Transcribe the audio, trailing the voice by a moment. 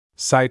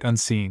Sight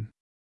Unseen.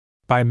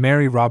 By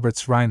Mary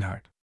Roberts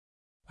Rinehart.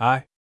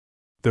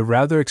 The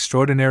rather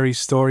extraordinary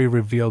story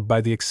revealed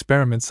by the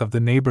experiments of the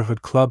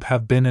Neighborhood Club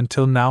have been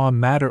until now a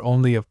matter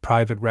only of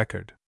private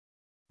record.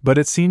 But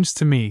it seems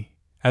to me,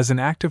 as an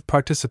active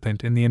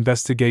participant in the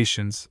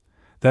investigations,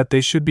 that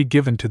they should be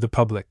given to the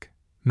public,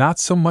 not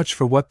so much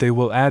for what they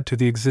will add to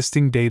the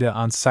existing data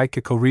on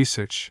psychical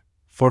research,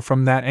 for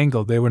from that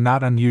angle they were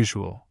not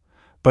unusual,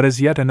 but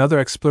as yet another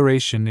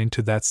exploration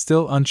into that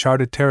still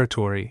uncharted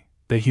territory,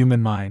 the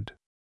human mind.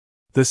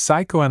 The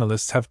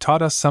psychoanalysts have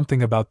taught us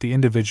something about the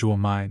individual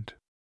mind.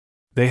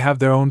 They have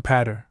their own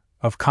pattern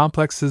of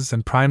complexes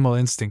and primal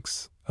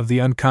instincts, of the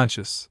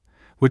unconscious,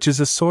 which is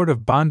a sort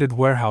of bonded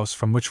warehouse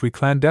from which we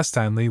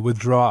clandestinely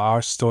withdraw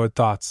our stored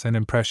thoughts and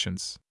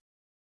impressions.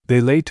 They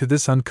lay to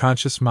this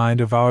unconscious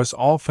mind of ours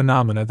all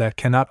phenomena that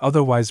cannot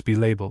otherwise be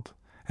labeled,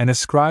 and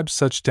ascribe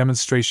such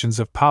demonstrations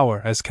of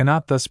power as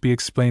cannot thus be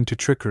explained to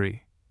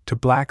trickery, to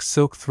black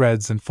silk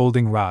threads and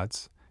folding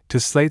rods, to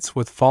slates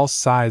with false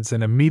sides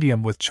and a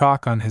medium with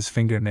chalk on his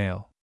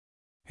fingernail.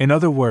 In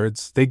other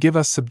words, they give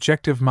us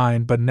subjective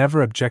mind but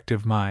never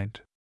objective mind.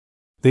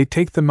 They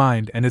take the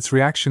mind and its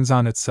reactions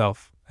on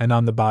itself and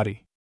on the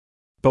body.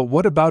 But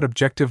what about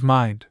objective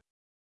mind?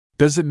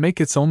 Does it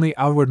make its only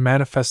outward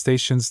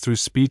manifestations through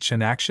speech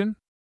and action?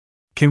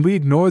 Can we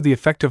ignore the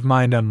effect of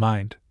mind on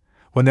mind,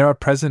 when there are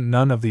present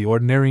none of the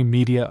ordinary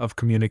media of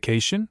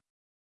communication?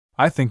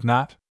 I think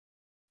not.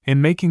 In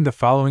making the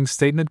following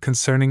statement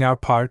concerning our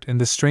part in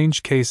the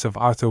strange case of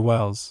Arthur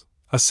Wells,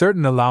 a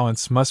certain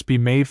allowance must be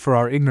made for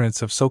our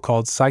ignorance of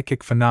so-called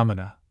psychic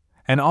phenomena,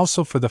 and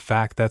also for the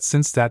fact that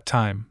since that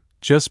time,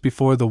 just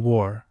before the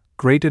war,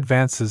 great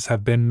advances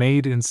have been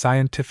made in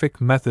scientific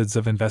methods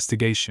of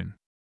investigation.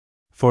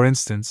 For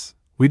instance,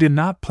 we did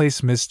not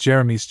place Miss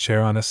Jeremy's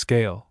chair on a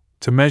scale,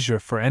 to measure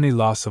for any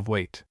loss of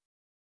weight.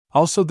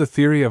 Also the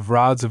theory of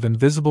rods of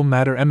invisible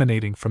matter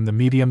emanating from the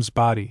medium's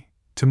body,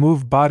 to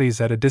move bodies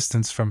at a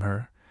distance from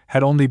her,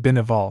 had only been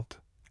evolved,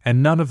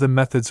 and none of the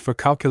methods for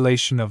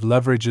calculation of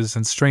leverages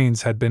and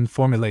strains had been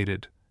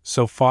formulated,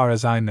 so far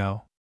as I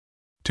know.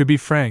 To be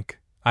frank,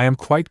 I am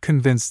quite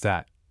convinced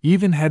that,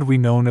 even had we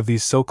known of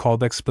these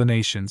so-called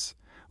explanations,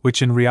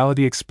 which in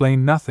reality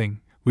explain nothing,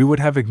 we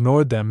would have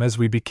ignored them as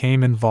we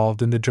became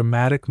involved in the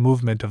dramatic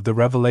movement of the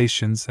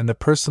revelations and the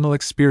personal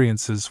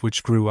experiences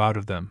which grew out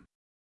of them.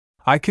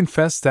 I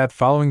confess that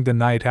following the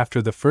night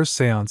after the first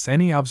séance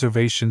any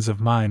observations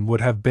of mine would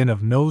have been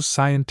of no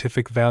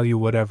scientific value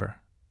whatever,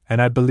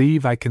 and I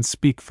believe I can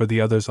speak for the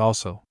others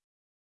also.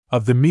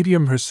 Of the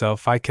medium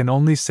herself I can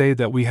only say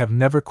that we have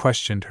never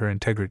questioned her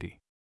integrity.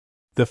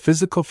 The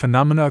physical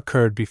phenomena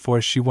occurred before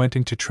she went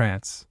into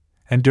trance,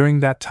 and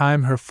during that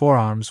time her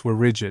forearms were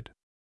rigid.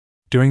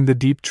 During the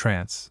deep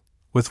trance,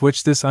 with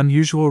which this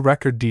unusual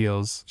record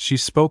deals, she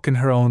spoke in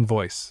her own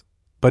voice,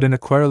 but in a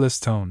querulous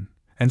tone,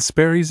 and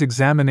Sperry's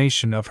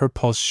examination of her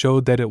pulse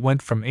showed that it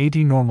went from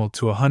 80 normal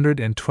to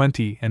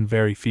 120 and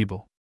very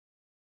feeble.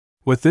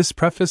 With this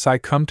preface I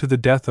come to the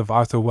death of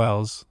Arthur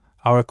Wells,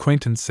 our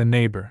acquaintance and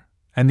neighbor,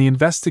 and the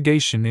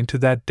investigation into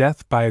that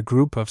death by a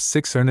group of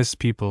 6 earnest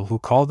people who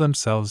call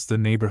themselves the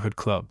Neighborhood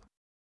Club.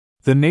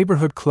 The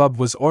Neighborhood Club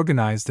was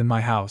organized in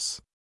my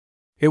house.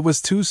 It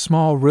was too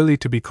small really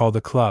to be called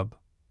a club,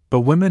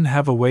 but women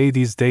have a way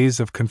these days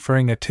of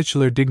conferring a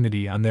titular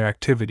dignity on their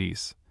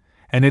activities,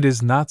 and it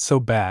is not so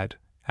bad,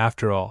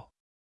 after all.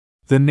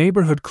 The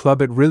Neighborhood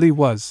Club it really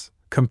was,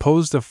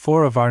 composed of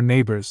 4 of our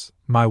neighbors,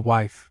 my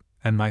wife,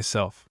 and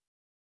myself.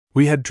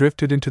 We had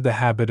drifted into the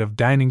habit of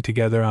dining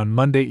together on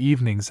Monday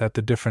evenings at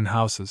the different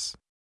houses.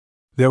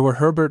 There were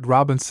Herbert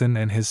Robinson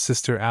and his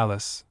sister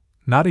Alice,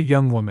 not a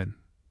young woman,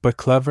 but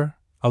clever,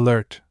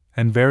 alert,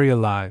 and very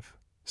alive,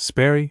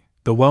 Sperry,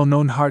 the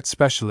well-known heart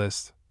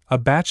specialist, a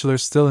bachelor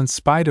still in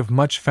spite of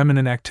much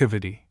feminine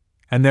activity,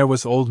 and there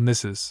was old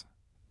Mrs.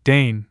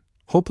 Dane,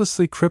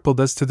 hopelessly crippled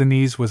as to the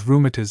knees with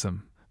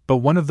rheumatism, but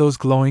one of those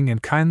glowing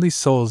and kindly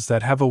souls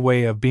that have a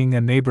way of being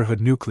a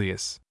neighborhood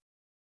nucleus.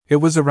 It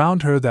was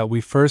around her that we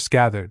first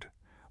gathered,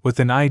 with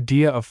an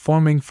idea of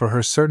forming for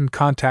her certain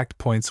contact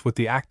points with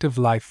the active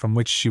life from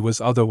which she was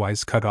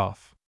otherwise cut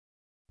off.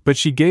 But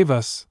she gave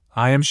us,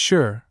 I am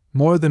sure,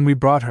 more than we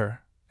brought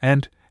her,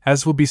 and,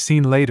 as will be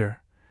seen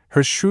later,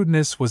 her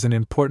shrewdness was an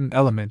important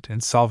element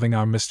in solving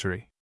our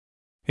mystery.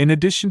 In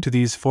addition to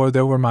these 4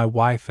 there were my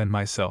wife and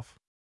myself.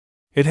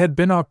 It had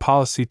been our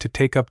policy to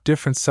take up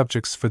different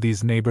subjects for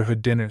these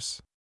neighborhood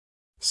dinners.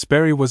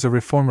 Sperry was a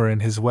reformer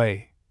in his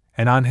way,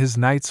 and on his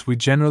nights we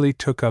generally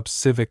took up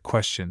civic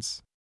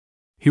questions.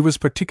 He was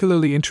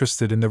particularly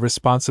interested in the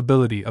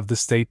responsibility of the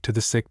state to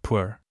the sick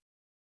poor.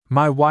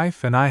 My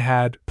wife and I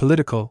had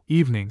political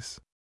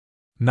evenings.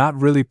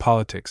 Not really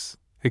politics,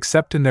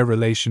 except in their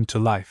relation to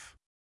life.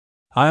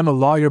 I am a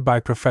lawyer by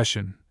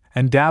profession,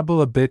 and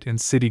dabble a bit in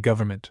city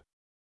government.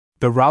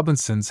 The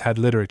Robinsons had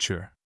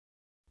literature.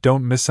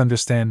 Don't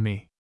misunderstand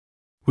me.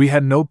 We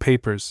had no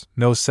papers,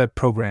 no set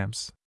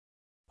programs.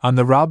 On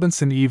the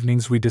Robinson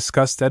evenings we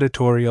discussed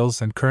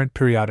editorials and current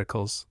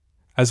periodicals,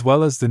 as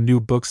well as the new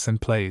books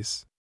and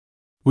plays.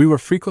 We were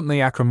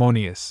frequently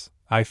acrimonious,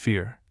 I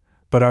fear,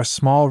 but our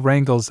small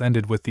wrangles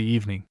ended with the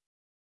evening.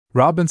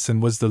 Robinson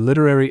was the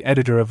literary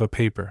editor of a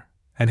paper,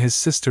 and his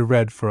sister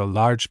read for a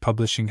large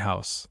publishing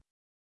house.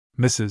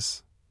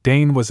 Mrs.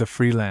 Dane was a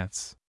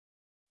freelance.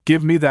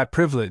 "Give me that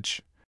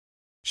privilege,"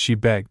 she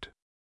begged.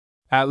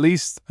 "At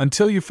least,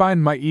 until you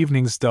find my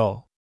evenings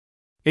dull.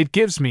 It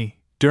gives me,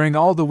 during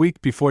all the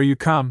week before you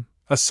come,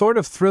 a sort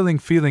of thrilling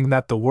feeling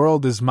that the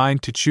world is mine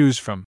to choose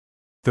from."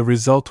 The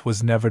result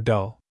was never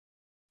dull.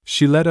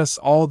 She led us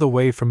all the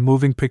way from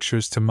moving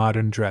pictures to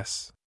modern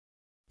dress.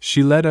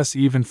 She led us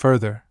even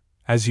further,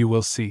 as you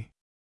will see.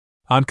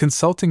 On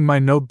consulting my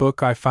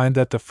notebook, I find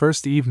that the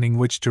first evening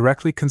which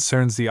directly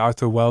concerns the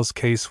Arthur Wells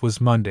case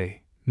was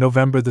Monday,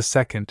 November the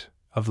 2nd,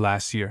 of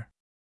last year.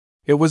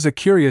 It was a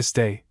curious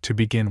day, to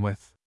begin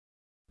with.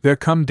 There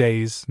come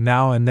days,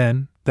 now and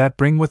then, that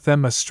bring with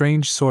them a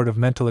strange sort of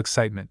mental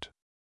excitement.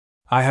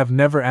 I have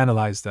never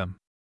analyzed them.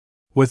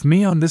 With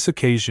me on this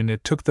occasion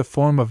it took the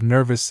form of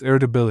nervous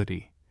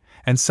irritability,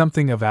 and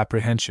something of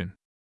apprehension.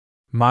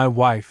 My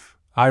wife,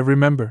 I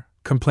remember,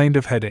 complained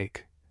of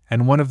headache,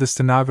 and one of the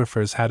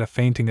stenographers had a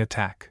fainting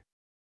attack.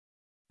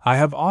 I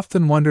have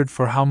often wondered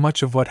for how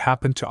much of what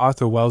happened to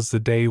Arthur Wells the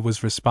day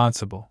was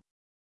responsible.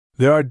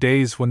 There are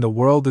days when the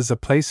world is a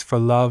place for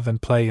love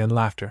and play and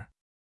laughter.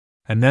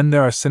 And then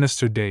there are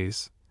sinister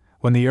days,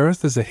 when the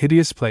earth is a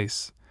hideous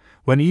place,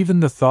 when even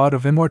the thought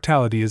of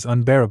immortality is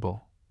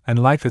unbearable, and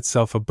life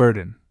itself a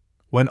burden,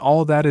 when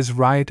all that is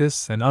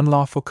riotous and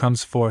unlawful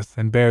comes forth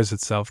and bears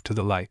itself to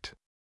the light.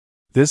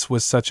 This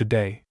was such a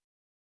day.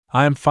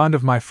 I am fond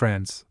of my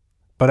friends,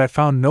 but I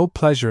found no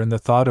pleasure in the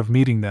thought of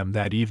meeting them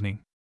that evening.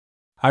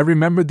 I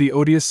remembered the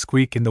odious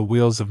squeak in the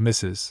wheels of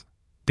Mrs.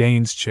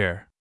 Dane's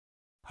chair.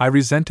 I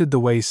resented the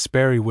way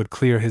Sperry would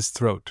clear his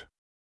throat.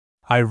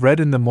 I read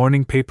in the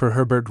morning paper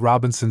Herbert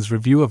Robinson's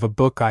review of a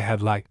book I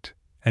had liked,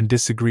 and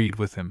disagreed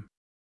with him.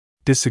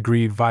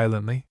 Disagreed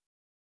violently.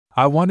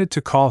 I wanted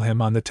to call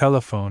him on the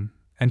telephone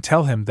and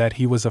tell him that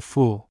he was a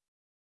fool.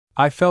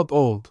 I felt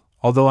old,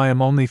 although I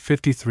am only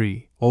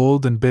 53,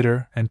 old and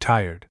bitter and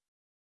tired.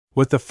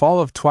 With the fall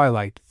of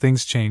twilight,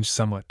 things changed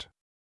somewhat.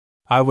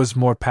 I was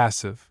more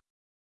passive.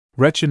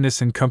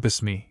 Wretchedness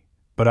encompassed me,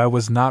 but I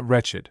was not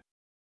wretched.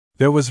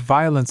 There was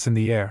violence in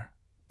the air,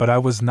 but I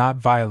was not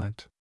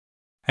violent.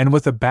 And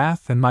with a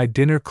bath and my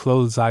dinner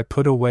clothes I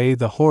put away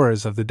the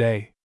horrors of the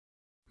day.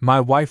 My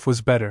wife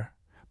was better,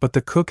 but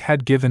the cook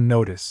had given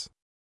notice.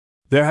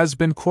 "There has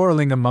been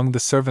quarreling among the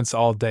servants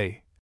all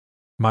day,"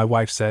 my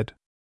wife said.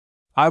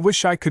 "I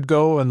wish I could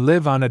go and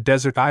live on a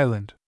desert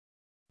island."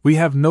 We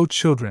have no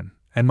children,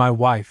 and my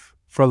wife,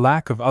 for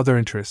lack of other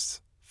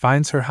interests,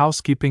 finds her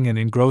housekeeping an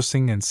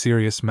engrossing and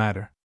serious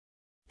matter.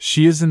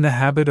 She is in the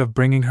habit of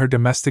bringing her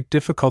domestic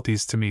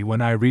difficulties to me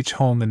when I reach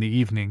home in the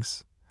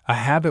evenings, a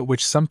habit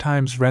which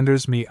sometimes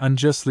renders me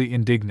unjustly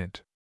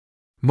indignant.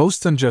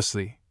 Most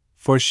unjustly,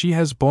 for she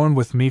has borne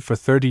with me for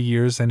 30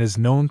 years and is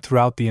known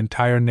throughout the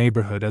entire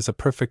neighborhood as a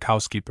perfect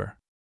housekeeper.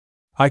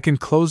 I can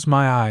close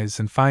my eyes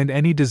and find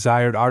any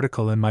desired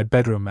article in my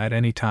bedroom at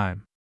any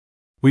time.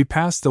 We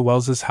passed the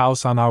Wellses'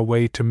 house on our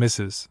way to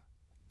Mrs.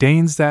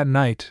 Dane's that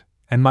night,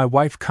 and my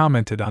wife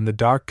commented on the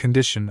dark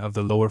condition of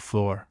the lower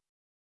floor.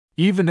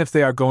 "Even if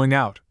they are going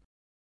out,"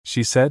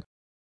 she said,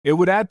 "it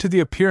would add to the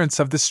appearance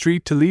of the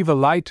street to leave a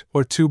light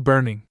or two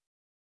burning.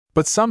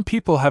 But some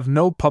people have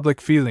no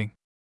public feeling."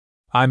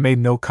 I made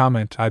no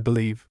comment, I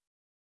believe.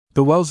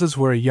 The Wellses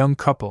were a young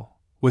couple,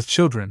 with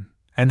children,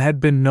 and had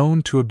been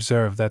known to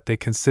observe that they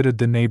considered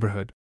the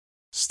neighborhood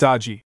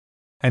stodgy,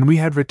 and we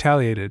had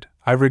retaliated,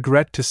 I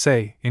regret to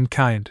say, in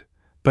kind,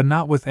 but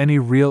not with any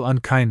real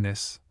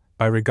unkindness,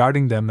 by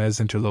regarding them as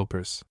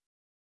interlopers.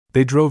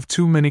 They drove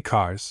too many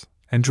cars,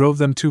 and drove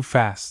them too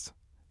fast.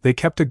 They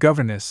kept a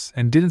governess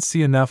and didn't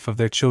see enough of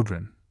their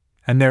children,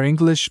 and their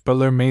English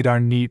butler made our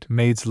neat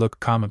maids look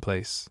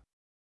commonplace.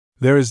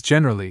 There is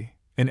generally,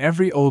 in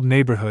every old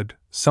neighborhood,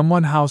 some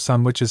one house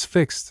on which is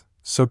fixed,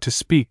 so to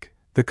speak,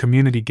 the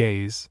community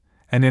gaze,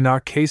 and in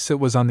our case it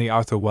was on the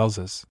Arthur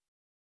Wellses.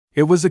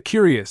 It was a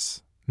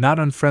curious, not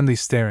unfriendly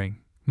staring,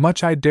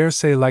 much I dare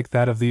say like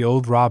that of the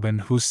old robin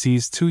who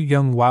sees two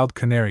young wild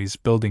canaries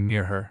building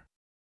near her.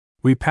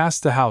 We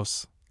passed the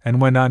house,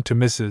 and went on to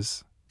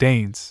Mrs.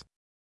 Dane's.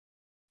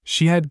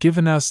 She had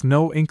given us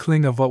no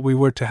inkling of what we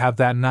were to have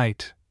that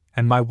night,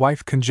 and my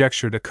wife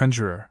conjectured a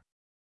conjurer.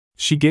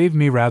 She gave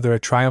me rather a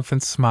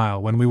triumphant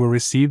smile when we were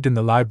received in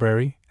the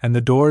library, and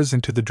the doors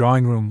into the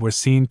drawing-room were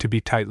seen to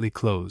be tightly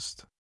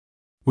closed.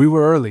 We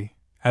were early,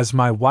 as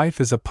my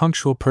wife is a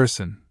punctual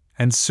person,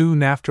 and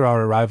soon after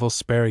our arrival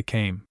Sperry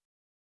came.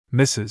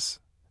 Mrs.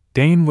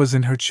 Dane was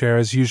in her chair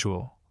as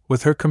usual,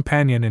 with her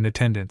companion in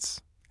attendance,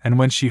 and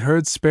when she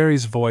heard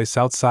Sperry's voice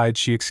outside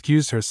she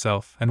excused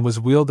herself and was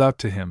wheeled up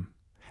to him,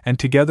 and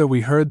together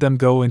we heard them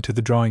go into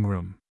the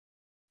drawing-room.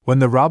 When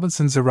the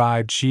Robinsons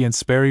arrived she and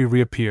Sperry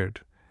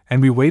reappeared,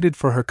 and we waited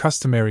for her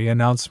customary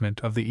announcement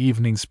of the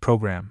evening's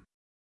program.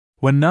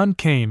 When none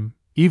came,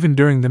 even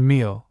during the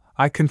meal,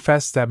 I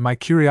confess that my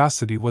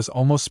curiosity was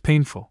almost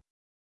painful.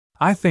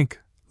 I think,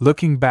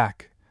 looking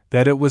back,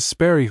 that it was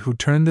Sperry who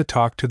turned the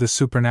talk to the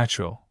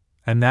supernatural,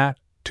 and that,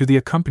 to the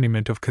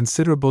accompaniment of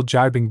considerable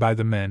jibing by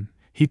the men,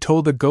 he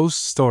told a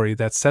ghost story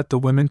that set the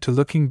women to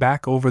looking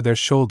back over their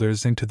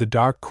shoulders into the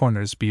dark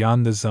corners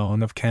beyond the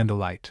zone of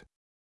candlelight.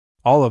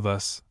 All of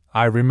us,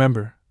 I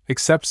remember,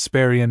 except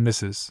Sperry and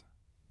Mrs.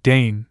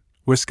 Dane,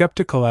 were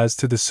skeptical as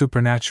to the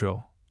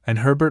supernatural, and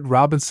Herbert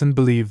Robinson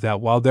believed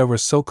that while there were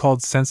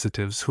so-called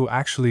sensitives who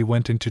actually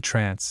went into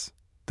trance,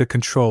 the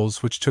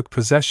controls which took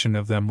possession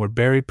of them were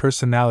buried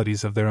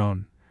personalities of their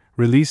own,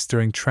 released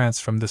during trance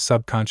from the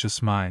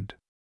subconscious mind.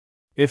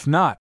 If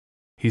not,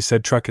 he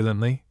said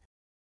truculently,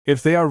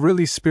 if they are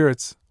really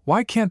spirits,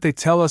 why can't they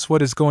tell us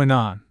what is going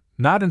on,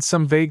 not in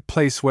some vague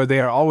place where they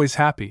are always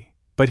happy,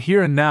 but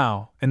here and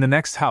now, in the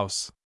next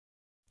house?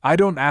 I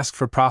don't ask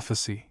for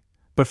prophecy,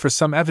 but for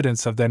some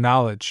evidence of their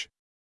knowledge.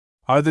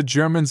 Are the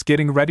Germans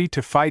getting ready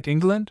to fight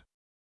England?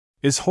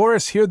 Is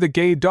Horace here the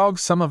gay dog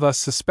some of us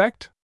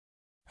suspect?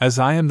 As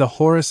I am the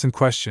Horace in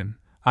question,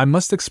 I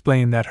must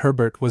explain that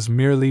Herbert was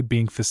merely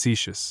being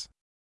facetious.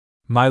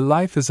 My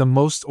life is a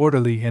most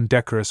orderly and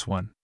decorous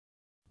one.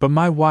 But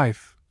my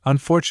wife,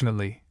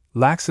 unfortunately,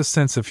 lacks a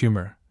sense of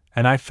humor,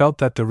 and I felt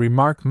that the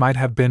remark might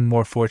have been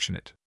more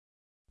fortunate.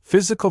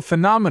 Physical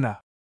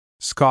phenomena,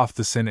 scoffed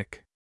the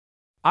cynic.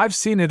 I've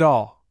seen it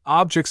all,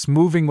 objects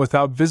moving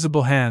without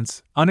visible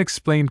hands,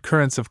 unexplained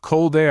currents of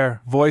cold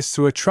air voiced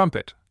through a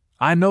trumpet.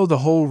 I know the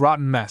whole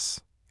rotten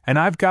mess, and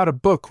I've got a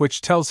book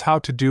which tells how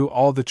to do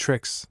all the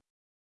tricks.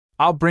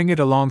 I'll bring it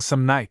along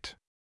some night.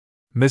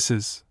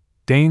 Mrs.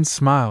 Dane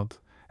smiled,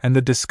 and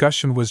the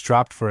discussion was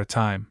dropped for a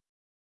time.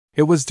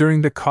 It was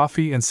during the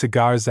coffee and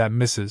cigars that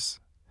Mrs.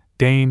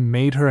 Dane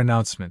made her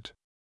announcement.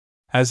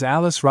 As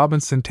Alice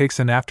Robinson takes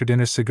an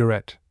after-dinner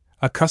cigarette,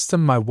 a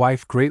custom my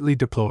wife greatly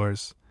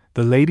deplores,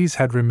 the ladies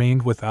had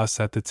remained with us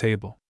at the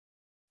table.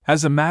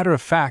 As a matter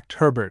of fact,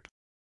 Herbert,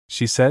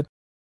 she said,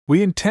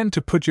 we intend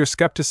to put your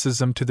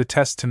skepticism to the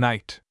test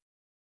tonight.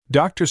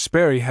 Dr.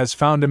 Sperry has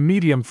found a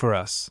medium for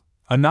us,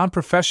 a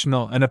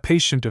non-professional and a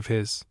patient of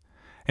his,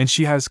 and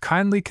she has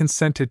kindly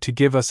consented to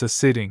give us a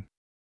sitting.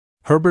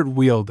 Herbert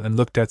wheeled and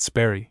looked at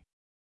Sperry.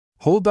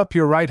 Hold up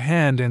your right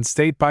hand and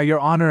state by your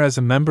honor as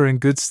a member in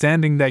good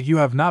standing that you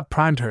have not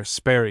primed her,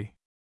 Sperry.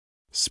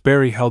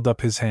 Sperry held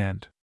up his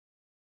hand.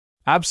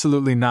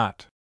 Absolutely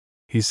not,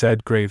 he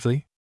said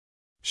gravely.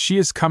 She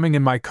is coming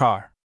in my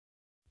car.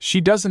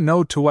 She doesn't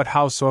know to what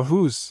house or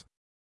whose.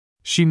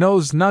 She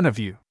knows none of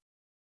you.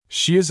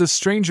 She is a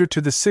stranger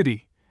to the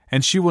city,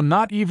 and she will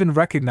not even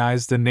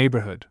recognize the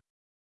neighborhood.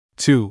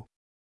 2.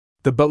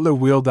 The butler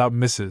wheeled out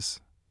Mrs.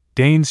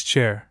 Dane's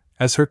chair,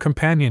 as her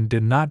companion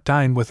did not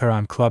dine with her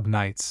on club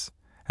nights,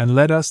 and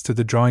led us to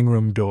the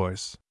drawing-room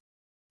doors.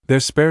 There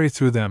Sperry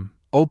threw them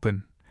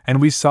open, and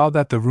we saw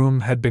that the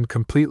room had been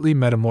completely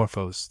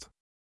metamorphosed.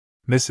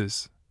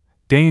 Mrs.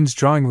 Dane's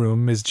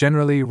drawing-room is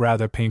generally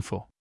rather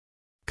painful.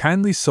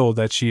 Kindly soul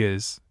that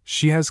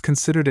she has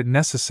considered it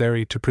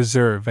necessary to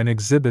preserve and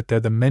exhibit there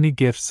the many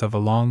gifts of a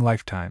long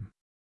lifetime.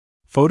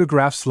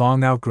 Photographs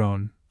long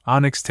outgrown,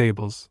 onyx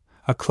tables,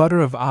 a clutter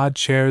of odd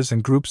chairs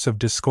and groups of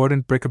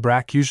discordant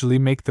bric-a-brac usually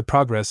make the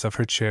progress of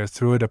her chair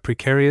through it a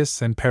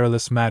precarious and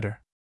perilous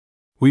matter.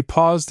 We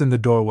paused in the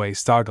doorway,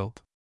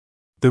 startled.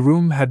 The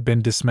room had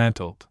been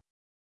dismantled.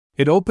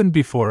 It opened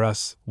before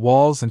us,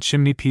 walls and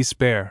chimney-piece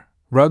bare,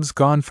 rugs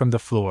gone from the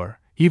floor,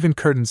 even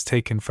curtains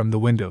taken from the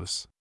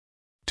windows.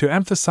 To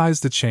emphasize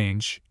the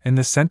change, in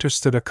the center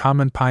stood a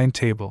common pine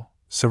table,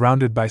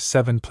 surrounded by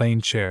 7 plain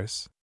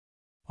chairs.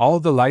 All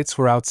the lights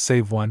were out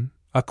save one,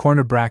 a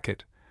corner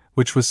bracket,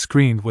 which was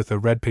screened with a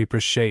red paper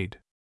shade.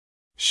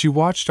 She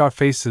watched our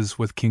faces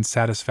with keen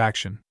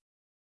satisfaction.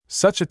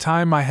 Such a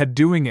time I had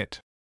doing it,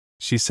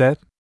 she said.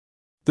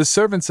 The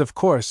servants, of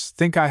course,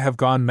 think I have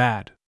gone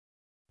mad.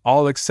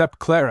 All except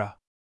Clara.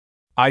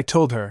 I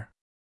told her.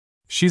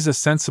 She's a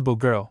sensible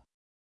girl.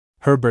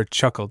 Herbert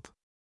chuckled.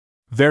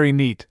 Very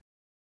neat,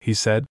 he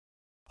said,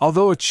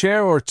 although a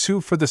chair or two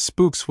for the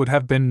spooks would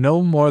have been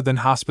no more than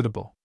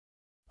hospitable.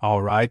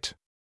 All right.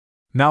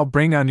 Now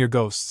bring on your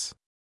ghosts.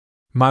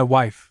 My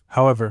wife,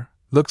 however,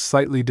 looked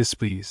slightly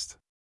displeased.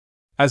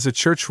 As a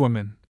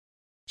churchwoman,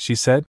 she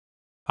said,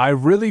 I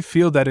really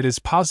feel that it is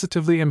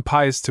positively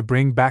impious to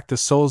bring back the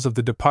souls of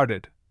the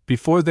departed,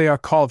 before they are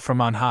called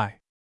from on high.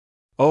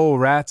 Oh,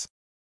 rats!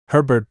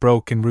 Herbert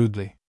broke in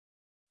rudely.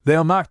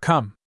 They'll not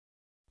come.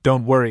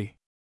 Don't worry.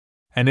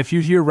 And if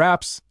you hear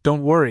raps,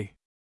 don't worry.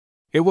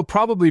 It will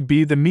probably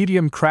be the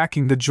medium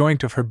cracking the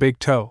joint of her big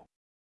toe.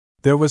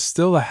 There was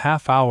still a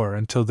half hour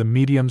until the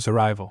medium's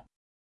arrival.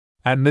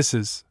 At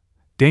Mrs.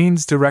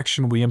 Dane's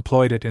direction we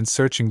employed it in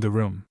searching the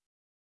room.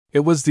 It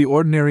was the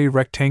ordinary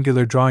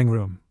rectangular drawing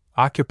room,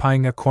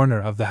 occupying a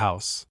corner of the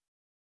house.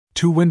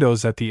 2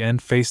 windows at the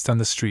end faced on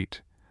the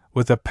street,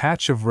 with a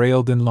patch of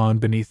railed-in lawn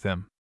beneath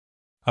them.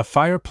 A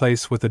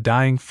fireplace with a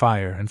dying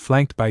fire and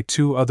flanked by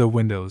 2 other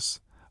windows,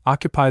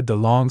 occupied the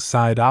long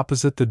side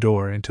opposite the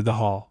door into the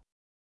hall.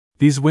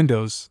 These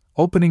windows,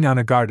 opening on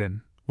a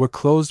garden, were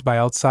closed by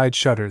outside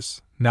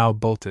shutters, now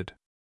bolted.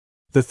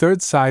 The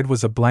third side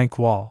was a blank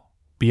wall,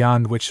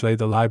 beyond which lay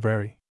the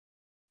library.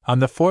 On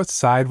the fourth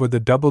side were the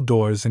double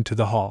doors into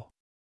the hall.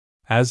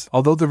 as,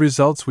 although the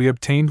results we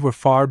obtained were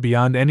far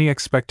beyond any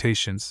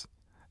expectations,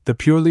 the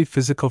purely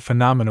physical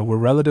phenomena were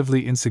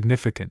relatively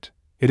insignificant,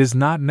 it is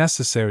not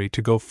necessary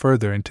to go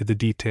further into the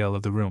detail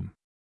of the room.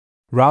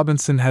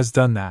 Robinson has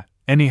done that,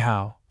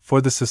 anyhow,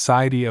 for the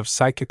Society of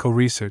Psychical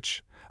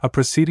Research, a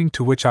proceeding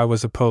to which I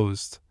was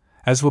opposed,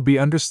 as will be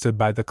understood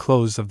by the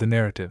close of the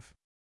narrative.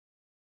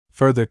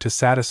 Further, to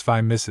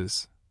satisfy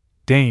Mrs.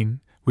 Dane,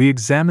 we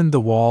examined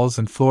the walls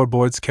and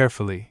floorboards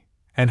carefully,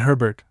 and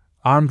Herbert,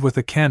 armed with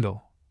a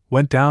candle,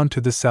 went down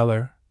to the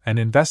cellar and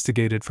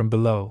investigated from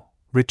below,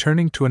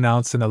 returning to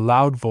announce in a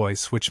loud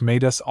voice which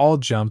made us all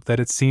jump that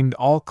it seemed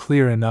all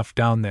clear enough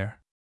down there.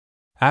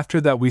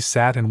 After that we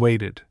sat and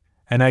waited,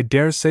 and I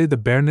dare say the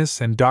bareness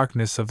and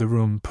darkness of the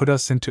room put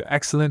us into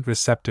excellent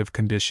receptive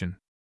condition.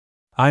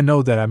 I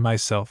know that I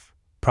myself,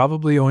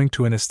 probably owing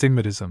to an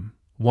astigmatism,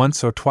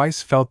 once or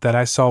twice felt that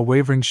I saw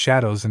wavering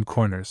shadows in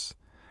corners,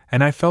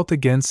 and I felt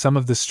again some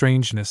of the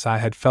strangeness I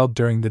had felt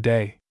during the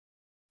day.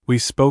 We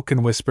spoke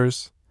in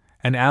whispers,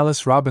 and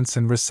Alice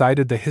Robinson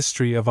recited the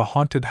history of a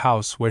haunted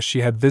house where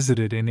she had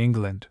visited in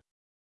England.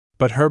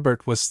 But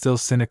Herbert was still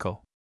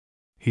cynical.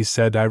 He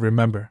said, I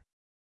remember.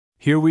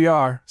 Here we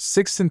are,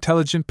 6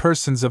 intelligent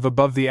persons of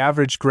above the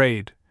average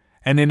grade,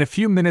 and in a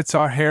few minutes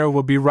our hair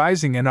will be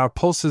rising and our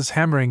pulses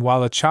hammering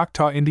while a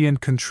Choctaw Indian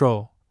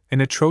control,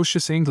 in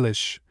atrocious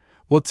English,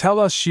 will tell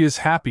us she is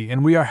happy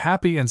and we are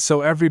happy and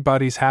so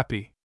everybody's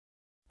happy.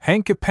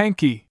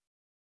 Hanky-panky!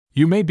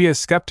 You may be as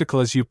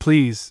skeptical as you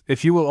please,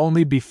 if you will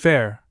only be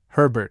fair,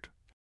 Herbert,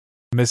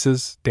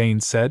 Mrs. Dane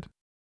said.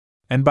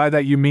 And by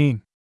that you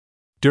mean,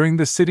 during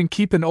the sitting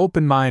keep an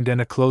open mind and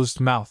a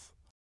closed mouth,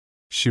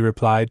 she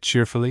replied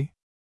cheerfully.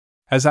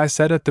 As I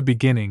said at the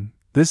beginning,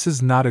 this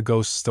is not a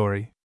ghost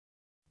story.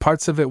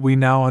 Parts of it we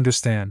now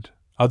understand,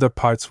 other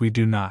parts we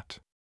do not.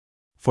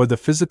 For the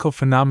physical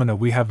phenomena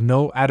we have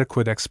no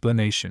adequate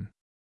explanation.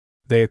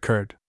 They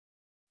occurred.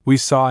 We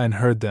saw and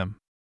heard them.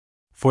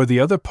 For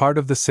the other part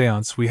of the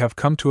séance we have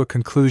come to a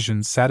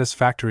conclusion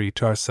satisfactory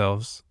to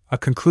ourselves, a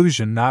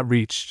conclusion not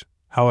reached,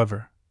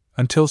 however,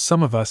 until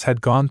some of us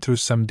had gone through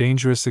some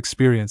dangerous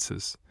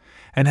experiences,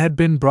 and had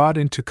been brought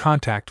into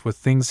contact with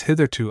things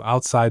hitherto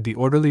outside the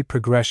orderly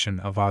progression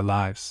of our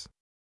lives.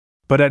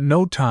 But at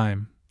no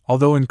time,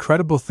 although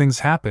incredible things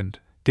happened,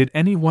 did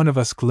any one of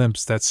us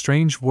glimpse that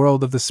strange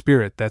world of the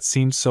spirit that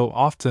seemed so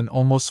often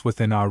almost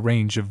within our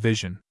range of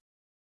vision.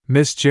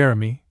 Miss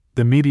Jeremy,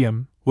 the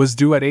medium, was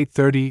due at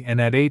 8:30, and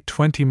at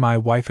 8:20 my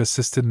wife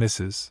assisted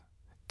Mrs.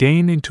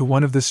 Dane into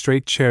one of the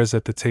straight chairs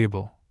at the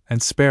table,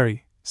 and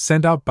Sperry,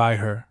 sent out by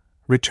her,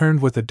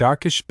 returned with a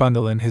darkish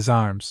bundle in his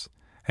arms,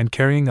 and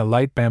carrying a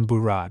light bamboo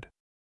rod.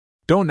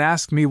 Don't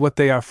ask me what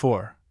they are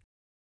for,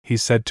 he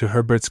said to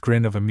Herbert's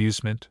grin of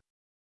amusement.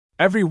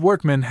 Every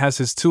workman has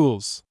his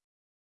tools.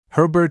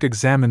 Herbert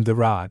examined the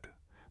rod,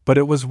 but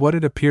it was what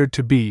it appeared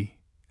to be,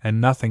 and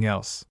nothing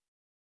else.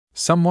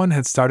 Someone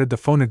had started the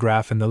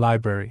phonograph in the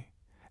library,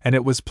 and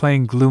it was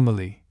playing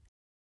gloomily.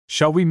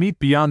 Shall we meet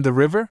beyond the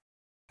river?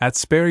 At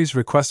Sperry's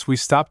request we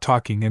stopped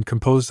talking and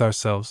composed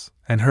ourselves,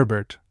 and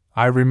Herbert,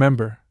 I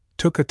remember,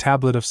 took a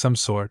tablet of some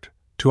sort,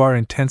 to our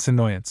intense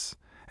annoyance,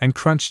 and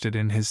crunched it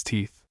in his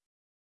teeth.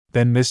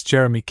 Then Miss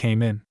Jeremy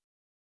came in.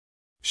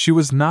 She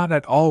was not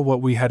at all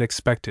what we had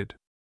expected.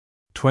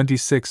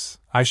 26,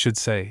 I should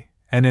say,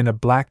 and in a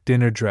black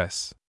dinner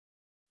dress.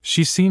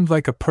 She seemed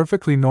like a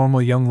perfectly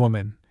normal young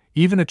woman,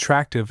 even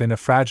attractive in a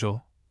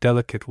fragile,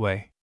 delicate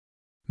way.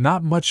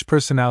 Not much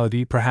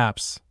personality,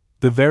 perhaps,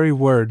 the very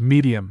word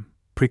medium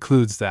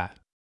precludes that.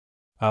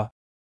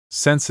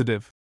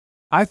 Sensitive,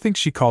 I think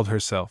she called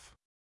herself.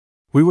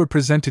 We were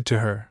presented to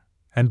her,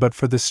 and but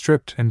for the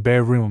stripped and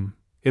bare room,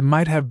 it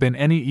might have been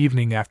any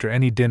evening after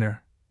any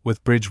dinner,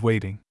 with bridge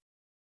waiting.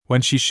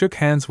 When she shook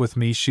hands with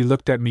me she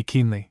looked at me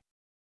keenly.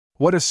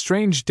 What a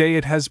strange day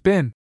it has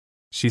been,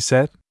 she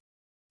said.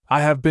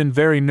 I have been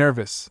very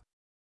nervous.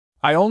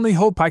 I only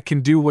hope I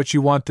can do what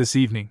you want this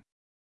evening.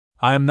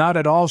 I am not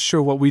at all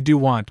sure what we do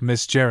want,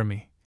 Miss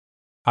Jeremy,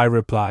 I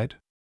replied.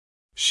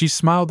 She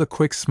smiled a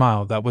quick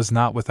smile that was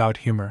not without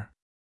humor.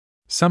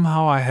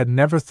 Somehow I had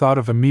never thought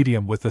of a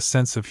medium with a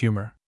sense of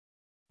humor.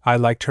 I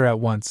liked her at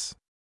once.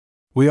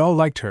 We all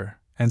liked her,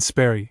 and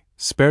Sperry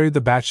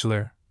the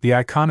bachelor, the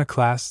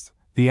iconoclast,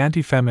 the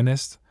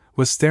anti-feminist,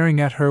 was staring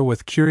at her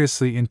with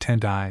curiously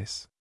intent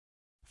eyes.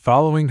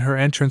 Following her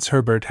entrance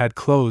Herbert had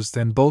closed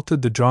and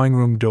bolted the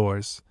drawing-room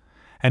doors,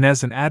 and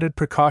as an added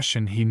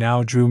precaution he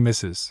now drew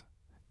Mrs.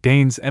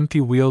 Dane's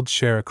empty wheeled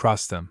chair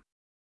across them.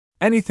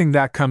 Anything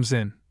that comes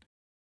in,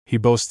 he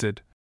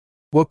boasted,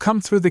 will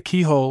come through the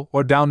keyhole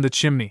or down the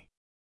chimney.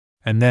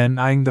 And then,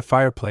 eyeing the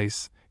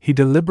fireplace, he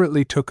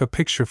deliberately took a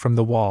picture from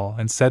the wall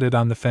and set it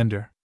on the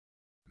fender.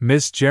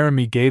 Miss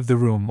Jeremy gave the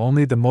room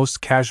only the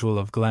most casual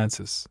of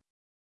glances.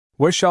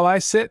 Where shall I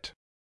sit?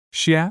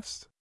 She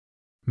asked.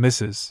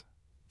 Mrs.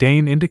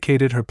 Dane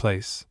indicated her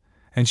place,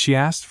 and she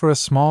asked for a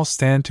small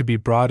stand to be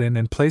brought in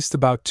and placed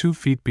about 2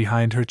 feet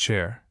behind her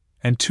chair,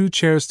 and 2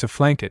 chairs to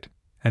flank it,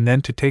 and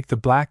then to take the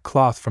black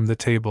cloth from the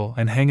table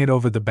and hang it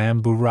over the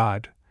bamboo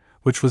rod,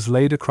 which was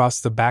laid across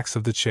the backs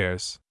of the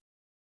chairs.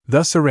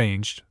 Thus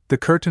arranged, the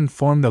curtain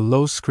formed a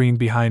low screen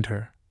behind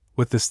her,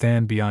 with the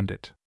stand beyond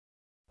it.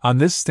 On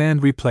this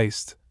stand we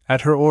placed,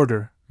 at her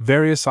order,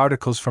 various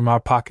articles from our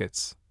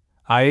pockets.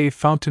 I a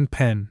fountain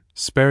pen,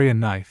 Sperry a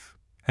knife,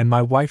 and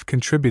my wife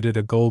contributed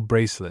a gold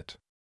bracelet.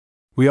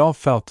 We all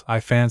felt, I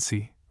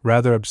fancy,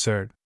 rather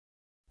absurd.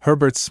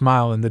 Herbert's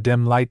smile in the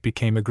dim light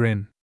became a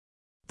grin.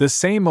 "The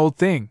same old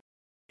thing,"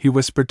 he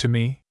whispered to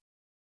me.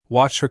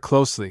 "Watch her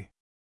closely.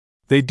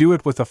 They do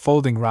it with a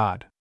folding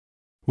rod."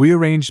 We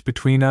arranged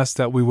between us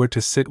that we were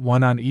to sit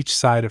one on each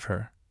side of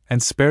her,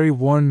 and Sperry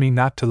warned me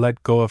not to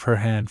let go of her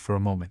hand for a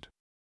moment.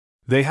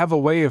 "They have a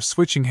way of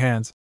switching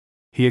hands,"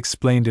 he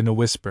explained in a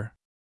whisper.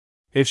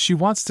 "If she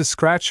wants to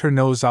scratch her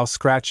nose, I'll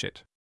scratch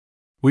it."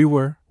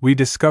 We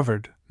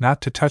discovered, not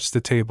to touch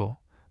the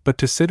table, but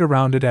to sit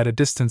around it at a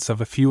distance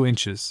of a few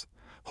inches,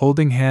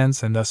 holding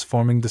hands and thus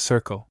forming the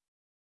circle.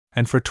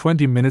 And for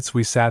 20 minutes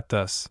we sat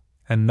thus,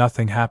 and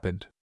nothing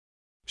happened.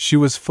 She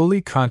was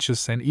fully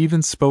conscious and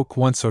even spoke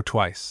once or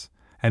twice,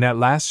 and at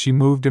last she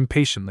moved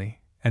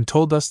impatiently, and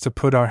told us to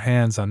put our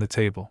hands on the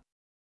table.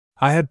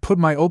 I had put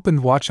my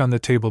opened watch on the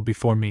table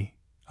before me,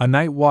 a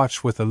night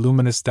watch with a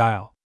luminous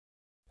dial.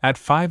 At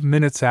 5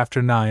 minutes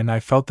after 9 I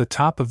felt the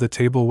top of the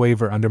table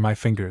waver under my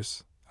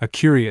fingers, a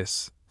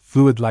curious,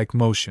 fluid-like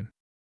motion.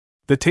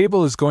 "The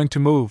table is going to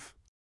move,"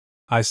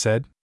 I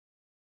said.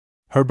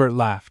 Herbert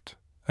laughed,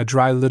 a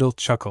dry little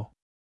chuckle.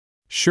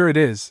 "Sure it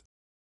is,"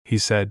 he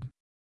said.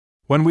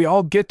 "When we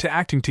all get to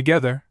acting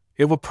together,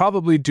 it will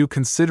probably do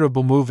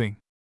considerable moving.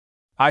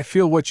 I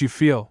feel what you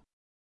feel.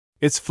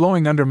 It's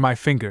flowing under my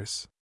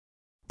fingers."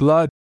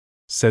 "Blood,"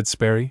 said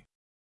Sperry.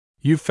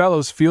 "You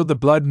fellows feel the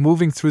blood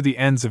moving through the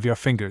ends of your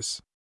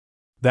fingers.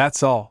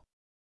 That's all.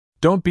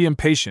 Don't be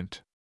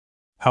impatient."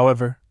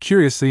 However,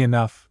 curiously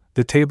enough,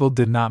 the table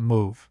did not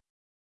move.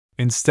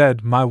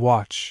 Instead, my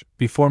watch,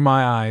 before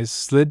my eyes,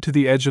 slid to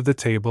the edge of the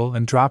table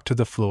and dropped to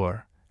the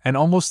floor, and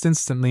almost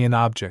instantly an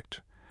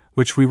object,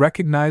 which we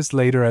recognized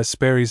later as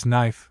Sperry's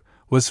knife,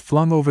 was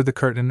flung over the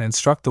curtain and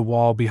struck the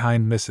wall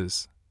behind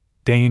Mrs.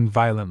 Dane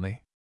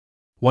violently.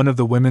 One of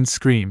the women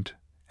screamed,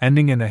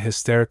 ending in a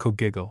hysterical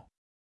giggle.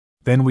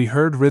 Then we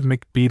heard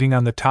rhythmic beating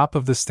on the top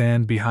of the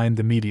stand behind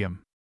the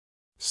medium.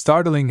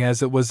 Startling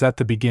as it was at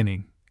the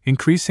beginning,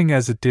 increasing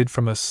as it did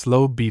from a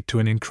slow beat to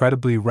an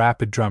incredibly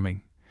rapid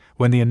drumming,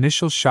 when the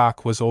initial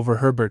shock was over,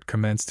 Herbert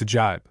commenced to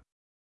jibe.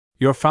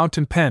 "Your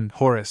fountain pen,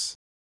 Horace,"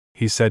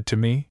 he said to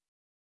me,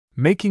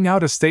 making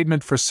out a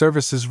statement for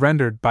services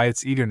rendered by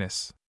its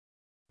eagerness.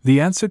 The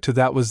answer to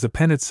that was the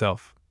pen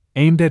itself,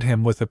 aimed at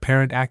him with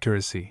apparent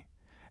accuracy,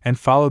 and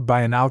followed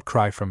by an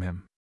outcry from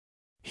him.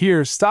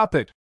 "Here, stop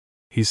it,"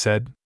 he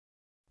said.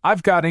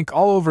 "I've got ink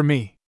all over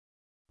me."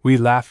 We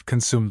laughed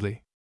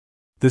consumedly.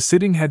 The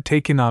sitting had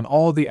taken on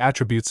all the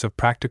attributes of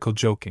practical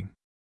joking.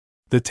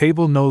 The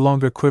table no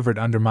longer quivered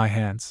under my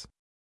hands.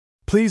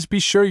 "Please be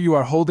sure you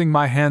are holding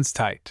my hands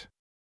tight."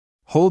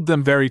 "Hold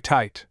them very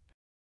tight,"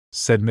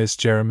 said Miss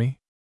Jeremy.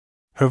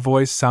 Her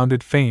voice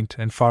sounded faint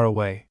and far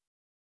away.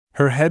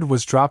 Her head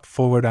was dropped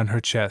forward on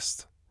her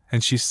chest,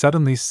 and she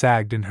suddenly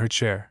sagged in her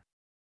chair.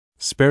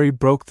 Sperry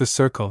broke the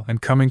circle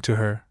and, coming to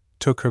her,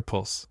 took her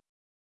pulse.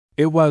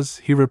 It was,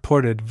 he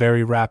reported,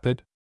 very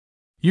rapid.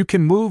 "You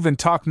can move and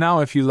talk now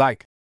if you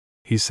like,"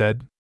 he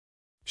said.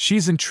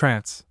 "She's in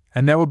trance,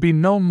 and there will be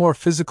no more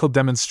physical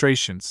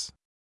demonstrations."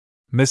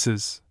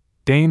 Mrs.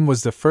 Dane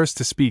was the first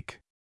to speak.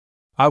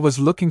 I was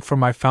looking for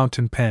my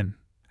fountain pen,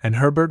 and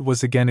Herbert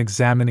was again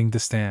examining the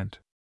stand.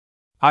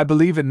 "I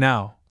believe it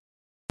now,"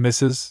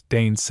 Mrs.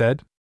 Dane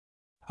said.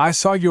 "I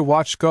saw your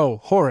watch go,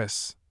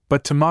 Horace,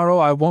 but tomorrow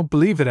I won't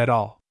believe it at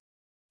all."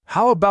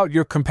 "How about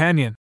your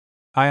companion?"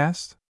 I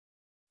asked.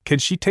 "Can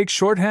she take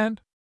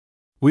shorthand?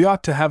 We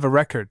ought to have a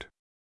record."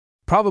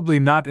 "Probably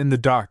not in the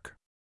dark.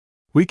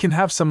 We can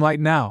have some light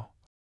now,"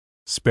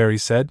 Sperry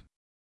said.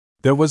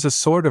 There was a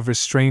sort of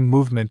restrained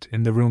movement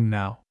in the room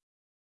now.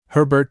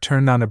 Herbert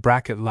turned on a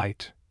bracket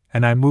light,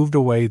 and I moved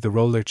away the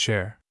roller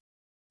chair.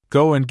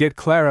 "Go and get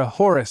Clara,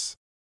 Horace,"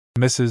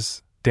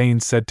 Mrs. Dane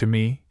said to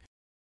me,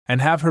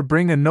 "and have her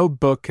bring a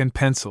notebook and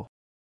pencil."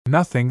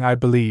 Nothing, I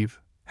believe,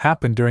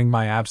 happened during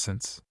my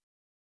absence.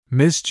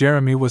 Miss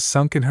Jeremy was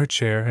sunk in her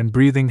chair and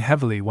breathing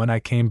heavily when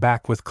I came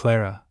back with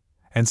Clara,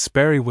 and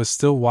Sperry was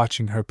still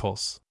watching her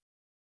pulse.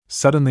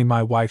 Suddenly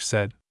my wife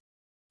said,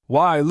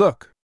 "Why,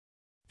 look!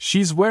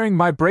 She's wearing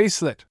my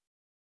bracelet!"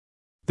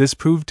 This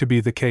proved to be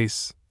the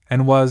case,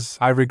 and was,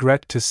 I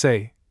regret to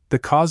say, the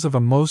cause of a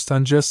most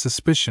unjust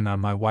suspicion on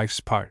my wife's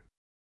part.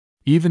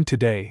 Even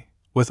today,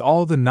 with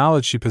all the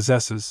knowledge she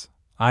possesses,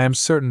 I am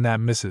certain that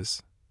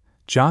Mrs.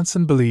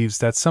 Johnson believes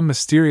that some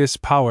mysterious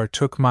power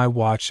took my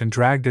watch and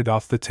dragged it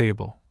off the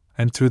table,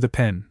 and threw the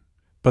pen,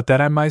 but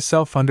that I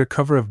myself, under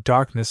cover of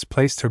darkness,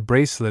 placed her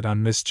bracelet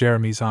on Miss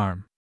Jeremy's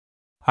arm.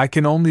 I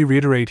can only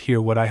reiterate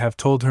here what I have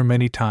told her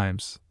many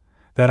times,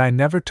 that I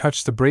never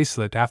touched the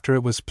bracelet after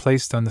it was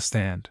placed on the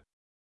stand.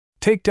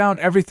 "Take down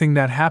everything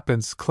that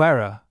happens,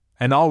 Clara,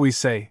 and always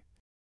say,"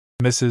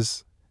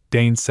 Mrs.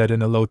 Dane said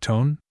in a low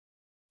tone.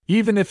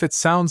 "Even if it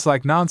sounds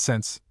like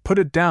nonsense, put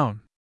it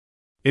down.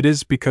 It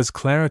is because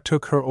Clara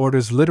took her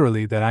orders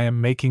literally that I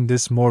am making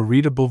this more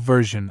readable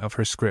version of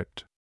her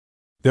script.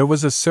 There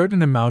was a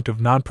certain amount of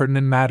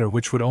non-pertinent matter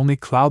which would only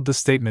cloud the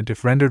statement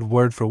if rendered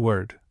word for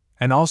word,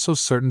 and also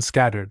certain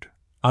scattered,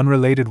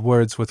 unrelated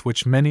words with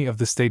which many of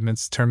the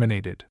statements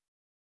terminated.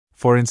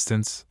 For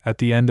instance, at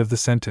the end of the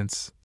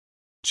sentence,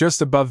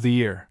 just above the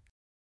ear,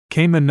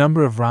 came a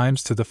number of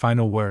rhymes to the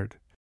final word.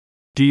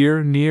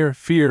 Dear, near,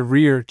 fear,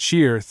 rear,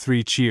 cheer,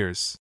 3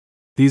 cheers.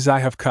 These I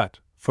have cut,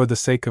 for the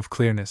sake of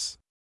clearness.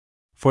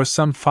 For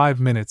some 5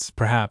 minutes,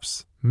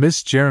 perhaps,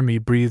 Miss Jeremy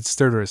breathed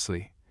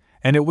stertorously,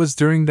 and it was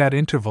during that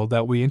interval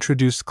that we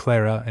introduced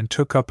Clara and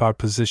took up our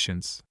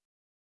positions.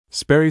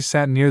 Sperry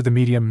sat near the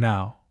medium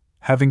now,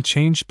 having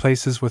changed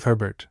places with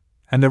Herbert,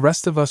 and the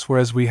rest of us were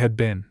as we had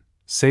been,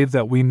 save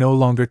that we no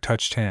longer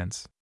touched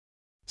hands.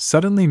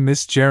 Suddenly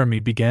Miss Jeremy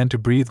began to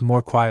breathe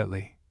more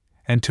quietly,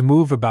 and to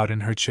move about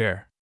in her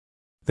chair.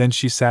 Then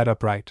she sat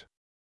upright.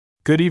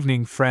 "Good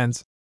evening,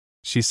 friends,"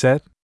 she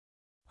said.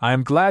 "I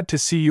am glad to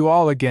see you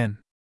all again."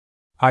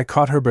 I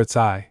caught Herbert's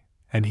eye,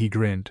 and he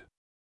grinned.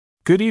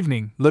 "Good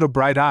evening, little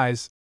bright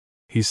eyes,"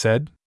 he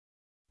said.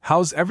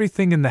 "How's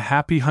everything in the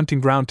happy hunting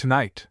ground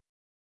tonight?"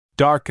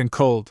 "Dark and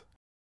cold,"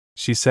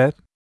 she said.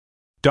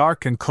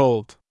 "Dark and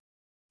cold.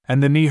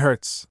 And the knee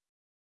hurts.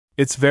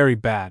 It's very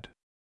bad.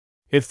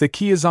 If the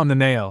key is on the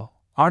nail,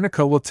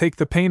 Arnica will take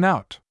the pain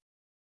out."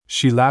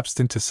 She lapsed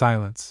into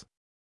silence.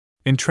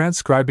 In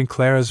transcribing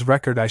Clara's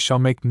record, I shall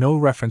make no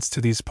reference to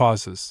these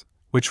pauses,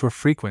 which were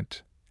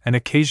frequent, and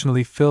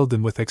occasionally filled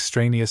in with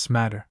extraneous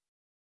matter.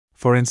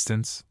 For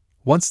instance,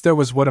 once there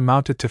was what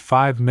amounted to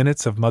 5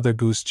 minutes of Mother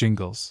Goose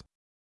jingles.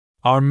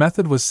 Our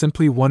method was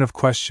simply one of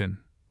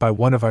question, by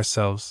one of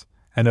ourselves,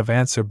 and of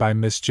answer by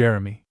Miss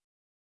Jeremy.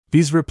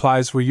 These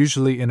replies were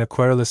usually in a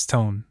querulous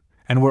tone,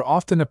 and were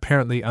often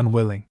apparently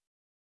unwilling.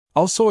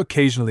 Also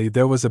occasionally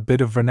there was a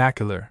bit of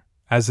vernacular,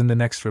 as in the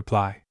next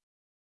reply.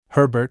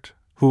 Herbert,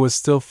 who was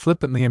still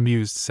flippantly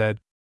amused, said,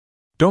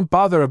 "Don't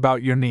bother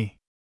about your knee.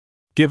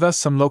 Give us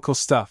some local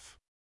stuff.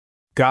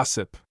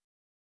 Gossip.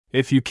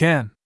 If you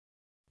can."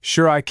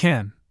 "Sure I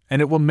can,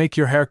 and it will make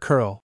your hair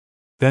curl."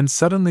 Then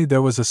suddenly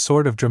there was a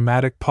sort of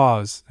dramatic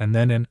pause, and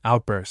then an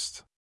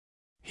outburst.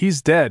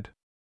 "He's dead."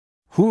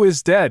 "Who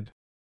is dead?"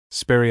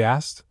 Sperry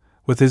asked,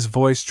 with his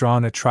voice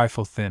drawn a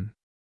trifle thin.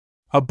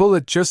 "A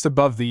bullet just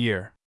above the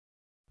ear.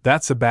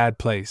 That's a bad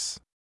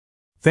place.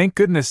 Thank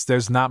goodness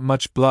there's not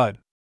much blood.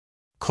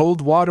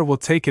 Cold water will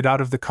take it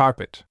out of the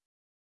carpet.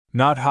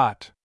 Not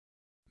hot.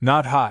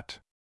 Not hot.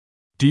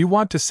 Do you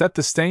want to set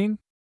the stain?"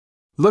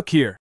 "Look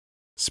here,"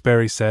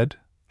 Sperry said,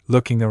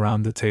 looking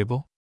around the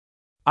table.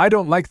 "I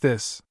don't like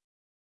this.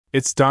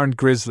 It's darned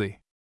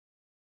grisly."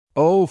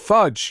 "Oh,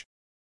 fudge!"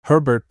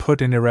 Herbert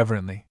put in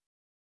irreverently.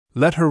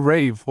 "Let her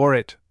rave,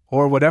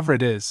 or whatever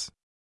it is.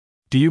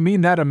 Do you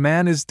mean that a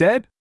man is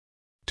dead?"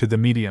 To the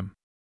medium.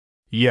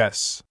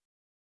 "Yes.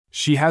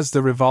 She has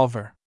the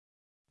revolver.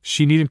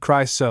 She needn't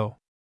cry so.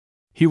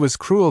 He was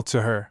cruel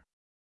to her.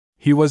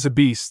 He was a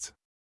beast.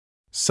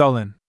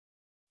 Sullen."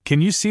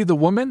 "Can you see the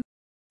woman?"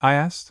 I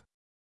asked.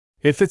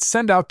 "If it's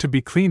sent out to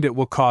be cleaned it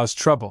will cause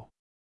trouble.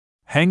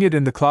 Hang it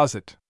in the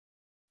closet."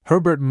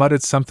 Herbert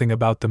muttered something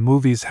about the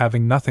movies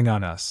having nothing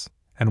on us,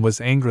 and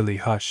was angrily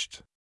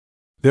hushed.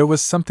 There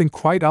was something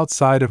quite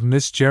outside of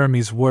Miss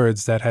Jeremy's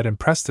words that had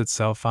impressed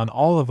itself on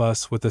all of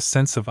us with a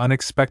sense of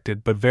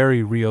unexpected but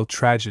very real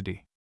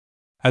tragedy.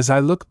 As I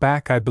look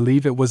back, I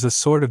believe it was a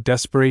sort of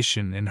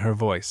desperation in her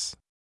voice.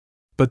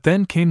 But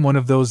then came one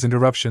of those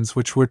interruptions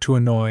which were to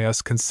annoy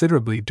us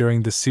considerably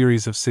during the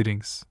series of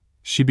sittings.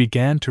 She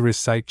began to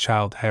recite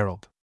Childe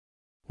Harold.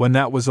 When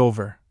that was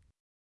over,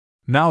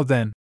 "Now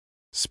then,"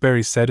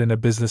 Sperry said in a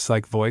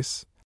businesslike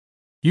voice,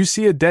 "you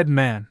see a dead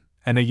man,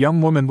 and a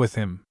young woman with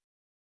him.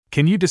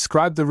 Can you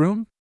describe the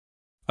room?"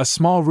 "A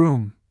small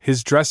room,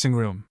 his dressing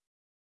room.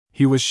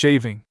 He was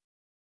shaving.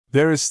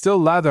 There is still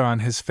lather on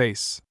his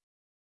face."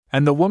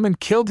 "And the woman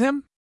killed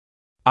him?"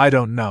 "I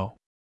don't know."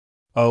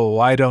 "Oh,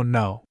 I don't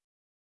know."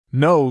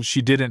 "No,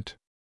 she didn't."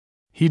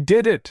 "He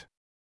did it."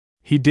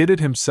 "He did it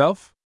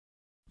himself?"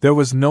 There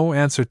was no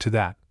answer to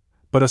that,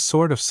 but a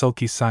sort of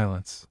sulky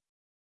silence.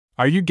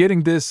 "Are you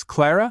getting this,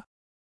 Clara?"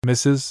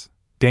 Mrs.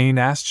 Dane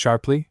asked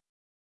sharply.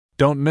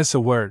 "Don't miss a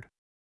word.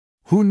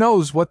 Who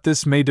knows what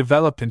this may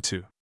develop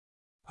into?"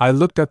 I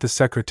looked at the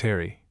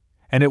secretary,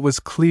 and it was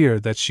clear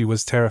that she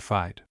was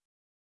terrified.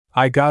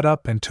 I got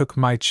up and took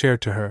my chair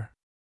to her.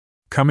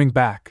 Coming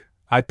back,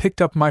 I picked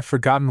up my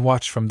forgotten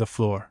watch from the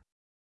floor.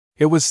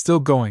 It was still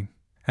going,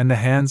 and the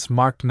hands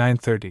marked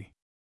 9:30.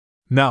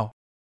 "Now,"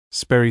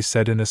 Sperry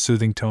said in a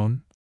soothing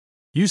tone,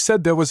 "you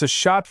said there was a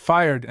shot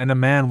fired and a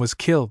man was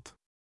killed.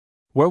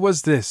 Where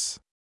was this?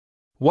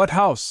 What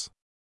house?"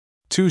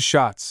 "2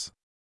 shots.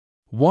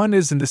 One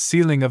is in the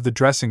ceiling of the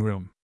dressing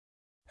room."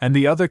 "And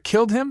the other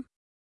killed him?"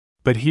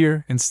 But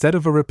here, instead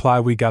of a reply,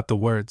 we got the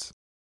words,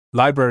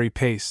 "Library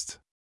paste."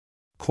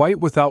 Quite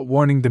without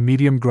warning, the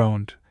medium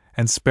groaned,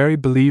 and Sperry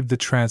believed the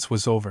trance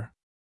was over.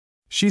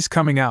 "She's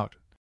coming out,"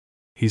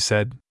 he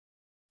said.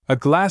 "A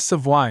glass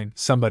of wine,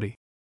 somebody."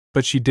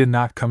 But she did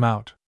not come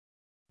out.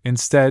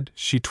 Instead,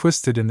 she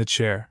twisted in the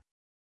chair.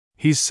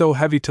 "He's so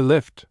heavy to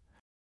lift,"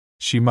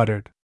 she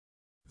muttered.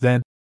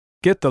 Then,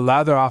 "Get the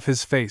lather off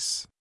his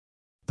face."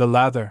 "The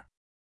lather.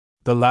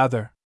 The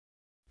lather."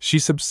 She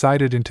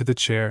subsided into the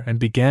chair and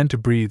began to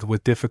breathe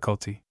with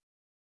difficulty.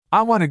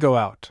 "I want to go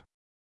out.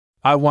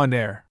 I want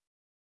air.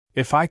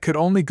 If I could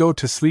only go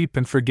to sleep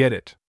and forget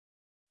it.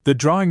 The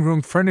drawing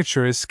room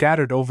furniture is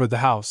scattered over the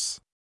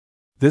house."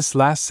 This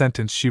last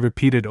sentence she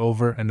repeated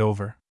over and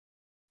over.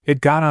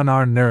 It got on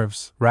our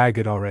nerves,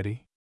 ragged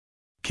already.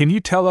 "Can you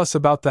tell us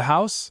about the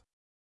house?"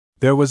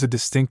 There was a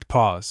distinct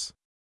pause.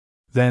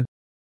 Then,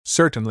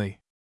 "Certainly.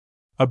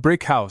 A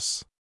brick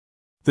house.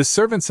 The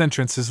servants'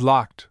 entrance is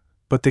locked,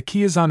 but the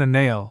key is on a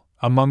nail,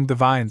 among the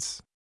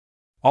vines.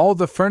 All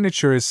the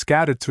furniture is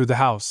scattered through the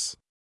house."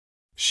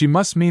 "She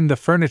must mean the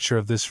furniture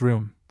of this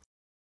room,"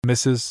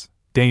 Mrs.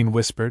 Dane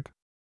whispered.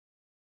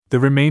 The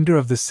remainder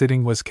of the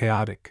sitting was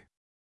chaotic.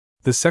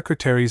 The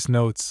secretary's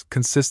notes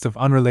consist of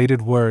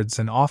unrelated words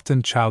and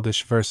often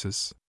childish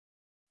verses.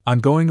 On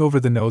going over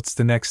the notes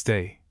the next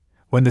day,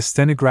 when the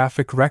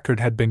stenographic record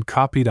had been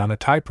copied on a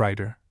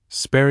typewriter,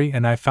 Sperry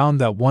and I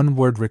found that one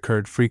word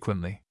recurred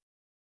frequently.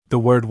 The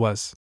word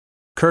was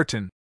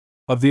curtain.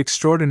 Of the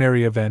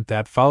extraordinary event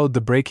that followed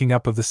the breaking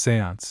up of the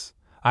séance,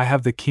 I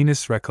have the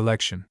keenest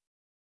recollection.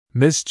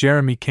 Miss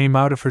Jeremy came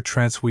out of her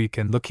trance weak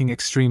and looking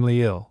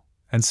extremely ill,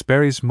 and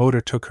Sperry's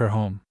motor took her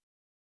home.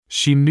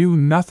 She knew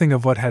nothing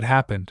of what had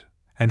happened,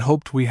 and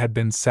hoped we had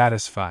been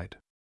satisfied.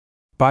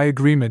 By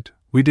agreement,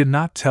 we did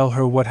not tell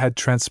her what had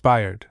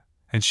transpired,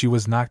 and she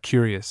was not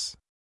curious.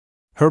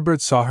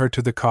 Herbert saw her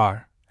to the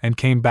car, and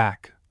came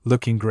back,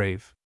 looking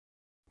grave.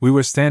 We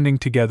were standing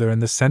together in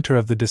the center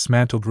of the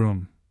dismantled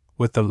room,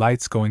 with the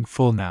lights going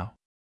full now.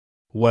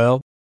 "Well,"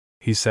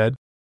 he said,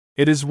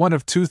 "it is one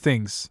of two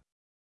things.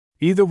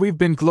 Either we've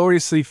been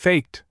gloriously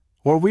faked,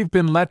 or we've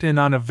been let in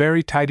on a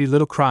very tidy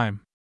little crime."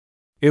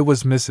 It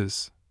was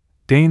Mrs.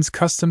 Dane's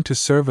custom to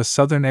serve a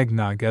southern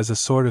eggnog as a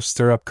sort of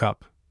stir-up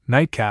cup,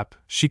 nightcap,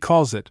 she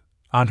calls it,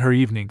 on her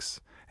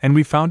evenings, and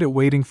we found it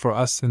waiting for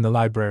us in the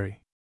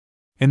library.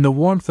 In the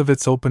warmth of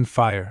its open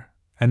fire,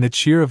 and the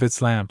cheer of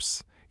its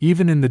lamps,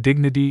 even in the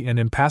dignity and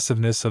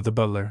impassiveness of the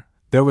butler,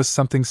 there was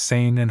something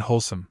sane and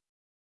wholesome.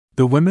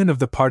 The women of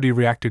the party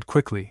reacted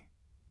quickly,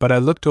 but I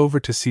looked over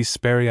to see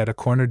Sperry at a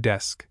corner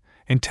desk,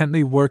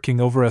 intently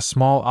working over a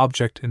small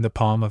object in the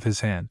palm of his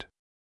hand.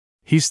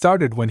 He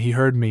started when he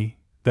heard me,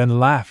 then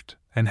laughed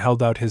and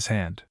held out his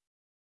hand.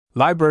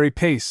 "Library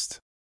paste,"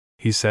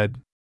 he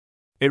said.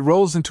 "It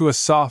rolls into a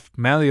soft,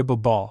 malleable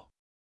ball.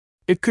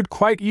 It could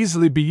quite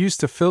easily be used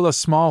to fill a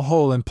small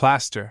hole in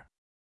plaster.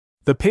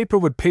 The paper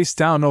would paste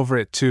down over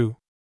it too."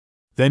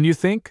 "Then you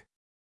think?"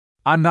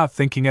 "I'm not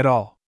thinking at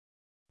all.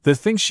 The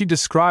thing she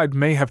described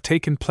may have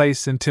taken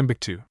place in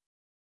Timbuktu.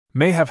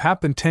 May have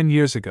happened 10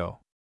 years ago.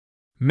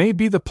 May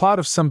be the plot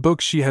of some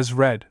book she has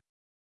read.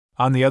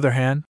 On the other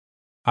hand,"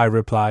 I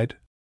replied,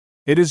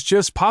 "it is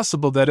just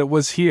possible that it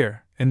was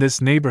here, in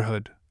this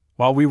neighborhood,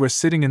 while we were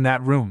sitting in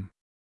that room.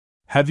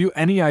 Have you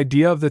any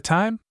idea of the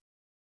time?"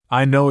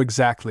 "I know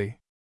exactly.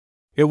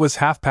 It was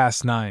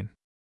 9:30.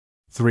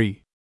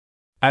 3.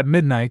 At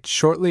midnight,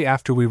 shortly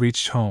after we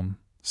reached home,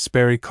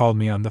 Sperry called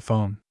me on the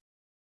phone.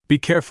 "Be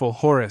careful,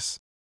 Horace,"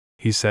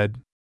 he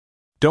said.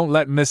 "Don't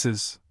let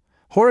Mrs.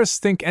 Horace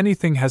think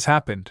anything has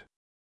happened.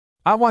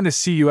 I want to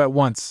see you at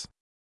once.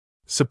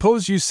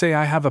 Suppose you say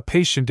I have a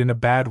patient in a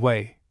bad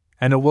way,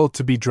 and a will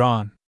to be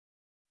drawn."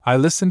 I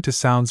listened to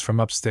sounds from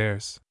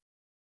upstairs.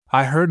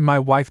 I heard my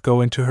wife go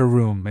into her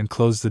room and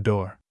close the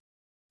door.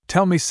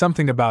 "Tell me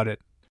something about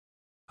it,"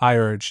 I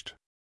urged.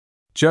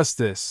 "Just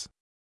this.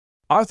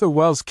 Arthur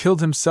Wells killed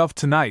himself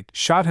tonight,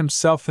 shot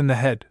himself in the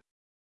head.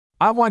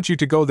 I want you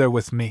to go there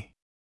with me."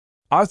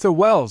 "Arthur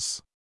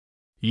Wells?"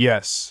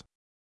 "Yes.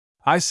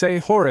 I say,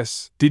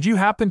 Horace, did you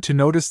happen to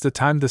notice the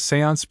time the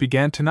séance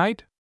began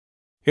tonight?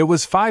 It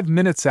was 5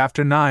 minutes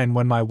after 9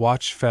 when my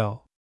watch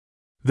fell.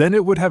 Then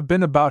it would have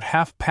been about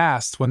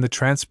 1:30 when the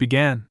trance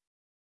began."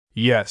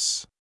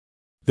 "Yes."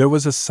 There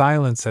was a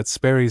silence at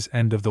Sperry's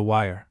end of the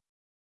wire.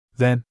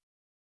 Then,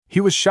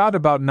 "He was shot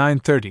about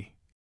 9:30,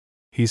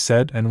 he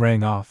said, and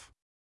rang off.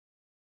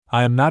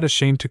 I am not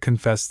ashamed to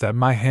confess that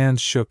my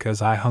hands shook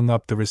as I hung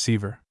up the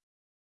receiver.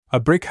 A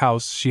brick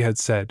house, she had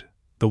said.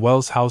 The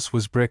Wells house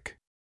was brick.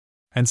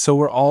 And so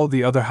were all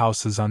the other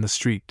houses on the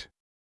street.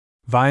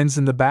 Vines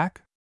in the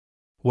back?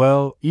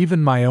 Well,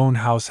 even my own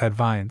house had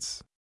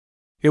vines.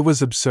 It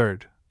was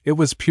absurd. It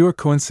was pure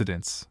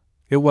coincidence.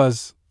 It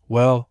was,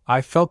 well,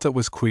 I felt it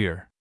was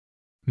queer.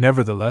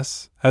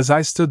 Nevertheless, as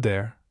I stood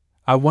there,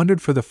 I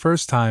wondered for the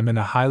first time in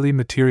a highly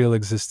material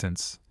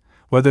existence,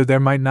 whether there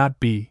might not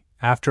be,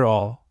 after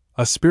all,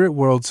 a spirit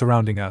world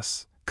surrounding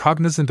us,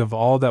 cognizant of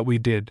all that we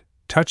did,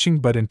 touching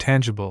but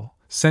intangible,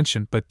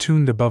 sentient but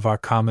tuned above our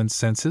common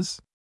senses?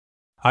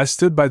 I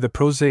stood by the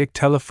prosaic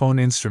telephone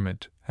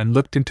instrument and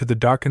looked into the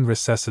darkened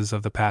recesses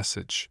of the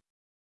passage.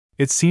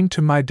 It seemed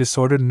to my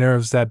disordered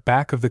nerves that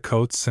back of the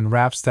coats and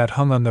wraps that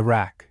hung on the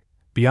rack,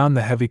 beyond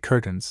the heavy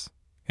curtains,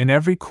 in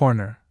every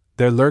corner,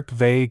 there lurked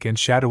vague and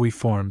shadowy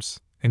forms,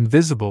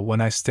 invisible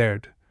when I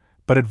stared,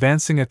 but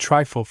advancing a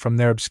trifle from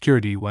their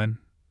obscurity when,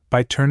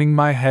 by turning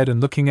my head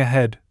and looking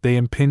ahead, they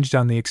impinged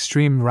on the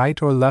extreme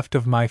right or left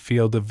of my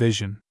field of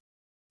vision.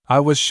 I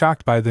was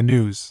shocked by the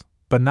news,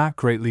 but not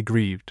greatly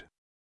grieved.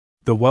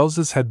 The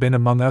Welleses had been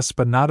among us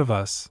but not of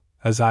us,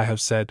 as I have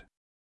said.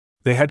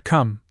 They had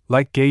come,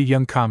 like gay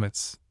young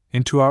comets,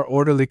 into our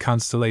orderly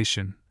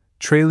constellation,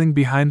 trailing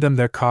behind them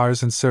their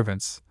cars and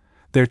servants,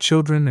 their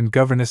children and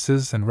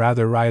governesses and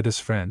rather riotous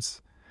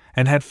friends,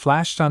 and had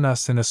flashed on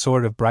us in a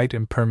sort of bright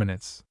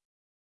impermanence.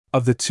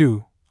 Of the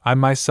two, I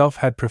myself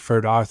had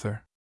preferred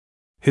Arthur.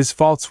 His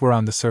faults were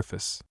on the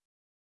surface.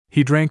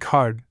 He drank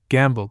hard,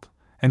 gambled,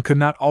 and could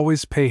not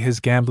always pay his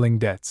gambling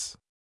debts.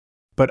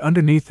 But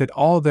underneath it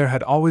all there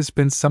had always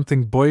been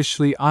something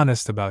boyishly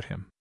honest about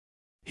him.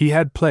 He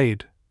had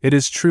played, it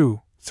is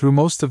true, through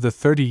most of the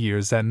 30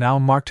 years that now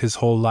marked his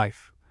whole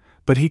life,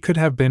 but he could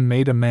have been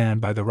made a man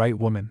by the right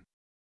woman.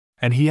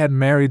 And he had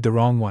married the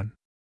wrong one.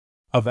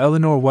 Of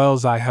Eleanor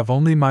Wells I have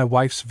only my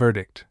wife's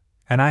verdict,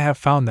 and I have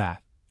found that,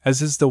 as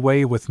is the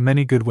way with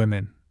many good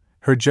women,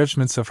 her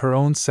judgments of her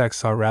own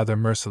sex are rather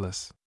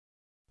merciless.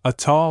 A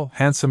tall,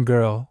 handsome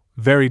girl,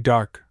 very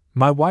dark,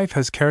 my wife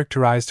has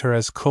characterized her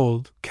as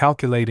cold,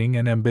 calculating,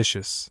 and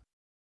ambitious.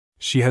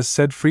 She has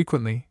said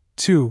frequently,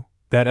 too,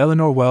 that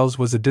Eleanor Wells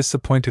was a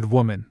disappointed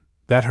woman,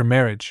 that her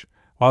marriage,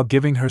 while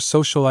giving her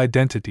social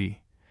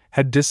identity,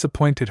 had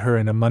disappointed her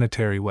in a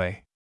monetary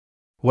way.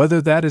 Whether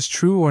that is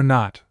true or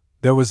not,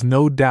 there was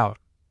no doubt,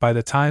 by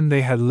the time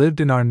they had lived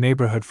in our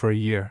neighborhood for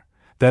a year,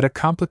 that a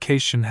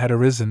complication had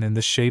arisen in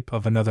the shape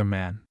of another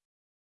man.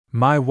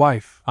 My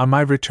wife, on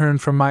my return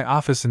from my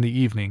office in the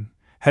evening,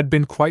 had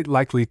been quite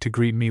likely to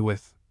greet me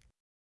with,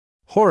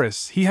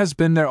 "Horace, he has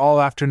been there all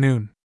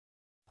afternoon.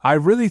 I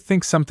really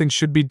think something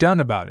should be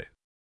done about it."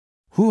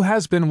 "Who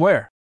has been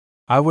where?"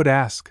 I would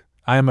ask,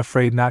 I am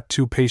afraid not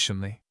too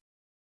patiently.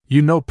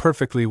 "You know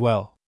perfectly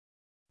well.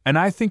 And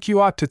I think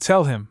you ought to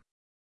tell him."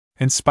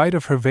 In spite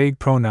of her vague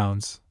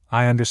pronouns,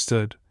 I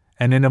understood,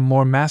 and in a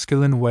more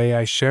masculine way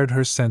I shared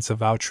her sense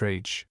of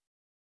outrage.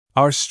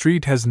 Our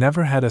street has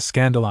never had a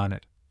scandal on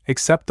it,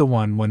 except the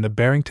one when the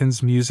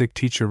Barringtons' music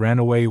teacher ran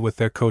away with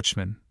their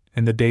coachman,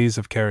 in the days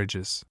of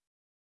carriages.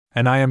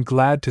 And I am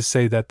glad to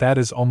say that that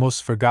is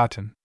almost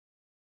forgotten.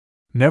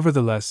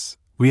 Nevertheless,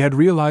 we had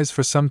realized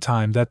for some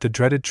time that the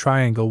dreaded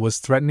triangle was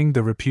threatening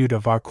the repute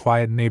of our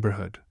quiet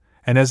neighborhood,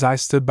 and as I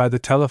stood by the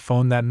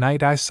telephone that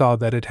night I saw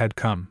that it had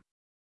come.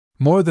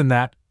 More than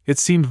that, it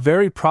seemed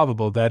very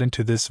probable that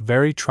into this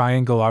very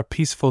triangle our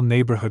peaceful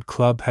neighborhood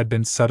club had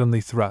been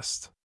suddenly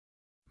thrust.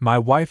 My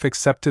wife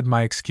accepted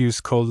my excuse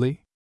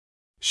coldly.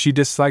 She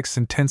dislikes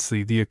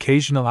intensely the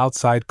occasional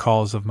outside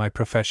calls of my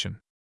profession.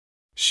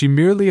 She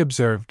merely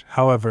observed,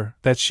 however,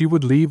 that she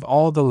would leave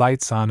all the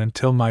lights on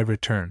until my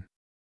return.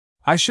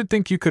 "I should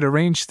think you could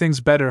arrange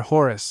things better,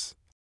 Horace,"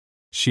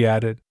 she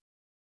added.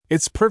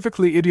 "It's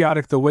perfectly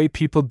idiotic the way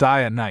people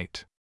die at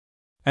night.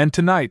 And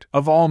tonight,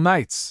 of all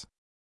nights!"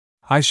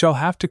 I shall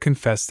have to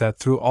confess that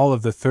through all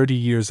of the 30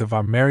 years of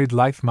our married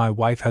life my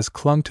wife has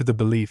clung to the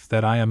belief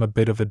that I am a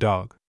bit of a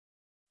dog.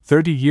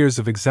 30 years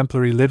of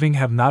exemplary living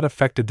have not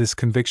affected this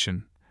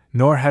conviction,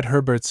 nor had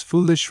Herbert's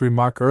foolish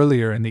remark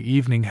earlier in the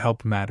evening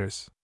helped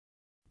matters.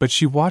 But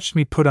she watched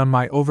me put on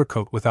my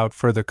overcoat without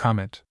further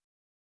comment.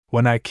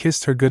 When I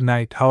kissed her good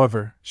night,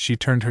 however, she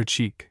turned her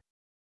cheek.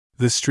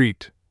 The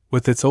street,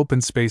 with its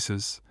open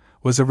spaces,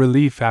 was a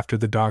relief after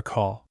the dark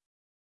hall.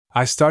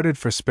 I started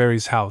for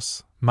Sperry's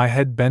house, my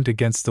head bent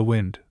against the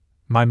wind,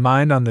 my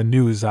mind on the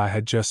news I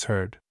had just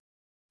heard.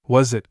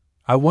 Was it,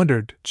 I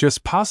wondered,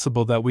 just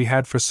possible that we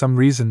had for some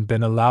reason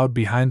been allowed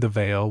behind the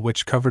veil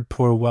which covered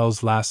poor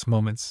Wells' last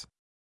moments?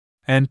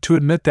 And to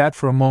admit that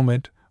for a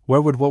moment,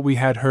 where would what we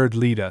had heard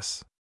lead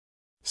us?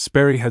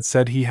 Sperry had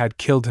said he had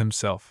killed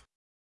himself.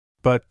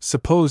 But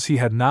suppose he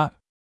had not?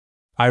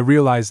 I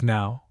realize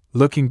now,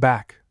 looking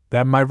back,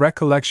 that my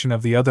recollection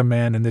of the other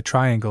man in the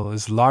triangle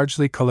is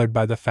largely colored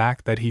by the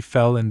fact that he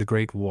fell in the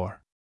Great War.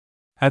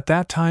 At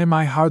that time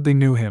I hardly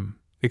knew him,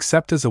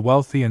 except as a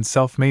wealthy and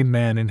self-made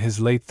man in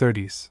his late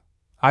 30s.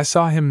 I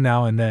saw him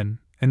now and then,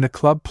 in the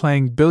club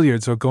playing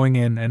billiards or going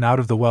in and out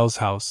of the Wells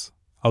house,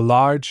 a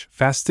large,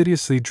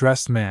 fastidiously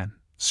dressed man,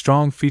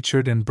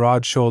 strong-featured and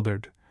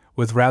broad-shouldered,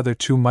 with rather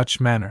too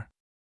much manner.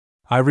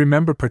 I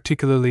remember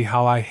particularly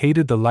how I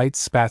hated the light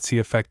spats he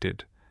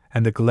affected,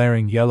 and the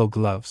glaring yellow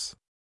gloves.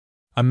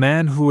 A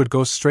man who would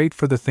go straight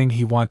for the thing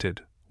he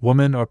wanted,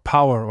 woman or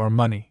power or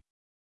money.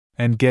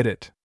 And get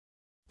it.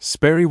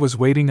 Sperry was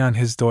waiting on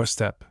his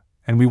doorstep,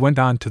 and we went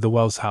on to the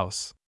Wells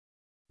house.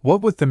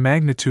 What with the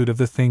magnitude of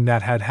the thing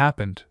that had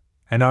happened,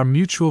 and our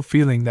mutual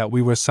feeling that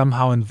we were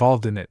somehow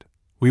involved in it,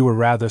 we were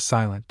rather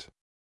silent.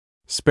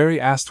 Sperry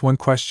asked one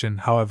question,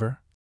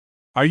 however.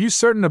 "Are you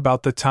certain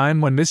about the time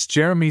when Miss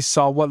Jeremy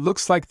saw what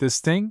looks like this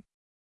thing?"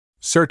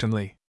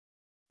 "Certainly.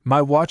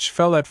 My watch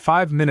fell at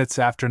 5 minutes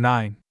after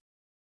 9.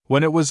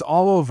 When it was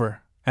all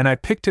over, and I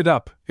picked it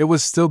up, it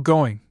was still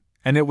going,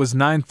 and it was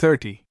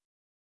 9:30.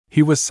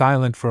 He was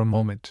silent for a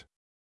moment.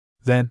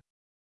 Then,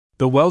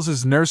 "The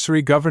Wellses'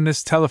 nursery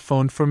governess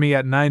telephoned for me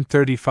at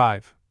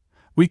 9:35.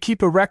 We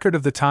keep a record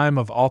of the time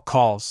of all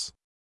calls.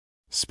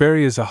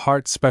 Sperry is a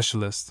heart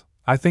specialist,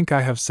 I think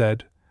I have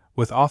said,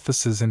 with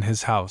offices in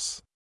his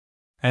house.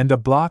 And a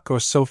block or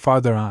so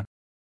farther on.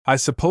 I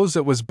suppose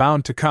it was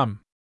bound to come.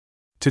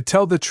 To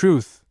tell the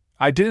truth,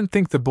 I didn't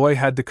think the boy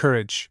had the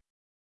courage.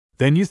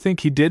 Then you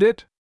think he did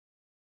it?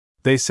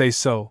 They say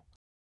so,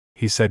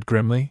 he said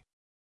grimly.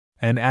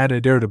 And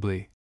added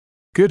irritably,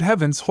 Good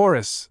heavens,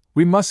 Horace,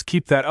 we must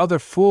keep that other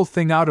fool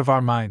thing out of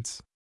our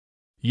minds.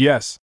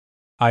 Yes,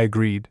 I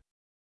agreed.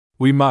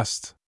 We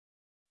must.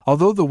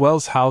 Although the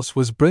Wells house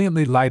was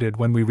brilliantly lighted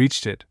when we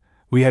reached it,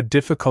 we had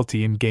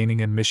difficulty in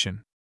gaining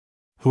admission.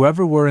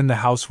 Whoever were in the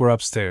house were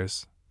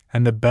upstairs,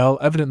 and the bell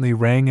evidently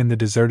rang in the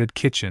deserted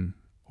kitchen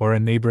or a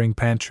neighboring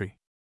pantry.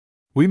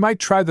 We might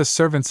try the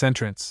servants'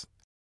 entrance,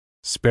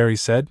 Sperry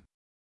said.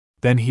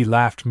 Then he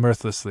laughed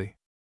mirthlessly.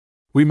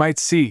 We might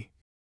see,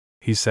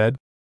 he said,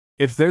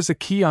 if there's a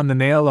key on the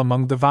nail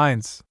among the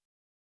vines.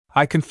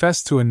 I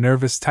confessed to a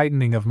nervous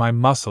tightening of my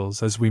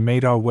muscles as we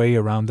made our way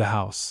around the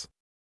house.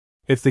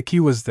 If the key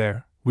was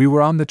there, we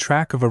were on the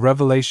track of a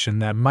revelation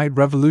that might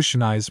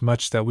revolutionize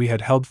much that we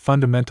had held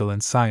fundamental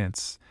in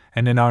science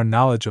and in our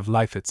knowledge of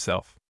life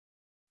itself.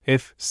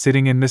 If,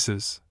 sitting in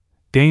Mrs.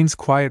 Dane's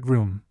quiet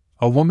room,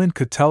 a woman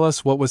could tell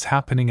us what was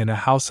happening in a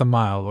house a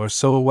mile or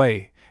so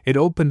away, it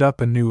opened up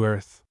a new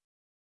earth.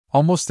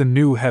 Almost a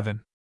new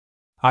heaven.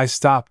 I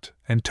stopped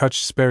and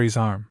touched Sperry's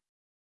arm.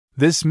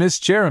 This Miss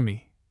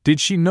Jeremy, did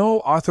she know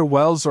Arthur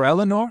Wells or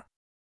Eleanor?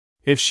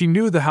 If she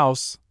knew the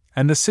house,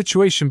 and the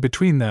situation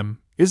between them,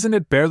 isn't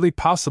it barely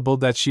possible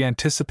that she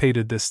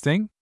anticipated this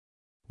thing?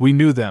 We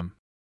knew them,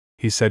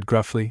 he said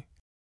gruffly.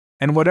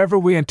 And whatever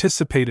we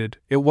anticipated,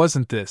 it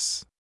wasn't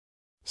this.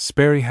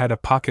 Sperry had a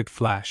pocket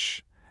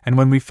flash, and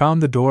when we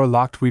found the door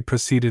locked we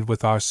proceeded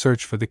with our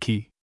search for the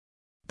key.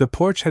 The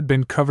porch had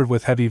been covered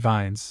with heavy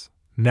vines,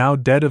 now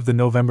dead of the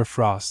November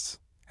frosts,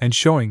 and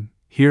showing,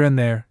 here and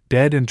there,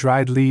 dead and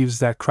dried leaves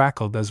that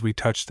crackled as we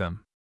touched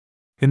them.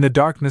 In the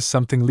darkness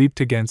something leaped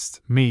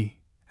against me,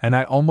 and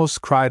I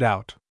almost cried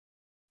out.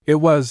 It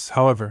was,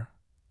 however,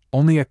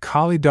 only a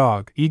collie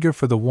dog eager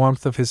for the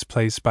warmth of his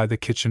place by the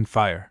kitchen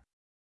fire.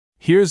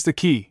 Here's the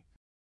key,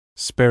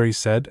 Sperry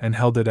said and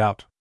held it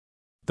out.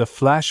 The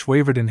flash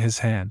wavered in his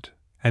hand,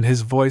 and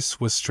his voice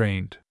was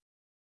strained.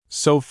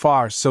 So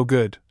far, so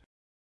good,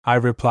 I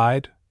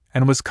replied,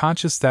 and was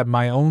conscious that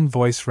my own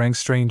voice rang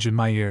strange in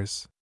my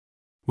ears.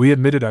 We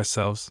admitted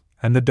ourselves,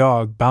 and the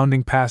dog,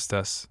 bounding past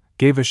us,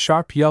 gave a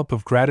sharp yelp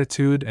of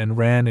gratitude and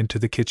ran into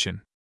the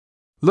kitchen.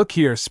 Look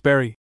here,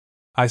 Sperry,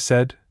 I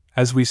said,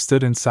 as we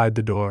stood inside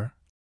the door.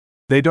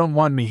 They don't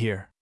want me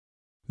here.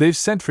 They've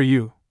sent for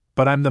you,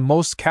 but I'm the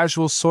most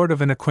casual sort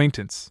of an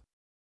acquaintance.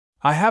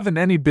 I haven't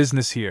any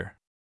business here.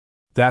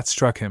 That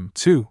struck him,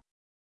 too.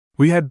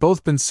 We had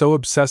both been so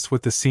obsessed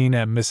with the scene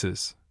at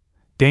Mrs.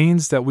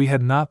 Dane's that we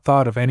had not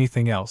thought of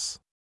anything else.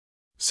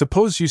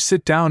 Suppose you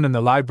sit down in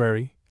the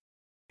library,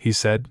 he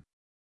said.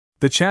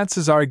 The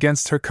chances are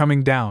against her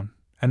coming down,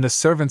 and the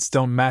servants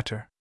don't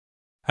matter.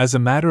 As a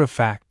matter of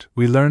fact,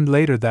 we learned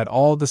later that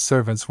all the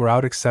servants were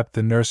out except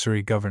the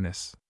nursery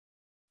governess.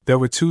 There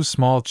were 2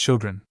 small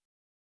children.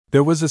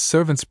 There was a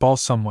servants' ball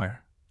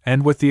somewhere,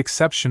 and with the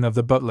exception of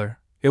the butler,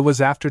 it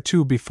was after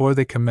 2 before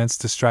they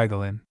commenced to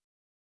straggle in.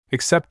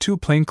 Except 2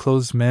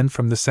 plainclothes men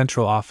from the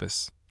central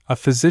office, a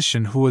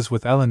physician who was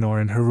with Eleanor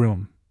in her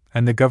room,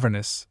 and the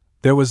governess,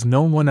 there was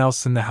no one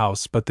else in the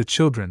house but the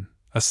children,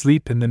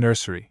 asleep in the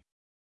nursery.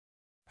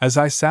 As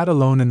I sat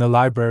alone in the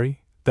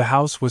library, the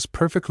house was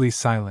perfectly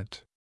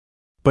silent.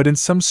 But in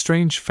some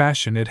strange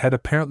fashion it had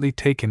apparently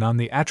taken on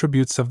the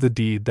attributes of the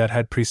deed that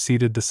had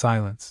preceded the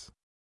silence.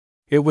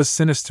 It was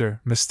sinister,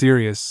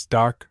 mysterious,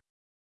 dark.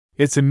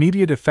 Its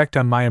immediate effect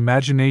on my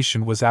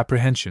imagination was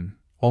apprehension,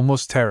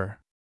 almost terror.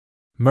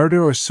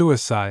 Murder or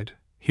suicide,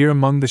 here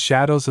among the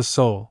shadows a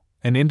soul,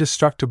 an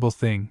indestructible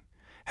thing,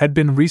 had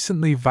been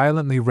recently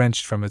violently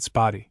wrenched from its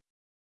body.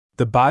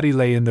 The body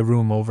lay in the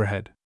room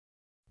overhead.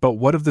 But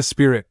what of the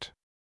spirit?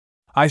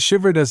 I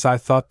shivered as I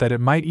thought that it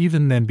might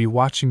even then be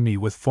watching me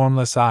with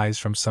formless eyes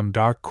from some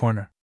dark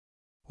corner.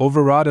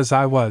 Overwrought as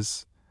I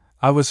was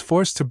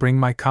forced to bring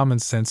my common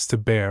sense to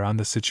bear on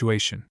the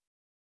situation.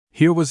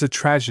 Here was a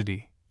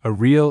tragedy, a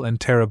real and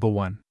terrible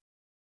one.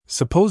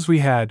 Suppose we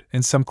had,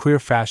 in some queer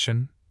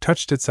fashion,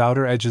 touched its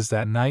outer edges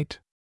that night?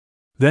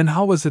 Then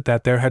how was it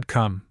that there had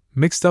come,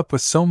 mixed up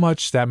with so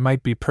much that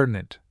might be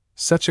pertinent,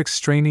 such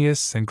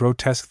extraneous and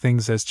grotesque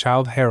things as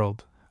Childe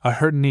Harold, a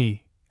hurt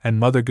knee, and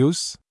Mother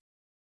Goose?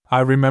 I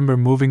remember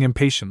moving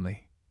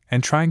impatiently,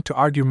 and trying to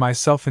argue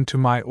myself into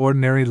my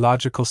ordinary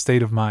logical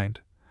state of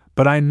mind,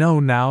 but I know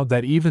now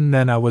that even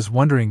then I was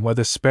wondering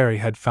whether Sperry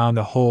had found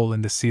a hole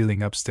in the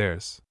ceiling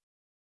upstairs.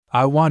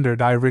 I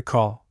wandered, I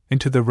recall,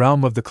 into the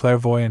realm of the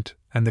clairvoyant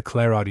and the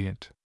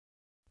clairaudient.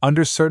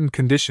 Under certain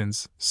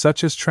conditions,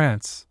 such as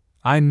trance,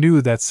 I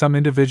knew that some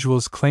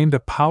individuals claimed a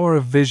power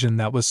of vision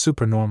that was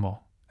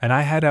supernormal, and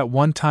I had at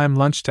one time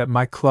lunched at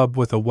my club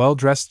with a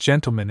well-dressed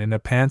gentleman in a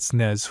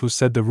pince-nez who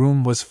said the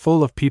room was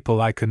full of people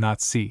I could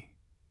not see,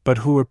 but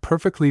who were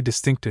perfectly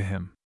distinct to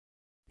him.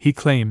 He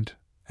claimed,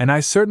 And I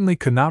certainly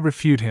could not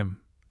refute him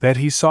that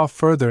he saw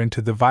further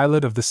into the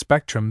violet of the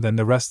spectrum than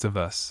the rest of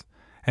us,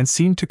 and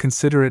seemed to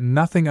consider it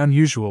nothing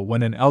unusual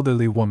when an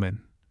elderly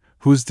woman,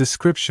 whose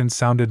description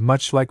sounded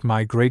much like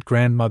my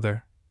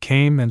great-grandmother,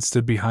 came and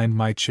stood behind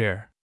my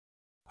chair.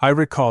 I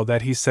recall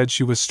that he said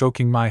she was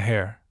stroking my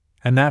hair,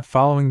 and that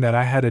following that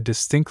I had a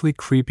distinctly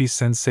creepy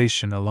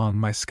sensation along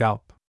my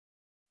scalp.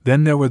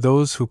 Then there were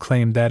those who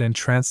claimed that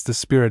entranced the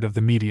spirit of the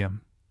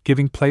medium,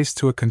 giving place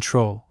to a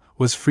control,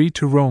 was free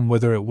to roam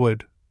whither it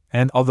would,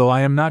 and, although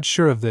I am not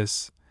sure of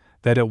this,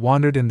 that it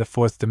wandered in the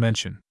fourth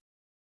dimension.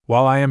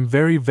 While I am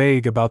very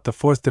vague about the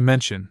fourth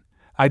dimension,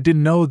 I did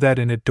know that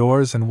in it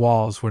doors and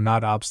walls were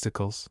not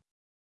obstacles.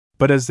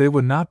 But as they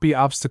would not be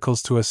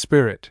obstacles to a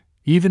spirit,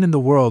 even in the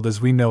world as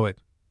we know it,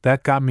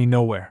 that got me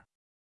nowhere.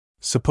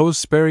 Suppose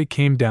Sperry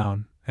came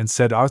down and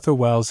said Arthur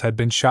Wells had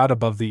been shot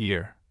above the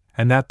ear,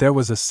 and that there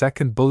was a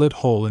second bullet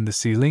hole in the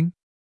ceiling?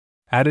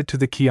 Added to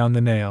the key on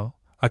the nail,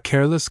 a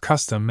careless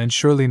custom and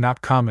surely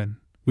not common,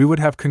 we would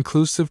have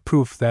conclusive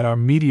proof that our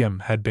medium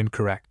had been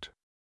correct.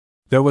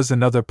 There was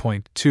another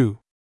point, too.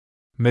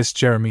 Miss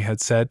Jeremy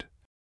had said,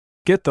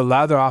 "Get the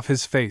lather off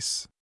his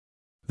face."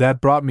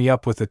 That brought me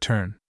up with a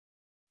turn.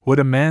 Would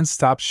a man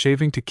stop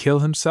shaving to kill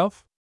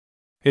himself?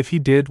 If he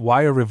did,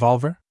 why a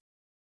revolver?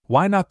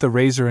 Why not the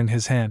razor in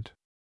his hand?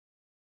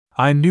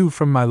 I knew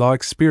from my law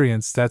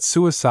experience that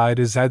suicide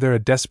is either a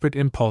desperate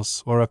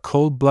impulse or a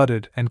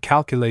cold-blooded and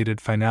calculated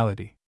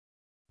finality.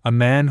 A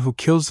man who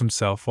kills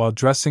himself while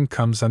dressing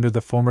comes under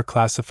the former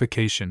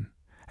classification,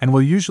 and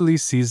will usually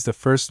seize the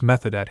first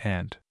method at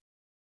hand.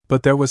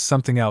 But there was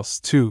something else,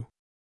 too.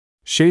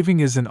 Shaving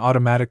is an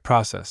automatic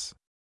process.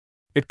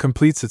 It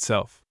completes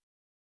itself.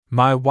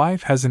 My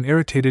wife has an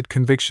irritated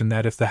conviction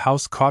that if the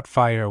house caught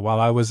fire while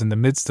I was in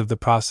the midst of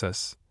the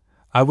process,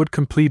 I would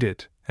complete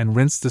it and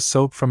rinse the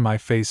soap from my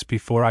face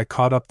before I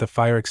caught up the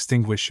fire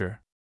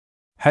extinguisher.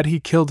 Had he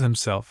killed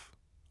himself,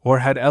 or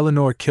had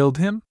Eleanor killed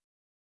him?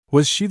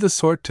 Was she the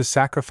sort to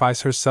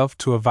sacrifice herself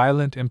to a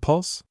violent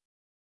impulse?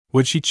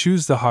 Would she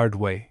choose the hard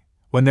way,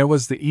 when there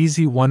was the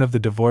easy one of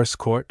the divorce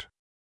court?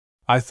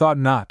 I thought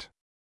not.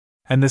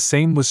 And the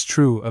same was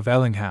true of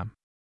Ellingham.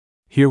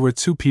 Here were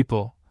two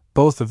people,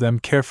 both of them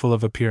careful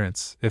of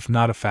appearance, if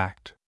not of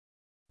fact.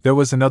 There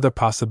was another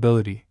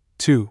possibility,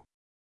 too.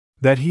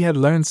 That he had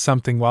learned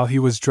something while he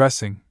was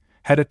dressing,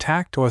 had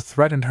attacked or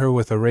threatened her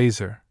with a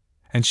razor,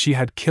 and she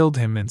had killed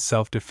him in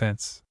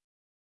self-defense.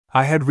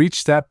 I had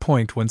reached that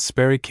point when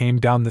Sperry came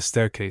down the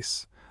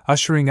staircase,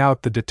 ushering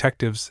out the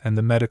detectives and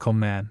the medical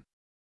man.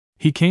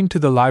 He came to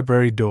the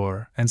library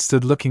door and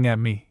stood looking at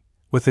me,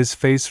 with his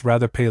face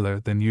rather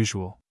paler than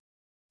usual.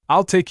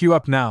 "I'll take you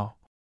up now,"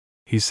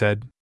 he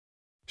said.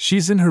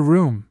 "She's in her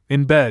room,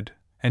 in bed,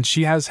 and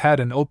she has had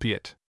an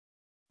opiate."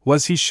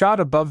 "Was he shot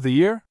above the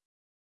ear?"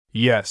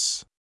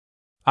 "Yes."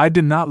 I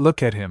did not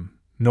look at him,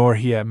 nor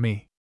he at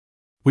me.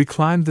 We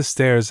climbed the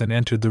stairs and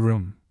entered the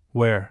room,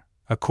 where,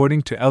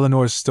 according to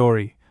Eleanor's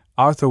story,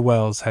 Arthur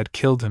Wells had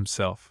killed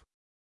himself.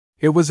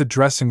 It was a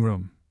dressing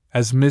room,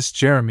 as Miss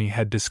Jeremy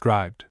had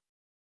described.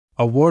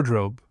 A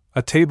wardrobe,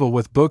 a table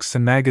with books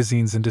and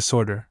magazines in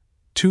disorder,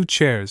 2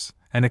 chairs,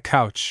 and a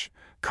couch,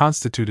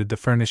 constituted the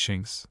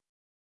furnishings.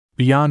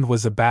 Beyond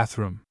was a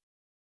bathroom.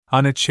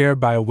 On a chair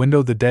by a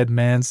window the dead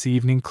man's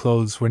evening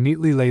clothes were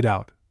neatly laid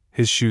out,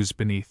 his shoes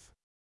beneath.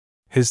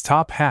 His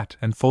top hat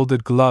and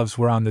folded gloves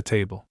were on the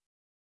table.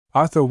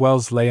 Arthur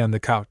Wells lay on the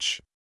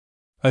couch.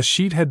 A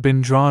sheet had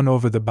been drawn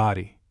over the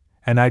body,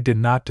 and I did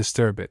not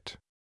disturb it.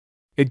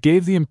 It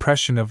gave the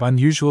impression of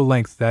unusual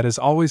length that is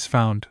always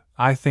found,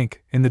 I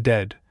think, in the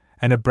dead,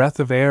 and a breath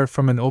of air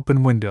from an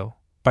open window,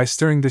 by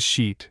stirring the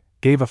sheet,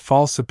 gave a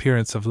false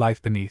appearance of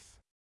life beneath.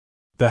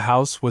 The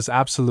house was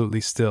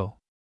absolutely still.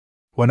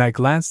 When I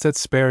glanced at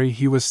Sperry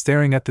he was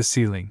staring at the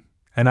ceiling,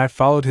 and I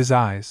followed his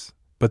eyes,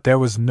 but there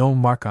was no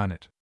mark on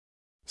it.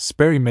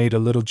 Sperry made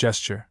a little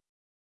gesture.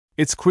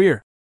 "It's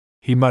queer,"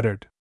 he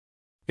muttered.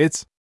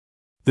 "It's...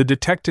 The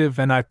detective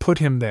and I put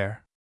him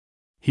there.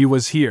 He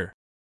was here."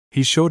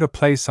 He showed a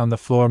place on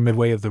the floor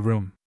midway of the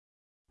room.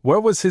 "Where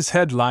was his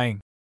head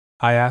lying?"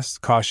 I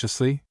asked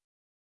cautiously.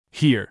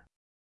 "Here."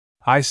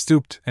 I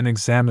stooped and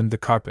examined the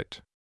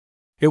carpet.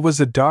 It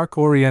was a dark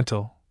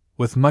oriental,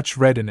 with much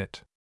red in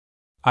it.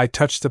 I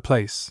touched the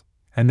place,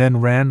 and then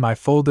ran my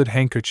folded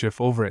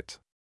handkerchief over it.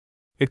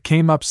 It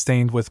came up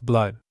stained with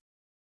blood.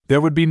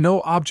 "There would be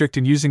no object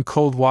in using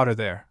cold water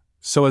there,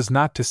 so as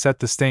not to set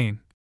the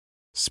stain,"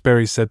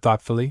 Sperry said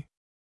thoughtfully.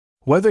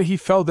 "Whether he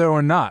fell there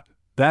or not,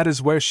 that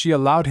is where she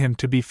allowed him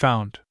to be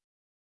found."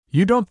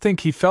 "You don't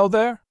think he fell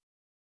there?"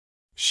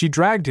 "She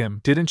dragged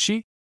him, didn't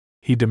she?"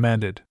 he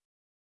demanded.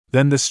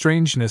 Then the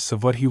strangeness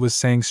of what he was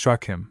saying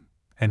struck him,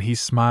 and he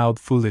smiled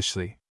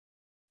foolishly.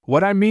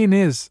 "What I mean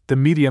is, the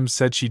medium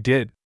said she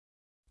did.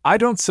 I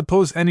don't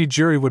suppose any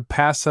jury would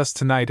pass us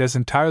tonight as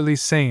entirely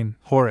sane,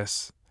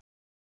 Horace,"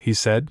 he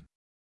said.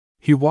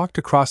 He walked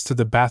across to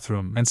the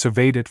bathroom and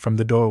surveyed it from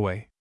the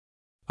doorway.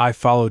 I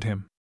followed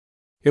him.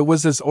 It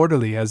was as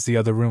orderly as the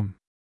other room.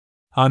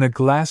 On a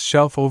glass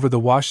shelf over the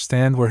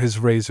washstand were his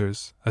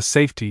razors, a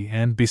safety,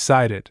 and,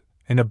 beside it,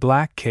 in a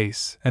black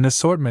case, an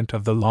assortment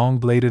of the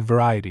long-bladed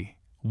variety,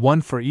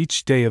 one for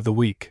each day of the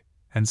week,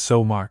 and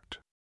so marked.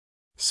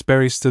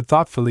 Sperry stood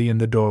thoughtfully in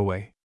the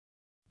doorway.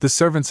 "The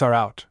servants are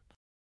out,"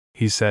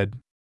 he said.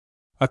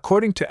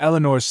 "According to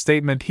Eleanor's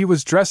statement, he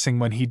was dressing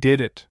when he did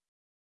it.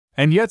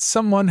 And yet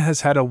someone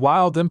has had a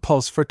wild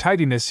impulse for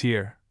tidiness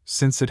here,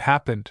 since it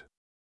happened.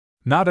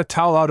 Not a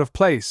towel out of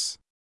place."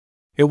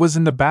 It was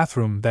in the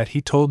bathroom that he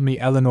told me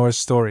Eleanor's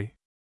story.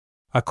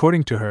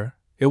 According to her,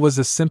 it was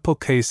a simple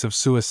case of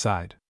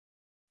suicide.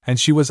 And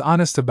she was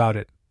honest about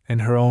it, in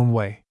her own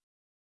way.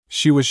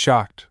 She was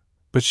shocked,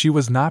 but she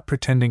was not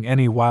pretending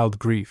any wild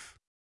grief.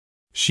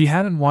 She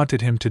hadn't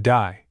wanted him to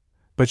die,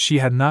 but she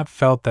had not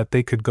felt that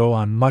they could go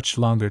on much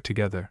longer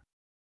together.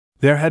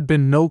 There had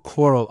been no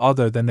quarrel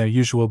other than their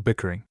usual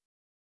bickering.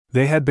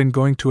 They had been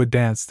going to a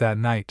dance that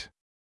night.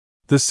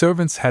 The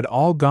servants had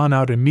all gone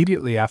out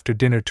immediately after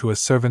dinner to a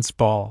servants'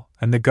 ball,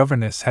 and the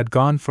governess had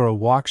gone for a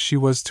walk. She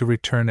was to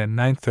return at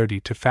 9:30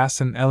 to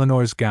fasten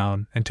Eleanor's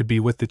gown and to be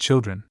with the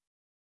children.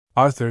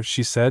 Arthur,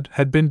 she said,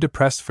 had been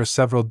depressed for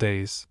several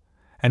days,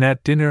 and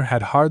at dinner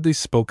had hardly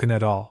spoken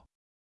at all.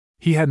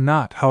 He had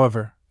not,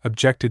 however,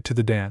 objected to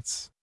the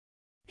dance.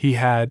 He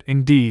had,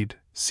 indeed,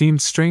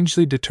 seemed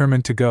strangely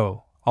determined to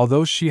go,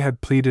 although she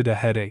had pleaded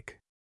a headache.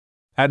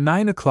 At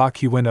 9 o'clock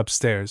he went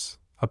upstairs,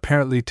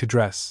 apparently to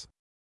dress.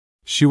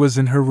 She was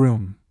in her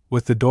room,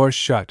 with the door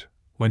shut,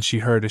 when she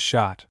heard a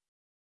shot.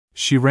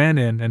 She ran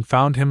in and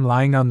found him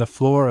lying on the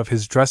floor of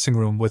his dressing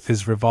room with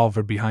his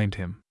revolver behind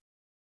him.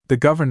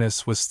 The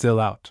governess was still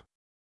out.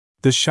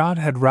 The shot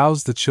had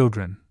roused the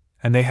children,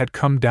 and they had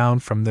come down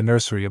from the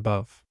nursery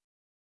above.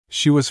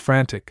 She was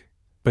frantic,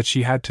 but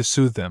she had to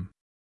soothe them.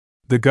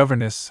 The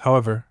governess,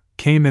 however,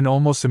 came in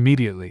almost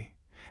immediately,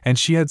 and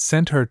she had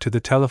sent her to the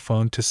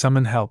telephone to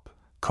summon help,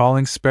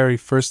 calling Sperry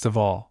first of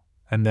all,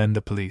 and then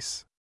the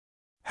police.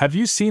 "Have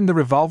you seen the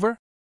revolver?"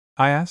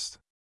 I asked.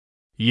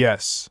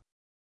 "Yes.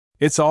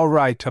 It's all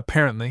right,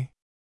 apparently.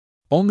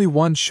 Only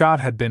one shot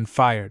had been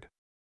fired."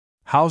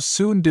 "How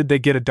soon did they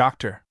get a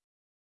doctor?"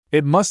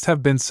 "It must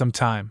have been some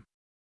time.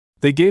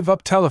 They gave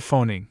up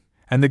telephoning,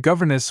 and the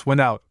governess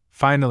went out,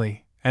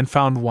 finally, and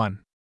found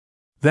one."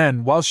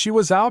 "Then, while she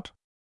was out?"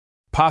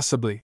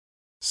 "Possibly,"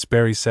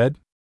 Sperry said.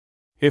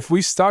 "If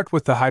we start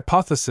with the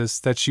hypothesis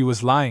that she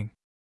was lying.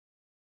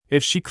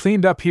 If she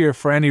cleaned up here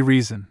for any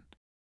reason,"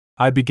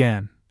 I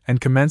began, and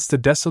commenced a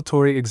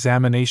desultory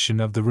examination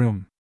of the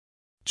room.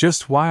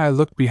 Just why I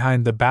looked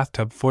behind the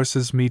bathtub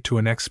forces me to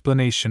an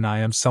explanation I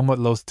am somewhat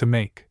loath to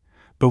make,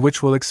 but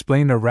which will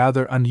explain a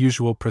rather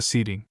unusual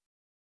proceeding.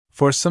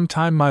 For some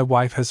time my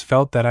wife has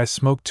felt that I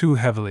smoke too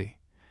heavily,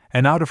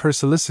 and out of her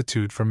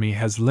solicitude for me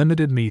has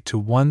limited me to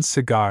one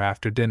cigar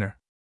after dinner.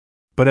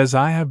 But as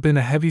I have been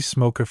a heavy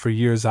smoker for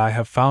years, I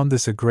have found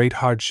this a great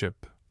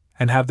hardship,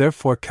 and have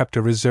therefore kept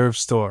a reserve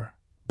store,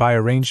 by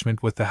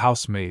arrangement with the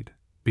housemaid,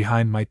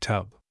 behind my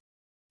tub.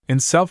 In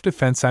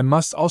self-defense I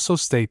must also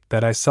state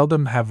that I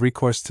seldom have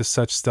recourse to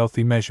such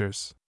stealthy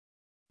measures.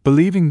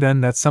 Believing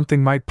then that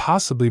something might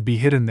possibly be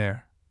hidden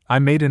there, I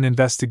made an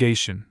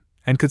investigation,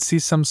 and could see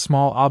some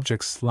small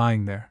objects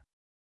lying there.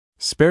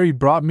 Sperry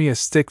brought me a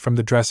stick from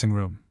the dressing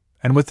room,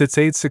 and with its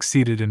aid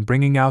succeeded in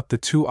bringing out the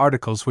two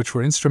articles which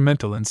were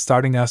instrumental in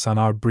starting us on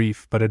our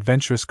brief but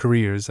adventurous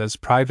careers as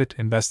private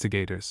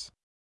investigators.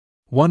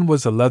 One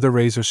was a leather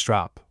razor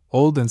strop,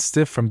 old and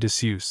stiff from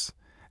disuse,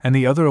 and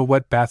the other a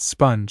wet bath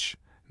sponge,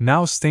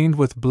 now stained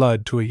with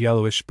blood to a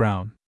yellowish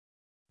brown.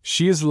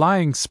 "She is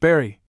lying,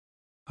 Sperry,"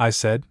 I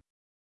said.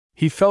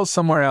 "He fell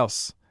somewhere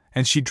else,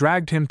 and she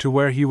dragged him to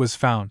where he was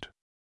found."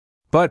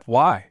 "But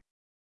why?"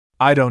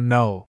 "I don't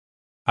know,"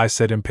 I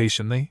said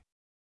impatiently.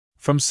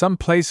 "From some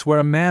place where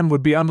a man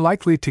would be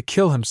unlikely to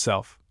kill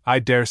himself, I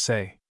dare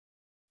say.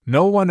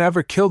 No one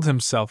ever killed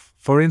himself,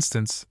 for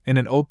instance, in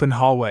an open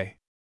hallway.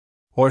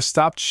 Or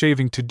stopped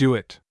shaving to do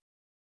it.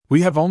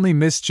 We have only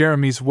Miss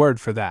Jeremy's word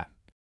for that,"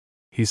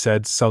 he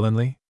said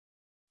sullenly.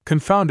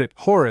 "Confound it,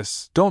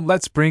 Horace, don't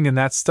let's bring in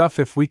that stuff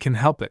if we can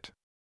help it."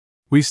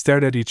 We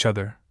stared at each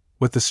other,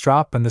 with the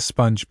strop and the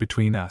sponge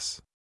between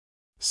us.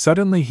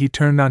 Suddenly he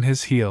turned on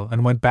his heel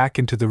and went back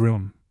into the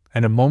room,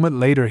 and a moment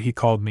later he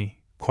called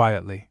me,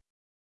 quietly.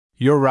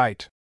 "You're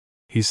right,"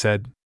 he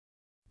said.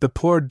 "The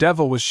poor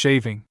devil was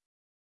shaving.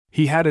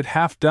 He had it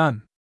half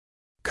done.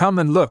 Come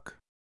and look."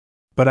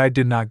 But I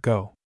did not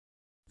go.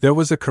 There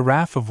was a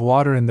carafe of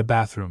water in the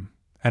bathroom,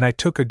 and I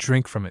took a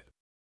drink from it.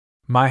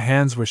 My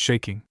hands were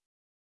shaking.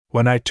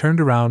 When I turned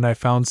around I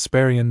found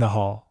Sperry in the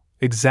hall,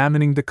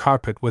 examining the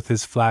carpet with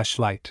his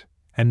flashlight,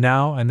 and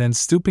now and then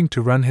stooping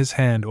to run his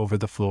hand over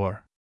the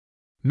floor.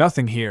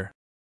 "Nothing here,"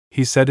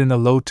 he said in a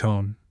low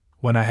tone,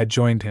 when I had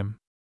joined him.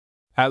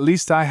 "At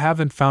least I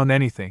haven't found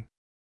anything."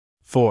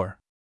 4.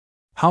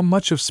 How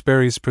much of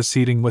Sperry's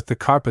proceeding with the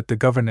carpet the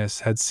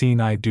governess had seen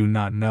I do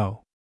not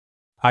know.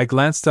 I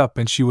glanced up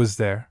and she was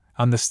there,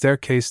 on the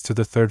staircase to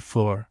the third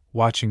floor,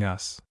 watching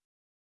us.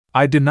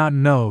 I did not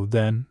know,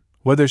 then,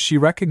 whether she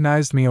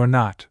recognized me or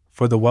not,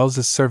 for the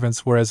Wellses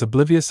servants were as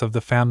oblivious of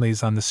the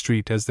families on the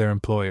street as their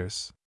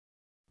employers.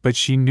 But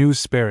she knew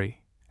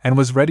Sperry, and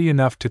was ready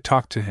enough to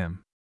talk to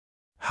him.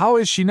 How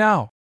is she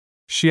now?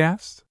 She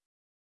asked.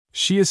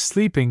 She is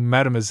sleeping,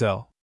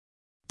 mademoiselle.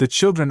 The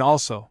children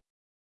also.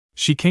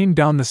 She came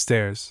down the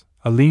stairs,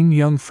 a lean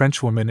young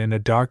Frenchwoman in a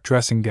dark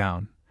dressing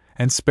gown,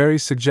 and Sperry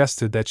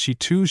suggested that she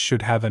too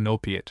should have an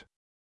opiate.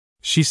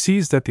 She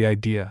seized at the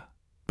idea,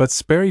 but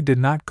Sperry did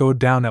not go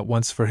down at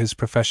once for his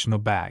professional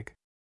bag.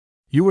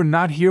 You were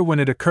not here when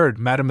it occurred,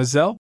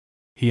 mademoiselle?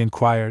 He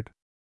inquired.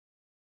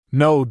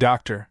 No,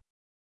 doctor.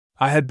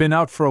 I had been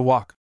out for a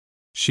walk.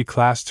 She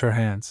clasped her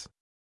hands.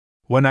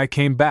 When I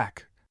came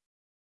back.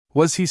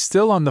 Was he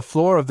still on the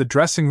floor of the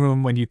dressing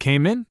room when you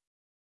came in?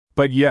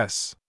 But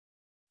yes.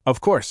 Of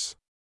course.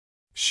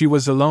 She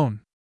was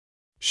alone.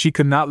 She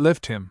could not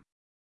lift him.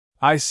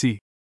 I see,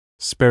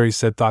 Sperry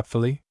said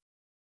thoughtfully.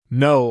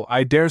 No,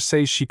 I dare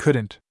say she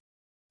couldn't.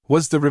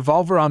 Was the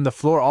revolver on the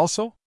floor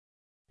also?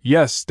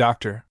 Yes,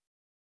 doctor.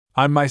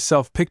 I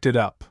myself picked it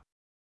up.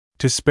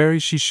 To Sperry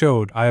she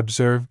showed, I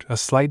observed, a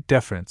slight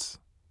deference,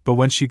 but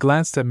when she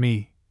glanced at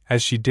me,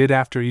 as she did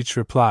after each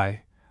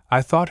reply,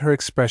 I thought her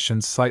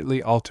expression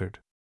slightly altered.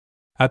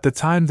 At the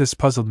time this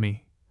puzzled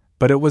me,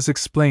 but it was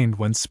explained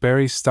when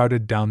Sperry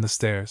started down the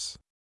stairs.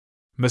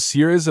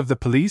 Monsieur is of the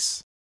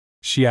police?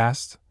 She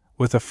asked,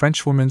 with a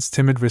Frenchwoman's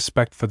timid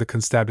respect for the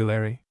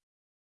constabulary.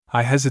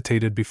 I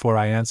hesitated before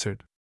I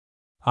answered.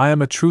 I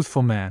am a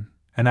truthful man,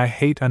 and I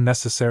hate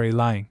unnecessary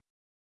lying.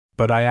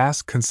 But I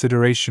ask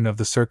consideration of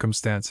the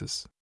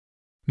circumstances.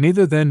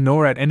 Neither then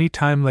nor at any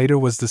time later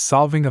was the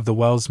solving of the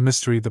Wells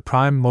mystery the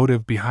prime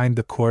motive behind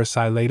the course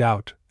I laid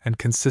out and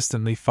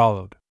consistently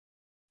followed.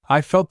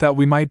 I felt that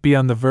we might be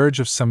on the verge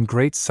of some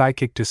great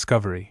psychic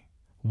discovery,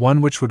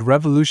 one which would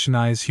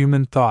revolutionize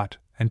human thought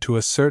and to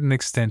a certain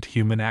extent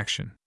human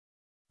action.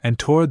 And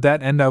toward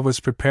that end I was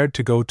prepared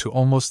to go to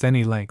almost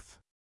any length.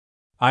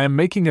 I am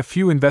making a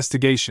few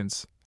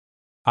investigations,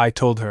 I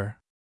told her.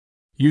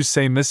 You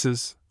say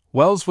Mrs.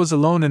 Wells was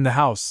alone in the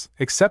house,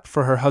 except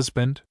for her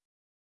husband?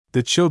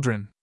 The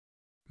children.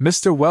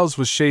 Mr. Wells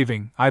was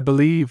shaving, I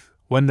believe,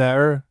 when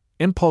the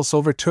impulse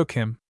overtook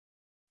him.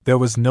 There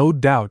was no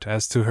doubt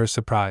as to her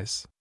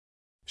surprise.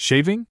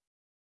 Shaving?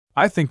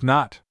 I think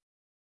not.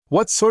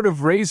 What sort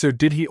of razor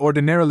did he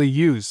ordinarily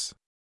use?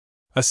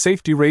 A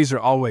safety razor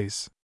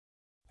always.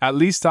 At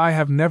least I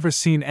have never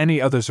seen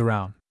any others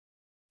around.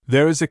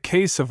 There is a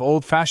case of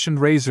old-fashioned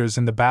razors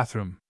in the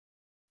bathroom.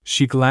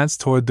 She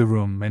glanced toward the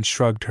room and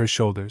shrugged her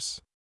shoulders.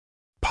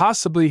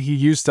 Possibly he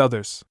used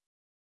others.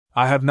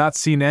 I have not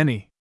seen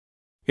any.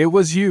 It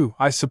was you,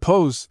 I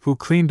suppose, who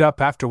cleaned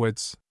up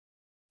afterwards.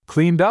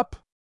 Cleaned up?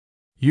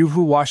 You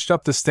who washed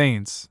up the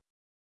stains.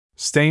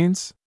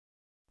 Stains?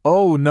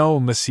 Oh no,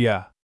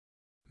 monsieur.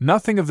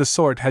 Nothing of the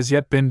sort has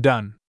yet been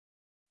done.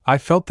 I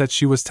felt that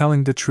she was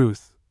telling the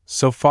truth,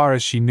 so far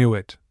as she knew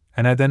it,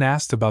 and I then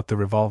asked about the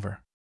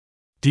revolver.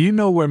 Do you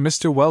know where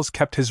Mr. Wells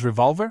kept his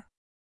revolver?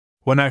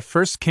 When I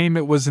first came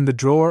it was in the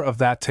drawer of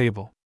that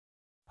table.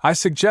 I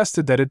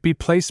suggested that it be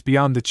placed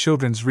beyond the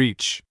children's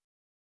reach.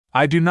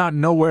 I do not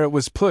know where it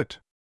was put.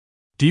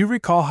 Do you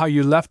recall how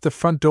you left the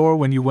front door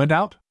when you went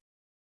out?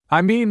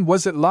 I mean,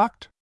 was it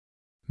locked?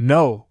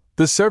 No,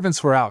 the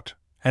servants were out,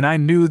 and I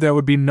knew there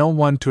would be no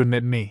one to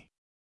admit me.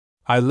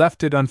 I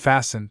left it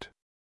unfastened.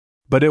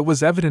 But it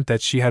was evident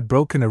that she had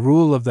broken a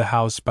rule of the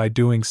house by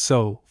doing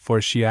so, for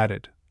she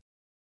added,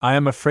 I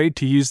am afraid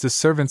to use the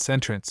servants'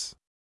 entrance.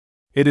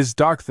 It is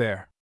dark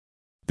there.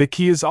 The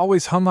key is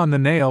always hung on the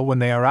nail when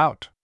they are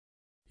out.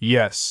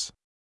 Yes.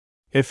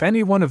 If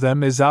any one of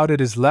them is out, it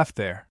is left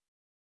there.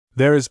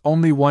 There is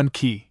only one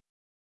key.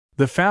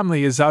 The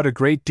family is out a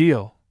great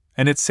deal,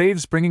 and it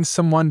saves bringing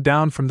someone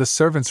down from the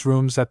servants'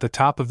 rooms at the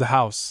top of the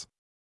house.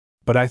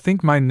 But I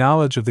think my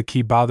knowledge of the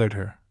key bothered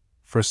her,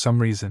 for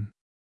some reason.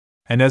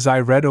 And as I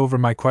read over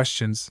my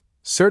questions,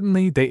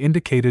 certainly they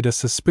indicated a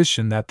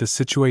suspicion that the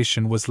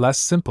situation was less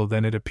simple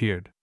than it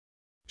appeared.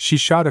 She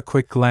shot a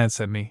quick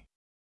glance at me.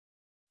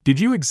 Did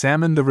you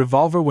examine the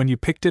revolver when you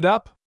picked it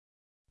up?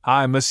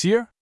 I,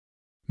 monsieur?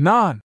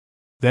 Non.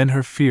 Then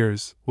her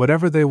fears,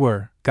 whatever they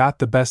were, got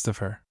the best of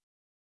her.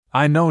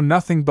 I know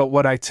nothing but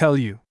what I tell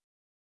you.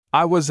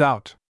 I was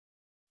out.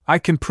 I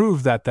can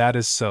prove that that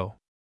is so.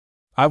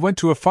 I went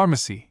to a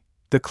pharmacy,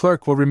 the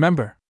clerk will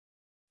remember.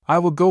 I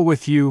will go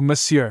with you,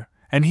 monsieur,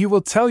 and he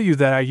will tell you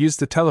that I used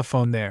the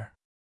telephone there.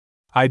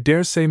 I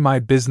dare say my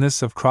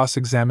business of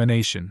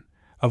cross-examination,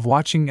 of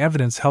watching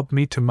evidence helped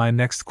me to my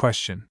next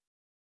question.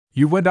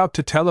 You went out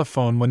to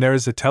telephone when there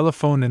is a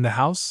telephone in the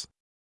house?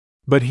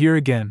 But here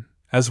again,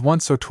 as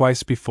once or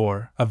twice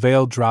before, a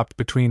veil dropped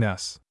between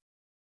us.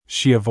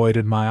 She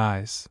avoided my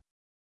eyes.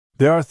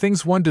 There are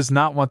things one does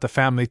not want the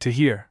family to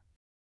hear,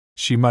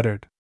 she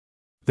muttered.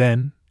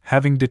 Then,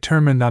 having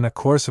determined on a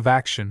course of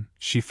action,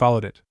 she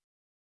followed it.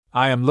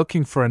 I am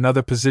looking for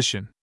another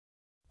position.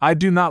 I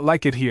do not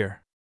like it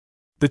here.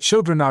 The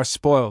children are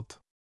spoiled.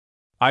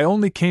 I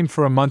only came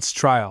for a month's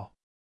trial.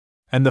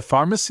 And the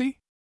pharmacy?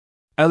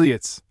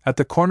 Elliott's, at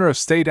the corner of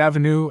State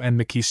Avenue and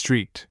McKee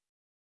Street.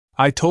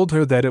 I told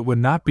her that it would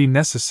not be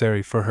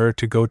necessary for her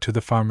to go to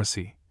the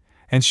pharmacy,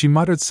 and she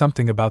muttered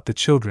something about the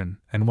children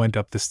and went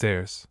up the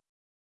stairs.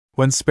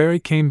 When Sperry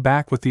came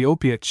back with the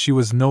opiate, she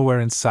was nowhere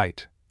in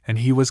sight, and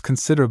he was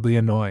considerably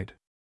annoyed.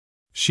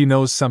 She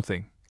knows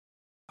something,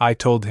 I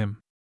told him.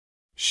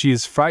 She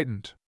is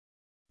frightened.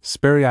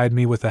 Sperry eyed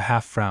me with a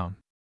half frown.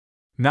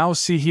 Now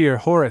see here,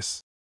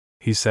 Horace,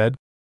 he said.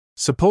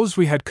 Suppose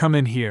we had come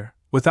in here,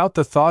 without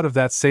the thought of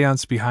that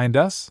seance behind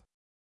us?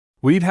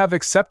 We'd have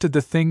accepted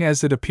the thing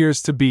as it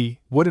appears to be,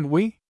 wouldn't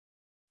we?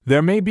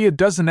 There may be a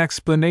dozen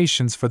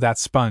explanations for that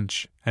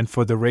sponge, and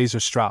for the razor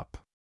strop.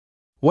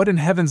 What in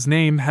heaven's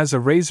name has a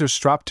razor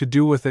strop to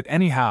do with it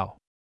anyhow?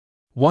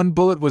 One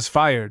bullet was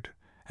fired,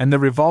 and the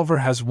revolver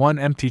has one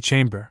empty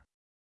chamber.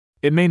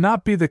 It may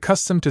not be the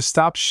custom to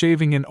stop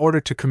shaving in order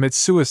to commit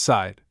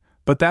suicide,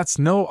 but that's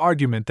no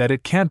argument that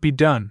it can't be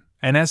done,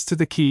 and as to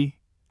the key,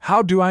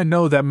 how do I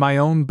know that my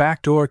own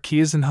back door key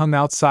isn't hung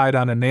outside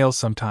on a nail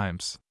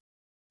sometimes?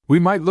 We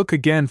might look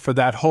again for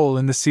that hole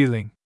in the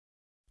ceiling.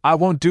 I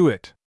won't do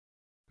it.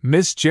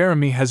 Miss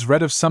Jeremy has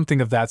read of something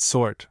of that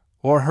sort,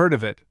 or heard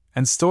of it,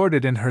 and stored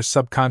it in her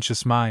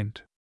subconscious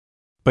mind.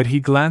 But he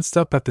glanced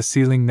up at the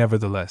ceiling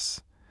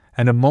nevertheless,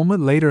 and a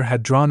moment later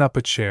had drawn up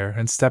a chair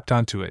and stepped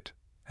onto it,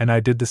 and I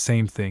did the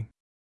same thing.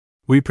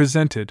 We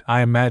presented,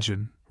 I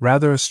imagine,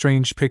 rather a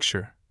strange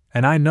picture,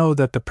 and I know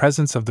that the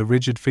presence of the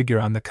rigid figure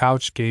on the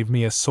couch gave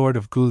me a sort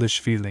of ghoulish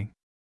feeling.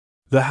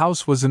 The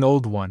house was an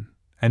old one,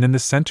 and in the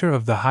center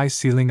of the high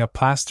ceiling a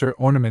plaster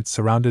ornament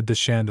surrounded the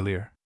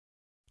chandelier.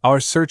 Our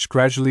search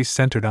gradually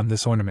centered on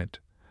this ornament,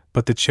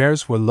 but the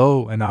chairs were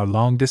low and our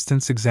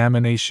long-distance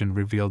examination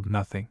revealed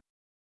nothing.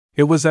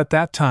 It was at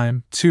that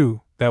time,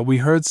 too, that we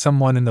heard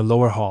someone in the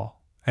lower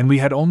hall, and we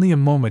had only a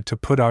moment to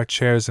put our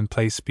chairs in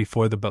place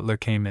before the butler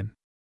came in.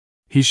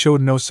 He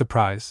showed no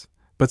surprise,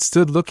 but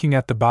stood looking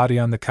at the body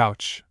on the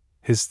couch,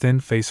 his thin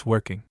face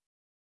working.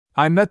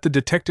 I met the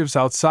detectives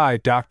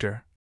outside,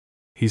 Doctor,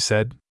 he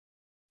said.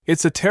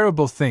 It's a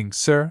terrible thing,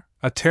 sir,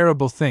 a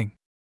terrible thing.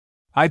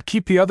 I'd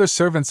keep the other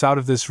servants out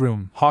of this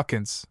room,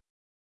 Hawkins.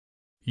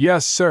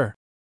 Yes, sir.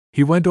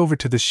 He went over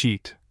to the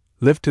sheet,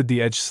 lifted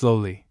the edge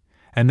slowly,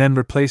 and then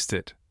replaced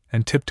it,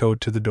 and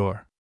tiptoed to the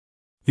door.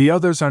 The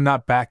others are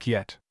not back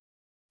yet.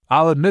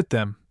 I'll admit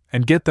them,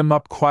 and get them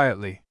up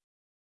quietly.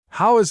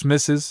 How is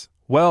Mrs.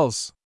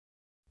 Wells?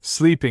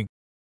 Sleeping,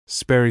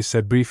 Sperry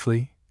said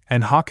briefly,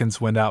 and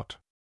Hawkins went out.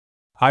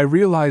 I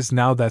realize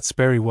now that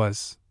Sperry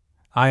was,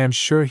 I am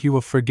sure he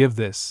will forgive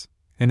this,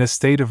 in a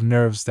state of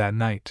nerves that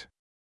night.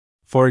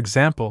 For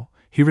example,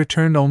 he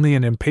returned only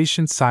an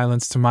impatient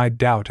silence to my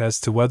doubt as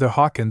to whether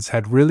Hawkins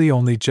had really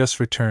only just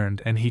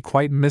returned and he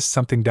quite missed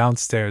something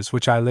downstairs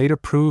which I later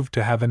proved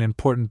to have an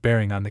important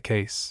bearing on the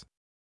case.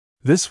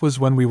 This was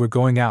when we were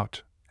going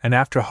out, and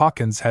after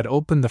Hawkins had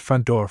opened the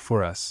front door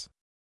for us.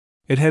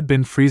 It had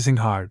been freezing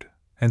hard,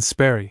 and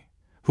Sperry,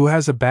 who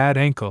has a bad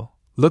ankle,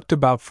 looked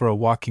about for a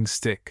walking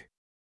stick.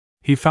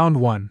 He found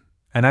one,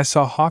 and I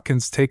saw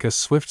Hawkins take a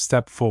swift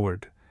step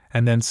forward,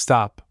 and then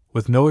stop,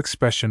 with no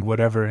expression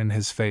whatever in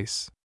his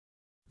face.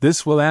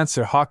 This will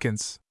answer,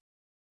 Hawkins.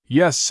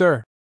 Yes,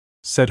 sir,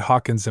 said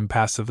Hawkins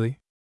impassively.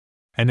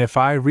 And if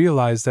I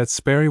realized that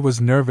Sperry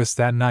was nervous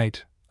that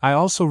night, I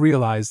also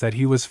realized that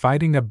he was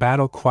fighting a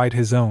battle quite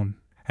his own,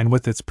 and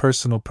with its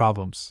personal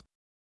problems.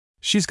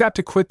 She's got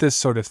to quit this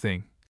sort of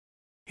thing,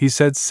 he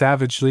said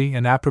savagely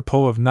and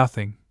apropos of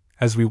nothing,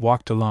 as we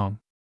walked along.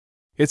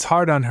 It's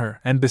hard on her,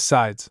 and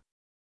besides.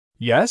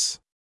 Yes?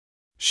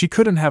 She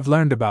couldn't have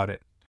learned about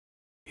it,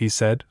 he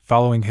said,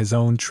 following his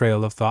own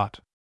trail of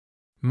thought.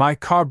 My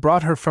car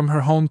brought her from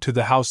her home to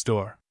the house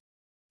door.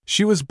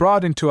 She was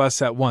brought into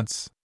us at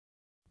once.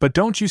 But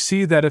don't you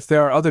see that if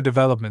there are other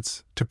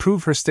developments, to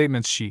prove her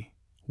statements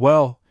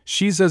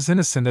she's as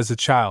innocent as a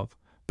child,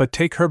 but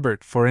take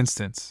Herbert, for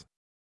instance.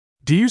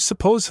 Do you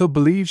suppose he'll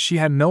believe she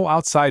had no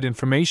outside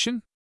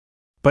information?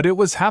 But it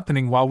was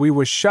happening while we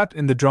were shut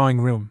in the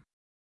drawing room.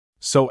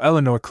 So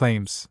Eleanor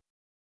claims.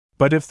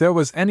 But if there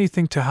was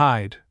anything to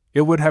hide,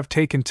 it would have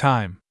taken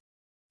time.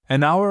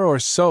 An hour or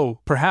so,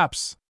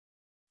 perhaps.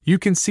 You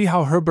can see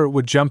how Herbert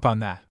would jump on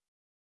that.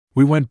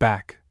 We went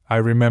back, I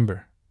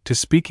remember, to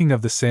speaking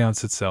of the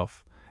séance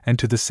itself, and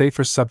to the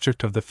safer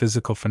subject of the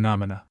physical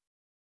phenomena.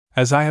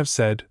 As I have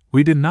said,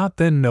 we did not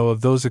then know of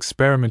those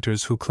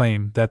experimenters who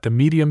claim that the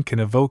medium can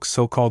evoke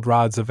so-called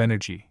rods of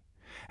energy,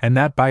 and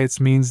that by its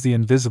means the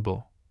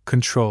invisible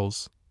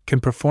controls can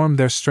perform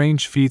their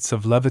strange feats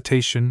of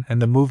levitation and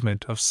the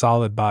movement of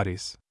solid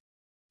bodies.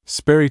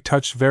 Sperry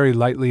touched very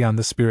lightly on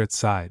the spirit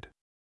side.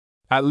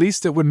 At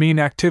least it would mean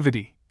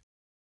activity,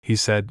 he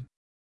said.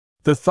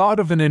 The thought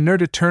of an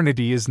inert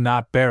eternity is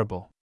not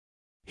bearable.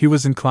 He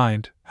was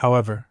inclined,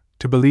 however,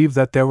 to believe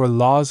that there were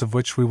laws of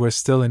which we were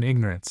still in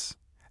ignorance,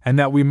 and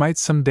that we might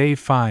some day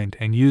find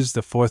and use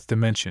the fourth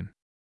dimension.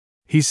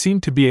 He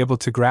seemed to be able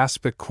to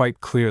grasp it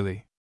quite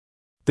clearly.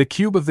 The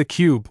cube of the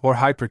cube, or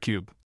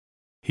hypercube,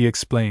 he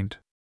explained.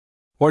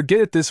 Or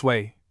get it this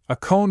way, a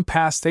cone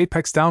passed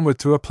apex downward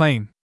through a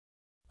plane.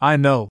 I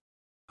know,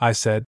 I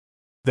said,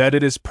 that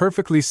it is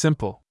perfectly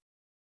simple.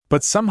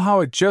 But somehow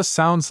it just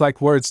sounds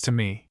like words to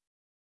me.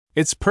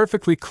 It's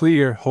perfectly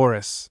clear,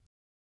 Horace,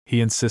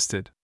 he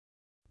insisted.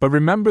 But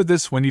remember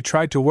this when you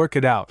try to work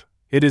it out,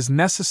 It is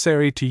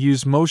necessary to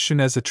use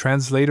motion as a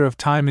translator of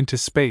time into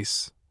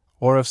space,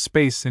 or of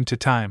space into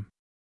time.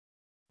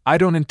 I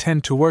don't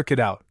intend to work it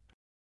out,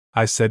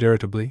 I said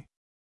irritably.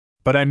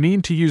 But I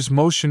mean to use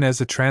motion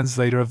as a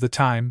translator of the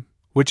time,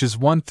 which is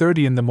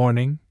 1:30 in the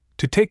morning,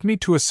 to take me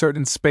to a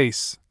certain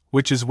space,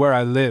 which is where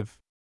I live.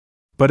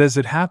 But as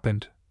it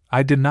happened,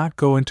 I did not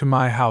go into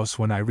my house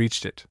when I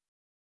reached it.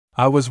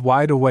 I was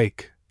wide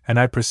awake, and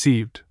I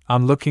perceived,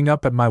 on looking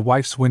up at my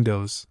wife's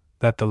windows,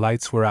 that the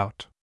lights were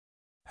out.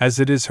 As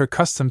it is her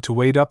custom to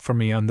wait up for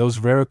me on those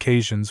rare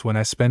occasions when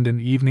I spend an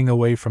evening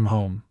away from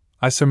home,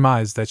 I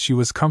surmised that she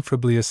was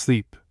comfortably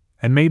asleep,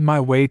 and made my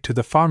way to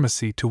the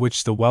pharmacy to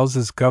which the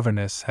Wellses'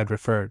 governess had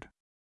referred.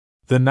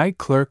 The night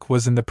clerk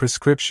was in the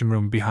prescription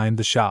room behind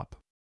the shop.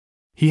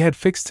 He had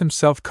fixed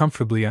himself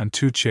comfortably on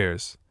 2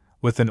 chairs,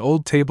 with an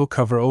old table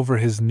cover over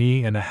his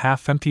knee and a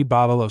half-empty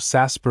bottle of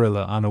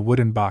sarsaparilla on a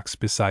wooden box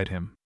beside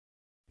him.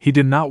 He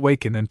did not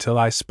waken until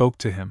I spoke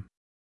to him.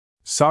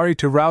 "Sorry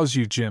to rouse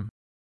you, Jim,"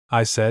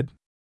 I said.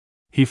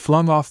 He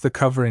flung off the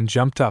cover and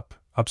jumped up,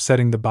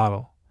 upsetting the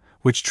bottle,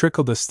 which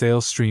trickled a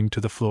stale stream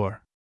to the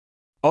floor.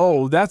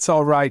 "Oh, that's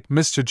all right,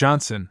 Mr.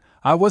 Johnson,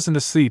 I wasn't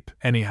asleep,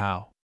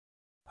 anyhow."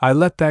 I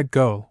let that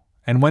go,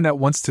 and went at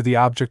once to the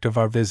object of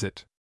our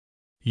visit.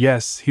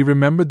 Yes, he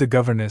remembered the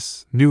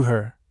governess, knew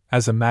her,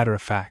 as a matter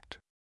of fact.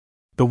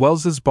 The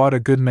Wellses bought a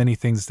good many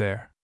things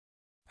there.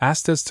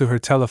 Asked as to her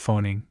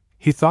telephoning,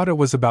 he thought it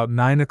was about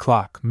 9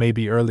 o'clock,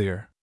 maybe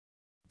earlier.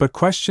 But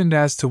questioned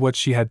as to what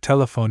she had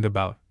telephoned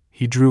about,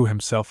 he drew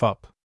himself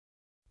up.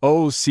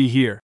 "Oh, see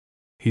here,"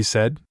 he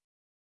said.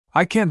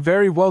 "I can't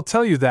very well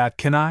tell you that,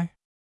 can I?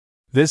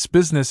 This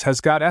business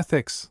has got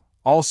ethics,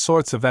 all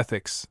sorts of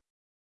ethics."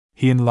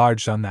 He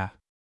enlarged on that.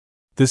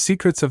 The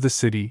secrets of the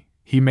city,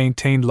 he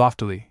maintained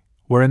loftily,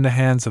 were in the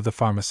hands of the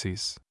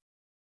pharmacies.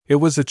 It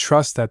was a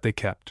trust that they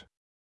kept.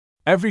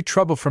 "Every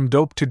trouble from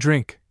dope to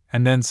drink,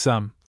 and then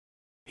some,"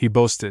 he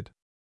boasted.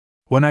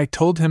 When I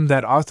told him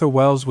that Arthur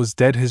Wells was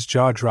dead, his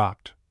jaw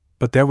dropped,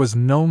 but there was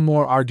no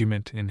more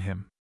argument in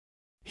him.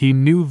 He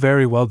knew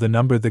very well the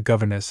number the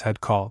governess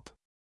had called.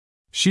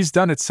 "She's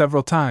done it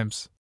several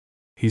times,"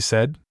 he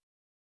said.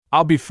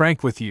 "I'll be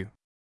frank with you.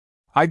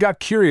 I got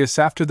curious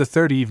after the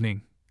 3rd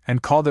evening,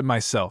 and called it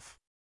myself.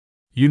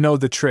 You know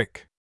the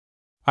trick.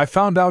 I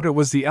found out it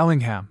was the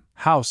Ellingham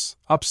house,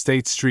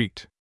 upstate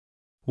street."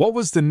 "What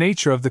was the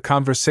nature of the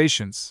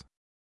conversations?"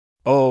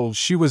 "Oh,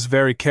 she was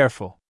very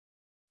careful.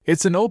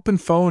 It's an open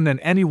phone and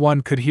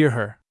anyone could hear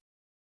her.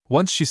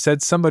 Once she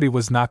said somebody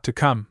was not to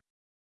come.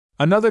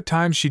 Another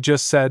time she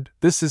just said,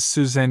 'This is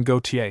Suzanne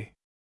Gautier.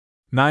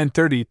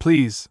 9:30,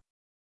 please.'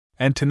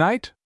 And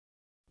tonight?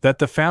 That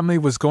the family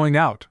was going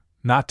out,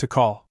 not to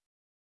call."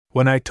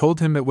 When I told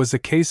him it was a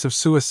case of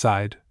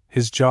suicide,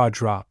 his jaw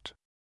dropped.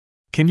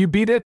 "Can you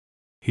beat it?"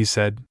 he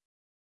said.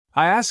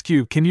 "I ask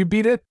you, can you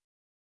beat it?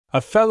 A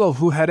fellow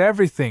who had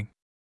everything."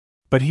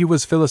 But he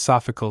was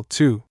philosophical,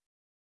 too.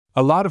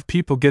 "A lot of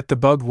people get the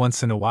bug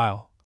once in a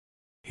while,"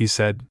 he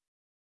said.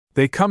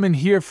 "They come in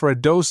here for a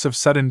dose of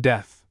sudden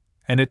death,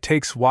 and it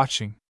takes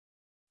watching.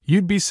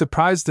 You'd be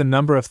surprised the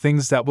number of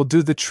things that will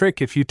do the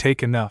trick if you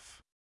take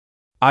enough.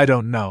 I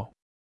don't know.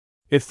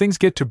 If things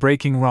get to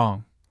breaking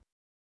wrong."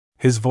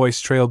 His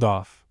voice trailed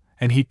off,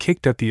 and he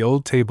kicked at the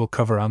old table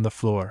cover on the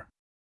floor.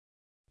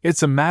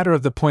 "It's a matter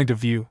of the point of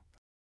view,"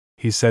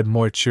 he said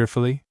more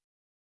cheerfully.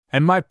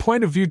 "And my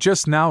point of view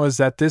just now is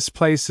that this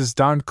place is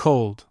darned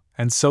cold,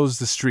 and so's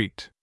the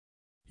street.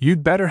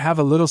 You'd better have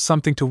a little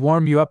something to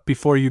warm you up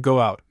before you go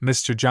out,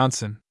 Mr.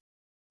 Johnson."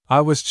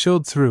 I was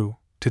chilled through,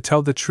 to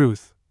tell the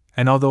truth,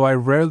 and although I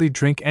rarely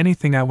drink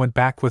anything, I went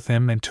back with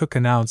him and took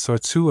an ounce or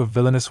 2 of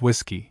villainous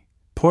whiskey,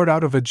 poured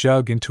out of a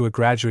jug into a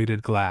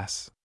graduated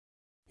glass.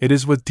 It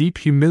is with deep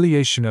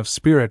humiliation of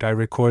spirit I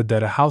record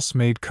that a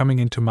housemaid coming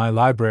into my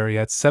library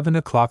at 7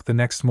 o'clock the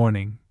next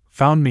morning,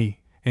 found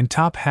me, in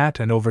top hat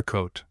and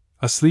overcoat,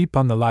 asleep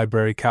on the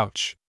library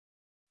couch.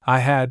 I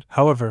had,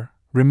 however,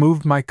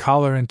 removed my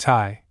collar and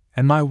tie,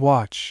 and my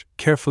watch,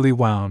 carefully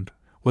wound,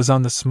 was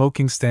on the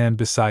smoking stand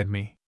beside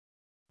me.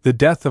 The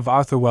death of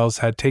Arthur Wells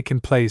had taken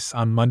place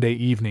on Monday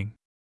evening.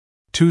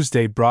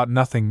 Tuesday brought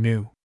nothing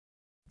new.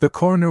 The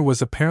coroner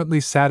was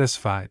apparently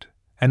satisfied,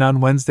 and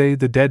on Wednesday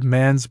the dead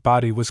man's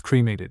body was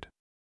cremated,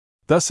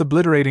 thus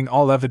obliterating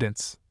all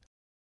evidence,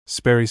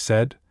 Sperry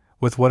said,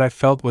 with what I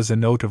felt was a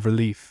note of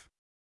relief.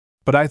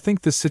 But I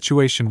think the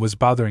situation was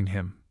bothering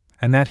him,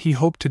 and that he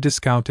hoped to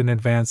discount in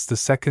advance the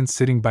second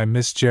sitting by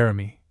Miss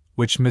Jeremy,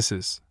 which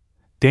Mrs.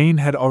 Dane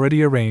had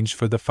already arranged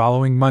for the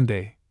following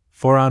Monday,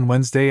 for on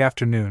Wednesday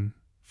afternoon,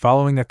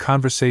 following a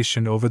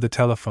conversation over the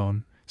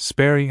telephone,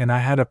 Sperry and I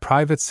had a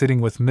private sitting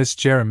with Miss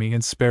Jeremy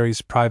in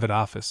Sperry's private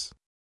office.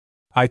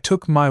 I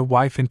took my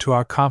wife into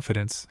our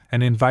confidence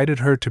and invited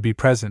her to be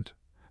present,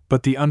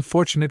 but the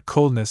unfortunate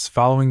coldness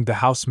following the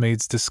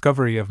housemaid's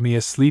discovery of me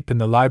asleep in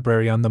the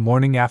library on the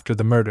morning after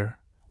the murder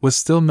was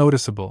still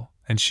noticeable,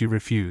 and she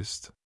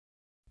refused.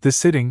 The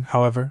sitting,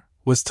 however,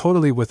 was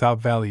totally without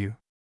value.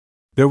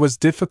 There was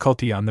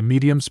difficulty on the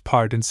medium's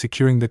part in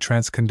securing the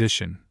trance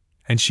condition,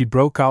 and she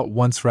broke out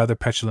once rather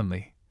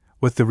petulantly,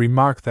 with the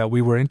remark that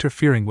we were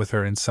interfering with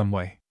her in some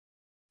way.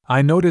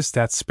 I noticed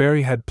that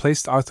Sperry had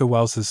placed Arthur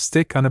Wells's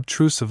stick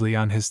unobtrusively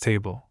on his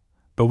table,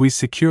 but we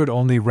secured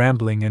only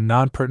rambling and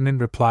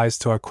non-pertinent replies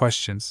to our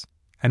questions,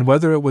 and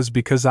whether it was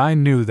because I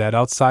knew that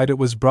outside it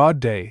was broad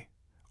day,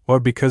 or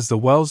because the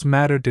Wells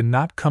matter did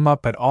not come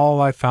up at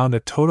all, I found a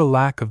total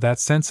lack of that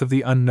sense of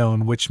the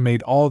unknown which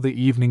made all the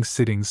evening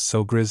sittings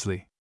so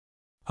grisly.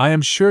 I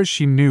am sure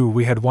she knew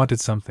we had wanted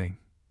something,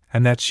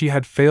 and that she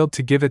had failed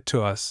to give it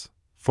to us,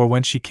 for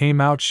when she came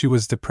out she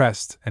was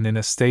depressed and in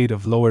a state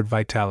of lowered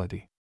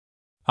vitality.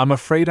 "I'm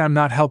afraid I'm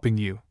not helping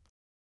you,"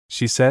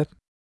 she said.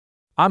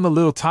 "I'm a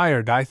little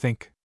tired, I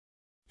think."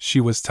 She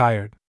was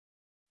tired.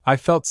 I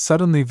felt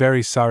suddenly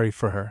very sorry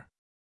for her.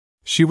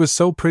 She was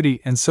so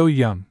pretty and so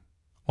young,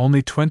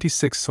 only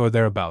 26 or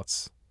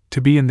thereabouts,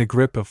 to be in the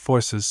grip of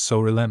forces so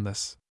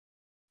relentless.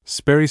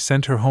 Sperry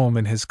sent her home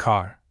in his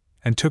car,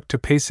 and took to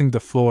pacing the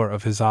floor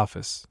of his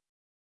office.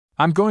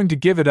 "I'm going to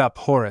give it up,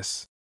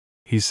 Horace,"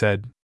 he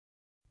said.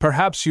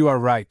 "Perhaps you are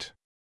right.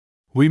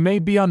 We may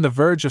be on the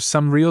verge of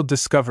some real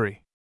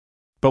discovery.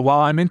 But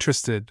while I'm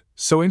interested,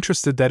 so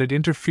interested that it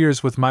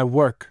interferes with my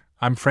work,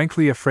 I'm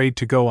frankly afraid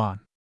to go on.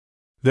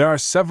 There are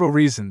several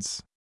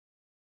reasons."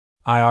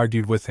 I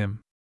argued with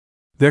him.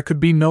 There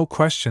could be no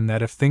question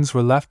that if things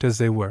were left as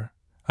they were,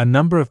 a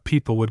number of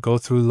people would go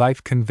through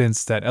life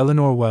convinced that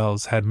Eleanor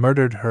Wells had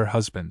murdered her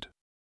husband.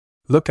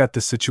 Look at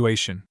the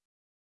situation.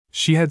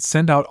 She had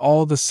sent out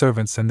all the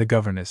servants and the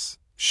governess,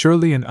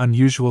 surely an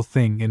unusual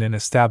thing in an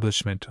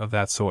establishment of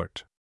that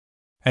sort.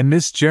 And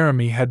Miss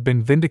Jeremy had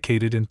been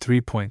vindicated in 3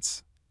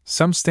 points.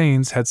 Some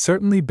stains had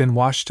certainly been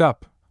washed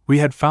up, we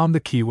had found the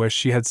key where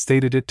she had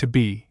stated it to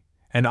be,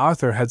 and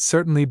Arthur had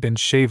certainly been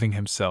shaving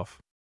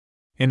himself.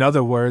 In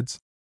other words,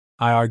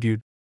 I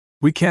argued,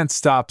 we can't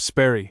stop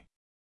Sperry.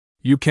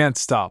 You can't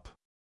stop.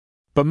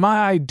 But my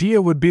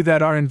idea would be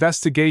that our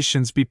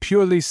investigations be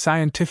purely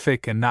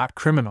scientific and not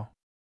criminal.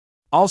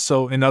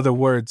 Also, in other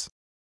words,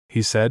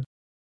 he said,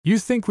 you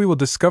think we will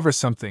discover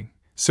something,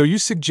 so you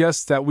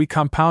suggest that we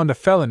compound a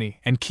felony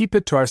and keep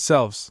it to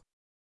ourselves.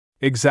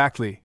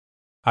 Exactly,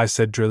 I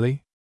said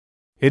drily.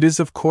 It is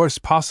of course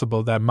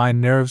possible that my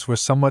nerves were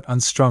somewhat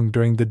unstrung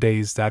during the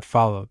days that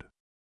followed.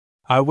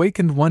 I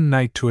awakened one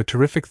night to a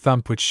terrific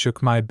thump which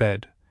shook my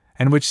bed,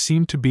 and which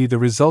seemed to be the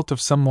result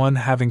of someone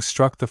having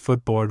struck the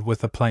footboard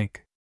with a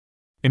plank.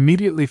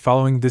 Immediately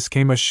following this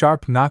came a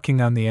sharp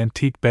knocking on the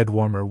antique bed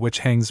warmer which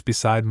hangs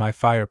beside my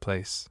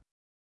fireplace.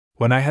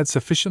 When I had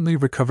sufficiently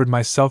recovered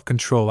my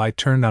self-control, I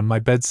turned on my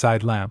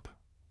bedside lamp,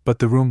 but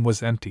the room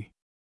was empty.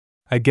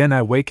 Again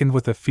I wakened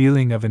with a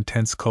feeling of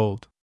intense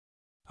cold.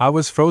 I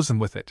was frozen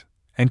with it,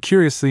 and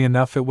curiously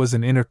enough it was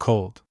an inner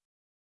cold.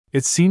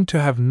 It seemed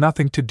to have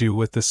nothing to do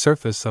with the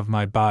surface of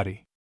my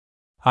body.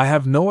 I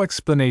have no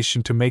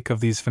explanation to make of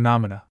these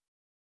phenomena.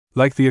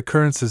 Like the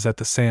occurrences at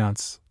the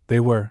séance, they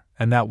were,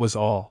 and that was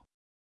all.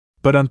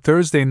 But on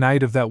Thursday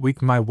night of that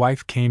week my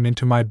wife came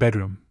into my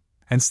bedroom,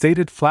 and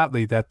stated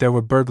flatly that there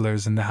were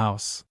burglars in the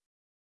house.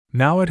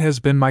 Now it has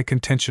been my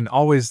contention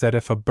always that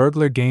if a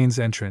burglar gains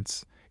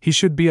entrance, he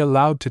should be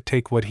allowed to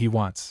take what he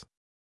wants.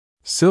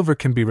 Silver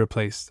can be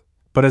replaced,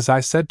 but as I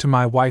said to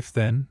my wife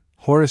then,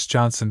 Horace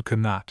Johnson could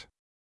not.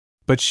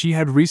 But she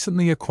had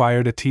recently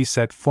acquired a tea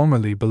set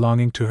formerly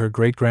belonging to her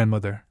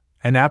great-grandmother,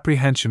 and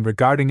apprehension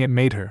regarding it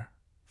made her,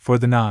 for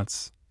the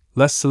nonce,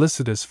 less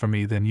solicitous for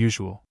me than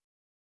usual.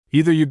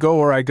 Either you go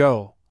or I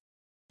go,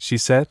 she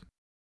said.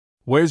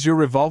 Where's your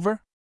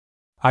revolver?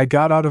 I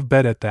got out of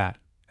bed at that,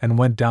 and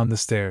went down the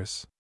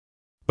stairs.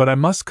 But I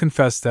must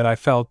confess that I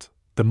felt,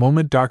 the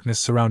moment darkness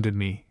surrounded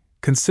me,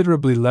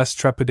 considerably less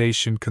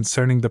trepidation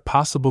concerning the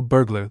possible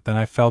burglar than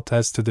I felt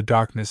as to the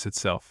darkness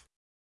itself.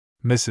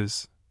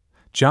 Mrs.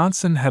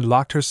 Johnson had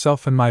locked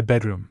herself in my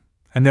bedroom,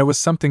 and there was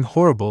something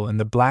horrible in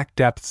the black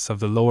depths of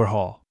the lower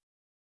hall.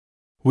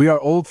 We are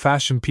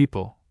old-fashioned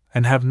people,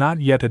 and have not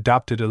yet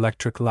adopted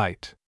electric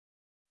light.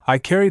 I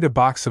carried a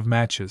box of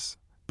matches,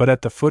 but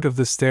at the foot of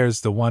the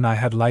stairs the one I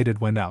had lighted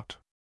went out.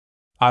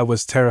 I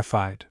was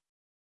terrified.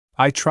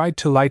 I tried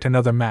to light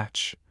another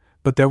match,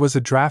 but there was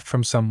a draught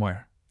from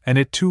somewhere, and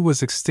it too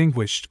was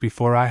extinguished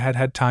before I had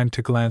had time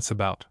to glance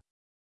about.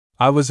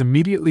 I was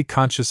immediately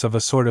conscious of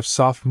a sort of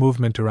soft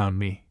movement around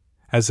me,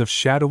 as of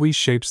shadowy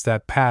shapes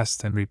that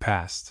passed and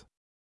repassed.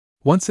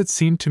 Once it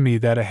seemed to me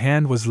that a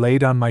hand was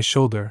laid on my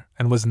shoulder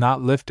and was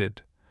not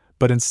lifted,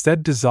 but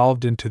instead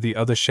dissolved into the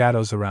other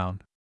shadows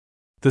around.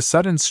 The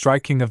sudden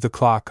striking of the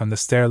clock on the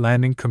stair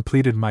landing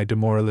completed my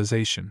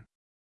demoralization.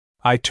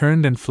 I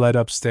turned and fled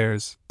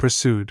upstairs,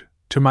 pursued,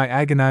 to my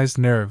agonized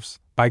nerves,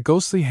 by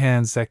ghostly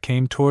hands that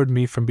came toward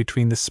me from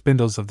between the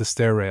spindles of the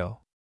stair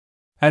rail.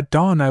 At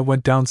dawn I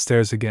went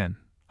downstairs again,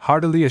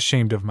 heartily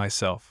ashamed of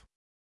myself.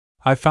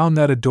 I found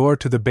that a door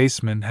to the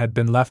basement had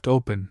been left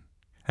open,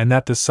 and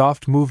that the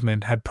soft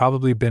movement had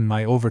probably been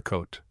my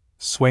overcoat,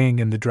 swaying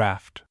in the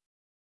draught.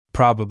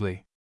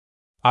 Probably.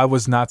 I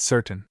was not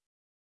certain.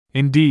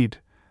 Indeed,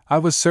 I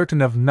was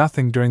certain of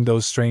nothing during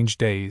those strange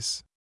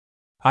days.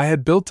 I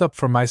had built up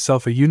for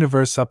myself a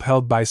universe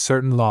upheld by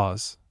certain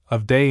laws,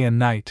 of day and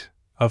night,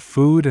 of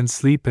food and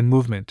sleep and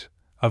movement,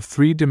 of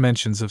 3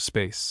 dimensions of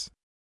space.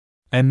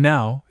 And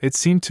now, it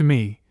seemed to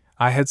me,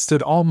 I had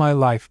stood all my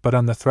life but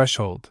on the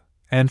threshold,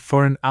 and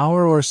for an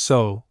hour or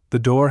so, the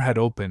door had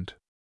opened.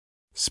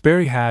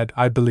 Sperry had,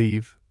 I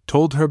believe,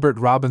 told Herbert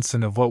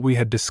Robinson of what we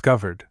had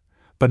discovered,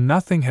 but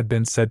nothing had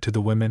been said to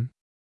the women.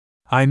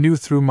 I knew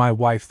through my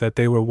wife that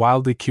they were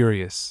wildly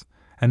curious,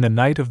 and the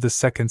night of the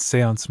second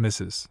séance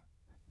Mrs.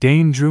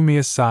 Dane drew me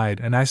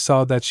aside and I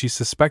saw that she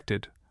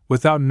suspected,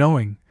 without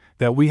knowing,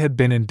 that we had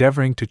been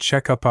endeavoring to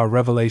check up our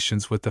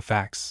revelations with the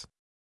facts.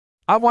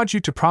 "I want you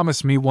to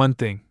promise me one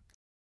thing,"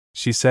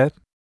 she said.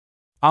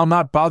 "I'll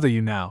not bother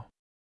you now.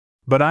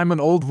 But I'm an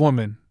old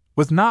woman,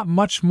 with not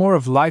much more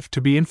of life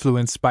to be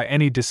influenced by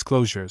any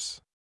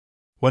disclosures.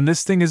 When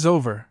this thing is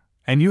over,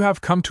 and you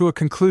have come to a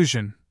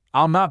conclusion,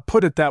 I'll not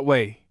put it that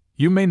way,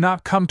 you may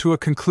not come to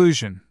a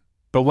conclusion,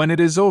 but when it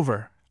is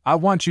over, I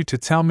want you to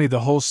tell me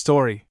the whole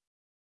story.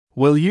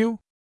 Will you?"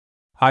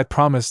 I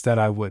promised that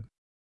I would.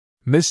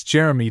 Miss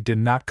Jeremy did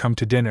not come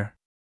to dinner.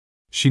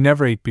 She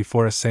never ate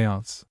before a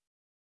séance.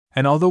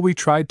 And although we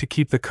tried to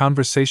keep the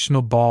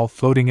conversational ball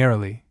floating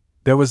airily,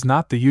 there was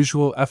not the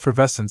usual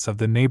effervescence of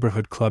the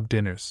neighborhood club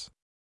dinners.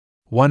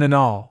 One and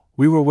all,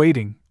 we were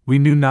waiting, we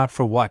knew not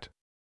for what.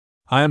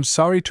 I am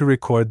sorry to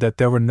record that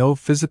there were no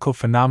physical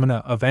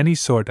phenomena of any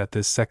sort at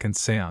this second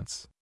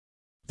séance.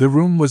 The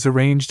room was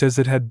arranged as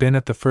it had been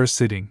at the first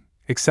sitting,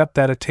 except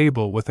that a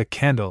table with a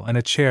candle and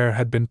a chair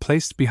had been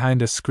placed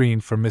behind a screen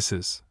for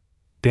Mrs.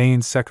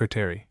 Dane's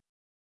secretary.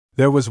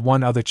 There was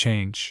one other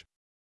change.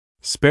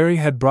 Sperry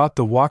had brought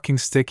the walking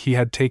stick he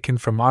had taken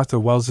from Arthur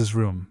Wells's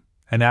room,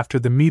 and after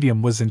the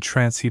medium was in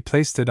trance he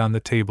placed it on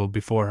the table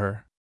before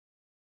her.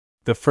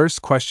 The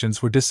first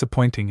questions were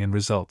disappointing in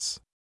results.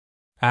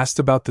 Asked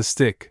about the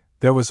stick,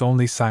 there was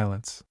only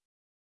silence.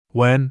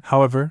 When,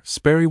 however,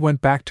 Sperry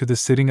went back to the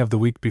sitting of the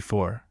week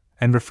before,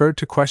 and referred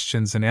to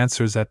questions and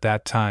answers at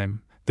that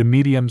time, the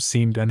medium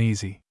seemed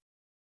uneasy.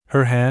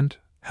 Her hand,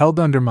 held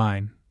under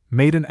mine,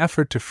 made an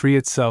effort to free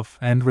itself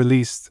and,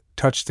 released,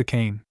 touched the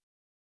cane.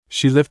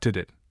 She lifted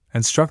it,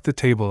 and struck the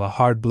table a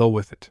hard blow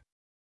with it.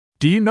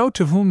 "Do you know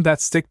to whom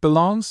that stick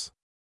belongs?"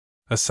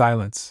 A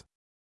silence.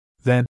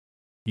 Then,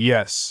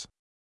 "Yes."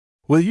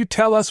 "Will you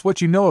tell us what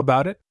you know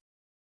about it?"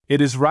 "It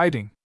is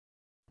writing."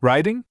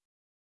 "Writing?"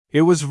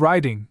 "It was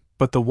writing,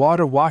 but the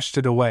water washed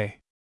it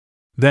away."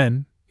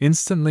 Then,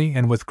 instantly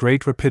and with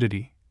great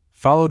rapidity,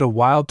 followed a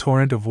wild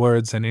torrent of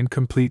words and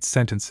incomplete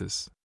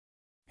sentences.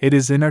 It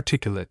is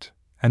inarticulate,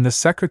 and the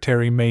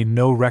secretary made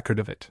no record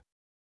of it.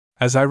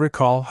 As I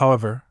recall,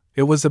 however,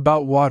 it was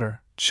about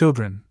water,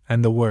 children,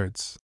 and the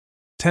words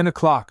 10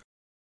 o'clock,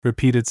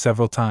 repeated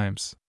several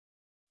times.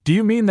 "Do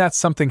you mean that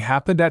something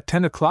happened at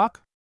 10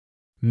 o'clock?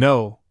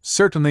 "No,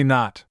 certainly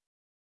not."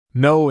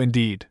 "No,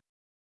 indeed."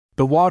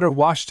 "The water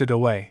washed it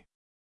away."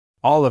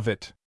 "All of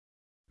it."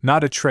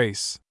 "Not a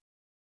trace."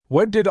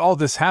 "Where did all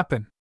this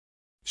happen?"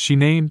 She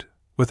named,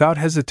 without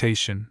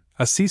hesitation,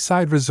 a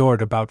seaside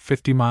resort about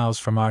 50 miles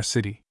from our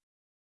city.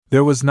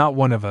 There was not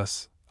one of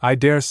us, I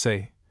dare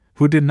say,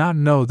 who did not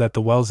know that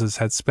the Wellses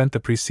had spent the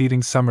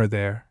preceding summer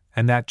there,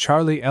 and that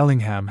Charlie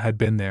Ellingham had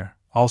been there,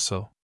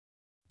 also.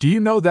 "Do you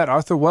know that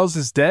Arthur Wells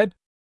is dead?"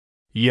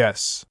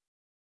 "Yes."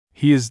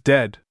 "He is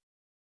dead.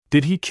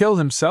 Did he kill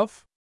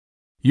himself?"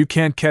 "You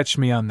can't catch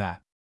me on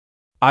that."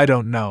 "I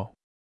don't know."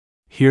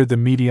 Here the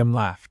medium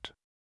laughed.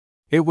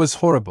 It was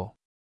horrible.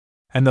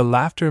 And the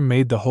laughter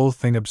made the whole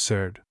thing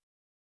absurd.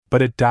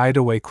 But it died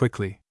away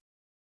quickly.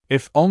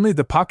 "If only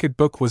the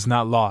pocketbook was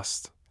not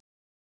lost,"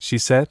 she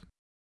said.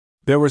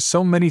 "There were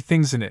so many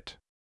things in it.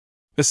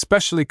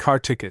 Especially car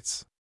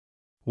tickets.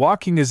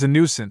 Walking is a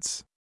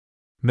nuisance."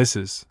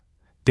 Mrs.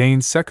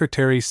 Dane's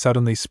secretary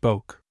suddenly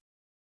spoke.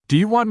 "Do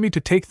you want me to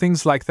take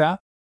things like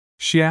that?"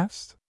 she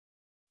asked.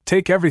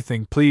 "Take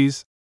everything,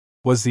 please,"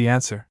 was the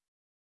answer.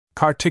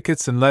 "Car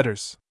tickets and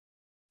letters.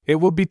 It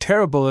will be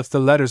terrible if the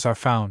letters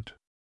are found."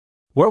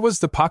 "Where was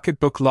the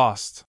pocketbook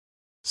lost?"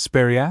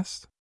 Sperry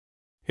asked.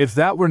 "If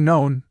that were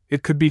known,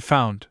 it could be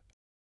found,"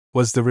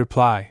 was the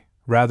reply,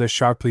 rather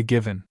sharply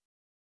given.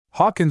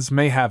 "Hawkins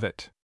may have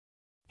it.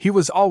 He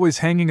was always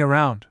hanging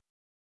around.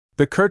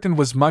 The curtain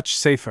was much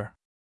safer."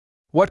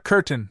 "What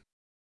curtain?"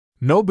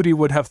 "Nobody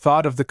would have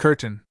thought of the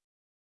curtain.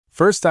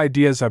 First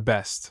ideas are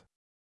best."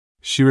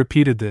 She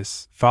repeated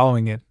this,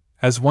 following it,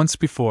 as once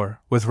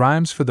before, with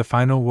rhymes for the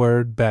final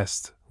word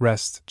best,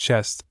 rest,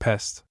 chest,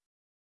 pest.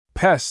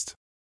 "Pest,"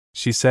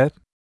 she said.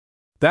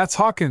 "That's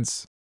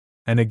Hawkins."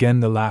 And again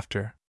the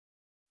laughter.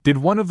 "Did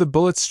one of the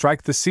bullets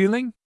strike the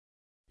ceiling?"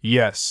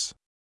 "Yes."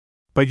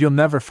 "But you'll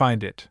never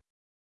find it.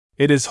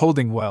 It is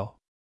holding well.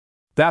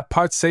 That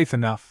part's safe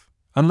enough,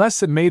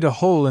 unless it made a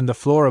hole in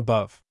the floor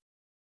above.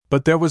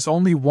 But there was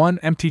only one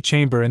empty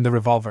chamber in the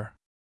revolver.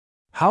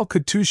 How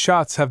could 2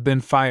 shots have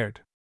been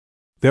fired?"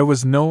 There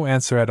was no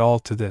answer at all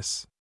to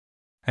this.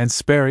 And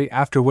Sperry,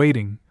 after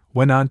waiting,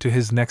 went on to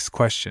his next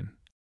question.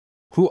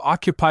 "Who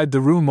occupied the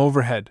room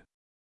overhead?"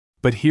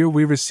 But here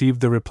we received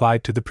the reply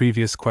to the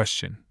previous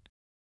question.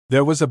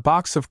 "There was a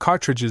box of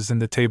cartridges in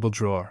the table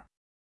drawer."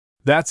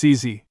 "That's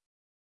easy."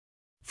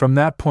 From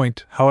that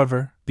point,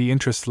 however, the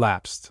interest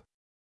lapsed.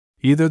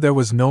 Either there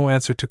was no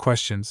answer to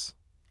questions,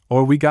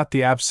 or we got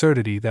the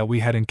absurdity that we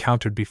had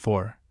encountered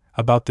before,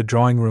 about the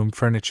drawing-room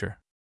furniture.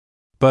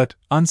 But,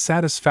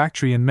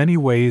 unsatisfactory in many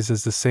ways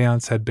as the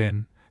séance had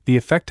been, the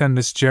effect on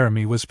Miss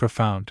Jeremy was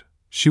profound.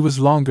 She was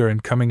longer in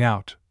coming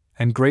out,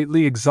 and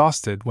greatly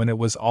exhausted when it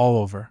was all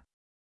over.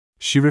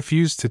 She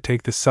refused to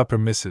take the supper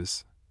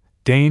Mrs.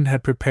 Dane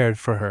had prepared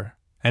for her,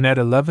 and at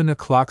 11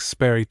 o'clock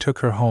Sperry took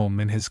her home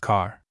in his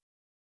car.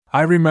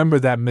 I remember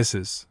that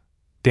Mrs.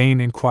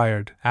 Dane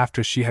inquired,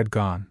 after she had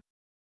gone,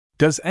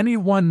 "Does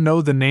anyone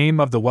know the name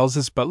of the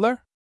Wellses'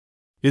 butler?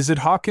 Is it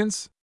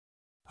Hawkins?"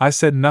 I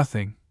said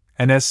nothing,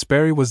 and as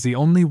Sperry was the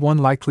only one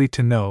likely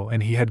to know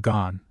and he had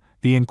gone,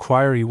 the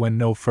inquiry went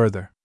no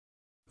further.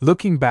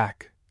 Looking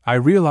back, I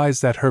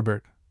realized that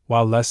Herbert,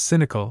 while less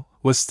cynical,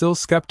 was still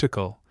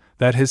skeptical,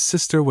 that his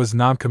sister was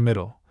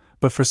noncommittal,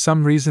 but for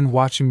some reason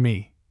watching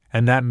me,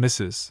 and that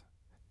Mrs.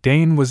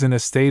 Dane was in a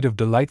state of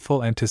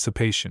delightful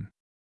anticipation.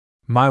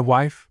 My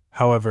wife,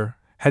 however,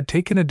 had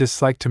taken a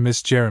dislike to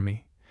Miss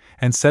Jeremy,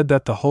 and said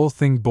that the whole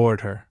thing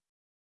bored her.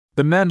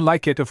 "The men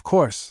like it, of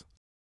course,"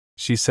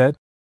 she said.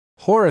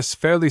 "Horace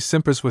fairly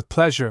simpers with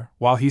pleasure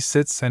while he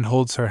sits and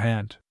holds her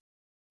hand.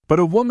 But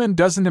a woman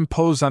doesn't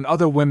impose on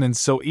other women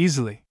so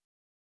easily.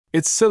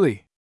 It's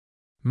silly."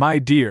 "My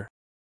dear,"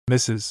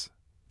 Mrs.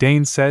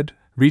 Dane said,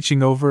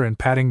 reaching over and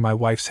patting my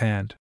wife's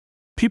hand,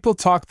 "people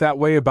talk that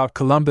way about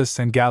Columbus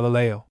and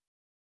Galileo.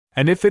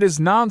 And if it is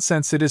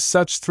nonsense, it is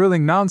such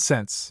thrilling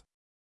nonsense."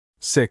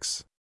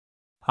 6.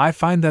 I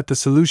find that the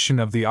solution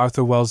of the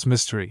Arthur Wells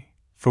mystery,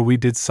 for we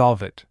did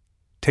solve it,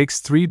 takes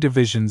 3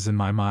 divisions in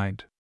my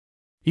mind.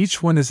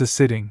 Each one is a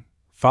sitting,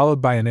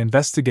 followed by an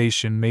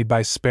investigation made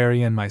by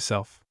Sperry and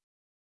myself.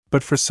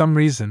 But for some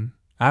reason,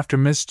 after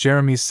Miss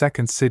Jeremy's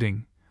second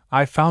sitting,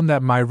 I found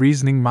that my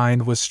reasoning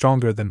mind was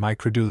stronger than my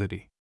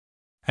credulity.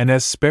 And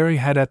as Sperry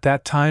had at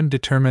that time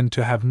determined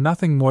to have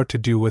nothing more to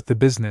do with the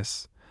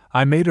business,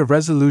 I made a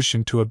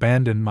resolution to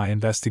abandon my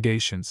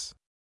investigations.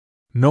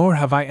 Nor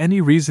have I any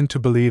reason to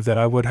believe that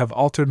I would have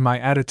altered my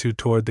attitude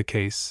toward the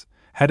case,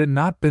 had it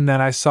not been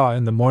that I saw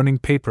in the morning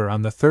paper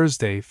on the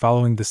Thursday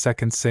following the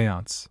second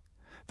séance,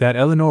 that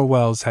Eleanor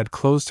Wells had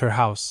closed her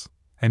house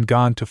and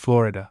gone to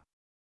Florida.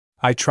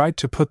 I tried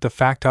to put the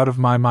fact out of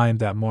my mind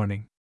that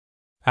morning.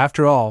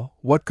 After all,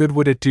 what good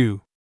would it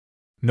do?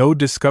 No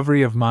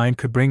discovery of mine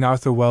could bring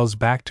Arthur Wells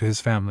back to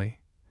his family,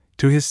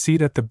 to his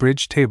seat at the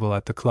bridge table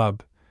at the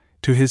club,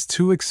 to his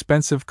 2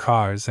 expensive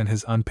cars and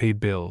his unpaid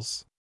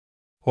bills,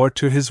 or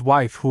to his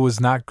wife who was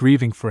not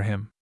grieving for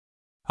him.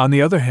 On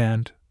the other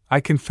hand,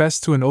 I confess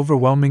to an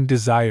overwhelming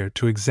desire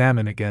to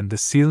examine again the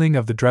ceiling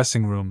of the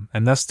dressing room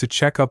and thus to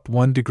check up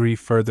 1 degree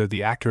further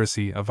the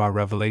accuracy of our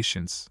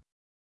revelations.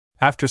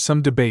 After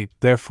some debate,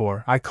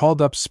 therefore, I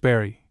called up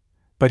Sperry,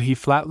 but he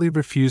flatly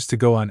refused to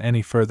go on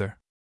any further.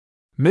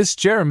 "Miss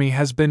Jeremy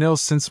has been ill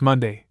since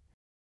Monday,"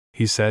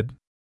 he said.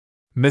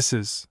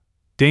 "Mrs.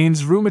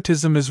 Dane's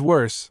rheumatism is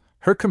worse,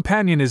 her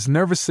companion is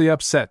nervously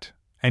upset,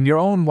 and your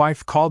own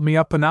wife called me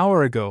up an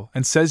hour ago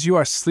and says you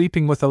are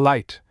sleeping with a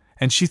light,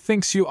 and she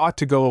thinks you ought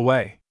to go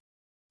away.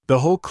 The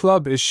whole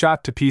club is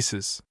shot to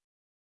pieces."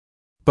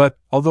 But,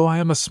 although I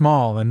am a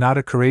small and not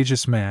a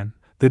courageous man,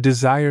 the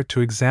desire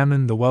to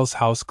examine the Wells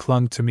house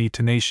clung to me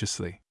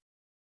tenaciously.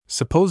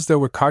 Suppose there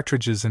were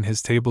cartridges in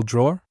his table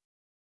drawer?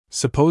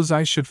 Suppose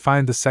I should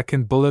find the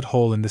second bullet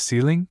hole in the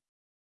ceiling?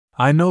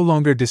 I no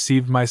longer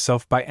deceived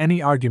myself by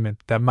any argument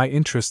that my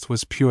interest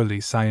was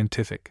purely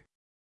scientific.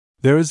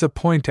 There is a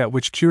point at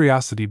which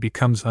curiosity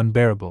becomes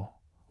unbearable,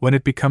 when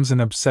it becomes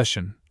an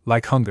obsession,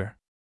 like hunger.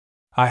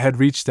 I had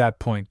reached that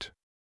point.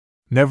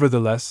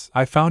 Nevertheless,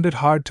 I found it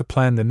hard to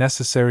plan the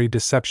necessary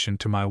deception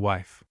to my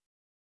wife.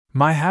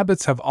 My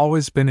habits have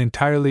always been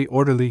entirely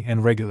orderly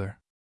and regular.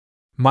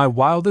 My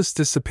wildest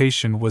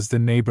dissipation was the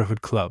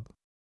neighborhood club.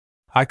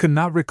 I could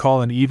not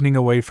recall an evening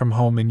away from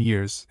home in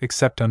years,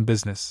 except on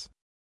business.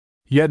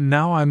 Yet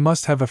now I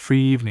must have a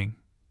free evening,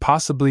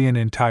 possibly an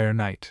entire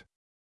night.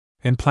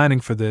 In planning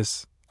for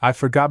this, I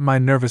forgot my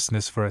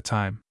nervousness for a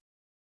time.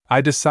 I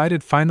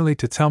decided finally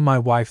to tell my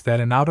wife that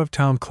an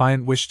out-of-town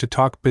client wished to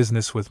talk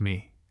business with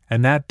me,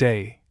 and that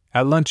day,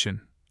 at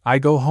luncheon, I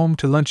go home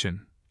to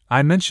luncheon,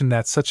 I mentioned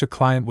that such a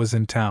client was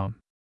in town.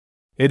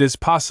 "It is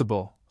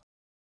possible,"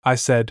 I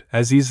said,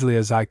 as easily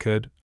as I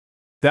could,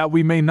 "that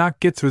we may not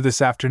get through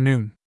this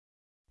afternoon.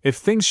 If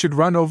things should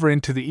run over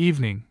into the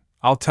evening,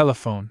 I'll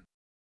telephone."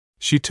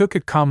 She took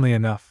it calmly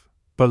enough,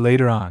 but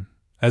later on,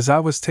 as I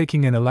was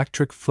taking an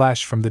electric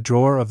flash from the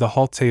drawer of the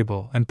hall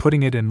table and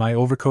putting it in my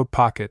overcoat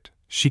pocket,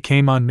 she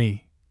came on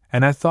me,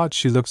 and I thought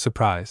she looked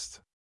surprised.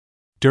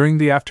 During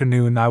the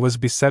afternoon I was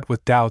beset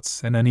with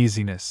doubts and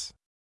uneasiness.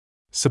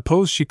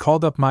 Suppose she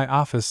called up my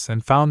office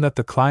and found that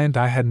the client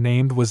I had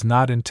named was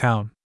not in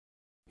town.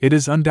 It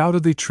is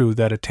undoubtedly true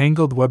that a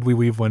tangled web we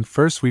weave when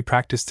first we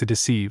practice to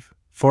deceive,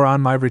 for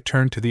on my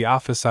return to the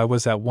office I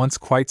was at once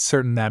quite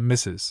certain that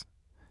Mrs.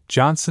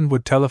 Johnson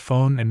would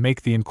telephone and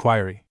make the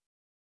inquiry.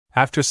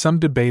 After some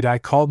debate I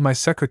called my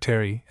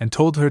secretary and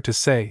told her to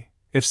say,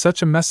 if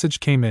such a message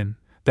came in,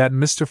 that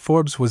Mr.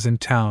 Forbes was in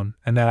town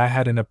and that I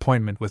had an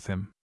appointment with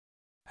him.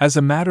 As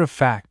a matter of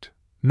fact,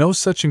 no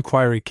such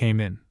inquiry came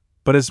in,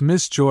 but as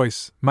Miss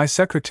Joyce, my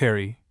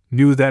secretary,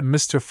 knew that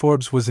Mr.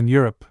 Forbes was in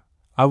Europe,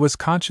 I was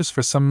conscious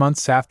for some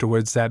months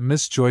afterwards that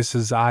Miss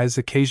Joyce's eyes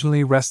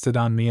occasionally rested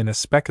on me in a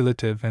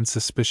speculative and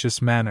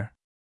suspicious manner.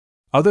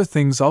 Other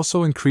things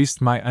also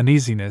increased my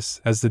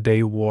uneasiness as the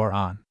day wore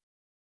on.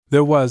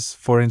 There was,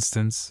 for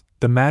instance,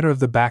 the matter of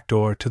the back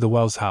door to the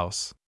Wells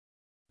house.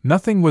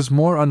 Nothing was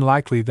more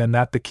unlikely than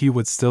that the key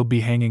would still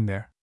be hanging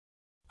there.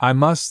 I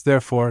must,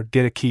 therefore,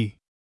 get a key.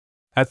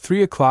 At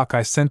 3 o'clock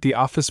I sent the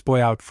office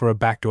boy out for a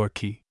back-door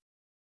key.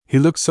 He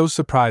looked so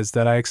surprised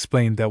that I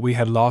explained that we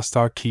had lost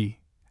our key,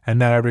 and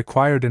that I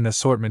required an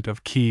assortment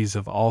of keys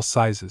of all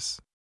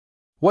sizes.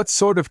 "What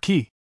sort of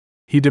key?"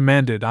 he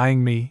demanded,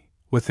 eyeing me,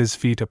 with his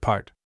feet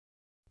apart.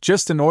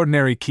 "Just an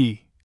ordinary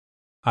key,"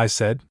 I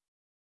said.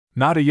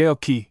 "Not a Yale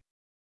key.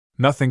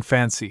 Nothing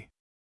fancy.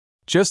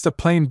 Just a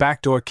plain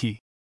back-door key."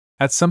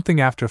 At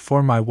something after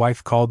 4 my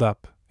wife called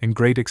up, in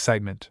great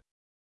excitement.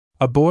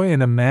 A boy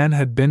and a man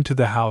had been to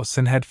the house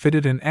and had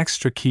fitted an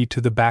extra key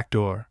to the back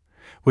door,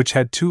 which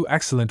had 2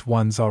 excellent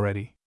ones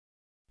already.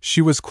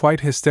 She was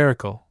quite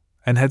hysterical,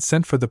 and had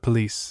sent for the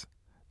police,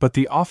 but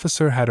the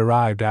officer had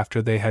arrived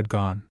after they had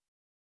gone.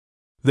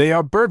 "They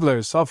are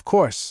burglars, of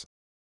course,"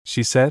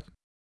 she said.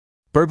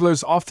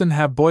 "Burglars often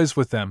have boys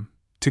with them,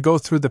 to go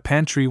through the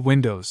pantry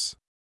windows."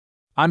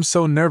 I'm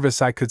so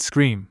nervous I could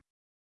scream.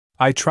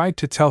 I tried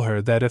to tell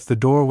her that if the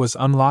door was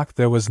unlocked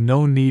there was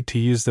no need to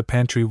use the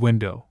pantry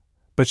window,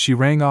 but she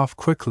rang off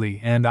quickly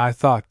and I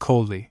thought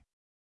coldly.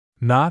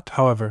 Not,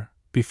 however,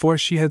 before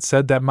she had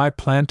said that my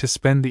plan to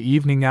spend the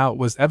evening out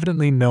was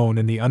evidently known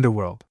in the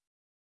underworld.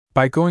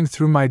 By going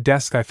through my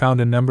desk I found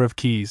a number of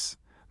keys,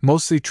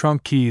 mostly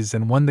trunk keys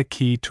and one the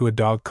key to a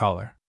dog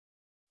collar.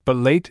 But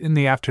late in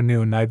the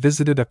afternoon I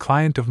visited a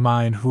client of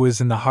mine who is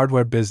in the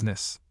hardware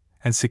business,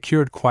 and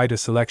secured quite a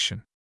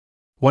selection.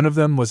 One of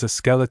them was a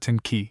skeleton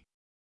key.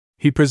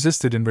 He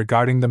persisted in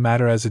regarding the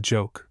matter as a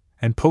joke,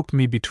 and poked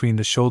me between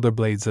the shoulder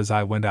blades as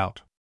I went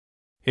out.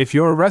 "If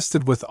you're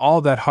arrested with all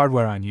that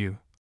hardware on you,"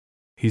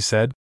 he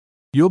said,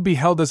 "you'll be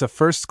held as a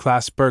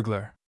first-class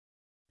burglar.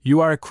 You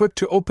are equipped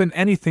to open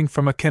anything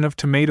from a can of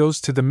tomatoes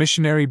to the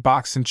missionary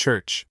box in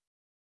church."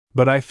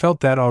 But I felt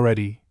that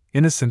already,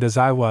 innocent as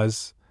I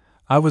was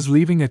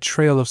leaving a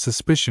trail of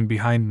suspicion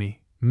behind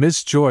me,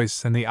 Miss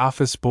Joyce and the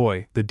office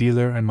boy, the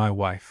dealer and my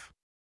wife.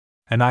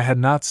 And I had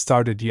not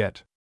started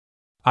yet.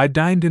 I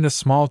dined in a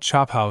small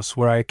chophouse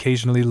where I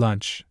occasionally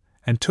lunch,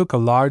 and took a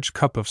large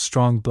cup of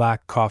strong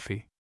black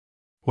coffee.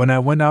 When I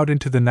went out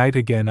into the night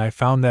again I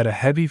found that a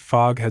heavy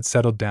fog had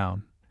settled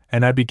down,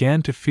 and I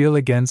began to feel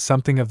again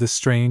something of the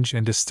strange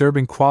and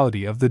disturbing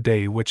quality of the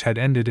day which had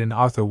ended in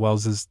Arthur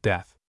Wells's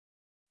death.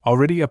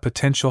 Already a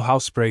potential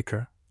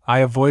housebreaker, I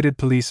avoided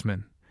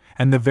policemen,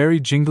 and the very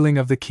jingling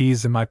of the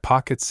keys in my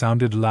pocket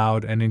sounded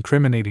loud and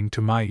incriminating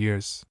to my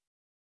ears.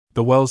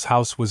 The Wells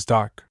house was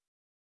dark.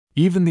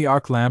 Even the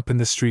arc lamp in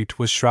the street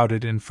was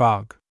shrouded in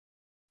fog.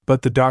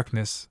 But the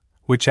darkness,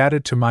 which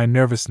added to my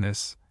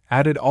nervousness,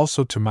 added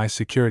also to my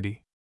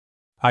security.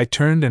 I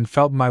turned and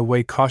felt my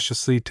way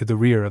cautiously to the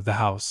rear of the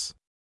house.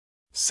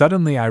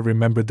 Suddenly I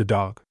remembered the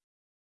dog.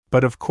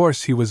 But of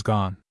course he was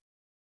gone.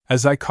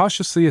 As I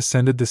cautiously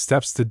ascended the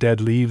steps the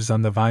dead leaves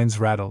on the vines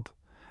rattled,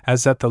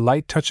 as at the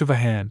light touch of a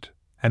hand,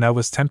 and I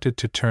was tempted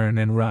to turn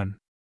and run.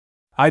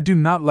 I do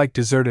not like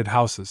deserted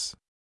houses.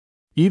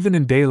 Even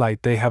in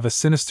daylight they have a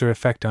sinister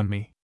effect on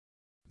me.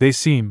 They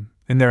seem,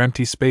 in their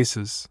empty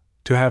spaces,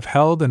 to have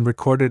held and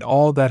recorded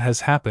all that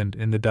has happened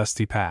in the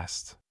dusty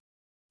past.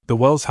 The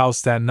Wells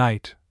house that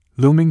night,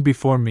 looming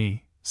before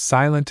me,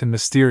 silent and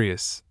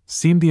mysterious,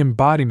 seemed the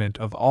embodiment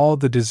of all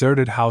the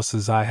deserted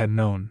houses I had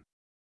known.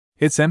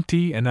 Its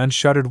empty and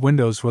unshuttered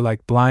windows were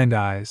like blind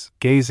eyes,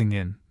 gazing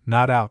in,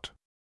 not out.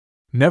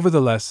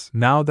 Nevertheless,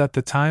 now that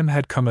the time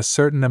had come, a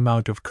certain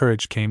amount of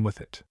courage came with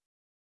it.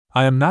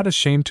 I am not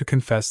ashamed to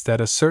confess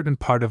that a certain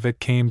part of it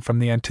came from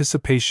the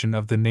anticipation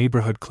of the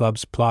neighborhood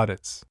club's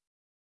plaudits.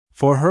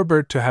 For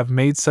Herbert to have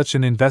made such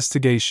an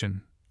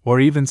investigation, or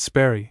even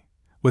Sperry,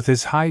 with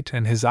his height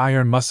and his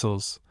iron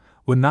muscles,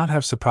 would not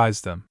have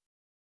surprised them.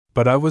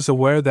 But I was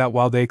aware that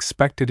while they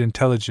expected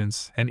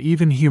intelligence and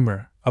even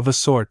humor, of a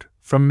sort,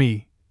 from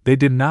me, they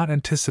did not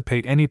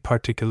anticipate any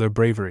particular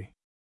bravery.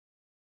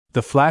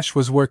 The flash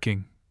was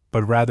working,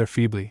 but rather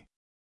feebly.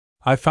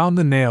 I found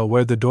the nail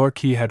where the door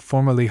key had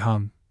formerly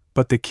hung,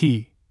 but the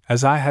key,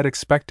 as I had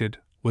expected,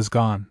 was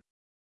gone.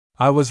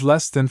 I was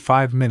less than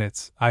 5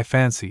 minutes, I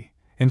fancy,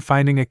 in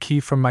finding a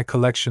key from my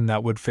collection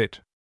that would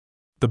fit.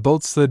 The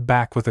bolt slid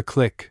back with a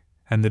click,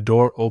 and the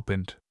door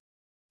opened.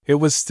 It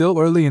was still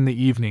early in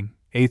the evening,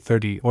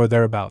 8:30 or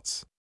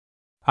thereabouts.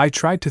 I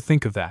tried to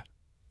think of that,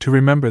 to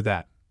remember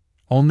that,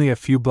 only a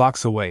few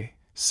blocks away,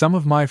 some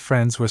of my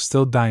friends were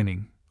still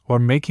dining, or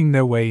making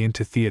their way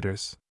into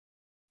theaters.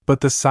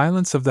 But the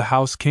silence of the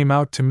house came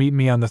out to meet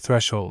me on the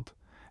threshold,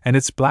 and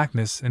its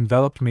blackness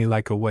enveloped me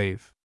like a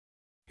wave.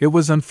 It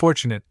was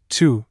unfortunate,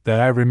 too, that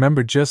I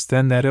remembered just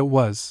then that it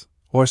was,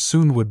 or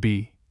soon would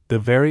be, the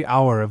very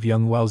hour of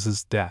young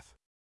Wells's death.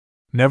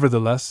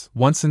 Nevertheless,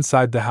 once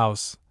inside the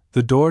house,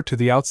 the door to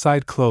the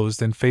outside closed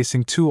and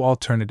facing two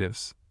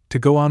alternatives, to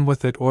go on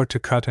with it or to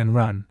cut and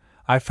run,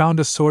 I found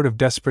a sort of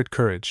desperate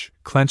courage,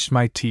 clenched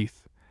my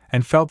teeth,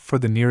 and felt for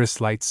the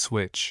nearest light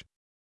switch.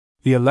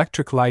 The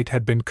electric light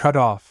had been cut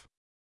off.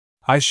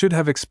 I should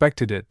have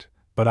expected it,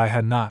 but I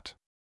had not.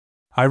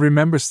 I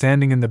remember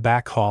standing in the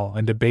back hall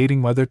and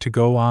debating whether to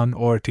go on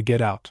or to get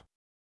out.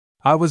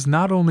 I was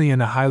not only in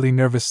a highly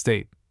nervous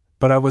state,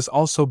 but I was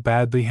also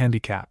badly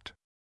handicapped.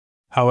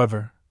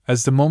 However,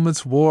 as the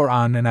moments wore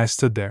on and I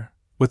stood there,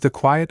 with the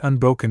quiet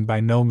unbroken by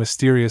no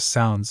mysterious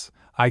sounds,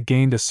 I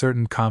gained a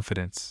certain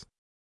confidence.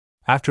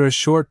 After a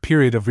short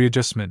period of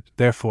readjustment,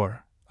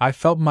 therefore, I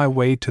felt my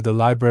way to the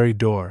library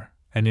door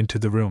and into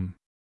the room.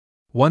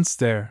 Once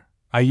there,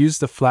 I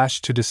used the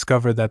flash to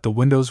discover that the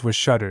windows were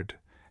shuttered,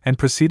 and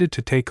proceeded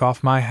to take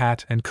off my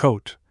hat and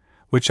coat,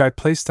 which I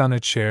placed on a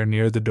chair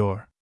near the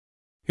door.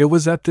 It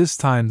was at this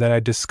time that I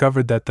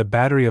discovered that the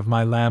battery of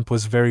my lamp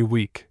was very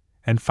weak,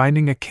 and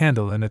finding a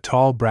candle in a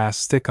tall brass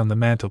stick on the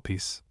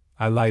mantelpiece,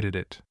 I lighted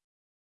it.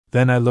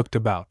 Then I looked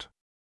about.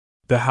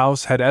 The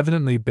house had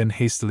evidently been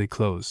hastily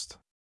closed.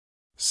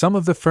 Some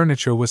of the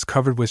furniture was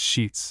covered with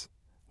sheets,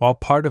 while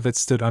part of it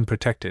stood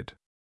unprotected.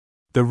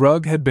 The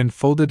rug had been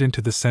folded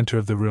into the center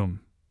of the room,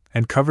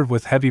 and covered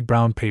with heavy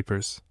brown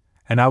papers,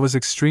 and I was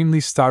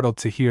extremely startled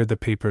to hear the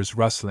papers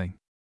rustling.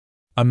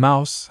 A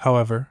mouse,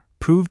 however,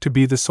 proved to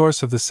be the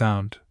source of the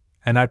sound,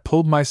 and I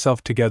pulled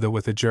myself together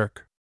with a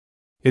jerk.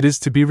 It is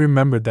to be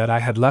remembered that I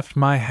had left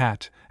my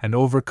hat and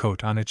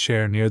overcoat on a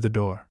chair near the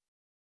door.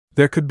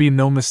 There could be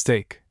no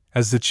mistake,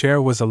 as the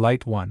chair was a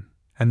light one,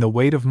 and the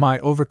weight of my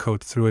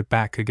overcoat threw it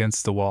back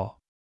against the wall.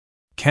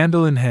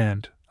 Candle in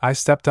hand, I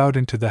stepped out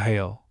into the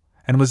hall,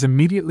 and was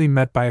immediately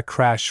met by a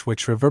crash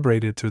which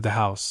reverberated through the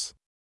house.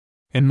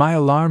 In my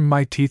alarm,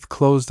 my teeth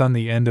closed on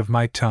the end of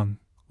my tongue,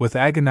 with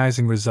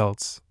agonizing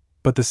results,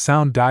 but the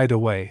sound died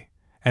away,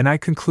 and I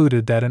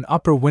concluded that an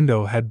upper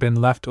window had been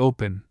left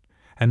open,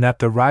 and that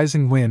the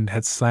rising wind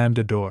had slammed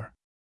a door.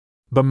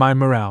 But my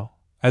morale,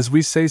 as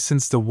we say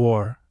since the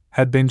war,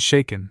 had been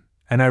shaken,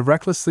 and I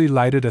recklessly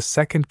lighted a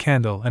second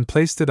candle and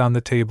placed it on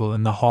the table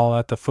in the hall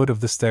at the foot of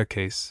the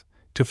staircase,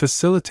 to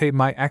facilitate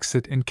my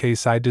exit in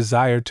case I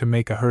desired to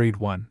make a hurried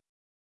one.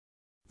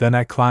 Then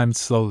I climbed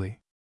slowly.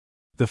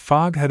 The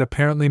fog had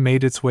apparently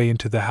made its way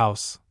into the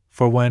house,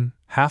 for when,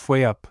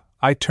 halfway up,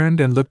 I turned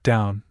and looked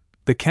down,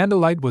 the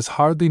candlelight was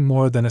hardly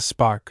more than a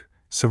spark,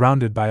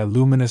 surrounded by a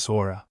luminous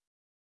aura.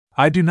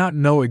 I do not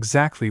know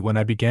exactly when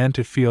I began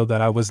to feel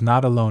that I was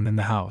not alone in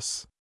the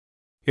house.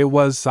 It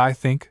was, I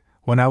think,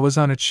 when I was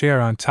on a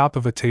chair on top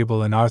of a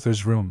table in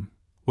Arthur's room,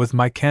 with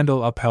my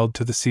candle upheld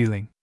to the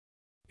ceiling.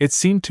 It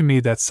seemed to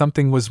me that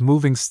something was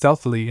moving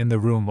stealthily in the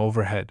room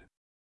overhead.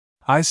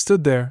 I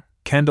stood there,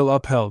 candle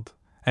upheld,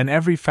 and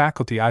every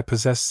faculty I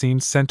possessed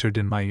seemed centered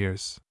in my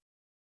ears.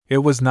 It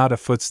was not a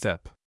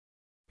footstep.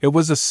 It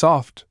was a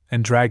soft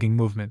and dragging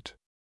movement.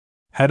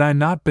 Had I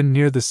not been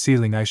near the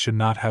ceiling, I should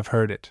not have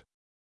heard it.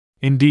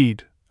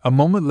 Indeed, a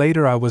moment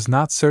later I was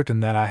not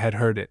certain that I had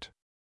heard it.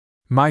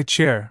 My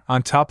chair,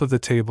 on top of the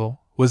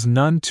table, was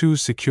none too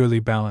securely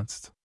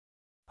balanced.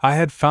 I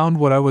had found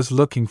what I was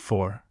looking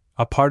for,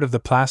 a part of the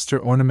plaster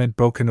ornament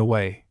broken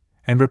away,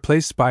 and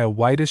replaced by a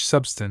whitish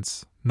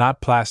substance,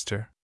 not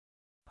plaster.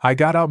 I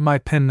got out my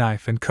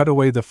penknife and cut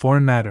away the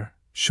foreign matter,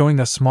 showing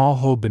a small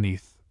hole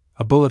beneath,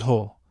 a bullet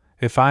hole,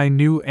 if I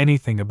knew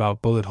anything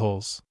about bullet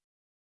holes.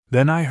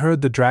 Then I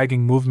heard the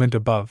dragging movement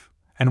above,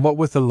 and what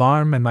with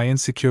alarm and my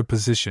insecure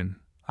position,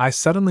 I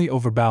suddenly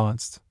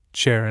overbalanced,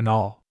 chair and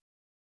all.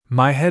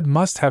 My head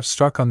must have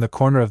struck on the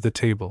corner of the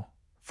table,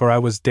 for I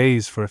was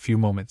dazed for a few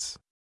moments.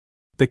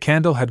 The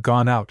candle had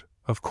gone out,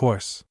 of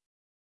course.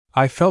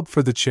 I felt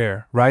for the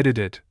chair, righted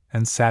it,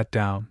 and sat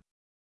down.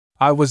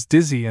 I was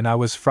dizzy and I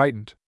was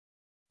frightened.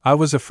 I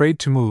was afraid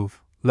to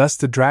move, lest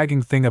the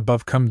dragging thing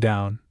above come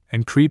down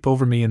and creep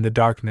over me in the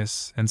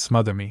darkness and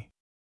smother me.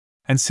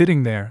 And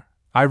sitting there,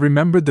 I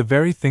remembered the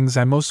very things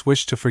I most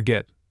wished to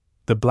forget: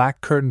 the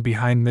black curtain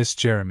behind Miss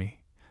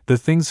Jeremy, the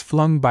things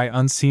flung by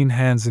unseen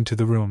hands into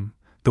the room,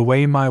 the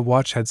way my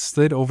watch had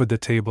slid over the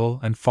table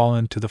and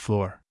fallen to the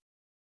floor.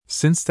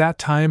 Since that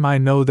time I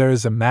know there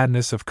is a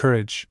madness of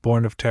courage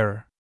born of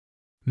terror.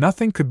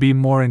 Nothing could be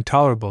more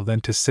intolerable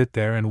than to sit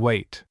there and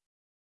wait.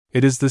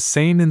 It is the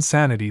same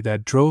insanity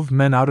that drove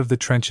men out of the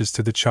trenches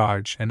to the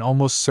charge and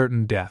almost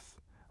certain death,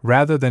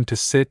 rather than to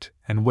sit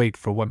and wait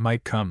for what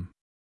might come.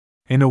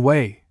 In a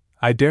way,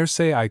 I dare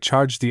say I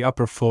charged the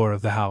upper floor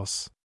of the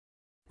house.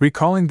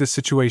 Recalling the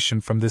situation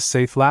from this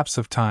safe lapse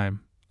of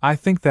time, I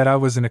think that I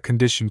was in a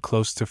condition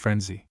close to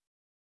frenzy.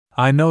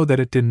 I know that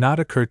it did not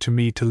occur to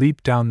me to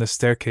leap down the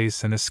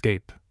staircase and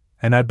escape,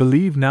 and I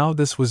believe now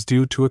this was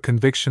due to a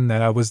conviction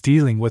that I was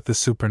dealing with the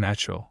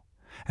supernatural,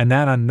 and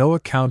that on no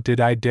account did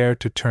I dare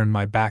to turn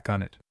my back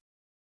on it.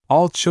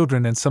 All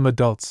children and some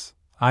adults,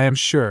 I am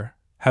sure,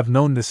 have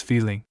known this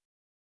feeling.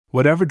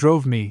 Whatever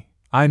drove me,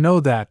 I know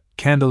that,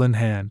 candle in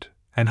hand,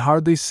 and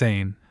hardly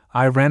sane,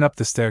 I ran up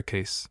the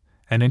staircase,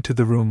 and into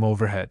the room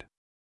overhead.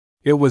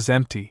 It was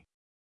empty.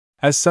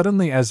 As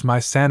suddenly as my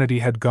sanity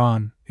had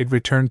gone, it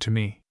returned to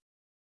me.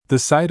 The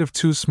sight of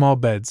two small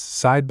beds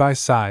side by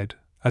side,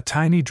 a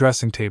tiny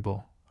dressing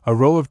table, a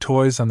row of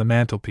toys on the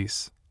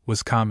mantelpiece,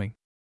 was calming.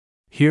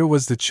 Here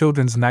was the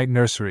children's night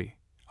nursery,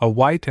 a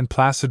white and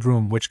placid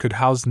room which could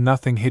house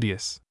nothing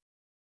hideous.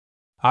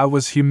 I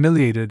was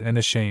humiliated and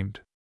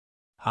ashamed.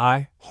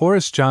 I,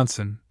 Horace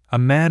Johnson, a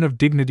man of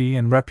dignity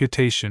and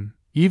reputation,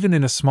 even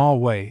in a small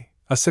way,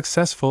 a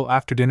successful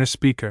after-dinner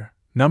speaker,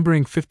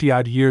 numbering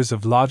 50-odd years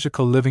of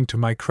logical living to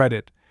my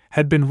credit,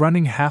 had been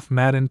running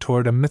half-maddened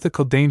toward a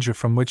mythical danger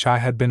from which I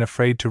had been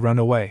afraid to run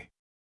away.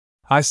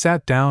 I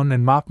sat down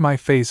and mopped my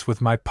face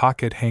with my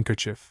pocket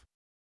handkerchief.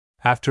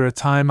 After a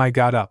time I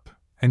got up,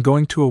 and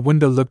going to a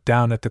window looked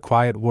down at the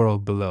quiet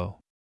world below.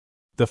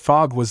 The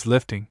fog was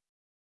lifting.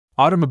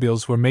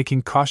 Automobiles were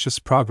making cautious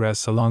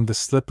progress along the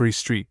slippery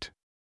street.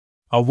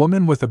 A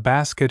woman with a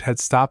basket had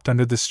stopped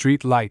under the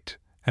street light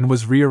and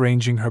was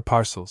rearranging her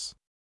parcels.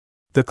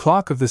 The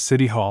clock of the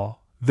city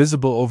hall,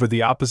 visible over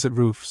the opposite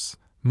roofs,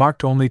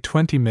 marked only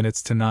 20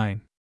 minutes to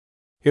 9.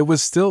 It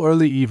was still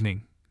early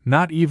evening,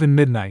 not even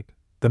midnight,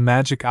 the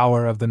magic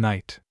hour of the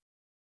night.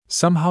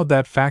 Somehow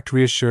that fact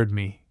reassured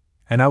me,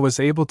 and I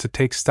was able to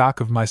take stock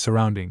of my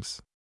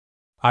surroundings.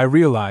 I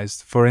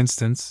realized, for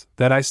instance,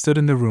 that I stood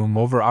in the room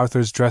over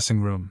Arthur's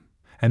dressing room,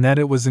 and that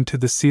it was into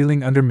the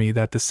ceiling under me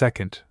that the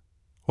second,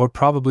 or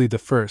probably the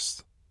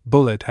first,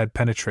 bullet had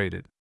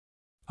penetrated.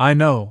 I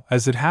know,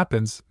 as it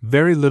happens,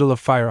 very little of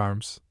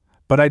firearms,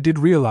 but I did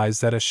realize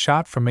that a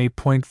shot from a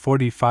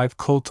 .45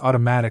 Colt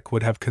automatic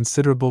would have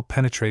considerable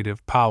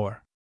penetrative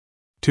power.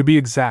 To be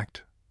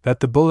exact, that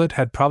the bullet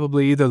had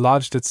probably either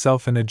lodged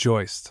itself in a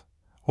joist,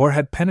 or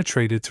had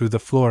penetrated through the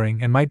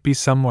flooring and might be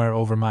somewhere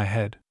over my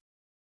head.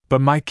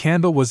 But my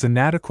candle was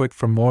inadequate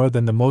for more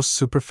than the most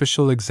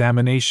superficial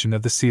examination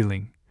of the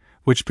ceiling,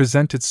 which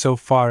presented so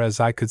far as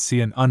I could see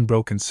an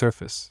unbroken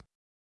surface.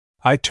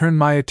 I turned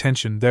my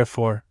attention,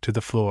 therefore, to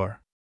the floor.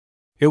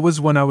 It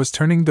was when I was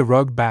turning the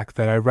rug back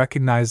that I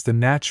recognized the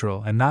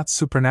natural and not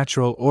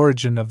supernatural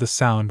origin of the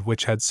sound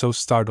which had so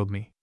startled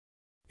me.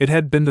 It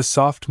had been the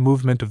soft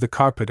movement of the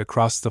carpet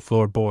across the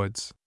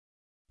floorboards.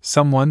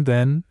 Someone,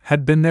 then,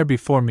 had been there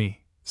before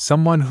me,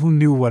 someone who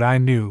knew what I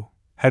knew,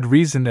 had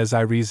reasoned as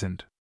I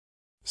reasoned.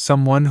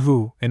 Someone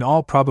who, in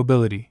all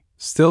probability,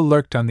 still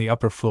lurked on the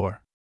upper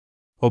floor.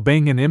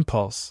 Obeying an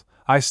impulse,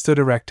 I stood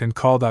erect and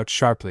called out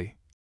sharply.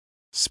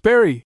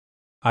 "Sperry!"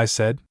 I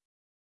said.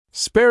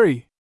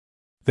 "Sperry!"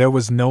 There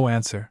was no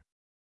answer.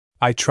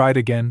 I tried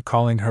again,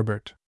 calling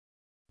Herbert.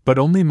 But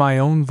only my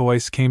own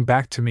voice came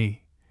back to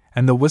me,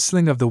 and the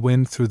whistling of the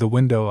wind through the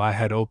window I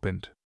had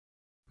opened.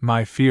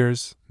 My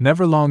fears,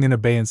 never long in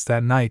abeyance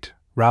that night,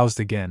 roused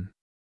again.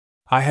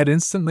 I had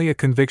instantly a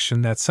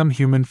conviction that some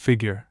human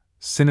figure,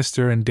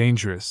 sinister and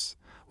dangerous,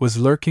 was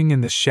lurking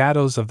in the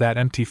shadows of that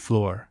empty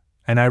floor,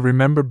 and I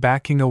remember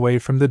backing away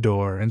from the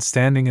door and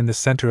standing in the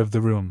center of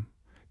the room,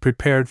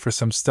 prepared for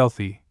some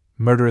stealthy,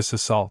 murderous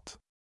assault.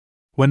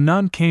 When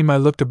none came, I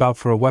looked about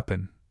for a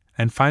weapon,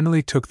 and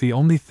finally took the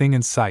only thing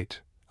in sight,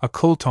 a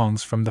coal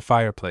tongs from the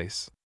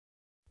fireplace.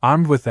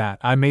 Armed with that,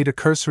 I made a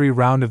cursory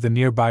round of the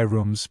nearby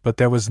rooms, but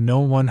there was no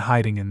one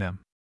hiding in them.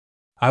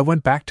 I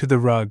went back to the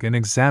rug and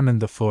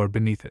examined the floor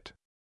beneath it.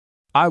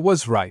 I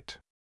was right.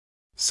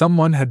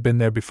 Someone had been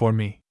there before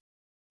me.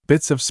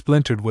 Bits of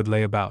splintered wood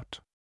lay about.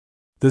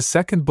 The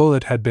second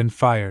bullet had been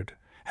fired,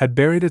 had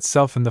buried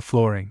itself in the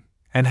flooring,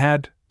 and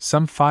had,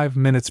 some 5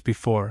 minutes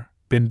before,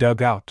 been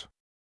dug out.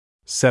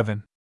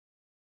 7.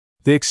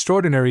 The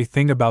extraordinary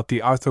thing about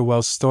the Arthur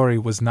Wells story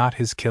was not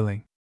his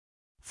killing.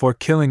 For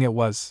killing it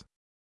was.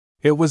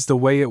 It was the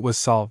way it was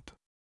solved.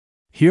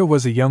 Here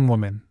was a young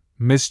woman,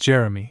 Miss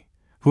Jeremy,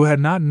 who had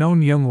not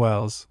known young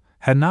Wells,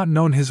 had not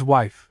known his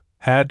wife,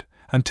 had,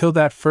 until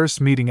that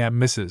first meeting at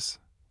Mrs.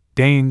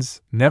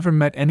 Dane's, never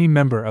met any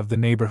member of the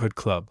neighborhood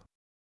club.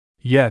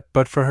 Yet,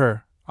 but for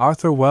her,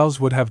 Arthur Wells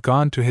would have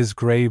gone to his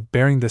grave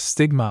bearing the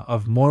stigma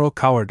of moral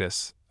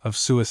cowardice, of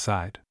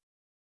suicide.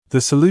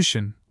 The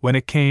solution, when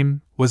it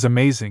came, was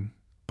amazing,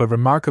 but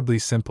remarkably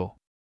simple.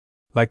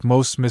 Like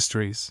most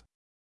mysteries.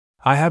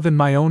 I have in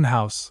my own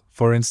house,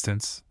 for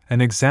instance, an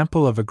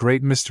example of a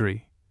great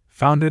mystery,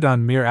 founded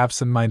on mere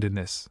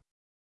absent-mindedness.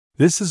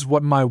 This is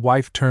what my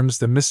wife terms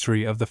the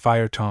mystery of the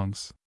fire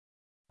tongs.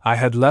 I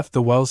had left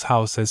the Wells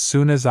house as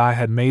soon as I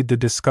had made the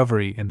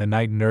discovery in the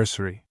night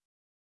nursery.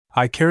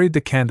 I carried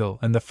the candle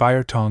and the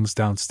fire tongs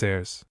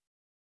downstairs.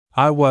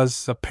 I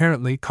was,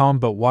 apparently, calm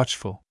but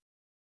watchful.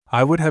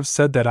 I would have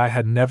said that I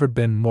had never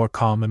been more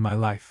calm in my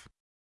life.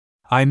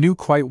 I knew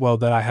quite well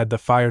that I had the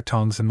fire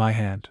tongs in my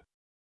hand.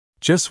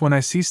 Just when I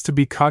ceased to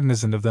be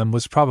cognizant of them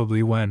was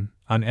probably when,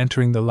 on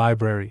entering the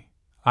library,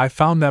 I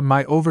found that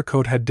my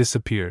overcoat had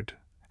disappeared,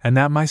 and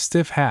that my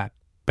stiff hat,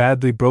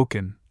 badly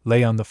broken,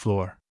 lay on the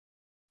floor.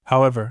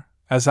 However,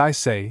 as I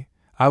say,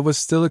 I was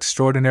still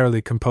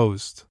extraordinarily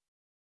composed.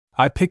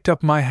 I picked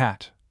up my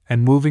hat,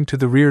 and moving to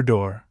the rear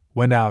door,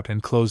 went out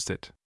and closed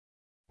it.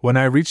 When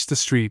I reached the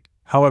street,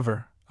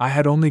 however, I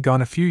had only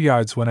gone a few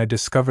yards when I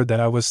discovered that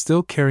I was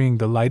still carrying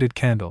the lighted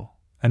candle,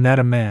 and that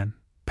a man,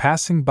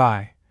 passing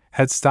by,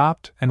 had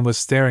stopped and was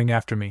staring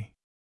after me.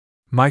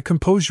 My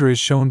composure is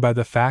shown by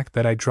the fact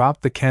that I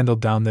dropped the candle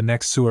down the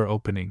next sewer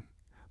opening,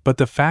 but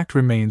the fact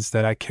remains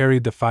that I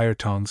carried the fire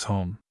tongs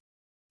home.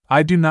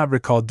 I do not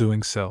recall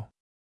doing so.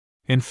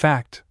 In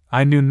fact,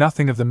 I knew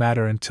nothing of the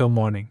matter until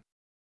morning.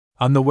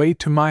 On the way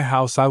to my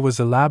house, I was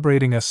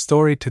elaborating a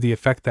story to the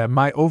effect that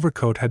my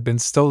overcoat had been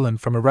stolen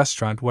from a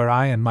restaurant where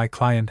I and my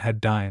client had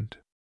dined.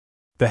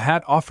 The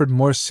hat offered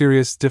more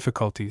serious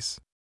difficulties.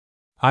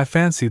 I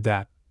fancied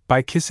that,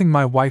 by kissing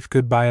my wife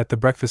goodbye at the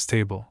breakfast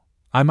table,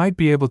 I might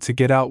be able to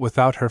get out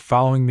without her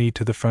following me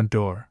to the front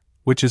door,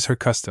 which is her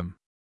custom.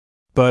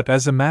 But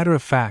as a matter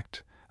of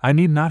fact, I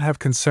need not have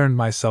concerned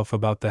myself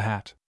about the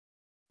hat.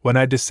 When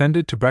I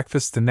descended to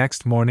breakfast the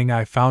next morning,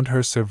 I found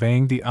her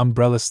surveying the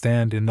umbrella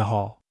stand in the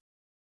hall.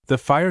 The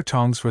fire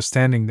tongs were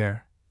standing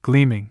there,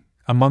 gleaming,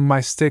 among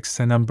my sticks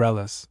and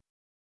umbrellas.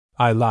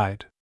 I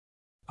lied.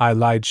 I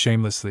lied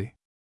shamelessly.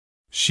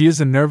 She is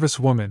a nervous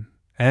woman,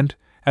 and,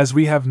 as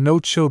we have no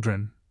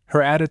children,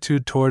 her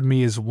attitude toward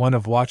me is one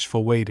of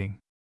watchful waiting.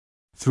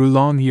 Through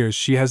long years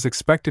she has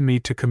expected me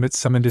to commit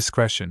some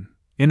indiscretion,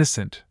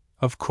 innocent,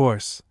 of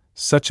course,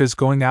 such as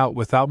going out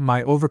without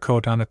my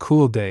overcoat on a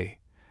cool day,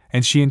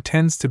 and she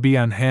intends to be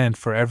on hand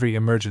for every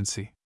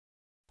emergency.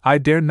 I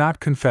dare not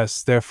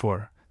confess,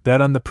 therefore,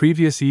 that on the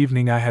previous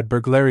evening I had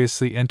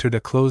burglariously entered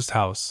a closed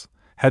house,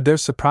 had there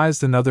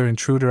surprised another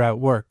intruder at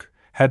work,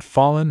 had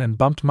fallen and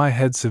bumped my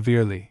head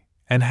severely,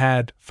 and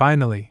had,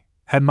 finally,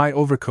 had my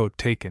overcoat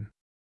taken.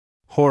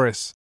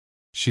 "Horace,"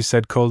 she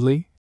said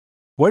coldly,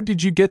 "where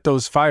did you get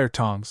those fire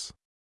tongs?"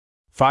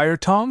 "Fire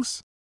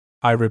tongs?"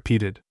 I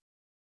repeated.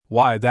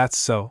 "Why, that's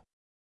so.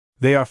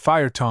 They are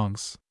fire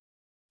tongs.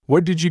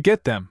 Where did you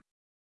get them?"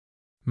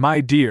 "My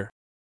dear,"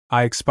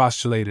 I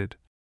expostulated,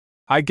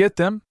 "I get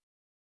them?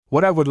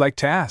 What I would like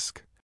to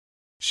ask,"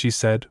 she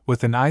said,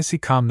 with an icy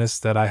calmness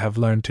that I have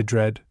learned to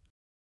dread,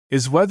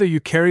 "is whether you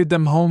carried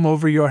them home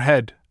over your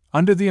head,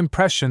 under the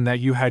impression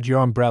that you had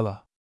your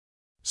umbrella."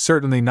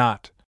 "Certainly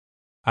not,"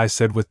 I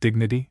said with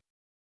dignity.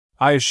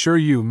 "I assure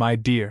you, my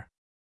dear,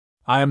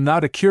 I am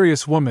not a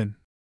curious woman,"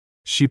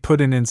 she put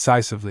in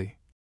incisively.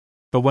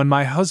 "But when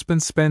my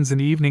husband spends an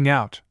evening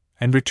out,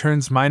 and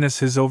returns minus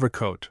his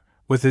overcoat,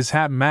 with his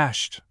hat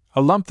mashed,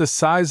 a lump the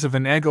size of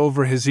an egg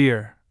over his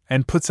ear,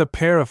 and puts a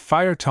pair of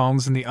fire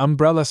tongs in the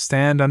umbrella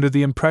stand under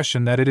the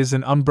impression that it is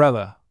an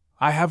umbrella,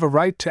 I have a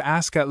right to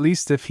ask at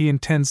least if he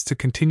intends to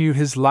continue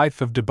his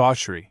life of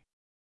debauchery."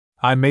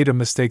 I made a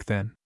mistake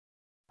then.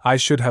 I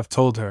should have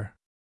told her.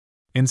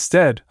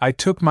 Instead, I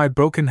took my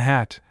broken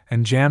hat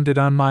and jammed it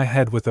on my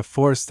head with a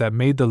force that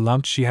made the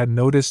lump she had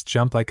noticed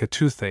jump like a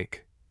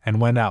toothache,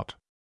 and went out.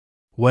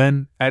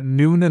 When, at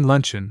noon and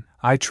luncheon,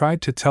 I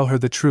tried to tell her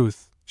the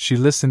truth, she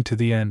listened to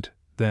the end,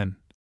 then,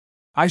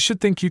 "I should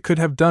think you could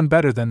have done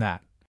better than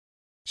that,"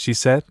 she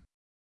said.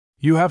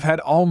 "You have had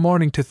all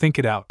morning to think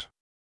it out."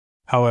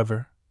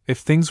 However, if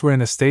things were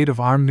in a state of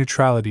armed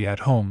neutrality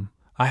at home,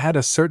 I had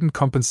a certain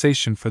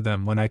compensation for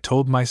them when I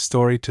told my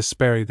story to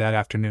Sperry that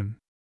afternoon.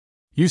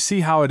 "You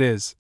see how it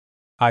is,"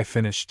 I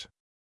finished.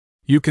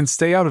 "You can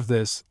stay out of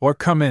this, or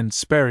come in,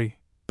 Sperry,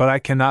 but I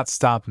cannot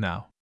stop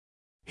now.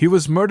 He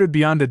was murdered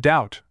beyond a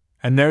doubt,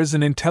 and there is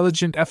an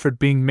intelligent effort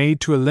being made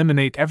to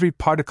eliminate every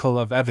particle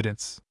of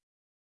evidence."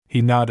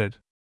 He nodded.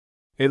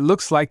 "It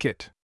looks like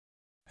it.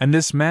 And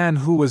this man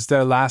who was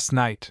there last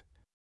night?"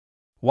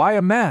 "Why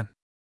a man?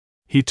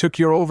 He took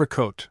your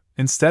overcoat,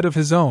 instead of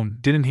his own,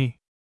 didn't he?"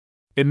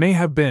 "It may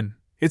have been.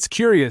 It's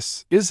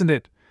curious, isn't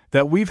it,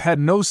 that we've had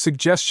no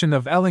suggestion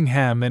of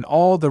Ellingham in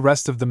all the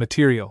rest of the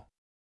material."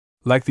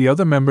 Like the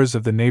other members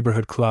of the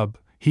neighborhood club,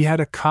 he had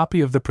a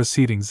copy of the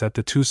proceedings at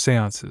the 2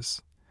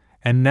 seances,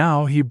 and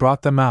now he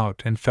brought them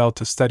out and fell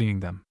to studying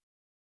them.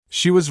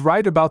 "She was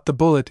right about the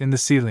bullet in the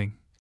ceiling,"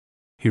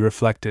 he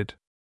reflected.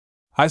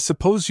 "I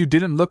suppose you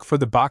didn't look for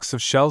the box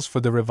of shells for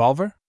the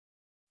revolver?"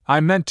 "I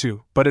meant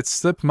to, but it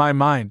slipped my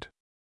mind."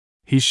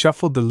 He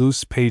shuffled the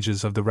loose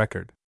pages of the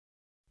record.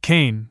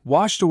 "Cain,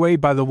 washed away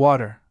by the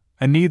water,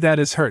 a knee that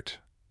is hurt.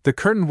 The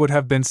curtain would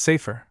have been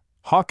safer.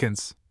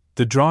 Hawkins,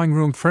 the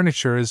drawing-room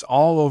furniture is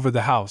all over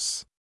the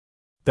house.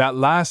 That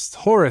last,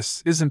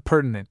 Horace, isn't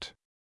pertinent.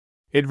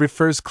 It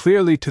refers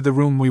clearly to the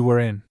room we were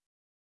in.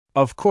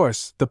 Of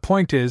course, the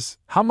point is,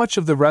 how much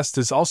of the rest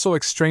is also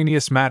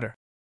extraneous matter?"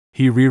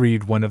 He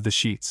reread one of the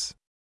sheets.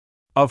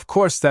 "Of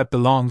course that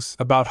belongs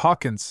about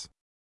Hawkins.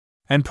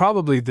 And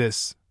probably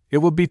this, it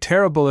will be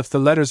terrible if the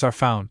letters are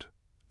found.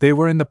 They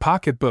were in the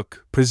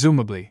pocketbook,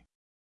 presumably."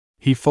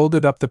 He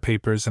folded up the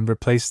papers and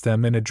replaced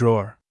them in a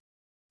drawer.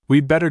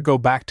 "We'd better go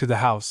back to the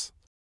house,"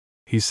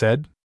 he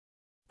said.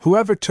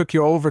 "Whoever took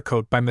your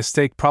overcoat by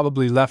mistake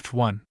probably left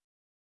one.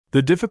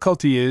 The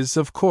difficulty is,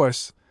 of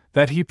course,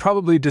 that he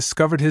probably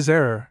discovered his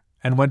error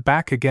and went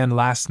back again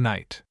last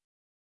night.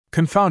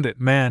 Confound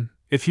it, man,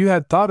 if you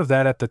had thought of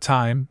that at the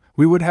time,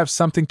 we would have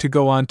something to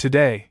go on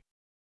today."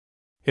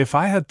 "If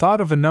I had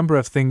thought of a number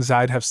of things,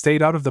 I'd have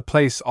stayed out of the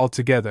place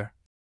altogether,"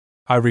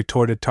 I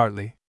retorted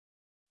tartly.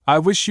 "I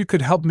wish you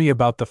could help me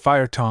about the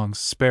fire tongs,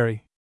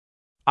 Sperry."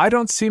 I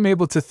don't seem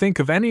able to think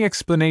of any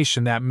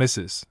explanation that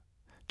Mrs.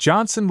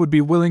 Johnson would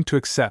be willing to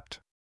accept.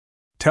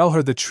 Tell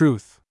her the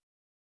truth.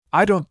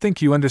 I don't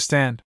think you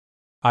understand,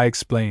 I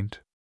explained.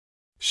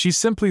 She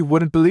simply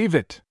wouldn't believe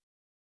it.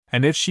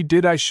 And if she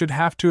did, I should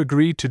have to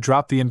agree to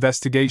drop the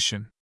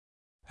investigation.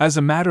 As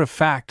a matter of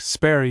fact,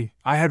 Sperry,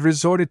 I had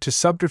resorted to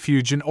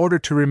subterfuge in order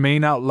to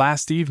remain out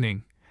last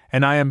evening,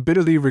 and I am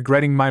bitterly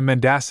regretting my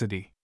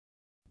mendacity.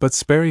 But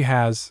Sperry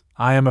has,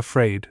 I am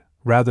afraid,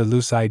 rather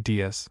loose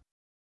ideas.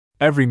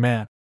 Every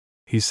man,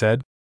 he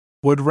said,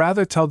 would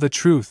rather tell the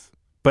truth,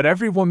 but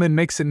every woman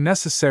makes it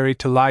necessary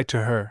to lie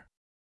to her.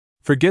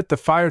 Forget the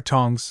fire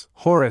tongs,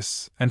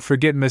 Horace, and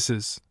forget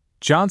Mrs.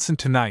 Johnson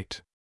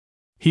tonight.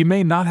 He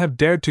may not have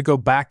dared to go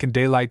back in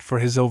daylight for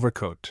his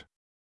overcoat.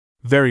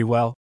 Very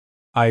well,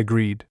 I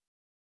agreed.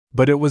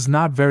 But it was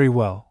not very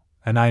well,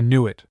 and I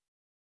knew it.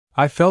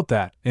 I felt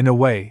that, in a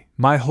way,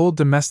 my whole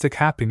domestic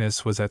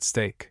happiness was at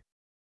stake.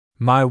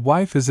 My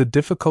wife is a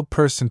difficult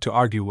person to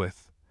argue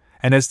with,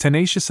 and as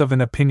tenacious of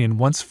an opinion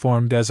once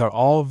formed as are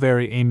all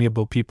very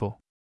amiable people.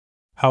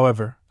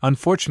 However,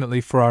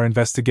 unfortunately for our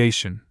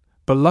investigation,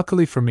 but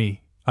luckily for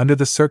me, under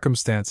the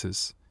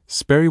circumstances,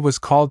 Sperry was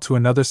called to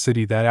another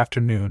city that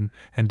afternoon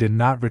and did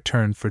not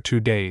return for 2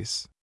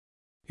 days.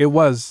 It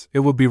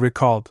will be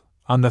recalled,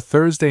 on the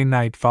Thursday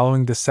night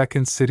following the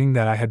second sitting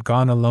that I had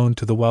gone alone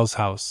to the Wells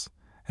house,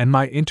 and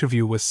my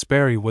interview with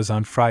Sperry was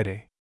on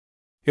Friday.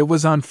 It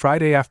was on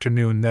Friday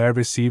afternoon that I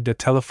received a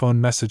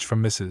telephone message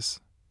from Mrs.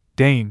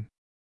 Dane.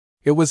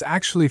 It was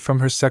actually from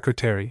her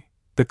secretary,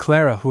 the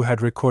Clara who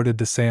had recorded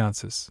the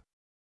séances.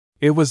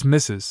 It was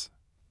Mrs.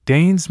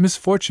 Dane's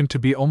misfortune to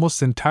be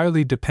almost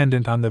entirely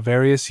dependent on the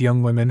various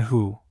young women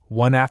who,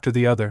 one after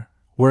the other,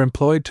 were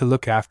employed to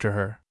look after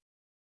her.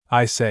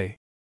 I say,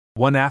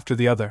 one after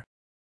the other,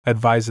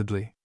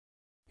 advisedly.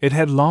 It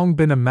had long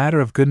been a matter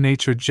of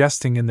good-natured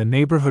jesting in the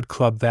neighborhood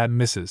club that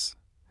Mrs.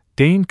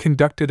 Dane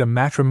conducted a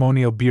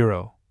matrimonial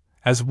bureau,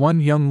 as one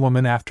young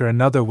woman after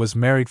another was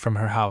married from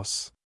her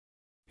house.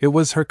 It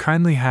was her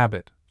kindly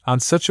habit, on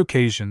such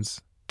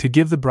occasions, to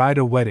give the bride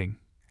a wedding,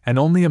 and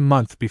only a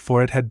month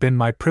before it had been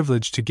my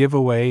privilege to give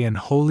away in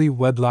holy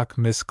wedlock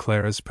Miss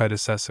Clara's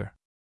predecessor.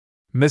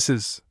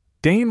 Mrs.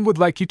 Dane would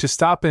like you to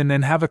stop in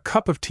and have a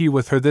cup of tea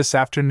with her this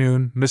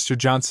afternoon, Mr.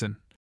 Johnson,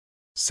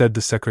 said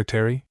the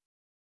secretary.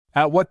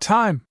 At what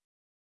time?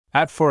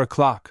 At 4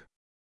 o'clock.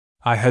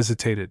 I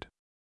hesitated.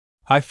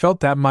 I felt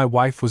that my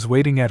wife was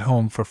waiting at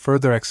home for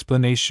further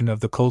explanation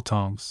of the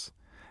coltongs,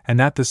 and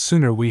that the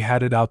sooner we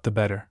had it out the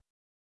better.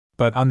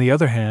 But on the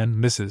other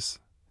hand, Mrs.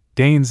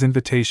 Dane's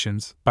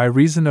invitations, by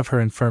reason of her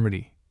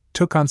infirmity,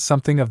 took on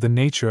something of the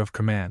nature of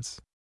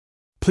commands.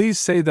 Please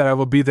say that I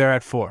will be there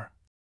at 4,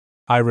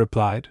 I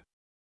replied.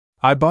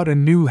 I bought a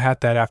new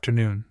hat that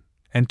afternoon,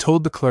 and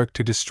told the clerk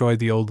to destroy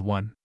the old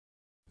one.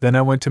 Then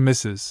I went to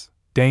Mrs.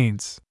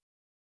 Dane's.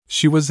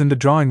 She was in the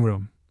drawing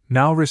room,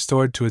 now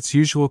restored to its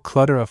usual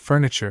clutter of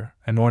furniture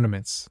and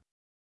ornaments.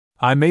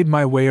 I made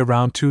my way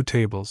around 2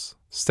 tables,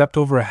 stepped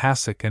over a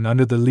hassock and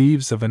under the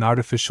leaves of an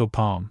artificial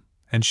palm,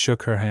 and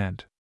shook her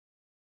hand.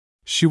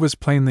 She was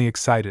plainly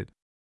excited.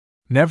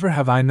 Never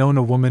have I known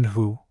a woman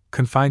who,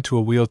 confined to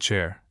a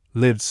wheelchair,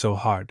 lived so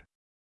hard.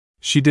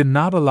 She did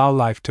not allow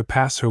life to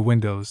pass her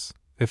windows,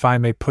 if I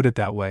may put it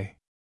that way.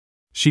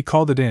 She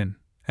called it in,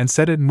 and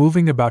set it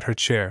moving about her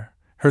chair,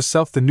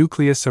 herself the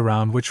nucleus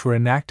around which were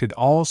enacted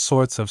all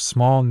sorts of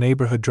small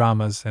neighborhood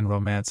dramas and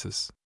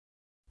romances.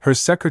 Her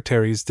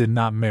secretaries did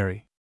not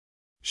marry.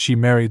 She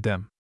married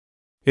them.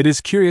 It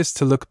is curious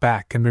to look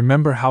back and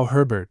remember how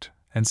Herbert,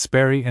 and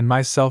Sperry and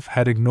myself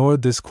had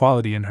ignored this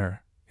quality in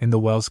her, in the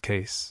Wells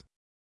case.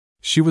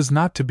 She was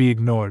not to be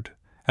ignored,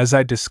 as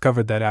I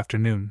discovered that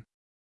afternoon.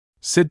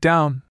 Sit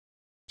down,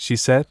 she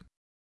said.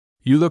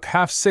 You look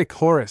half sick,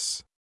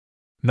 Horace.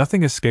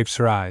 Nothing escapes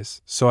her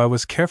eyes, so I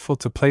was careful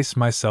to place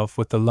myself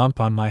with the lump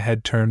on my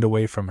head turned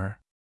away from her.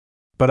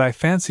 But I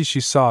fancy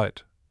she saw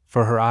it,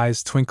 for her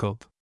eyes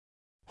twinkled.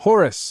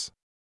 Horace!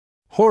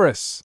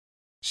 Horace!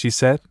 She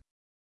said.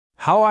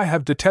 How I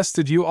have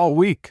detested you all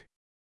week!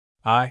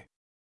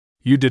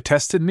 You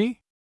detested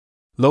me?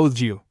 Loathed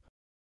you,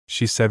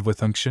 she said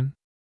with unction.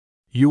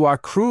 You are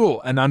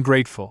cruel and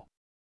ungrateful.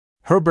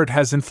 Herbert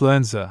has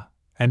influenza,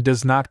 and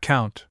does not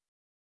count.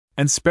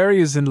 And Sperry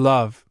is in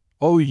love.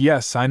 Oh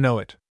yes, I know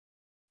it.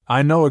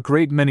 I know a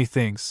great many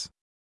things.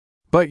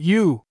 But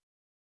you!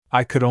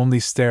 I could only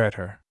stare at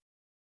her.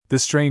 The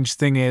strange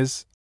thing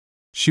is,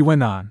 she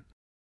went on,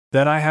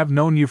 that I have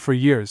known you for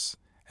years,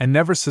 and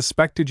never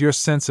suspected your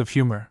sense of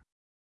humor.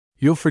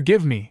 You'll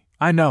forgive me,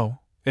 I know,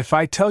 if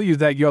I tell you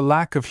that your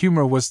lack of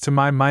humor was to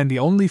my mind the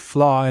only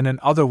flaw in an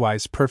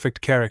otherwise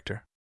perfect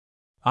character.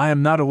 I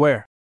am not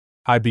aware,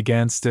 I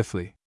began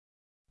stiffly.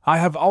 I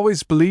have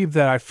always believed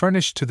that I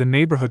furnished to the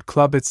neighborhood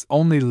club its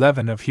only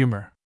leaven of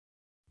humor.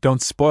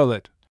 Don't spoil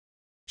it,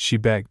 she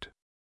begged.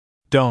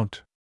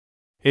 Don't.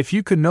 If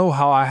you could know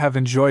how I have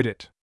enjoyed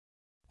it.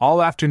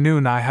 All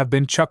afternoon I have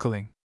been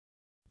chuckling.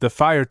 The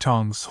fire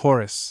tongs,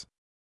 Horace.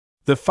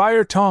 The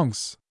fire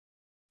tongs!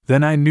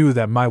 Then I knew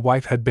that my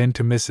wife had been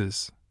to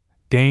Mrs.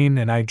 Dane,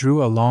 and I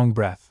drew a long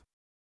breath.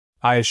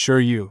 I assure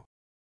you,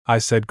 I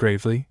said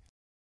gravely,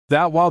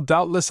 that while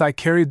doubtless I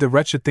carried the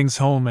wretched things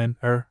home and,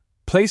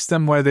 placed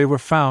them where they were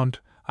found,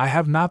 I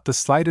have not the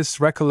slightest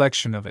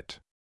recollection of it.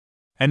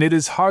 And it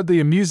is hardly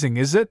amusing,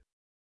 is it?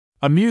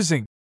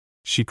 Amusing,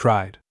 she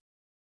cried.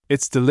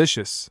 It's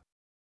delicious.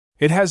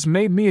 It has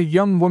made me a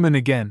young woman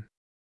again.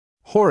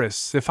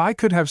 Horace, if I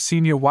could have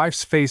seen your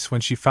wife's face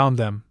when she found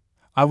them,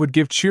 I would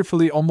give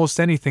cheerfully almost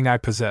anything I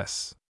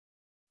possess.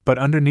 But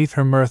underneath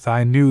her mirth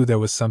I knew there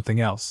was something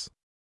else.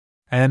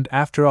 And,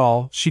 after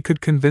all, she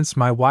could convince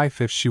my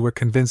wife if she were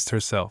convinced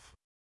herself.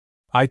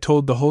 I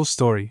told the whole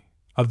story,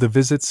 of the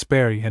visit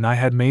Sperry and I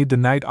had made the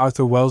night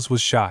Arthur Wells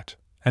was shot,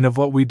 and of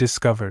what we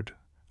discovered,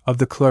 of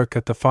the clerk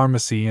at the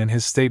pharmacy and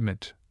his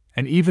statement,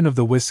 and even of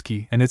the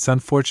whiskey and its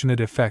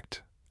unfortunate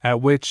effect, at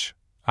which,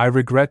 I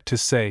regret to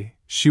say,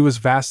 she was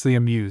vastly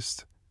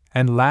amused,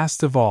 and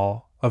last of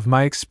all, of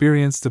my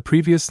experience the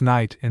previous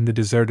night in the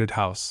deserted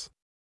house.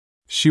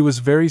 She was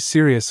very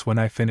serious when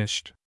I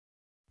finished.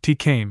 Tea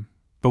came,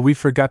 but we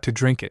forgot to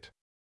drink it.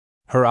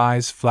 Her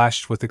eyes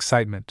flashed with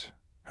excitement,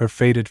 her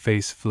faded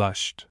face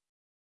flushed.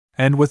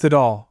 And with it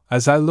all,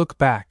 as I look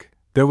back,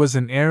 there was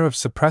an air of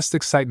suppressed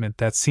excitement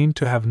that seemed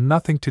to have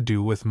nothing to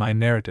do with my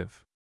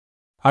narrative.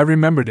 I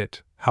remembered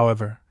it,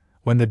 however,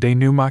 when the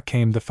denouement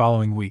came the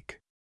following week.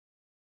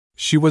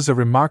 She was a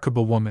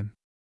remarkable woman.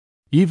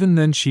 Even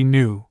then she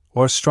knew,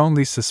 or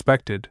strongly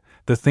suspected,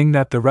 the thing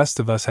that the rest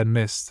of us had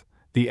missed,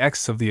 the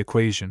X of the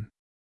equation.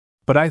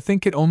 But I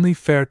think it only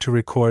fair to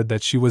record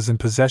that she was in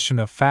possession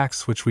of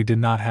facts which we did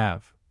not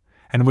have,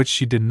 and which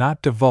she did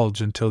not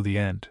divulge until the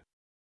end.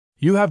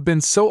 You have been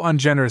so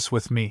ungenerous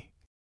with me,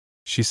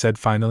 she said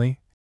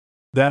finally,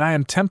 that I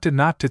am tempted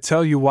not to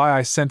tell you why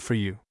I sent for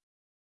you.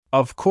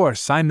 Of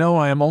course, I know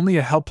I am only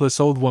a helpless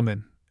old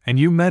woman, and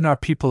you men are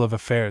people of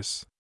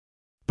affairs.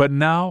 But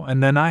now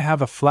and then I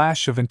have a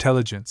flash of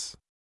intelligence.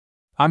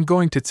 I'm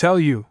going to tell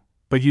you,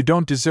 but you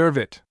don't deserve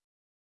it.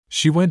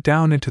 She went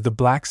down into the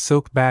black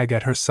silk bag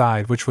at her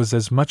side, which was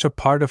as much a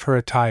part of her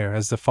attire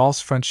as the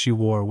false front she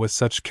wore with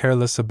such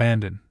careless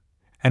abandon,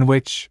 and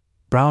which,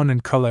 brown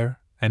in color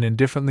and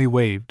indifferently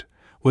waved,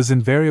 was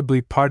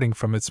invariably parting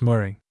from its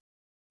mooring.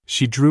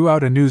 She drew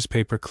out a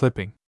newspaper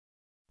clipping.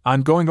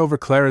 On going over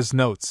Clara's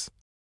notes,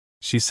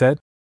 she said,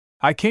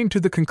 I came to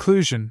the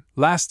conclusion,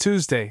 last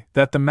Tuesday,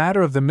 that the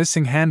matter of the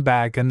missing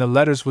handbag and the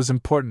letters was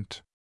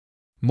important.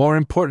 More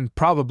important,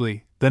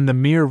 probably, than the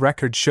mere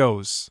record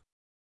shows.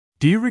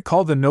 Do you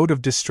recall the note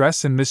of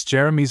distress in Miss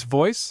Jeremy's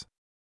voice?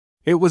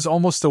 It was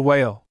almost a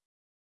wail.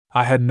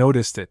 I had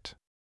noticed it.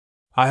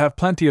 I have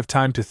plenty of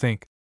time to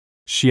think,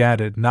 she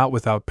added, not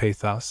without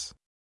pathos.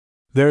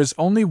 There is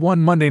only one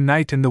Monday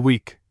night in the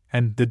week,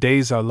 and the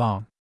days are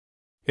long.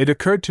 It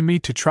occurred to me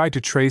to try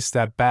to trace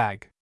that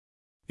bag.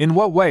 In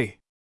what way?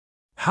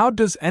 How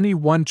does any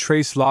one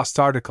trace lost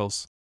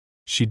articles?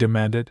 She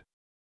demanded.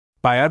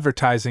 By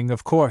advertising,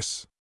 of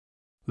course.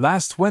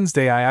 Last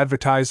Wednesday I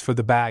advertised for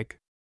the bag.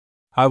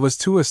 I was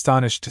too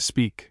astonished to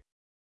speak.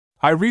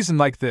 I reasoned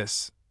like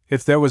this: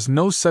 if there was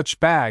no such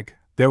bag,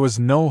 there was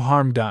no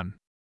harm done.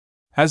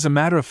 As a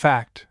matter of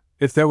fact,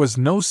 if there was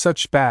no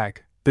such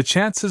bag, the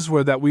chances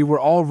were that we were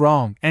all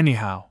wrong,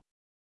 anyhow.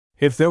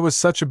 If there was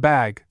such a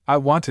bag, I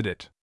wanted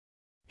it.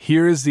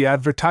 Here is the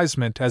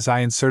advertisement as I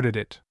inserted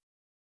it.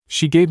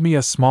 She gave me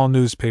a small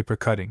newspaper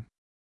cutting.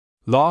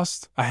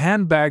 Lost, a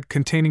handbag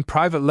containing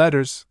private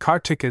letters, car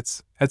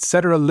tickets,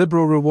 etc.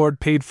 Liberal reward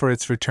paid for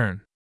its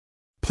return.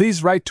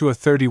 Please write to a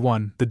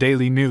 31, the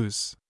Daily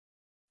News.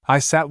 I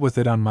sat with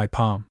it on my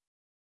palm.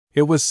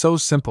 It was so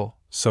simple,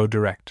 so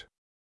direct.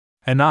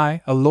 And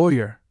I, a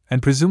lawyer,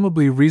 and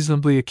presumably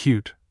reasonably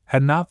acute,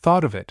 had not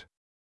thought of it.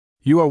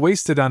 You are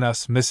wasted on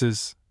us,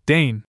 Mrs.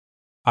 Dane,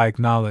 I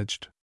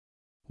acknowledged.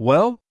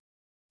 Well?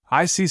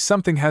 I see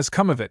something has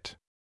come of it.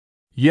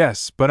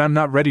 Yes, but I'm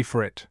not ready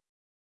for it.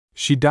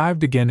 She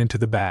dived again into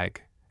the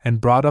bag,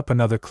 and brought up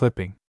another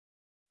clipping.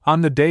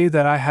 On the day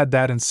that I had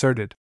that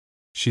inserted,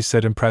 she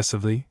said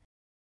impressively,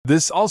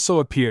 this also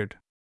appeared.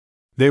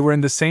 They were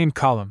in the same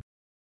column.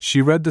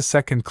 She read the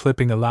second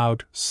clipping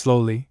aloud,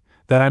 slowly,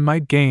 that I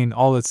might gain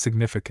all its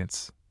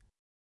significance.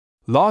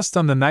 Lost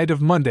on the night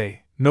of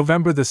Monday,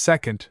 November the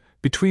 2nd,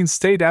 between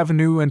State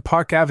Avenue and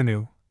Park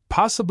Avenue,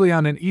 possibly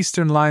on an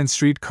Eastern Line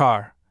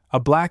streetcar, a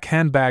black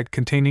handbag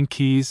containing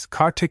keys,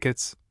 car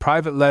tickets,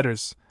 private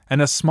letters,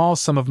 and a small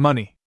sum of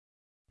money.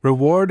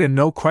 Reward and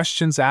no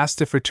questions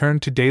asked if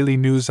returned to Daily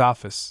News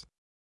office.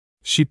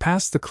 She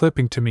passed the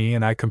clipping to me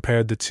and I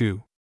compared the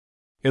two.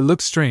 It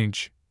looked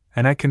strange,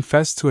 and I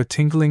confessed to a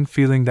tingling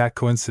feeling that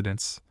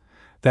coincidence,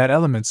 that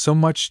element so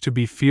much to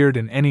be feared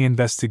in any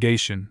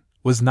investigation,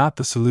 was not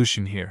the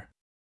solution here.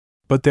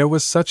 But there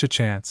was such a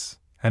chance,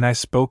 and I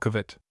spoke of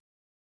it.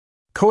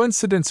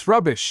 Coincidence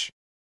rubbish,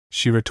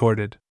 she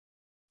retorted.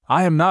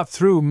 I am not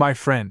through, my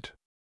friend.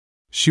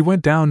 She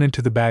went down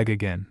into the bag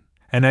again,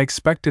 and I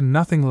expected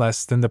nothing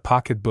less than the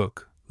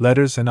pocket-book,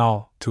 letters and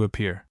all, to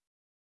appear.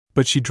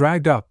 But she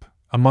dragged up,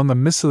 among a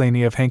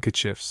miscellany of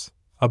handkerchiefs,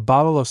 a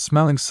bottle of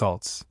smelling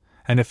salts,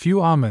 and a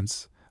few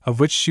almonds, of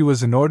which she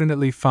was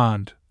inordinately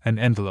fond, an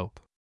envelope.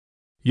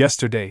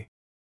 Yesterday,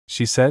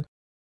 she said.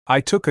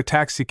 I took a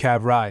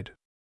taxicab ride.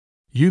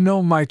 You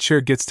know my chair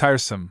gets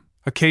tiresome,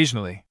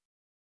 occasionally.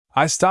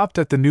 I stopped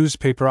at the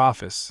newspaper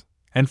office,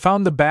 and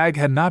found the bag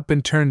had not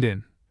been turned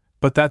in,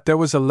 but that there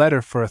was a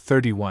letter for a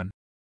 31.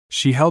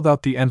 She held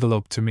out the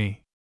envelope to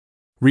me.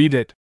 Read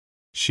it,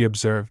 she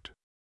observed.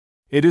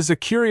 It is a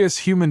curious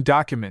human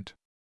document.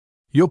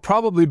 You'll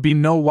probably be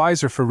no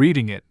wiser for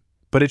reading it,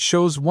 but it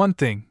shows one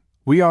thing: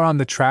 we are on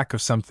the track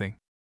of something.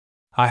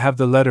 I have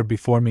the letter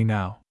before me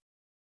now.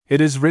 It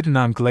is written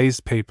on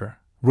glazed paper,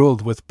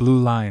 ruled with blue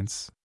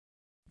lines.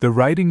 The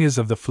writing is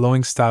of the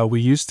flowing style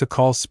we used to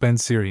call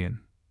Spenserian,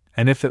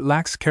 and if it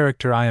lacks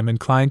character, I am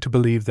inclined to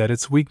believe that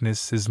its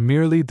weakness is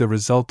merely the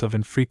result of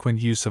infrequent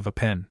use of a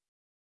pen.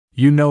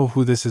 You know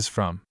who this is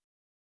from.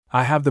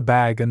 I have the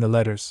bag and the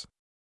letters.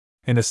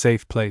 In a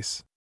safe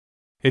place.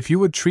 If you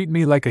would treat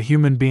me like a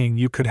human being,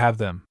 you could have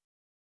them.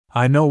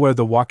 I know where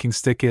the walking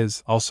stick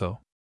is,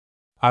 also.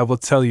 I will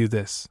tell you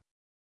this.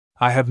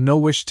 I have no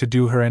wish to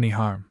do her any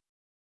harm.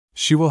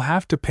 She will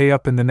have to pay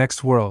up in the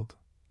next world,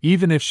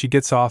 even if she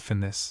gets off in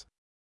this.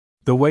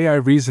 The way I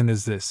reason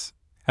is this: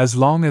 as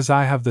long as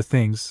I have the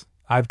things,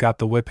 I've got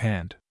the whip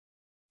hand.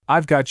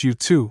 I've got you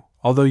too,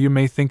 although you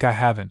may think I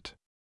haven't.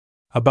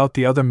 About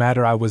the other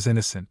matter I was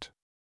innocent.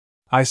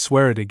 I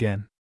swear it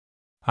again.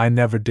 I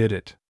never did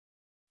it.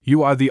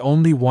 You are the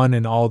only one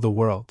in all the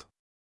world.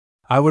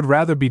 I would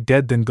rather be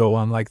dead than go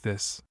on like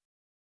this.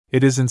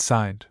 It isn't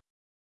signed.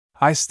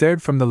 I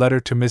stared from the letter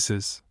to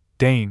Mrs.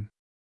 Dane.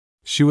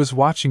 She was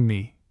watching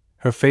me,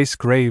 her face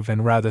grave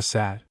and rather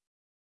sad.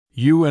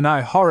 You and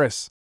I,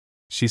 Horace,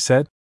 she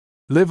said,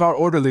 live our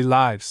orderly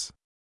lives.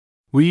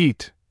 We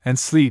eat, and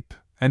sleep,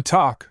 and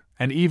talk,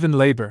 and even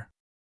labor.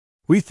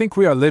 We think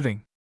we are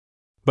living.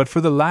 But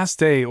for the last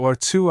day or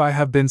two I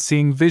have been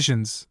seeing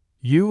visions,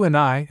 you and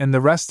I and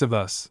the rest of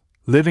us,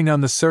 living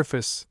on the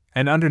surface,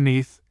 and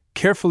underneath,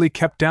 carefully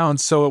kept down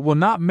so it will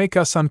not make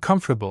us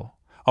uncomfortable,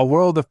 a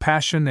world of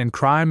passion and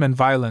crime and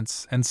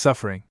violence and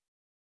suffering.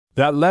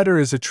 That letter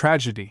is a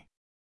tragedy.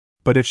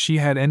 But if she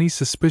had any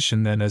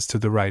suspicion then as to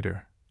the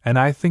writer, and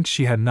I think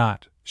she had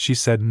not, she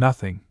said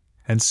nothing,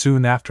 and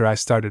soon after I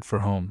started for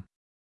home.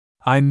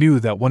 I knew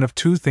that one of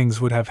two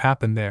things would have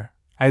happened there: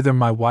 either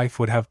my wife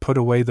would have put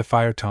away the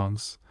fire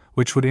tongs,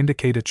 which would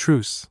indicate a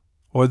truce,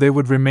 or they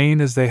would remain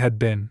as they had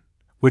been,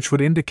 which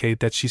would indicate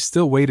that she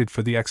still waited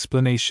for the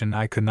explanation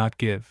I could not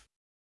give.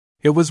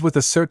 It was with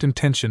a certain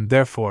tension,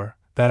 therefore,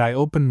 that I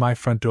opened my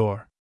front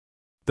door.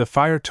 The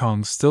fire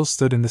tongs still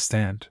stood in the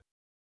stand.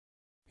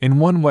 In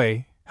one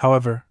way,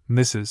 however,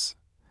 Mrs.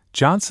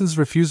 Johnson's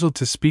refusal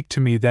to speak to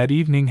me that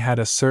evening had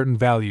a certain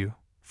value,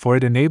 for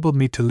it enabled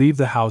me to leave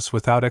the house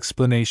without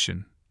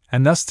explanation,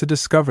 and thus to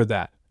discover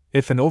that,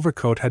 if an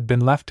overcoat had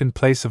been left in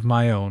place of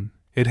my own,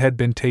 it had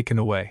been taken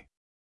away.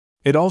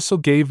 It also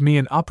gave me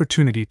an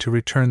opportunity to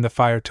return the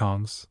fire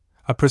tongs,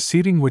 a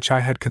proceeding which I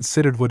had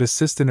considered would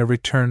assist in a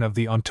return of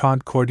the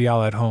entente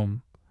cordiale at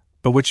home,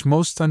 but which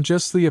most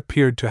unjustly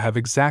appeared to have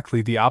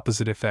exactly the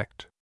opposite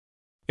effect.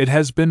 It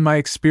has been my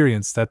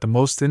experience that the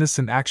most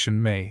innocent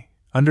action may,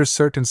 under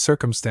certain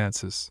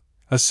circumstances,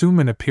 assume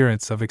an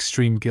appearance of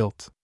extreme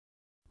guilt.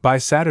 By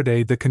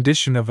Saturday the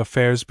condition of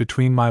affairs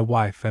between my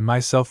wife and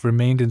myself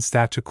remained in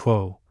statu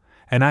quo,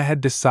 and I had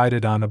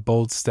decided on a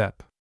bold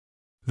step.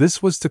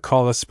 This was to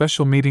call a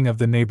special meeting of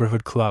the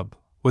neighborhood club,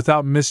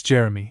 without Miss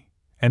Jeremy,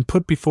 and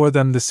put before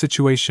them the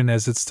situation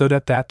as it stood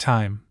at that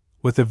time,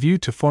 with a view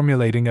to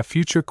formulating a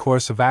future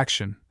course of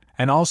action,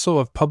 and also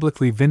of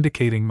publicly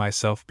vindicating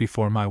myself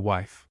before my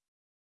wife.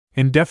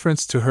 In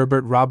deference to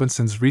Herbert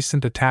Robinson's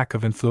recent attack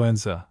of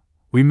influenza,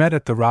 we met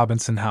at the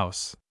Robinson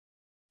house.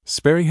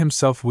 Sperry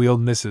himself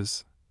wheeled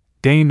Mrs.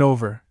 Dane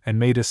over and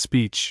made a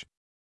speech.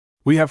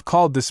 We have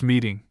called this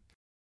meeting,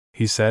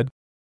 he said,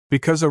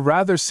 because a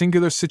rather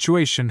singular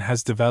situation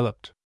has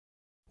developed.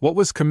 What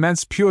was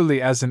commenced purely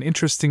as an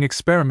interesting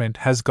experiment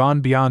has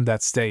gone beyond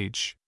that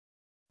stage.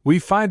 We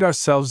find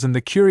ourselves in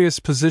the curious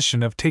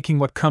position of taking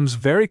what comes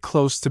very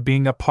close to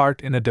being a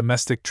part in a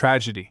domestic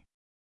tragedy.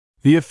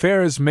 The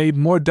affair is made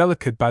more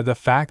delicate by the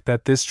fact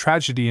that this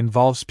tragedy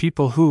involves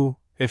people who,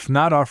 if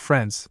not our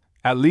friends,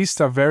 at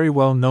least are very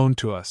well known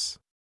to us.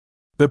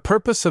 The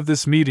purpose of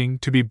this meeting,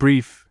 to be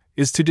brief,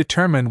 is to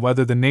determine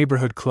whether the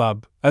neighborhood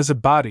club, as a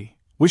body,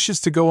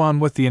 wishes to go on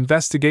with the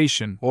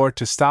investigation or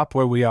to stop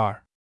where we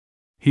are.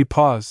 He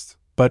paused,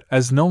 but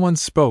as no one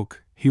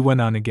spoke, he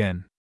went on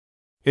again.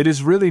 It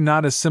is really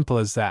not as simple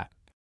as that,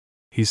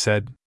 he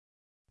said.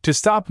 To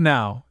stop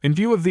now, in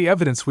view of the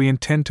evidence we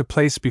intend to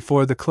place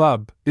before the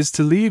club, is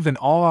to leave in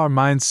all our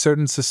minds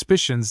certain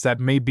suspicions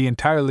that may be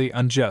entirely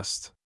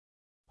unjust.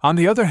 On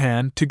the other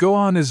hand, to go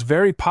on is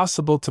very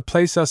possible to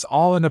place us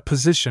all in a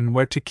position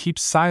where to keep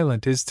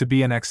silent is to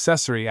be an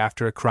accessory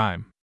after a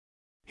crime.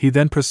 He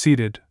then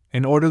proceeded,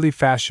 in orderly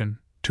fashion,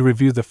 to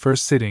review the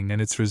first sitting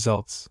and its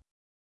results.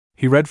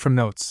 He read from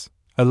notes,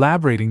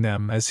 elaborating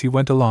them as he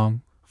went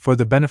along, for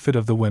the benefit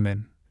of the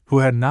women, who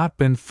had not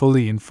been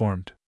fully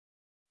informed.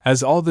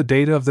 As all the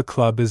data of the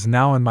club is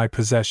now in my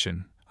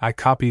possession, I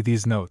copy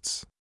these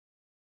notes.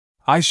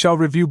 I shall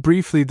review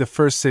briefly the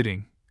first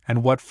sitting,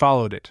 and what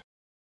followed it.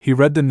 He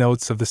read the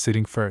notes of the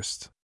sitting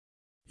first.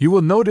 You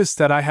will notice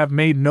that I have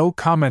made no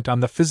comment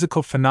on the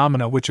physical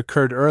phenomena which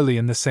occurred early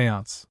in the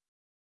séance.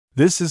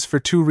 This is for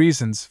two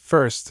reasons.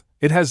 First,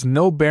 it has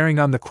no bearing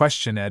on the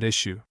question at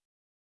issue.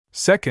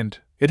 Second,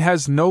 it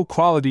has no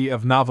quality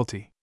of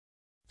novelty.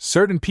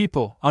 Certain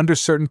people, under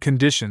certain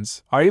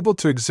conditions, are able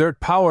to exert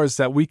powers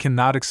that we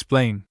cannot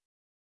explain.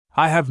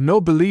 I have no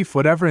belief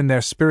whatever in their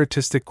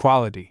spiritistic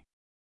quality.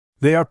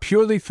 They are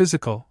purely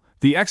physical,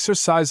 the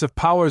exercise of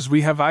powers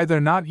we have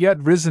either not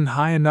yet risen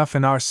high enough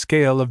in our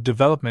scale of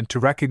development to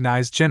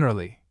recognize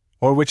generally,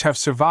 or which have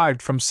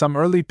survived from some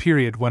early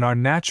period when our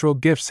natural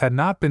gifts had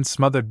not been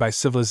smothered by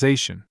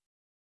civilization.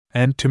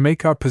 And to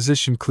make our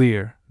position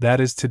clear, that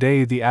is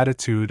today the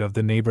attitude of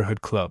the Neighborhood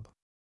Club.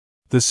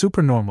 The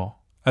supernormal,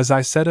 as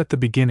I said at the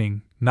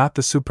beginning, not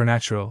the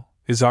supernatural,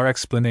 is our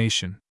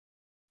explanation.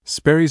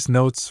 Sperry's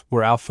notes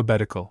were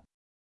alphabetical.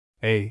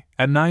 A.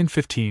 At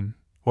 9:15,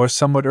 or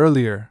somewhat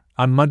earlier,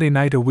 on Monday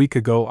night a week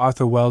ago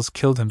Arthur Wells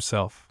killed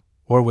himself,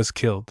 or was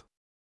killed.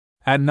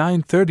 At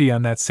 9:30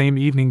 on that same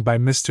evening by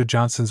Mr.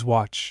 Johnson's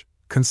watch,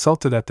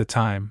 consulted at the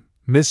time,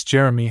 Miss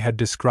Jeremy had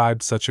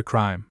described such a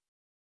crime.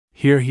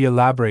 Here he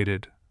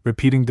elaborated,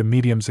 repeating the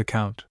medium's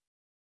account.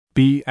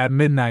 B. At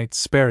midnight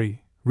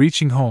Sperry,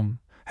 reaching home,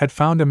 had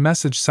found a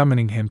message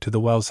summoning him to the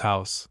Wells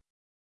house.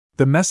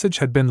 The message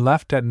had been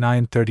left at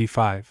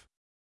 9:35.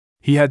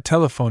 He had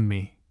telephoned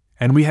me,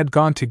 and we had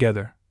gone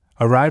together,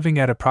 arriving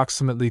at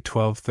approximately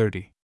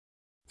 12:30.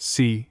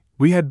 C.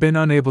 We had been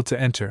unable to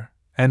enter,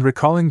 and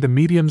recalling the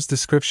medium's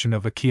description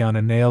of a key on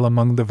a nail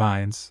among the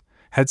vines,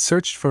 had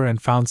searched for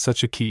and found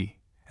such a key,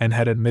 and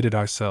had admitted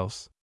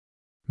ourselves.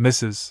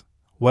 Mrs.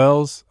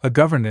 Wells, a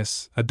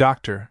governess, a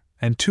doctor,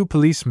 and 2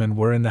 policemen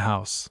were in the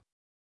house.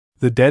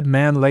 The dead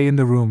man lay in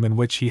the room in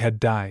which he had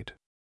died.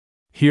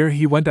 Here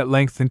he went at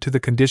length into the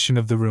condition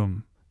of the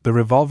room, the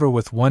revolver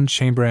with one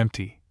chamber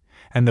empty,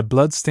 and the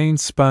blood-stained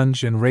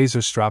sponge and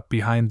razor strop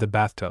behind the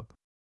bathtub.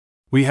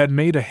 We had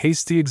made a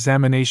hasty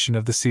examination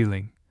of the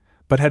ceiling,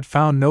 but had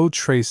found no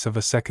trace of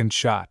a second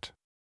shot.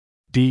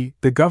 D.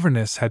 The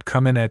governess had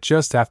come in at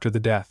just after the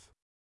death.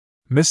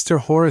 Mr.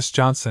 Horace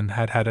Johnson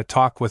had had a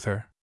talk with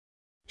her.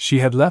 She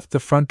had left the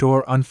front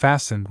door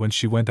unfastened when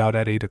she went out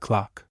at 8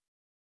 o'clock.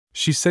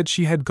 She said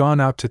she had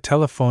gone out to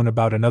telephone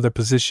about another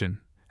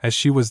position, as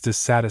she was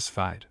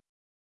dissatisfied.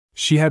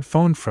 She had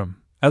phoned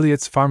from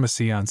Elliott's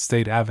Pharmacy on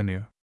State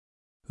Avenue.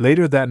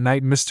 Later that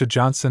night Mr.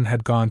 Johnson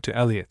had gone to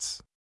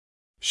Elliott's.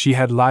 She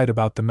had lied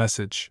about the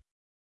message.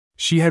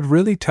 She had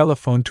really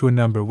telephoned to a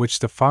number which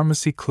the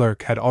pharmacy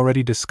clerk had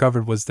already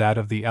discovered was that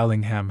of the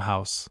Ellingham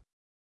house.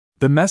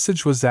 The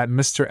message was that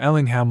Mr.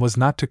 Ellingham was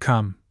not to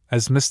come,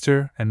 as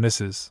Mr. and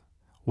Mrs.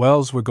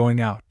 Wells were going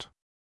out.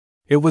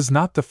 It was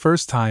not the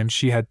first time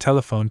she had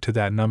telephoned to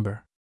that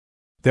number.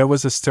 There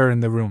was a stir in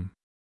the room.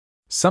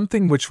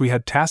 Something which we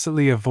had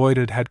tacitly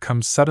avoided had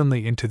come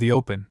suddenly into the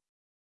open.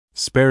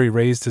 Sperry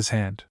raised his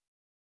hand.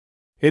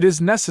 "It is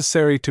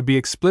necessary to be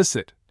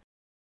explicit,"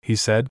 he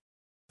said,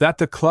 "that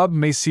the club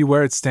may see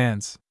where it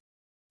stands.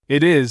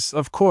 It is,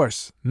 of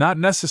course, not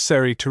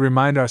necessary to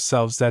remind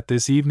ourselves that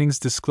this evening's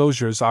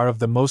disclosures are of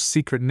the most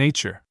secret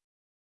nature.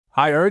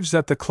 I urge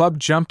that the club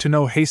jump to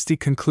no hasty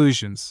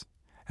conclusions,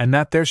 and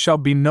that there shall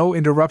be no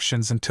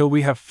interruptions until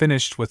we have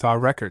finished with our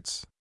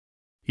records."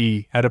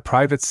 E. At a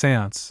private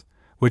séance,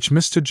 which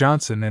Mr.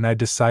 Johnson and I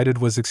decided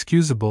was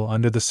excusable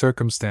under the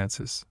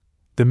circumstances,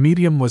 the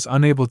medium was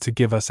unable to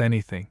give us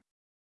anything.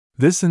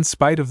 This in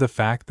spite of the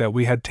fact that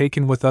we had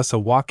taken with us a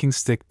walking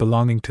stick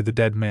belonging to the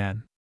dead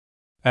man.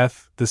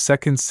 F. The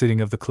second sitting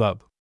of the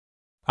club.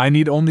 I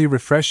need only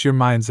refresh your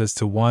minds as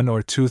to one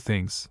or two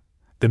things.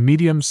 The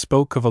medium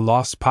spoke of a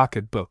lost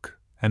pocket-book,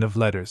 and of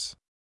letters.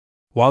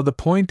 While the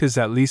point is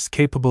at least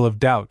capable of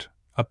doubt,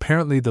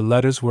 apparently the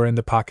letters were in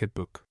the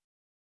pocket-book.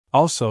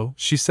 Also,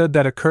 she said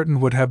that a curtain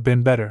would have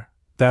been better,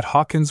 that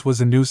Hawkins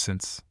was a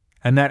nuisance,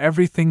 and that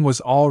everything was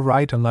all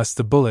right unless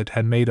the bullet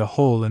had made a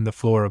hole in the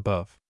floor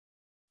above.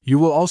 You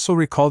will also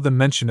recall the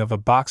mention of a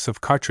box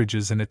of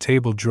cartridges in a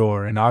table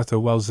drawer in Arthur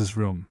Wells's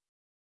room.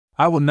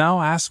 I will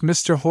now ask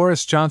Mr.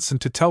 Horace Johnson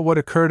to tell what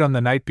occurred on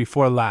the night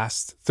before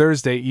last,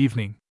 Thursday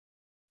evening.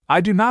 I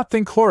do not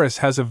think Horace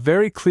has a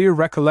very clear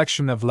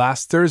recollection of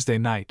last Thursday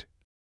night,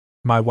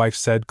 my wife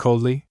said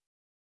coldly.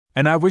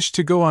 And I wish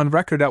to go on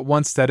record at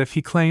once that if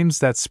he claims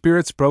that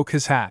spirits broke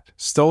his hat,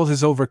 stole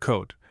his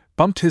overcoat,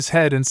 bumped his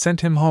head and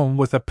sent him home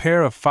with a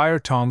pair of fire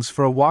tongs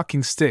for a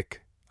walking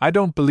stick, I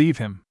don't believe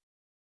him.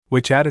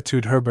 Which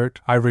attitude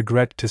Herbert, I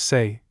regret to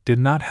say, did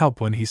not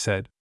help when he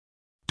said,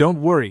 "Don't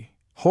worry,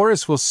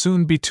 Horace will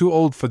soon be too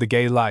old for the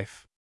gay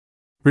life.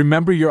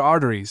 Remember your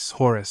arteries,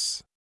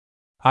 Horace."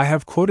 I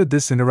have quoted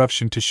this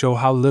interruption to show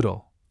how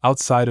little,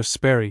 outside of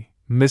Sperry,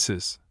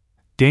 Mrs.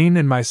 Dane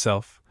and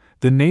myself,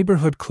 the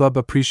Neighborhood Club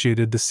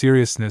appreciated the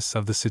seriousness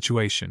of the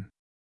situation.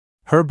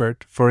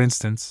 Herbert, for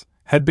instance,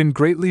 had been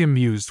greatly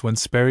amused when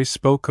Sperry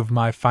spoke of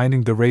my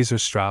finding the razor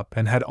strop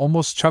and had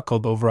almost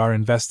chuckled over our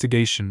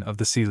investigation of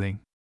the ceiling.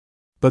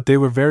 But they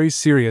were very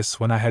serious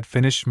when I had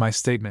finished my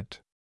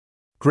statement.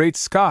 "Great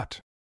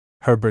Scott!"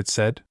 Herbert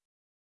said.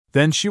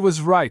 "Then she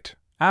was right,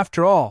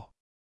 After all,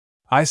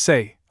 I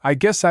say, I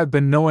guess I've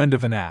been no end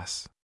of an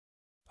ass.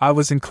 I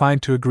was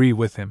inclined to agree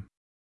with him.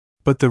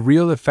 But the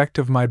real effect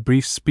of my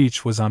brief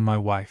speech was on my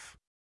wife.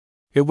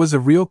 It was a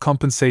real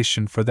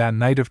compensation for that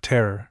night of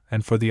terror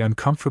and for the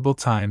uncomfortable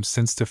time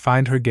since to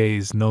find her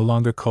gaze no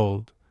longer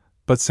cold,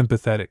 but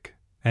sympathetic,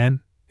 and,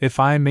 if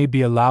I may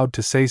be allowed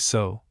to say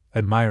so,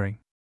 admiring.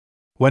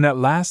 When at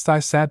last I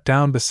sat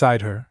down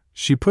beside her,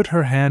 she put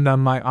her hand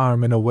on my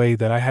arm in a way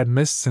that I had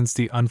missed since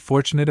the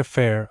unfortunate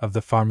affair of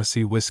the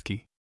pharmacy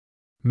whiskey.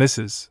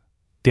 Mrs.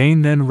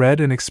 Dane then read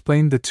and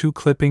explained the 2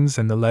 clippings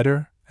and the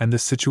letter, and the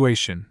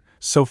situation,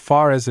 so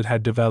far as it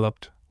had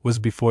developed, was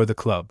before the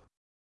club.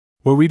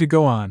 Were we to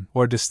go on,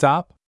 or to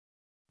stop?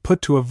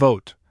 Put to a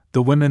vote,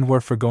 the women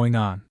were for going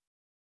on.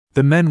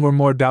 The men were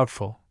more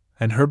doubtful,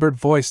 and Herbert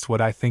voiced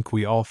what I think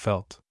we all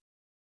felt.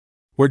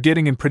 "We're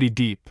getting in pretty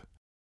deep,"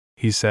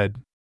 he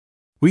said.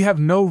 "We have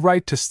no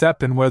right to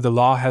step in where the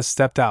law has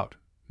stepped out,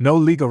 no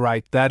legal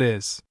right, that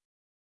is.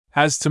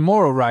 As to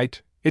moral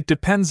right, it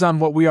depends on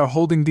what we are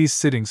holding these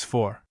sittings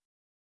for.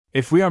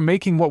 If we are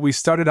making what we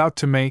started out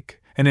to make,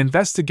 an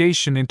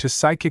investigation into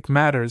psychic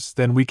matters,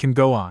 then we can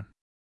go on.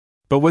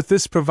 But with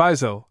this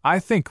proviso, I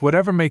think,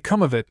 whatever may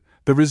come of it,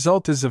 the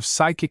result is of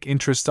psychic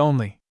interest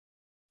only.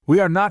 We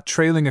are not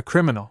trailing a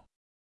criminal.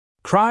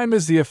 Crime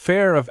is the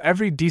affair of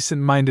every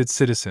decent-minded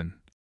citizen,"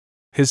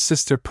 his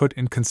sister put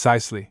in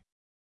concisely.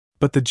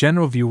 But the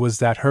general view was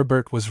that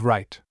Herbert was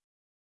right.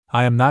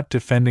 I am not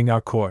defending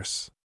our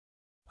course.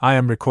 I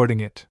am recording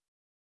it.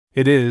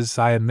 It is,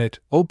 I admit,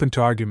 open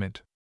to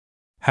argument.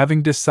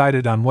 Having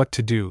decided on what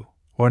to do,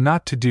 or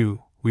not to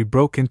do, we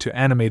broke into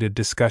animated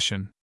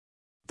discussion.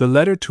 The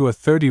letter to a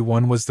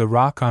 31 was the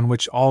rock on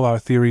which all our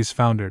theories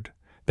foundered,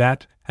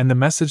 that, and the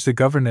message the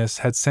governess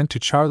had sent to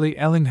Charlie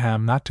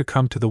Ellingham not to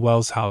come to the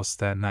Wells house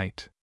that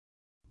night.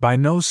 By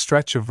no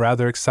stretch of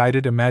rather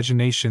excited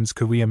imaginations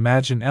could we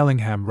imagine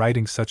Ellingham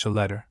writing such a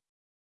letter.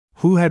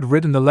 Who had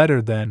written the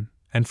letter then,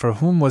 and for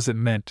whom was it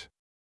meant?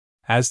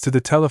 As to the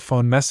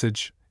telephone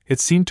message, it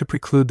seemed to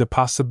preclude the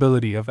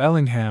possibility of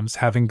Ellingham's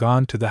having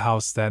gone to the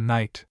house that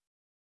night.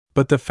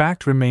 But the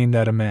fact remained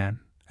that a man,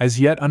 as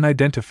yet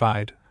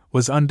unidentified,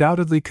 was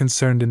undoubtedly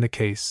concerned in the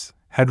case,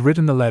 had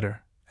written the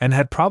letter, and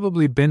had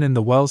probably been in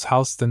the Wells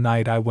house the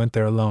night I went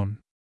there alone.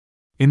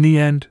 In the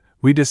end,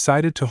 we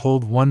decided to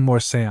hold one more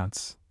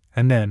séance,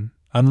 and then,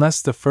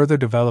 unless the further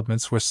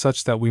developments were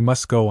such that we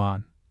must go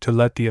on, to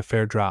let the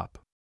affair drop.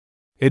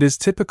 It is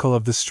typical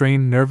of the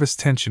strained nervous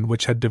tension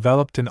which had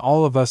developed in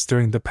all of us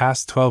during the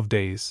past 12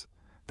 days,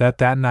 that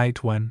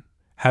night when,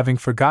 having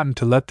forgotten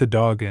to let the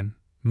dog in,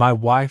 my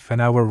wife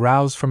and I were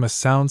roused from a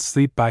sound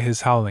sleep by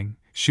his howling,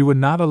 she would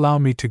not allow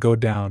me to go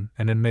down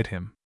and admit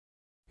him.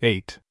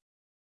 8.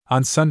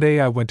 On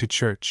Sunday I went to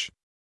church.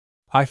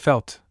 I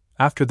felt,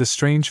 after the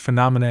strange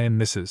phenomena in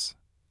Mrs.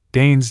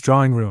 Dane's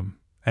drawing room,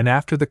 and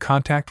after the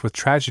contact with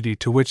tragedy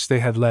to which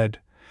they had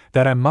led,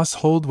 that I must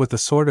hold with a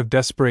sort of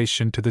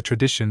desperation to the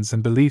traditions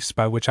and beliefs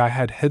by which I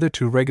had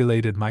hitherto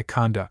regulated my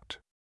conduct.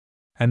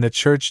 And the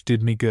church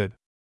did me good.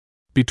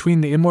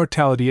 Between the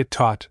immortality it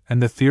taught and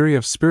the theory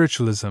of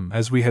spiritualism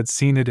as we had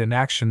seen it in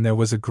action there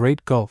was a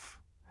great gulf,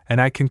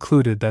 and I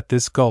concluded that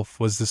this gulf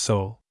was the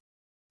soul.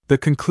 The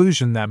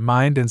conclusion that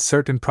mind and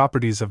certain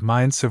properties of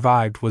mind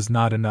survived was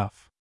not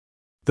enough.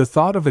 The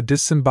thought of a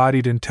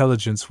disembodied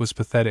intelligence was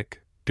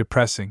pathetic,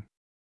 depressing.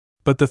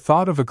 But the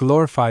thought of a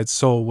glorified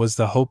soul was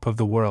the hope of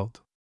the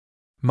world.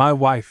 My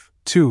wife,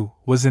 too,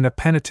 was in a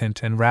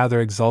penitent and rather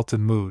exalted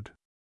mood.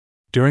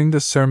 During the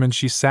sermon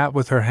she sat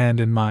with her hand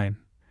in mine,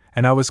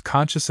 and I was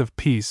conscious of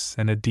peace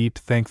and a deep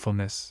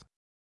thankfulness.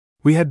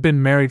 We had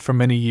been married for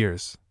many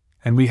years,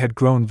 and we had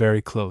grown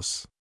very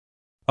close.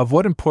 Of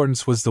what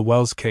importance was the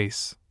Wells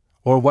case,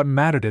 or what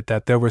mattered it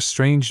that there were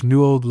strange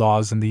new old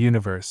laws in the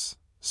universe,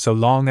 so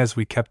long as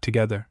we kept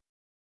together?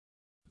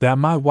 That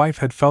my wife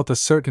had felt a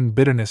certain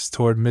bitterness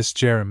toward Miss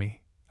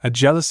Jeremy, a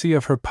jealousy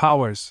of her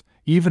powers,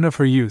 even of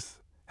her youth,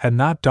 had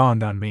not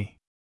dawned on me.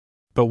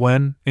 But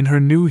when, in her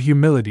new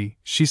humility,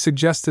 she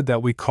suggested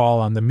that we call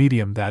on the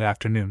medium that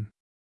afternoon,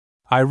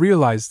 I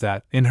realized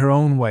that, in her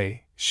own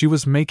way, she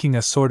was making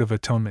a sort of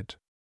atonement.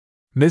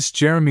 Miss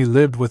Jeremy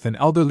lived with an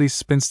elderly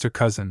spinster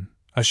cousin,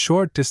 a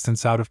short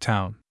distance out of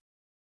town.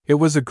 It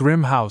was a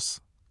grim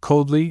house,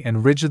 coldly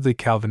and rigidly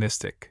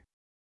Calvinistic.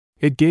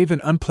 It gave an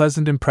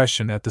unpleasant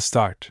impression at the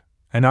start,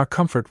 and our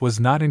comfort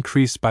was not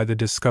increased by the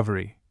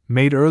discovery,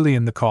 made early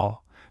in the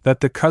call,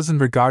 that the cousin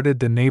regarded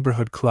the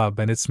neighborhood club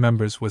and its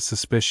members with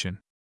suspicion.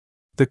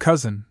 The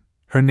cousin,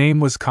 her name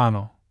was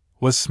Connell,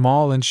 was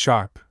small and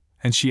sharp,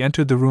 and she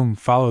entered the room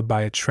followed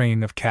by a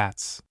train of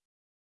cats.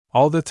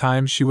 All the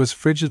time she was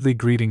frigidly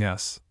greeting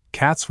us,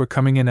 cats were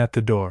coming in at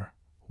the door,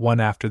 one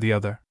after the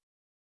other.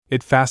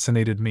 It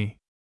fascinated me.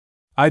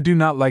 I do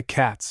not like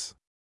cats.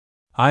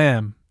 I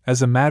am,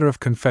 as a matter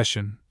of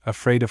confession,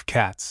 afraid of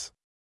cats.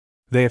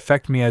 They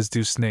affect me as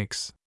do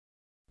snakes.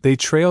 They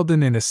trailed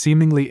in a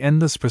seemingly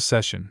endless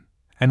procession,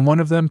 and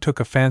one of them took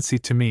a fancy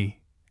to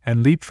me,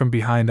 and leaped from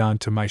behind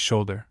onto my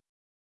shoulder.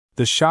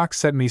 The shock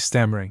set me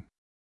stammering.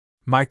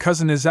 "My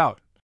cousin is out,"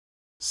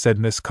 said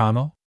Miss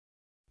Connell.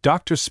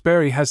 Dr.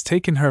 Sperry has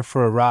taken her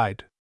for a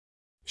ride.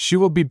 She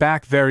will be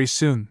back very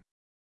soon.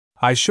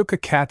 I shook a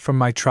cat from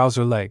my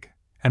trouser leg,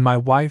 and my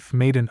wife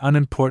made an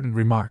unimportant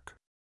remark.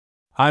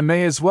 I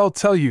may as well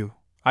tell you,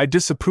 I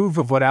disapprove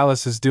of what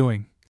Alice is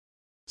doing,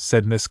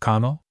 said Miss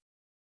Connell.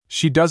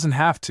 She doesn't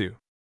have to.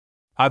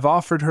 I've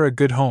offered her a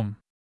good home.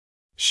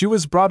 She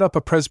was brought up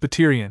a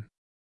Presbyterian.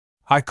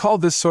 I call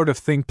this sort of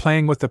thing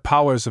playing with the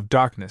powers of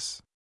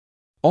darkness.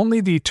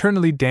 Only the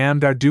eternally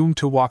damned are doomed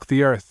to walk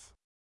the earth.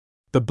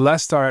 The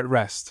blessed are at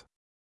rest.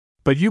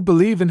 But you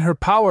believe in her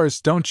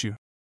powers, don't you?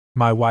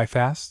 My wife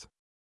asked.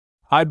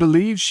 I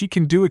believe she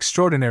can do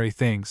extraordinary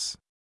things.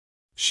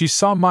 She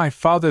saw my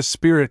father's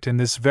spirit in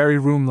this very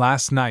room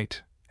last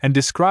night, and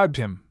described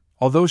him,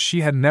 although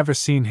she had never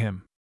seen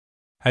him.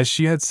 As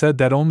she had said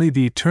that only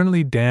the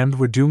eternally damned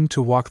were doomed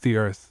to walk the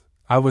earth,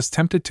 I was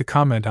tempted to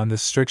comment on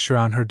this stricture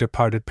on her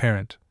departed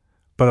parent,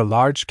 but a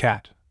large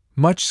cat,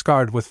 much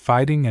scarred with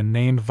fighting and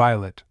named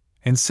Violet,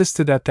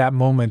 insisted at that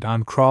moment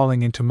on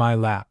crawling into my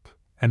lap,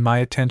 and my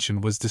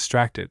attention was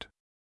distracted.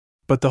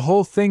 But the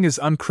whole thing is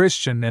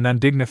unchristian and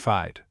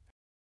undignified,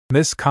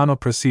 Miss Connell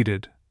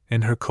proceeded,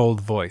 in her cold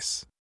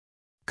voice.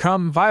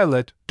 Come,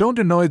 Violet, don't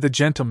annoy the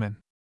gentleman.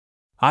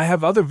 I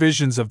have other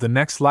visions of the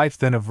next life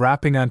than of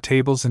rapping on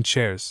tables and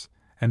chairs,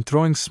 and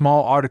throwing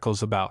small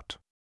articles about.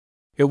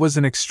 It was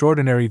an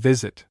extraordinary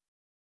visit.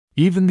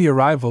 Even the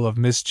arrival of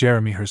Miss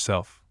Jeremy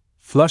herself,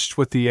 flushed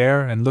with the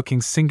air and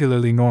looking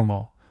singularly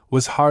normal,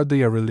 was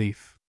hardly a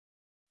relief.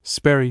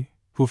 Sperry,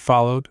 who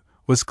followed,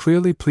 was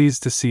clearly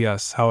pleased to see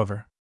us,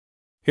 however.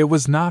 It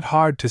was not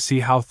hard to see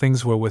how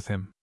things were with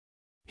him.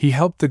 He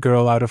helped the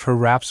girl out of her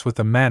wraps with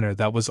a manner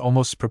that was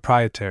almost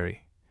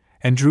proprietary,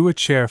 and drew a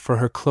chair for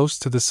her close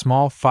to the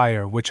small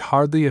fire which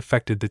hardly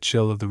affected the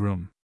chill of the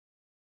room.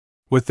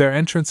 With their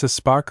entrance a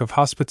spark of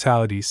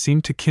hospitality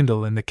seemed to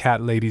kindle in the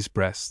cat lady's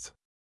breast.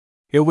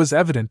 It was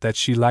evident that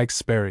she liked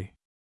Sperry.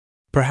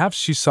 Perhaps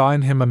she saw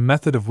in him a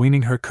method of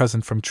weaning her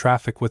cousin from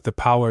traffic with the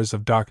powers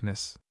of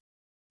darkness.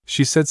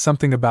 She said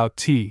something about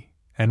tea,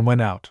 and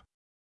went out.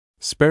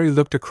 Sperry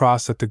looked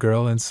across at the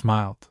girl and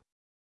smiled.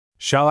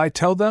 Shall I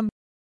tell them?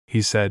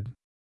 He said.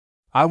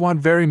 I want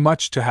very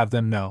much to have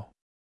them know.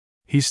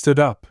 He stood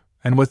up,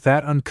 and with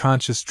that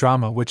unconscious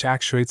drama which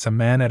actuates a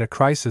man at a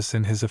crisis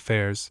in his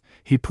affairs,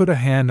 he put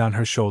a hand on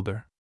her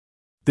shoulder.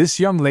 This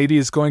young lady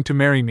is going to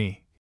marry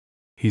me,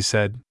 he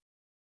said.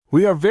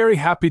 We are very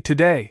happy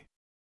today.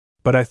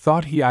 But I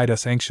thought he eyed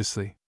us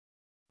anxiously.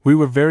 We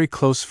were very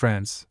close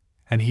friends,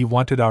 and he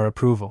wanted our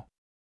approval.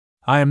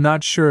 I am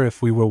not sure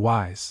if we were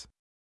wise.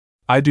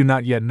 I do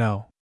not yet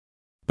know.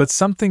 But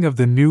something of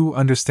the new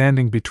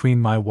understanding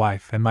between my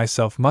wife and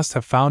myself must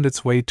have found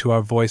its way to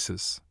our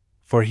voices,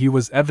 for he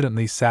was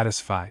evidently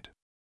satisfied.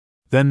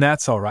 Then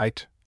that's all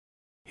right,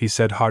 he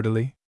said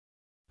heartily.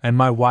 And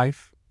my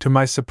wife, to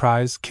my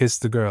surprise,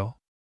 kissed the girl.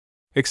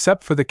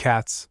 Except for the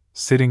cats,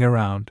 sitting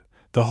around,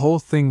 the whole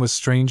thing was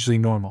strangely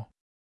normal.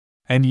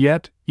 And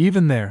yet,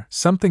 even there,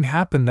 something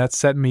happened that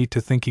set me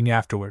to thinking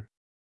afterward.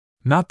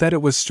 Not that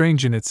it was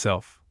strange in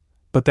itself,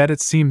 but that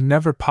it seemed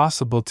never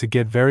possible to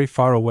get very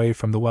far away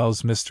from the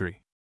Wells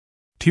mystery.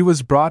 Tea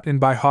was brought in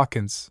by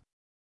Hawkins.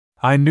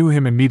 I knew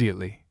him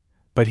immediately,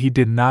 but he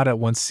did not at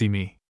once see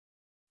me.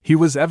 He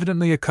was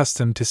evidently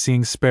accustomed to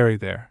seeing Sperry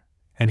there,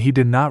 and he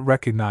did not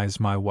recognize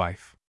my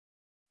wife.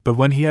 But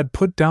when he had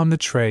put down the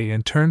tray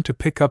and turned to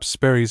pick up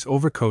Sperry's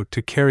overcoat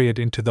to carry it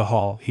into the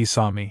hall, he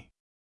saw me.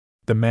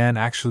 The man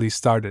actually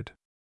started.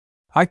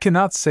 I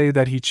cannot say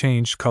that he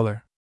changed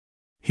color.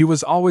 He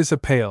was always a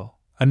pale,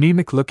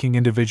 anemic-looking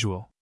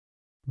individual.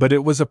 But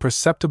it was a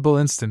perceptible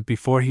instant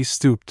before he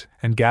stooped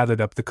and gathered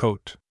up the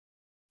coat.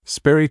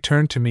 Sperry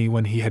turned to me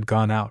when he had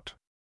gone out.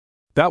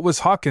 That was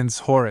Hawkins,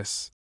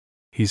 Horace,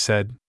 he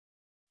said.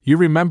 You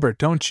remember,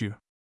 don't you?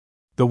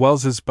 The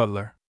Wellses'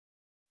 butler.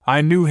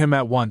 I knew him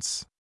at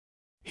once.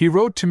 He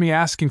wrote to me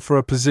asking for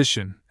a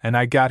position, and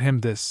I got him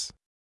this.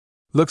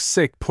 Looks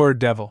sick, poor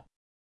devil.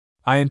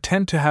 I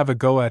intend to have a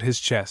go at his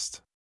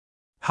chest.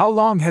 How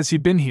long has he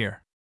been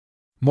here?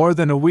 More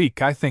than a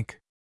week, I think.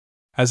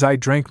 As I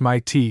drank my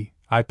tea,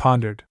 I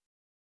pondered.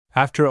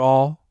 After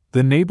all,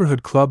 the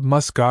neighborhood club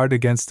must guard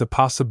against the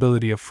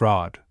possibility of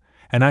fraud,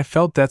 and I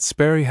felt that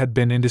Sperry had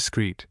been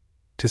indiscreet,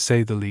 to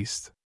say the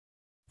least.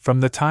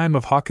 From the time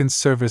of Hawkins'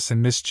 service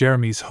in Miss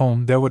Jeremy's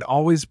home there would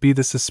always be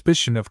the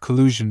suspicion of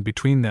collusion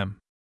between them.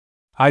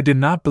 I did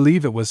not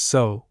believe it was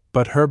so,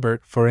 but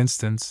Herbert, for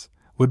instance,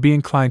 would be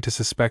inclined to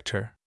suspect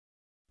her.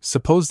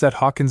 Suppose that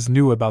Hawkins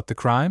knew about the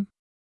crime?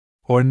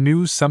 Or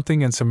knew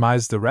something and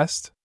surmised the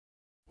rest?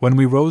 When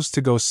we rose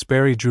to go,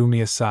 Sperry drew me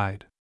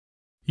aside.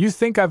 You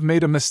think I've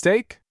made a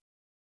mistake?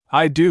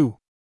 I do.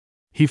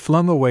 He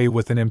flung away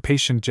with an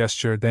impatient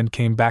gesture, then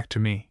came back to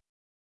me.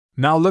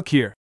 Now look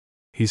here,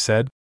 he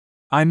said.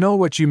 I know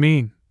what you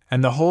mean,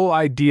 and the whole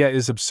idea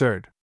is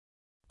absurd.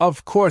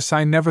 Of course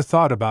I never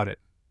thought about it,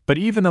 but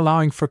even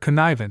allowing for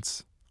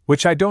connivance,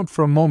 which I don't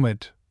for a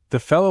moment, the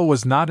fellow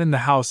was not in the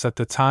house at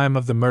the time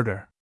of the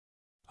murder.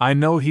 I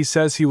know he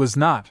says he was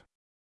not.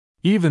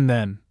 Even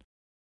then,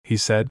 he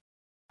said,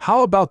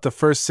 how about the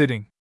first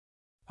sitting?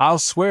 I'll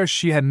swear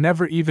she had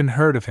never even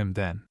heard of him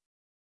then.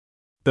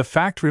 The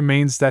fact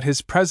remains that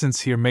his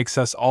presence here makes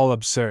us all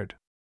absurd.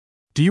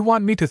 Do you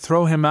want me to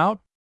throw him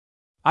out?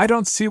 I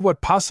don't see what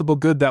possible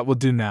good that will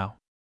do now.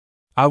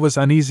 I was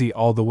uneasy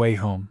all the way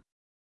home.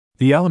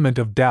 The element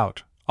of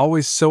doubt,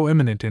 always so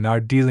imminent in our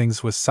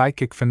dealings with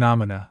psychic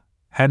phenomena,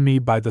 had me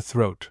by the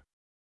throat.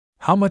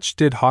 How much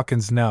did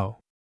Hawkins know?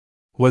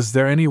 Was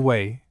there any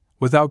way,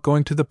 without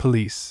going to the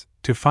police,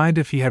 to find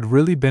if he had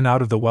really been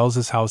out of the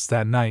Wellses' house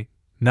that night,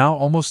 now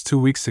almost 2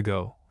 weeks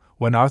ago,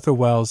 when Arthur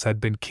Wells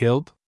had been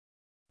killed?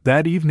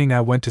 That evening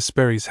I went to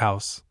Sperry's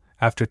house,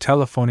 after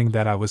telephoning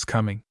that I was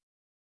coming.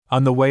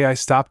 On the way I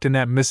stopped in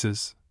at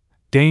Mrs.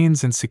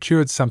 Dane's and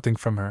secured something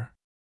from her.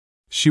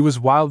 She was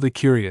wildly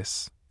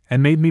curious,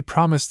 and made me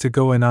promise to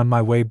go in on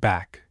my way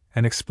back,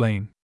 and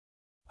explain.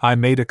 I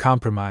made a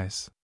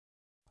compromise.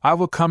 I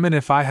will come in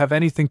if I have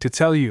anything to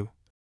tell you,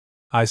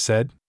 I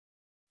said.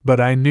 But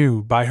I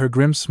knew by her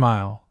grim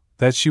smile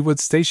that she would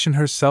station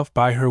herself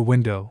by her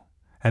window,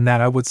 and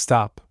that I would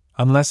stop,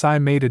 unless I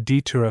made a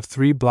detour of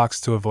 3 blocks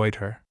to avoid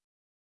her.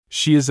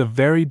 She is a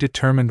very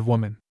determined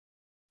woman.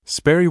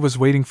 Sperry was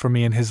waiting for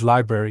me in his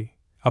library,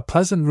 a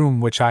pleasant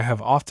room which I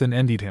have often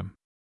envied him.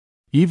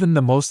 Even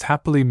the most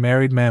happily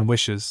married man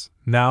wishes,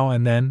 now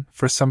and then,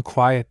 for some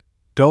quiet,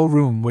 dull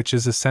room which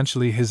is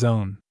essentially his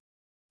own.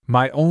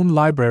 My own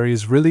library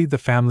is really the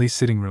family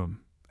sitting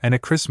room, and a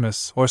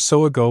Christmas or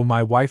so ago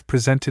my wife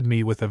presented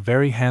me with a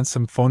very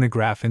handsome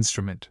phonograph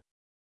instrument.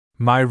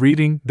 My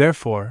reading,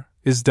 therefore,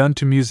 is done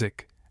to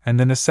music, and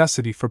the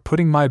necessity for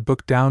putting my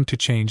book down to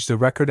change the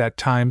record at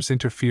times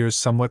interferes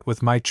somewhat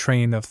with my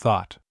train of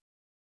thought.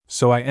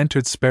 So I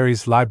entered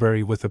Sperry's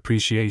library with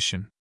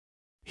appreciation.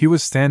 He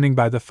was standing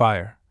by the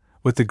fire,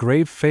 with the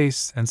grave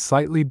face and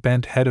slightly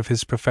bent head of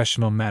his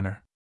professional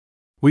manner.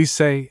 We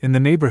say, in the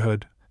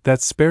neighborhood,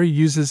 that Sperry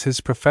uses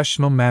his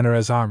professional manner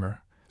as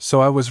armor,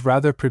 so I was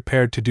rather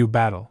prepared to do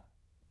battle,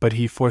 but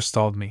he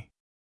forestalled me.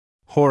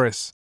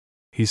 Horace,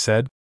 he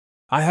said,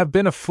 I have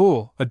been a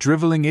fool, a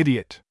driveling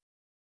idiot.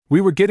 We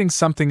were getting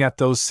something at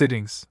those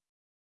sittings.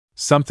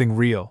 Something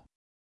real.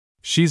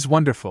 She's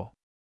wonderful.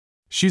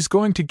 She's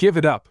going to give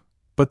it up,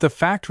 but the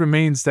fact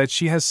remains that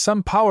she has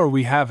some power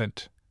we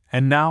haven't,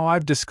 and now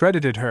I've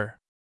discredited her.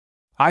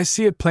 I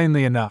see it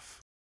plainly enough.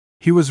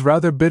 He was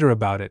rather bitter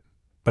about it,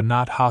 but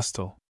not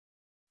hostile.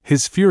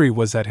 His fury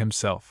was at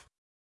himself.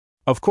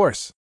 Of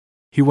course,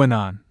 he went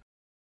on,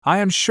 I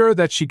am sure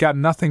that she got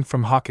nothing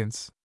from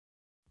Hawkins.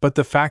 But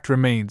the fact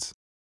remains,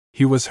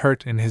 he was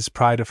hurt in his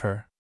pride of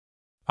her.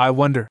 I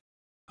wonder,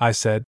 I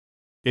said,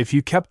 if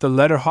you kept the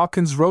letter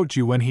Hawkins wrote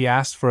you when he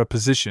asked for a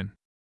position.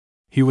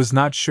 He was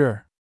not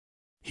sure.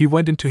 He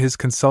went into his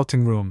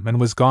consulting room and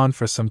was gone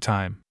for some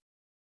time.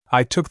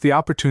 I took the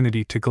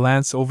opportunity to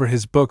glance over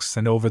his books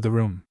and over the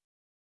room.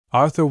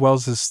 Arthur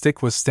Wells's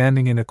stick was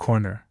standing in a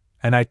corner,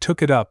 and I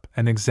took it up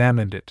and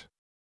examined it.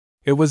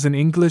 It was an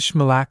English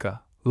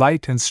Malacca,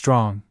 light and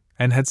strong,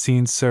 and had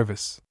seen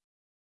service.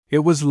 It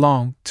was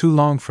long, too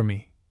long for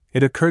me.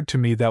 It occurred to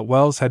me that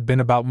Wells had been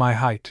about my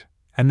height,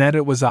 and that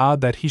it was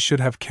odd that he should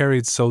have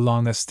carried so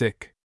long a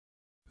stick.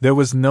 There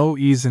was no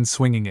ease in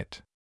swinging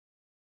it.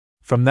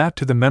 From that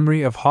to the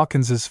memory of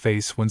Hawkins's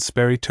face when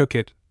Sperry took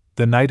it,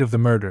 the night of the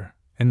murder,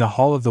 in the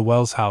hall of the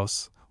Wells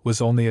house,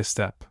 was only a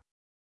step.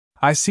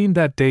 I seemed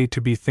that day to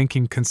be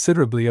thinking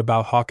considerably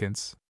about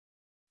Hawkins.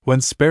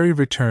 When Sperry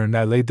returned,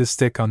 I laid the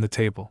stick on the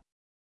table.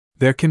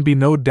 There can be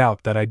no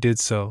doubt that I did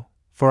so,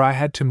 for I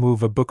had to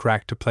move a book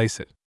rack to place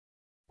it.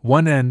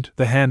 One end,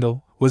 the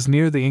handle, was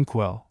near the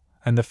inkwell,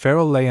 and the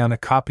ferrule lay on a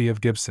copy of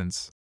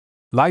Gibson's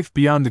Life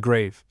Beyond the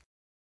Grave,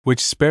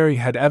 which Sperry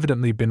had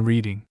evidently been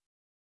reading.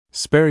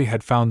 Sperry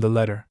had found the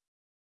letter.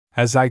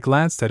 As I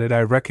glanced at it,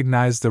 I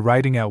recognized the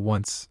writing at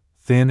once,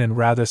 thin and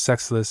rather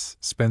sexless,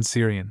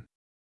 Spencerian.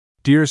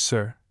 Dear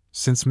Sir,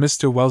 since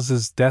Mr.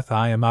 Wells's death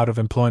I am out of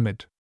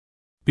employment.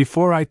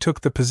 Before I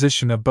took the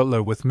position of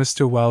butler with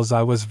Mr. Wells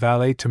I was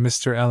valet to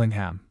Mr.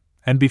 Ellingham,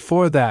 and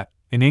before that,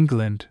 in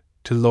England,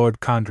 to Lord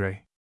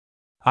Condrey.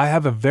 I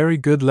have a very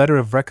good letter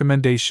of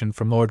recommendation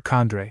from Lord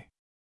Condrey.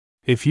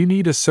 If you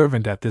need a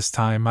servant at this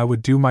time I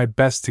would do my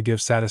best to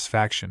give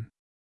satisfaction.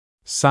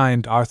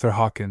 Signed Arthur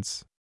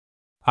Hawkins.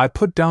 I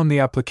put down the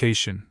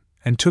application,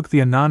 and took the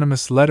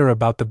anonymous letter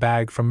about the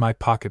bag from my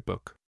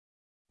pocketbook.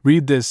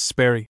 Read this,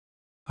 Sperry,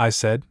 I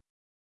said.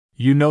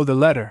 You know the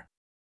letter.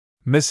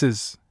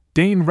 Mrs.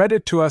 Dane read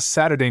it to us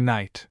Saturday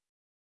night.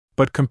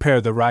 But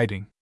compare the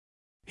writing.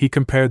 He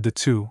compared the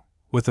two,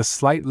 with a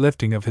slight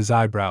lifting of his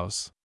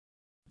eyebrows.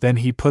 Then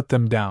he put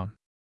them down.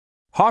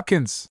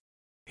 Hawkins,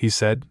 he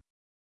said.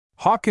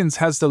 Hawkins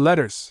has the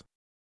letters.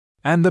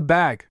 And the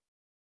bag.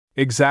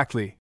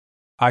 Exactly,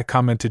 I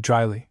commented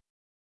dryly.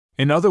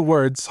 In other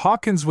words,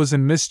 Hawkins was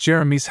in Miss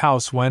Jeremy's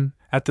house when,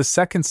 at the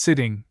second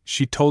sitting,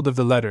 she told of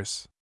the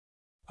letters.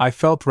 I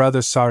felt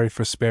rather sorry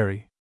for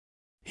Sperry.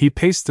 He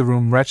paced the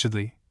room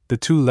wretchedly, the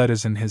 2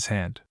 letters in his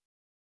hand.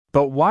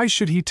 But why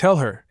should he tell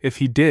her, if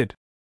he did?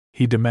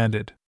 He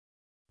demanded.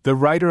 The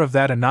writer of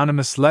that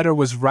anonymous letter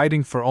was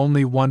writing for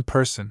only one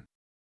person.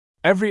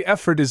 Every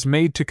effort is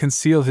made to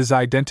conceal his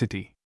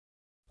identity.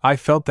 I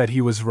felt that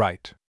he was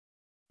right.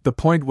 The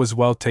point was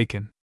well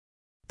taken.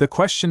 The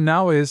question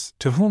now is,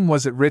 to whom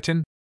was it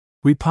written?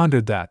 We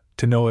pondered that,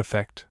 to no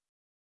effect.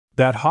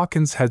 That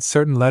Hawkins had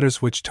certain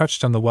letters which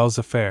touched on the Wells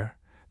affair,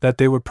 that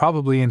they were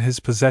probably in his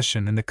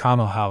possession in the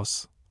Connell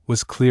house,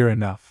 was clear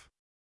enough.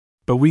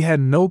 But we had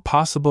no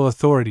possible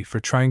authority for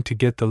trying to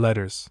get the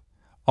letters,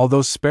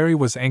 although Sperry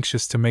was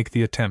anxious to make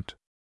the attempt.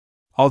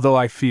 Although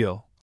I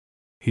feel,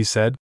 he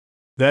said,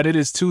 that it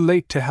is too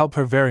late to help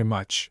her very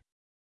much.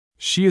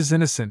 She is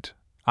innocent,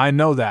 I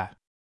know that.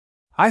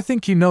 I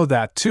think you know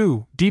that,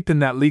 too, deep in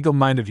that legal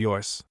mind of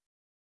yours.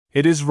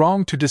 It is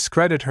wrong to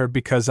discredit her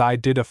because I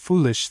did a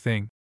foolish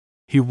thing.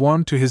 He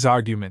warmed to his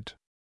argument.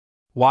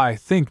 Why,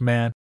 think,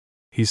 man,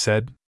 he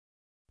said.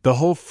 The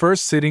whole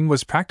first sitting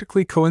was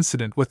practically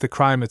coincident with the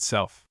crime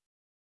itself.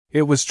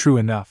 It was true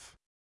enough.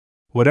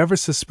 Whatever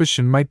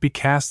suspicion might be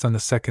cast on the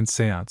second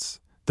séance,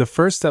 the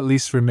first at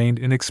least remained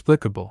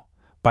inexplicable,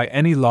 by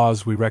any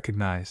laws we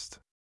recognized.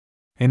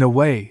 In a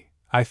way,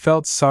 I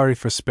felt sorry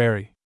for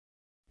Sperry.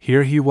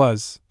 Here he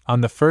was,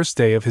 on the first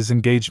day of his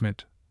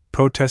engagement,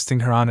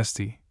 protesting her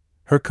honesty,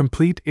 her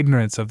complete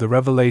ignorance of the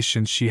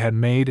revelations she had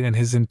made and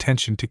his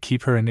intention to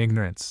keep her in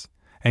ignorance,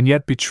 and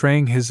yet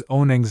betraying his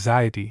own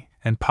anxiety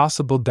and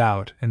possible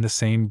doubt in the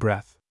same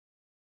breath.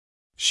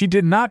 She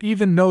did not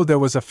even know there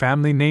was a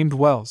family named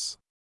Wells.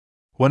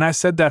 When I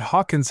said that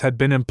Hawkins had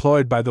been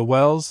employed by the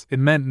Wells, it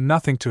meant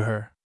nothing to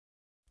her.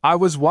 I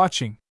was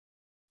watching.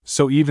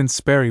 So even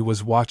Sperry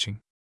was watching.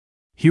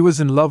 He was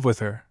in love with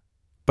her,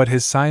 but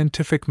his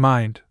scientific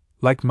mind,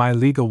 like my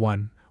legal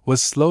one,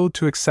 was slow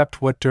to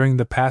accept what during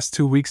the past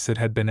 2 weeks it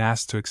had been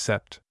asked to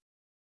accept.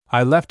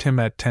 I left him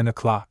at 10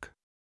 o'clock.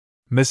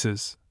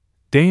 Mrs.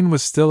 Dane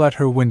was still at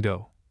her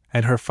window,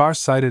 and her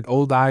far-sighted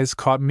old eyes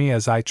caught me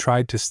as I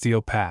tried to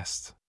steal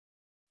past.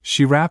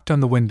 She rapped on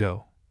the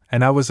window,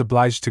 and I was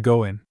obliged to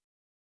go in.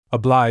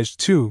 Obliged,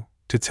 too,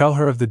 to tell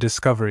her of the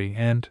discovery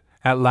and,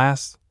 at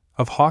last,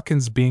 of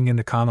Hawkins being in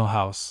the Connell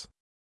house.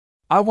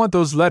 I want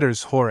those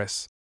letters,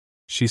 Horace,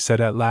 she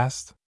said at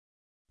last.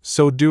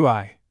 So do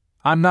I.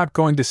 I'm not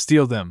going to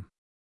steal them.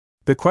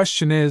 The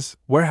question is,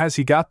 where has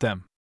he got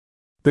them?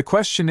 The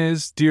question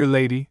is, dear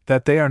lady,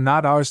 that they are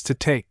not ours to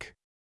take.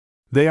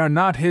 They are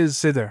not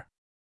his either.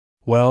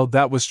 Well,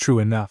 that was true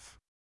enough.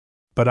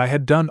 But I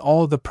had done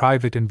all the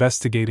private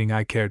investigating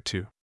I cared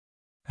to.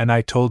 And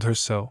I told her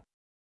so.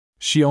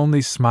 She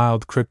only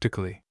smiled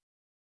cryptically.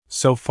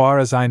 So far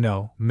as I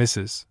know,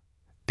 Mrs.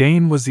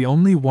 Dane was the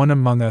only one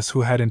among us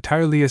who had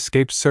entirely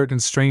escaped certain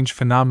strange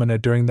phenomena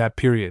during that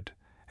period,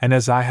 and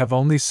as I have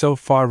only so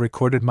far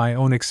recorded my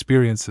own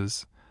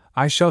experiences,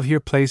 I shall here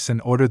place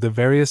in order the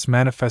various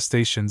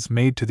manifestations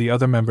made to the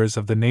other members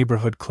of the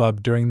neighborhood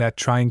club during that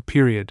trying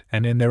period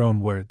and in their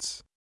own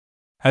words.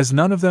 As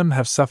none of them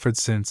have suffered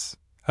since,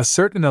 a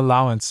certain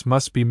allowance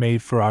must be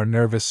made for our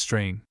nervous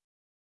strain.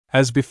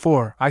 As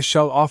before, I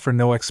shall offer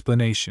no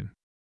explanation.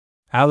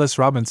 Alice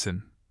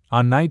Robinson,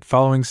 on night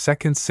following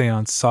second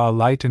séance, saw a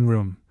light in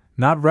room,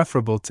 not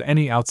referable to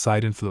any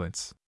outside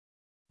influence.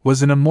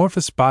 Was an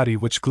amorphous body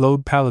which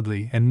glowed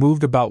pallidly and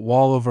moved about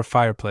wall over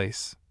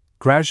fireplace,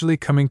 gradually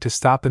coming to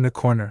stop in a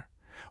corner,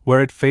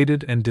 where it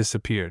faded and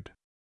disappeared.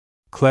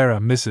 Clara,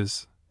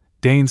 Mrs.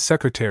 Dane's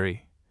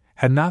secretary,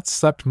 had not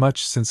slept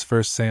much since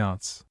first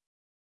séance.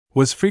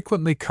 Was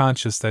frequently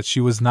conscious that she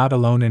was not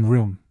alone in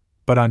room,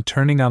 but on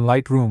turning on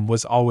light room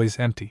was always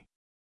empty.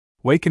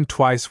 Wakened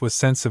twice with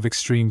sense of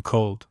extreme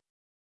cold.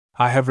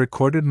 I have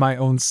recorded my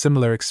own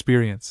similar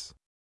experience.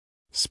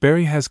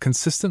 Sperry has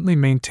consistently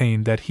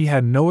maintained that he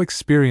had no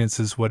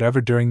experiences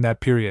whatever during that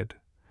period,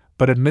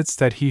 but admits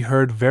that he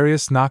heard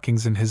various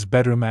knockings in his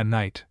bedroom at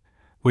night,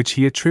 which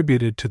he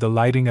attributed to the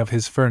lighting of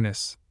his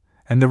furnace,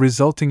 and the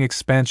resulting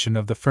expansion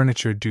of the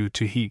furniture due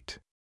to heat.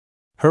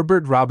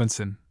 Herbert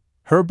Robinson.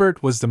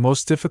 Herbert was the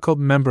most difficult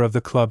member of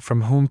the club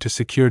from whom to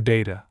secure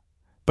data,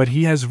 but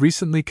he has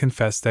recently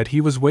confessed that he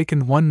was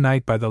wakened one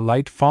night by the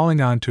light falling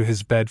onto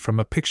his bed from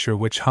a picture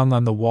which hung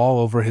on the wall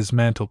over his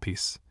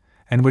mantelpiece,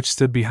 and which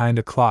stood behind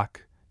a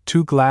clock,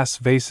 2 glass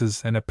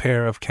vases and a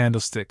pair of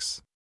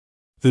candlesticks.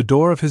 The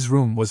door of his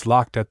room was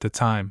locked at the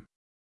time.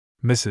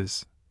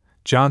 Mrs.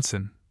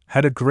 Johnson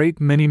had a great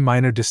many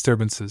minor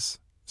disturbances,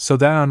 so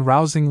that on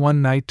rousing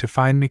one night to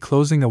find me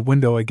closing a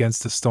window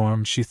against a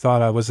storm, she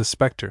thought I was a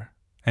spectre,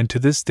 and to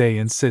this day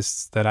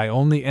insists that I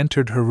only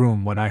entered her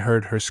room when I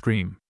heard her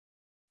scream.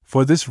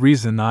 For this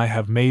reason I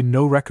have made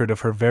no record of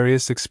her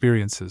various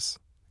experiences,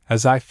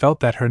 as I felt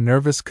that her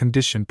nervous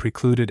condition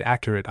precluded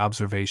accurate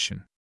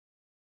observation.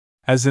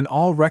 As in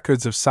all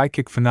records of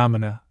psychic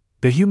phenomena,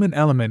 the human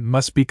element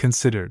must be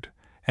considered,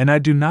 and I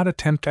do not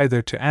attempt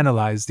either to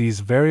analyze these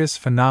various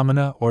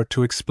phenomena or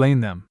to explain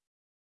them.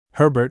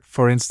 Herbert,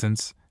 for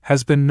instance,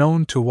 has been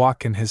known to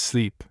walk in his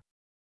sleep.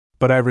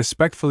 But I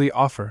respectfully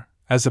offer,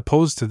 as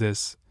opposed to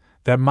this,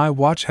 that my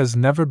watch has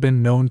never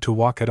been known to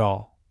walk at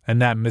all, and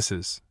that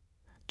Mrs.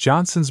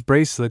 Johnson's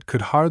bracelet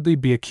could hardly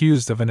be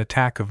accused of an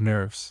attack of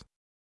nerves.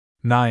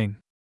 9.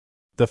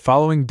 The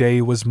following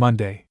day was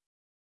Monday.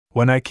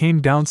 When I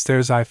came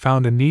downstairs I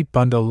found a neat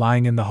bundle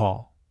lying in the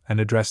hall, and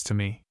addressed to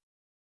me.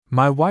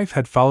 My wife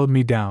had followed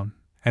me down,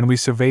 and we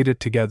surveyed it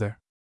together.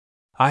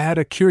 I had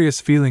a curious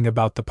feeling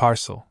about the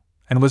parcel,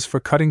 and was for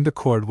cutting the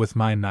cord with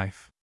my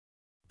knife.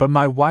 But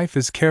my wife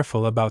is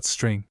careful about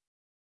string.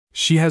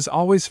 She has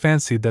always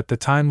fancied that the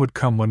time would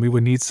come when we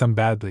would need some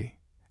badly,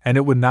 and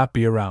it would not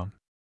be around.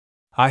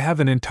 I have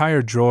an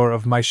entire drawer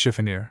of my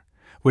chiffonier,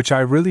 which I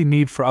really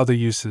need for other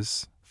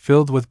uses,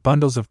 filled with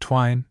bundles of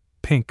twine,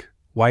 pink,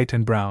 white,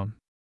 and brown.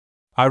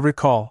 I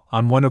recall,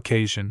 on one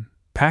occasion,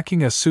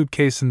 packing a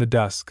suitcase in the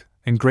dusk,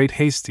 in great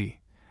haste,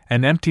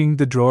 and emptying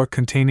the drawer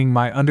containing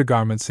my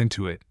undergarments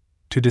into it,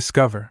 to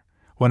discover,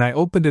 when I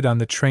opened it on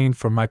the train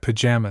for my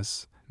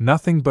pajamas,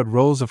 nothing but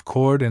rolls of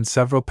cord and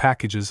several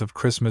packages of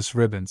Christmas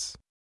ribbons.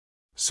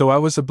 So I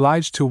was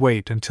obliged to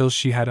wait until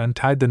she had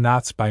untied the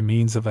knots by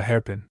means of a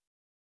hairpin.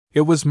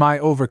 It was my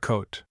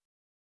overcoat.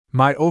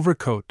 My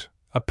overcoat,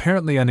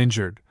 apparently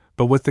uninjured,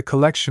 but with the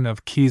collection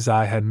of keys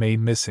I had made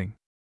missing.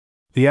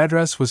 The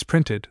address was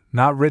printed,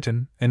 not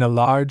written, in a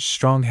large,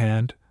 strong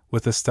hand,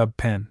 with a stub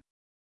pen.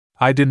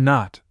 I did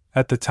not,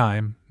 at the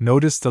time,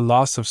 notice the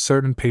loss of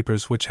certain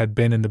papers which had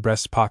been in the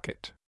breast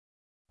pocket.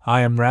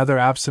 I am rather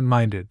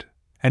absent-minded,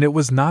 and it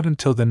was not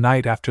until the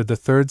night after the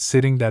third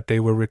sitting that they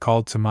were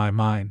recalled to my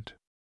mind.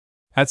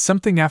 At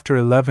something after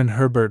 11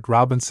 Herbert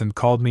Robinson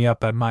called me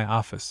up at my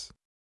office.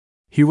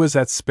 He was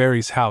at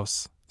Sperry's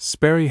house,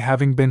 Sperry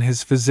having been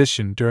his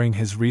physician during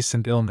his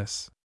recent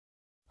illness.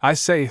 "I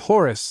say,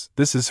 Horace,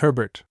 this is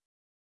Herbert."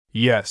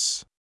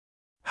 "Yes."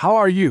 "How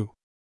are you?"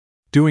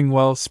 "Doing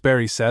well,"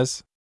 Sperry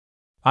says.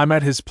 "I'm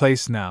at his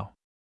place now.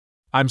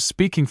 I'm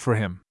speaking for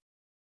him.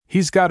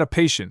 He's got a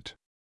patient."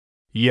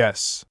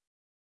 "Yes."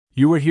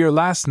 "You were here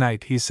last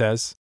night," he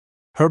says.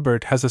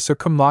 Herbert has a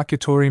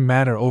circumlocutory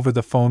manner over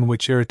the phone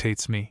which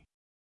irritates me.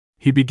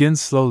 He begins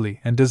slowly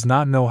and does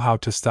not know how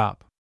to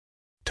stop.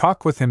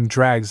 Talk with him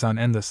drags on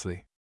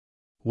endlessly.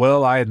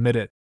 "Well, I admit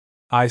it,"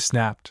 I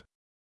snapped.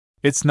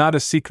 "It's not a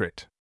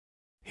secret."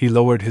 He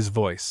lowered his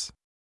voice.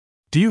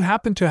 "Do you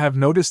happen to have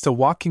noticed a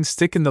walking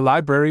stick in the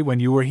library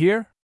when you were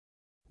here?"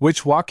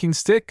 "Which walking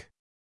stick?"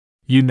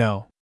 "You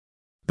know.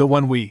 The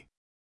one we—"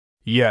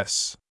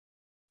 "Yes.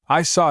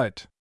 I saw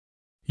it."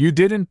 "You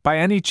didn't, by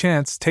any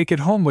chance, take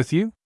it home with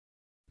you?"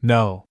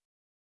 "No."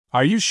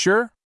 "Are you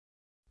sure?"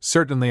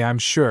 "Certainly I'm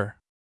sure."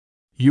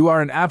 "You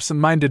are an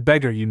absent-minded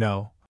beggar, you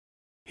know,"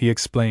 he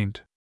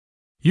explained.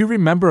 "You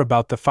remember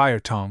about the fire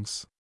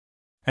tongs.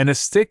 And a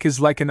stick is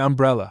like an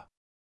umbrella.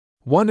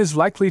 One is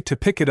likely to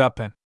pick it up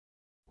and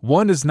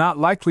one is not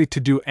likely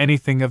to do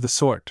anything of the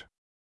sort.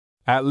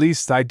 At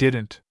least I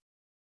didn't."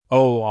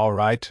 "Oh, all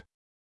right.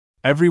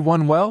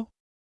 Everyone well?"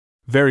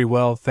 "Very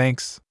well,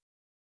 thanks."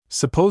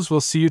 "Suppose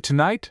we'll see you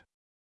tonight?"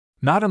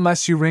 "Not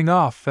unless you ring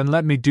off and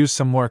let me do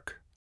some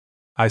work,"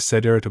 I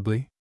said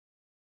irritably.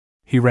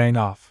 He rang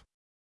off.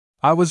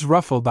 I was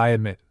ruffled, I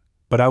admit,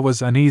 but I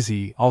was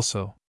uneasy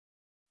also.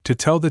 To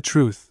tell the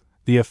truth,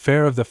 the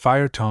affair of the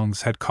fire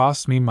tongs had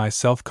cost me my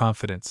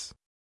self-confidence.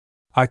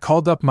 I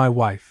called up my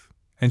wife,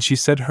 and she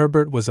said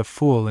Herbert was a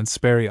fool and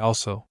Sperry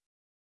also.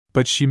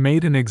 But she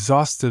made an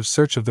exhaustive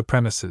search of the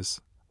premises,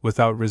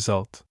 without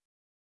result.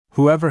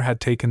 Whoever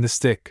had taken the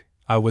stick,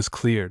 I was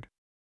cleared.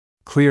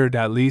 Cleared,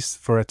 at least,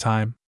 for a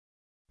time.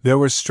 There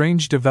were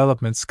strange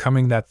developments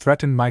coming that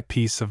threatened my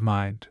peace of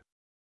mind.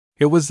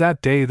 It was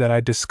that day that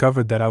I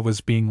discovered that I was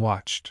being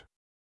watched.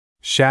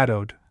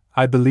 Shadowed,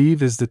 I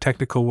believe, is the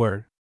technical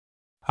word.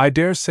 I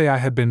dare say I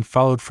had been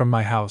followed from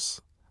my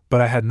house,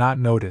 but I had not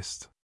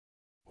noticed.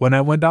 When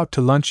I went out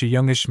to lunch, a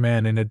youngish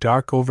man in a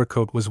dark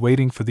overcoat was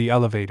waiting for the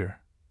elevator,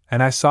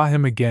 and I saw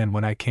him again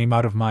when I came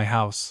out of my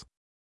house.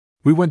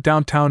 We went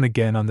downtown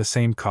again on the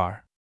same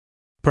car.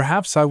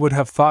 Perhaps I would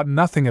have thought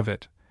nothing of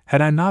it,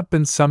 had I not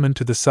been summoned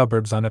to the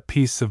suburbs on a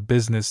piece of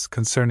business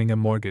concerning a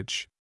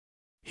mortgage.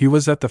 He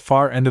was at the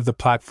far end of the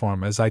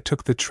platform as I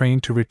took the train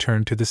to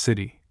return to the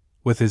city,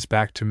 with his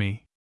back to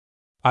me.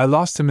 I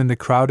lost him in the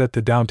crowd at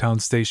the downtown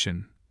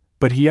station,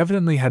 but he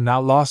evidently had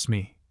not lost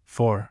me,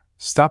 for,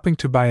 stopping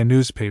to buy a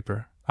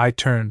newspaper, I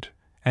turned,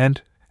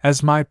 and,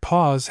 as my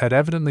pause had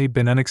evidently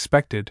been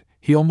unexpected,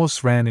 he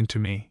almost ran into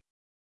me.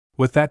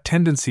 With that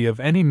tendency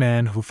of any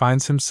man who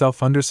finds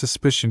himself under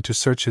suspicion to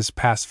search his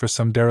past for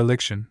some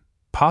dereliction,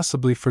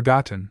 possibly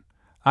forgotten,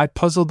 I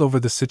puzzled over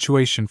the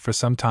situation for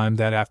some time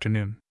that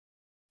afternoon.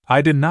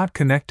 I did not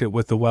connect it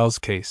with the Wells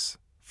case,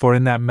 for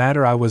in that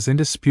matter I was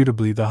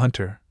indisputably the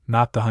hunter,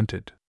 not the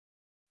hunted.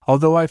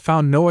 Although I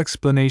found no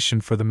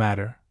explanation for the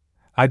matter,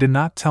 I did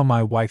not tell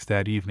my wife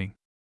that evening.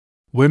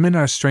 Women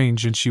are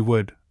strange, and she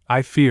would,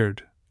 I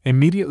feared,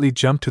 immediately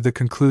jump to the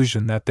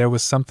conclusion that there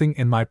was something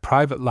in my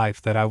private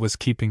life that I was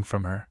keeping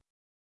from her.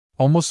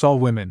 Almost all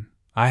women,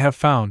 I have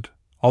found,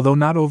 although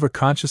not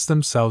overconscious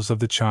themselves of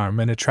the charm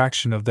and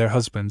attraction of their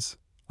husbands,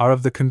 are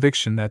of the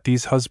conviction that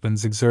these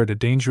husbands exert a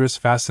dangerous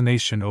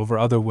fascination over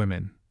other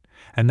women,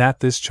 and that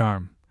this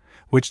charm,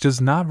 which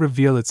does not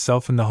reveal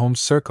itself in the home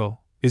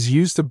circle, is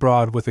used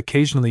abroad with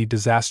occasionally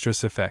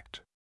disastrous effect.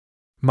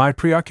 My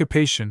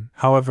preoccupation,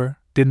 however,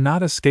 did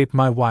not escape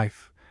my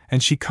wife,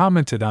 and she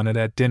commented on it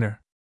at dinner.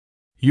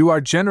 "You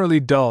are generally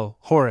dull,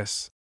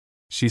 Horace,"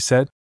 she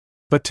said.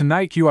 But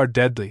tonight you are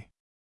deadly.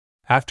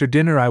 After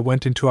dinner I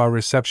went into our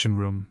reception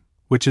room,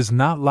 which is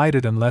not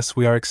lighted unless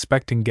we are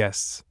expecting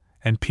guests,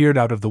 and peered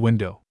out of the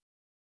window.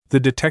 The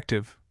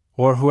detective,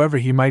 or whoever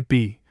he might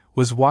be,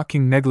 was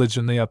walking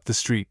negligently up the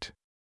street.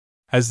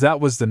 As that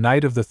was the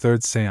night of the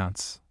third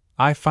séance,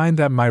 I find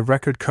that my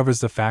record covers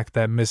the fact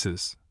that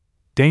Mrs.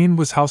 Dane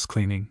was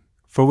housecleaning,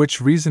 for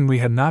which reason we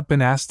had not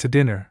been asked to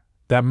dinner,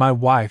 that my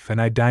wife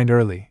and I dined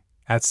early,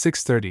 at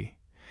 6:30,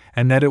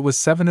 and that it was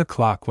 7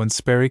 o'clock when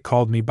Sperry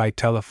called me by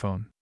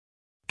telephone.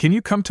 "Can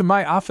you come to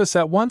my office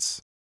at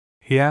once?"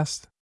 he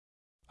asked.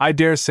 "I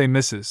dare say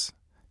Mrs.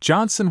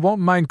 Johnson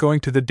won't mind going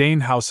to the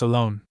Dane house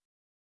alone.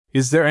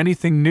 Is there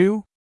anything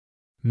new?"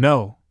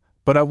 "No,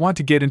 but I want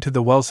to get into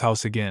the Wells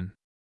house again."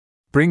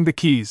 "Bring the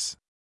keys."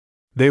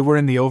 "They were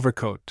in the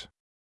overcoat.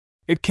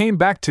 It came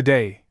back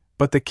today,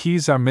 but the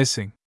keys are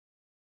missing."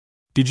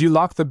 "Did you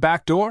lock the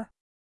back door?"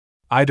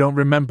 "I don't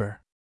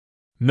remember."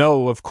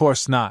 "No, of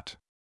course not.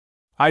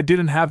 I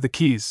didn't have the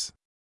keys."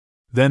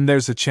 "Then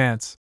there's a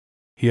chance,"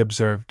 he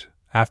observed,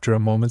 after a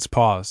moment's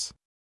pause.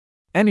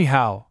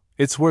 "Anyhow,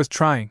 it's worth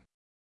trying.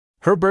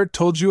 Herbert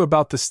told you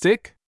about the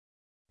stick?"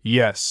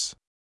 "Yes."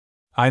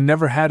 "I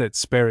never had it,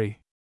 Sperry."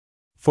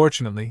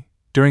 Fortunately,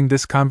 during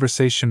this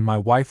conversation my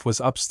wife was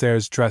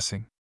upstairs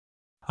dressing.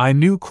 I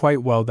knew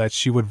quite well that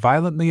she would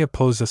violently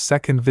oppose a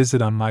second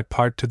visit on my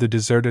part to the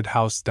deserted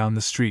house down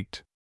the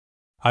street.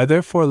 I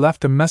therefore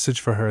left a message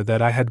for her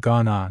that I had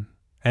gone on,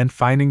 and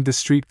finding the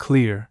street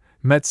clear,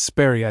 met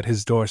Sperry at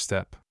his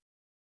doorstep.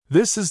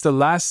 "This is the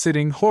last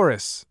sitting,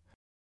 Horace,"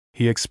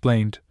 he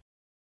explained,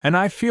 "and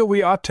I feel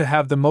we ought to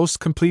have the most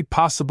complete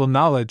possible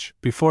knowledge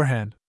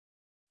beforehand.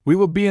 We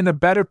will be in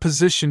a better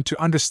position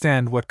to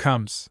understand what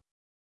comes.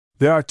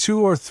 There are 2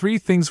 or 3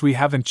 things we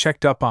haven't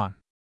checked up on."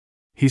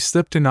 He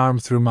slipped an arm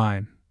through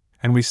mine,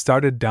 and we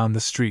started down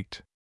the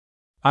street.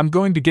 "I'm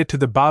going to get to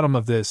the bottom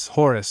of this,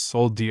 Horace,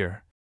 old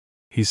dear,"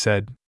 he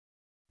said.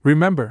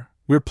 "Remember,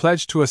 we're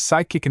pledged to a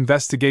psychic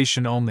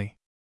investigation only."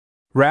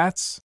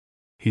 "Rats,"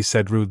 he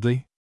said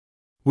rudely.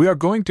 "We are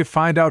going to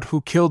find out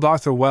who killed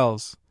Arthur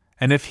Wells,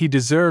 and if he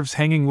deserves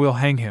hanging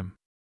we'll hang him.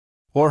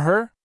 Or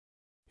her?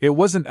 It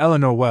wasn't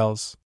Eleanor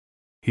Wells,"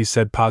 he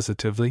said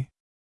positively.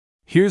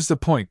 "Here's the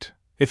point,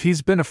 if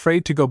he's been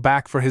afraid to go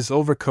back for his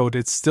overcoat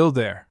it's still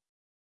there.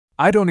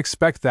 I don't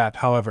expect that,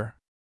 however.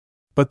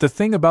 But the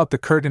thing about the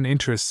curtain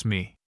interests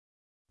me.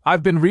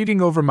 I've been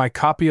reading over my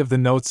copy of the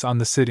notes on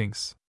the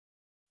sittings.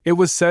 It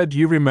was said,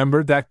 you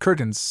remember, that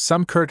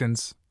some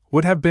curtains,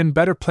 would have been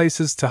better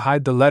places to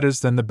hide the letters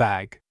than the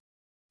bag."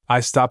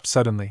 I stopped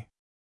suddenly.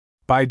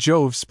 "By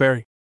Jove,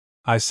 Sperry,"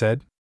 I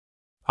said.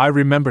 "I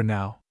remember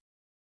now.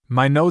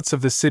 My notes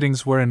of the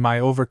sittings were in my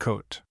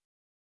overcoat."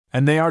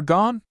 "And they are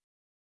gone?"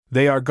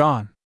 "They are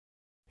gone."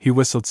 He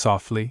whistled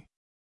softly.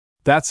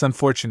 "That's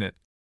unfortunate,"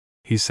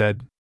 he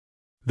said.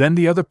 "Then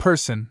the other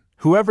person,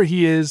 whoever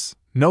he is,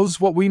 knows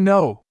what we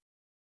know."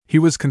 He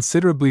was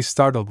considerably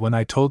startled when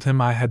I told him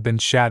I had been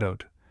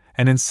shadowed,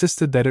 and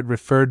insisted that it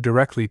referred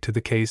directly to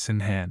the case in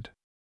hand.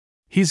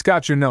 "He's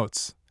got your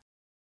notes,"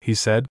 he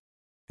said,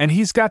 "and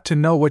he's got to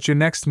know what your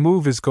next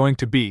move is going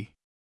to be."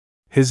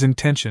 His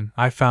intention,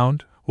 I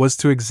found, was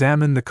to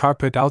examine the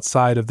carpet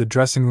outside of the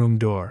dressing-room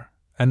door,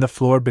 and the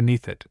floor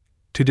beneath it,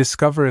 to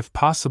discover if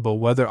possible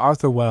whether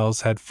Arthur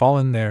Wells had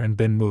fallen there and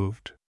been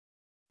moved.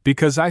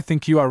 "Because I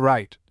think you are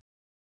right,"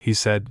 he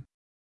said.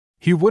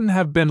 "He wouldn't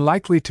have been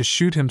likely to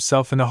shoot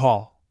himself in a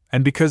hall,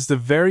 and because the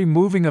very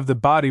moving of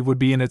the body would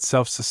be in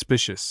itself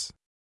suspicious.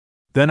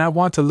 Then I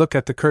want to look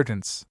at the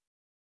curtains."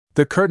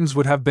 "The curtains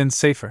would have been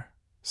safer."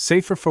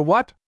 "Safer for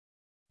what?"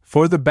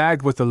 "For the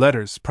bag with the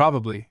letters,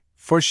 probably,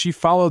 for she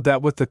followed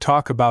that with the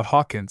talk about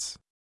Hawkins.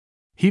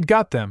 He'd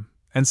got them,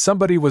 and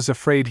somebody was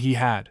afraid he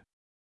had."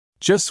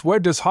 "Just where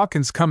does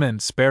Hawkins come in,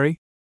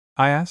 Sperry?"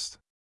 I asked.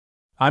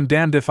 "I'm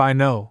damned if I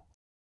know,"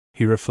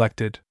 he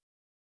reflected.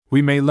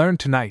 "We may learn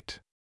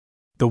tonight."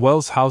 The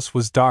Wells house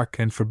was dark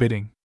and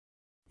forbidding.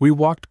 We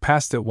walked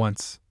past it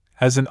once,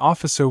 as an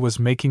officer was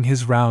making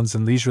his rounds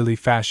in leisurely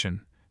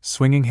fashion,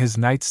 swinging his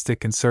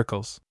nightstick in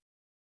circles.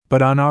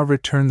 But on our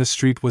return the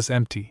street was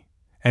empty,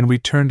 and we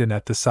turned in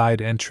at the side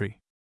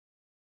entry.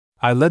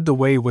 I led the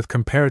way with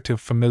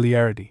comparative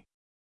familiarity.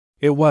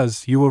 It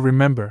was, you will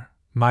remember,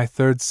 my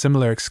third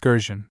similar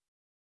excursion.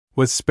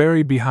 With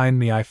Sperry behind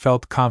me I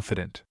felt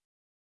confident.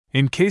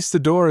 "In case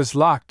the door is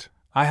locked,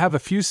 I have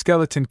a few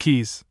skeleton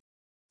keys,"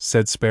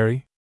 said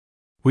Sperry.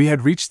 We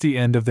had reached the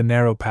end of the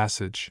narrow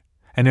passage,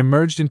 and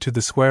emerged into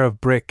the square of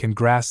brick and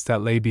grass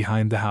that lay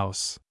behind the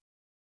house.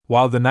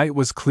 While the night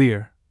was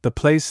clear, the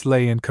place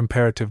lay in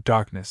comparative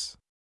darkness.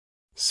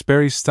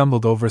 Sperry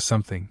stumbled over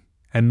something,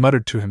 and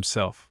muttered to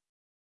himself.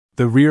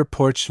 The rear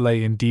porch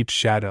lay in deep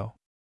shadow.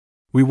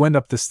 We went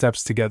up the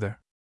steps together.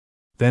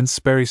 Then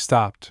Sperry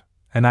stopped,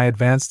 and I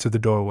advanced to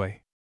the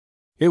doorway.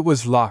 It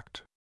was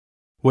locked.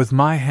 With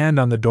my hand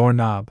on the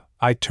doorknob,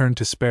 I turned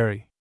to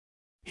Sperry.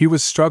 He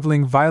was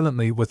struggling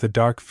violently with a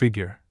dark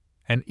figure,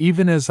 and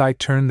even as I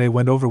turned they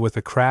went over with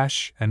a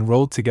crash and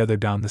rolled together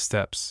down the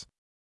steps.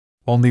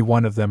 Only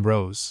one of them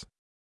rose.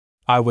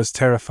 I was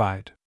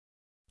terrified.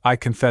 I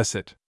confess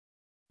it.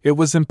 It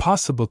was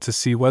impossible to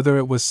see whether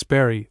it was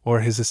Sperry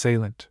or his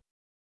assailant.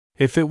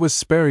 If it was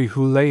Sperry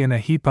who lay in a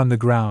heap on the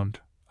ground,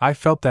 I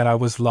felt that I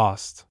was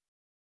lost.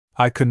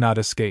 I could not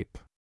escape.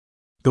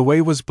 The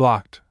way was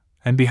blocked,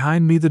 and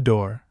behind me the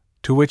door,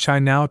 to which I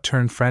now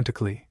turned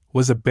frantically,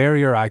 was a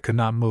barrier I could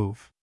not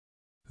move.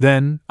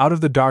 Then, out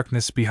of the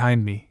darkness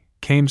behind me,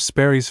 came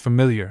Sperry's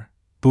familiar,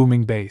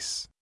 booming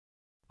bass.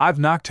 "I've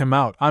knocked him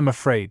out, I'm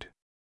afraid.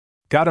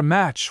 Got a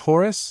match,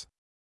 Horace?"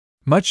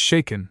 Much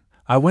shaken,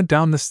 I went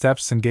down the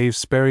steps and gave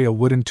Sperry a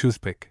wooden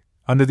toothpick,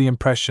 under the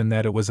impression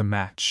that it was a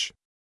match.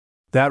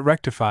 That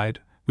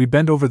rectified, we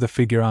bent over the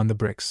figure on the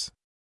bricks.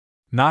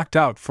 "Knocked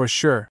out for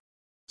sure,"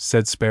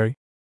 said Sperry.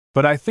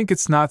 "But I think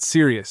it's not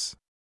serious.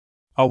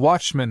 A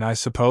watchman, I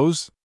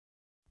suppose?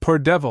 Poor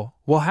devil,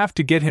 we'll have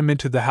to get him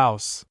into the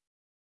house."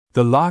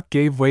 The lock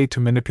gave way to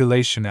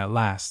manipulation at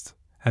last,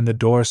 and the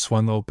door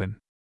swung open.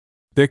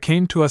 There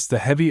came to us the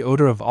heavy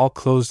odor of all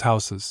closed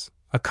houses,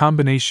 a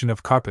combination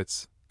of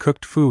carpets,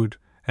 cooked food,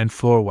 and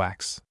floor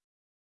wax.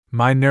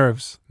 My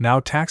nerves, now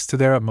taxed to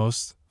their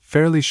utmost,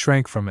 fairly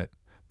shrank from it,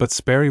 but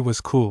Sperry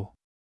was cool.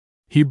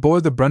 He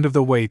bore the brunt of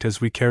the weight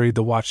as we carried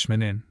the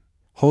watchman in,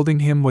 holding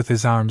him with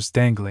his arms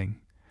dangling,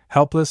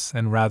 helpless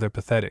and rather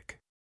pathetic.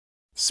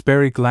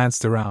 Sperry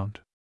glanced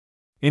around.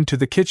 "Into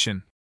the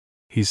kitchen,"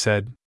 he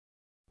said.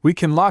 "We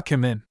can lock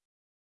him in."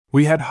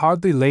 We had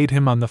hardly laid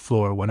him on the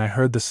floor when I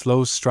heard the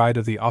slow stride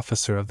of the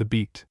officer of the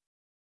beat.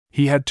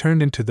 He had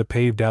turned into the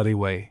paved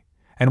alleyway,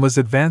 and was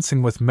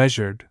advancing with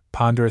measured,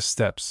 ponderous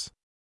steps.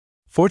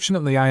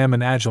 Fortunately I am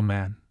an agile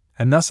man,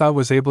 and thus I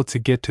was able to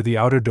get to the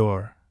outer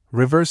door,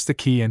 reverse the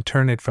key and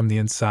turn it from the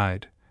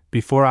inside,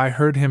 before I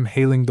heard him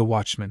hailing the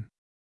watchman.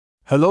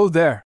 "Hello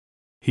there!"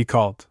 he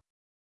called.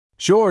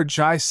 "George,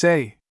 I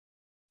say!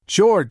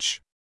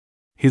 George!"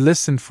 He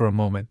listened for a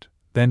moment,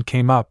 then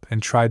came up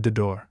and tried the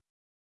door.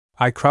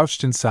 I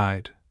crouched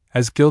inside,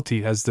 as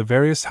guilty as the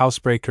veriest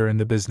housebreaker in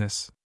the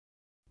business.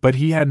 But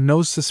he had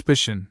no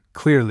suspicion,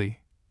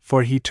 clearly,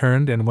 for he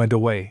turned and went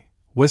away,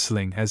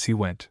 whistling as he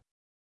went.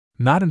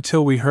 Not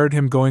until we heard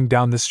him going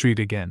down the street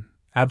again,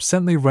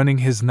 absently running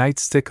his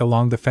nightstick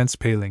along the fence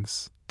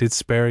palings, did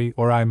Sperry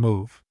or I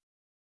move.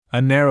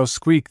 "A narrow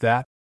squeak,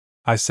 that,"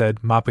 I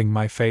said, mopping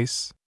my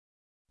face.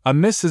 "A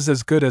miss is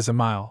as good as a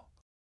mile,"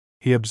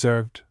 he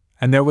observed,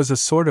 and there was a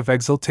sort of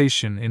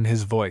exultation in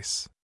his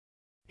voice.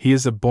 "He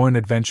is a born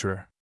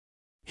adventurer."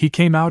 He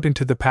came out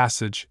into the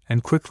passage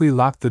and quickly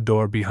locked the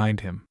door behind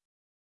him.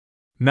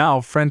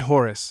 "Now, friend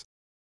Horace,"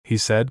 he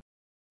said,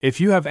 "if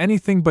you have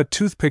anything but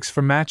toothpicks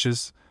for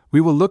matches, we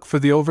will look for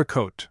the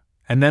overcoat,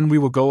 and then we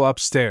will go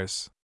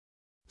upstairs.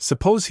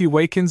 Suppose he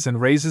wakens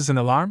and raises an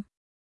alarm?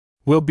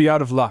 We'll be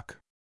out of luck.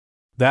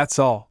 That's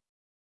all."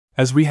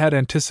 As we had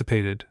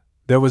anticipated,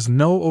 there was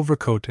no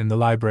overcoat in the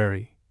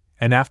library,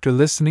 and after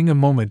listening a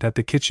moment at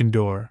the kitchen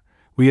door,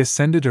 we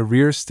ascended a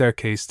rear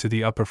staircase to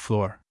the upper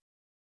floor.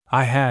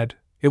 I had,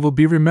 it will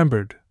be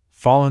remembered,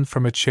 fallen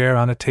from a chair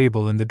on a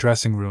table in the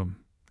dressing room,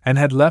 and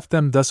had left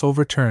them thus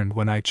overturned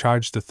when I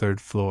charged the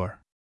third floor.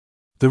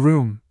 The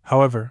room,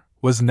 however,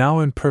 was now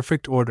in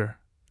perfect order,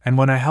 and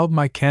when I held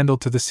my candle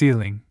to the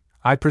ceiling,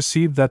 I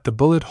perceived that the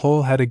bullet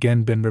hole had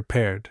again been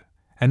repaired,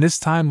 and this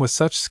time with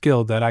such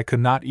skill that I could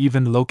not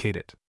even locate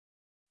it.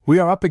 "We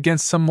are up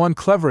against someone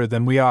cleverer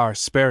than we are,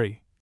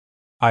 Sperry,"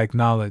 I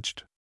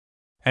acknowledged.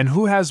 "And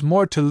who has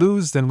more to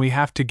lose than we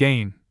have to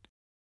gain,"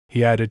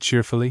 he added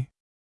cheerfully.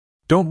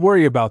 "Don't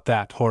worry about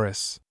that,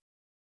 Horace.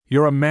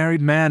 You're a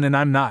married man and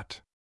I'm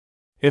not.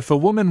 If a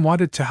woman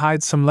wanted to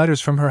hide some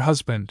letters from her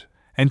husband,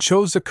 and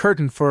chose a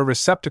curtain for a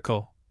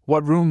receptacle,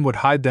 what room would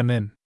hide them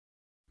in?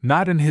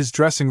 Not in his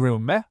dressing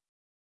room, eh?"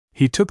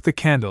 He took the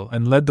candle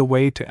and led the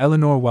way to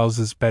Eleanor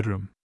Wells's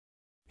bedroom.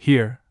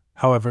 Here,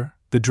 however,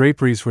 the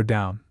draperies were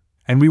down,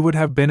 and we would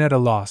have been at a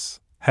loss,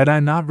 had I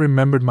not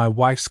remembered my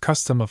wife's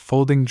custom of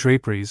folding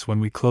draperies when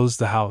we closed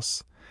the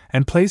house,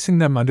 and placing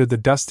them under the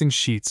dusting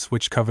sheets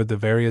which covered the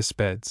various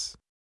beds.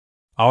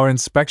 Our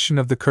inspection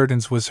of the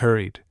curtains was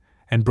hurried,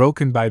 and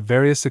broken by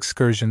various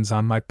excursions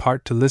on my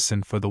part to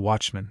listen for the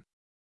watchman.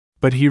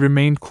 But he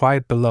remained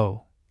quiet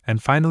below,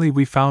 and finally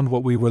we found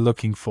what we were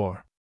looking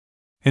for.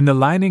 In the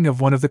lining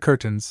of one of the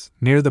curtains,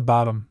 near the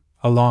bottom,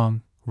 a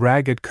long,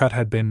 ragged cut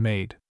had been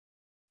made.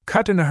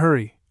 "Cut in a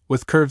hurry,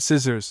 with curved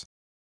scissors,"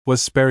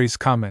 was Sperry's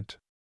comment.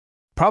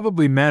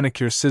 "Probably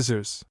manicure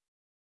scissors."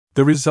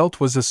 The result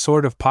was a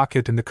sort of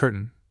pocket in the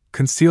curtain,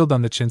 concealed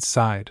on the chintz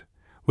side,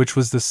 which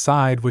was the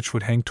side which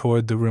would hang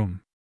toward the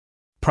room.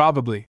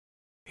 "Probably,"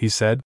 he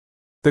said,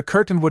 "the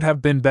curtain would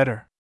have been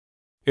better.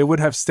 It would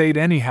have stayed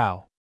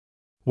anyhow.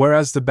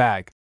 Whereas the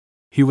bag—"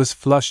 He was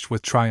flushed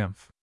with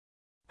triumph.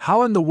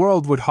 "How in the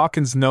world would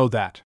Hawkins know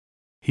that?"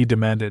 he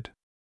demanded.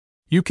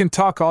 "You can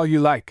talk all you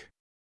like.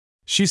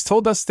 She's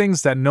told us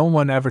things that no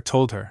one ever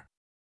told her."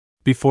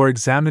 Before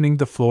examining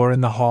the floor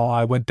in the hall,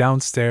 I went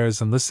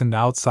downstairs and listened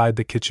outside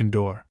the kitchen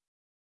door.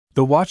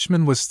 The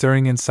watchman was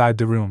stirring inside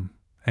the room,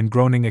 and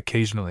groaning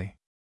occasionally.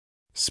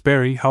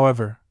 Sperry,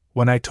 however,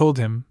 when I told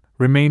him,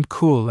 remained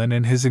cool and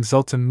in his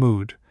exultant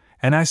mood,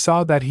 and I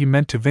saw that he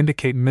meant to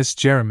vindicate Miss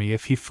Jeremy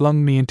if he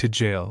flung me into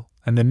jail,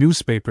 and the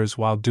newspapers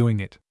while doing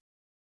it.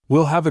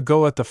 "We'll have a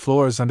go at the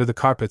floors under the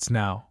carpets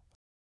now,"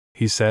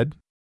 he said.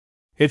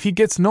 "If he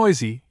gets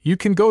noisy, you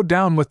can go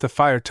down with the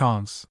fire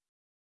tongs.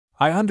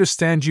 I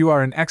understand you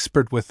are an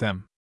expert with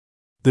them."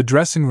 The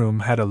dressing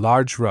room had a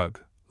large rug,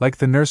 like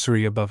the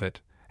nursery above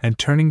it, and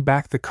turning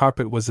back the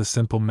carpet was a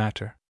simple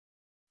matter.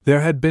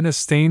 There had been a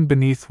stain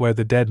beneath where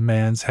the dead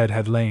man's head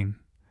had lain,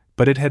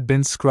 but it had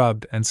been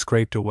scrubbed and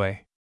scraped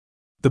away.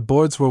 The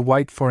boards were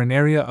white for an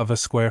area of a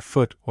square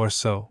foot or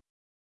so.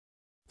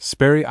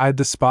 Sperry eyed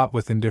the spot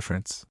with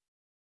indifference.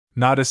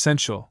 "Not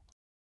essential,"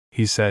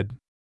 he said.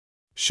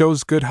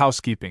 "Shows good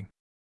housekeeping.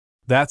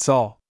 That's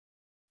all.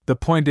 The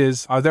point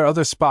is, are there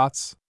other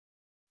spots?"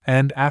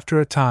 And after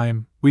a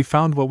time, we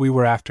found what we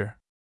were after.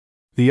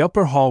 The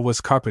upper hall was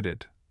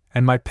carpeted,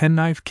 and my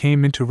penknife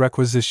came into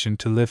requisition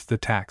to lift the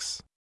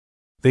tacks.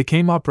 They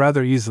came up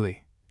rather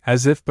easily,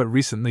 as if but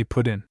recently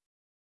put in.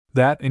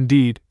 That,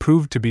 indeed,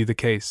 proved to be the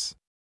case.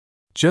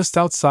 Just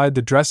outside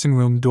the dressing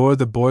room door,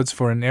 the boards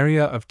for an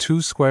area of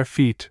 2 square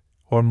feet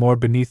or more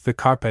beneath the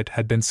carpet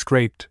had been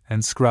scraped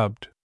and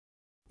scrubbed.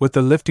 With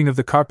the lifting of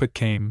the carpet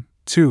came,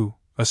 too,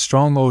 a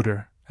strong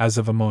odor, as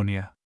of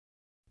ammonia.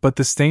 But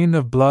the stain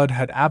of blood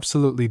had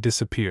absolutely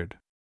disappeared.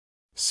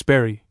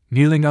 Sperry,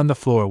 kneeling on the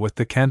floor with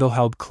the candle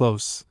held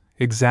close,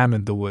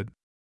 examined the wood.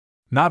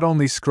 "Not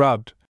only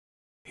scrubbed,"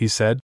 he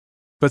said,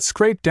 "but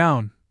scraped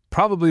down,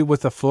 probably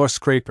with a floor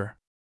scraper.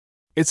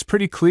 It's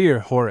pretty clear,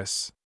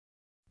 Horace.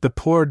 The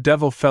poor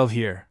devil fell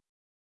here.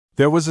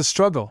 There was a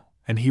struggle,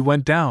 and he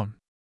went down.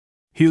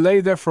 He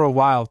lay there for a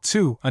while,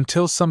 too,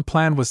 until some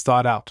plan was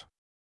thought out.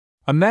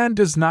 A man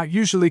does not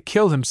usually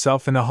kill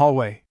himself in a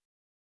hallway.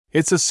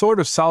 It's a sort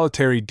of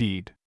solitary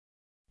deed.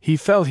 He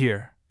fell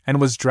here, and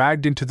was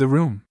dragged into the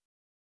room.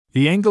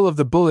 The angle of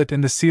the bullet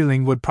in the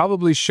ceiling would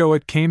probably show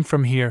it came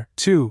from here,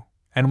 too,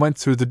 and went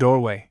through the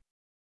doorway."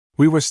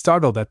 We were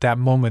startled at that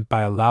moment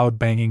by a loud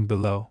banging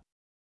below.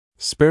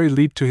 Sperry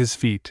leaped to his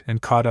feet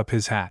and caught up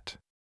his hat.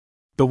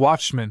 "The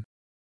watchman,"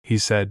 he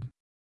said.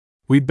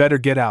 "We'd better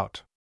get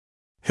out.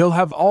 He'll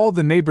have all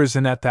the neighbors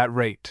in at that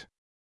rate."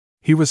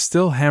 He was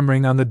still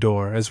hammering on the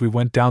door as we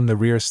went down the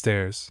rear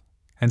stairs,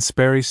 and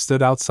Sperry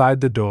stood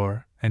outside the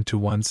door and to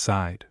one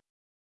side.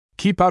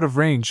 "Keep out of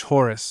range,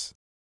 Horace,"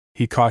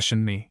 he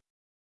cautioned me.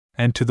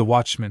 And to the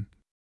watchman,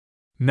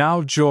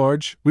 "Now,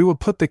 George, we will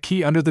put the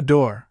key under the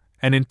door,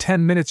 and in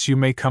 10 minutes you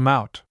may come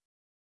out.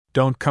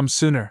 Don't come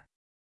sooner.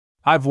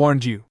 I've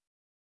warned you."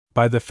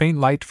 By the faint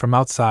light from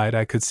outside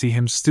I could see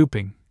him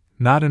stooping,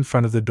 not in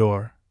front of the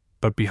door,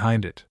 but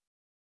behind it.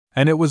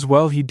 And it was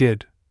well he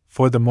did,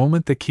 for the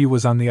moment the key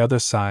was on the other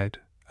side,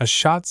 a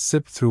shot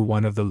zipped through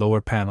one of the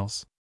lower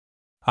panels.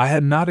 I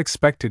had not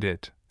expected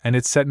it, and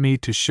it set me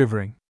to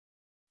shivering.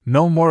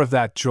 "No more of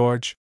that,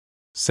 George,"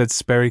 said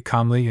Sperry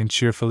calmly and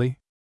cheerfully.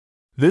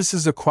 "This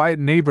is a quiet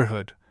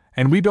neighborhood,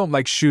 and we don't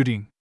like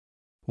shooting.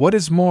 What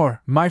is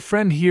more, my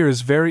friend here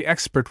is very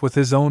expert with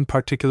his own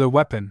particular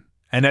weapon,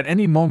 and at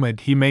any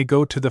moment he may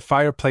go to the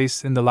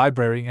fireplace in the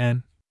library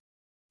and—"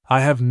 I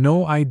have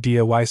no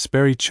idea why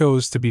Sperry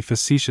chose to be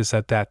facetious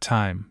at that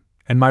time,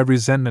 and my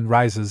resentment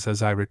rises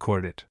as I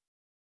record it.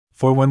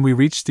 For when we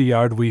reached the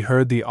yard we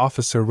heard the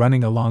officer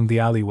running along the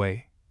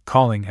alleyway,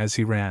 calling as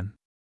he ran.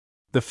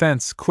 "The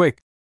fence, quick!"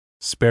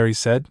 Sperry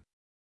said.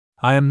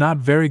 I am not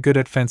very good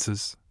at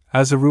fences,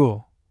 as a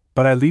rule,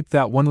 but I leaped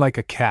that one like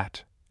a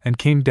cat, and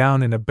came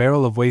down in a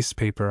barrel of waste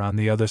paper on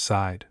the other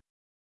side.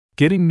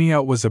 Getting me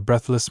out was a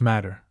breathless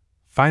matter,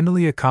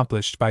 finally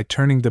accomplished by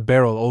turning the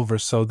barrel over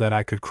so that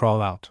I could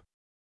crawl out.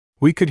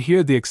 We could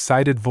hear the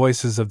excited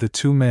voices of the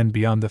 2 men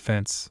beyond the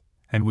fence,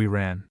 and we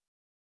ran.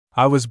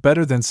 I was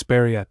better than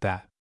Sperry at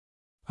that.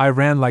 I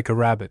ran like a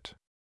rabbit.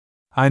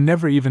 I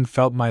never even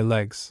felt my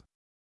legs.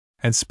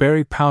 And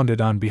Sperry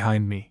pounded on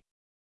behind me.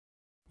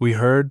 We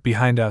heard,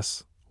 behind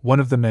us, one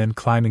of the men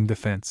climbing the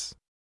fence.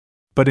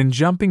 But in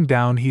jumping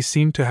down he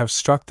seemed to have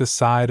struck the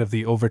side of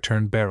the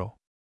overturned barrel.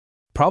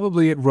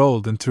 Probably it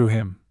rolled and threw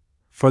him,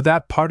 for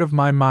that part of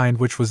my mind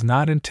which was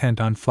not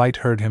intent on flight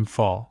heard him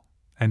fall,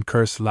 and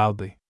curse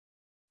loudly.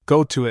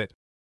 "Go to it!"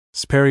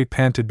 Sperry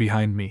panted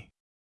behind me.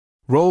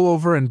 "Roll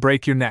over and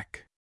break your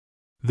neck."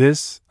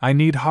 This, I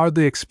need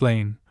hardly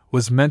explain,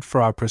 was meant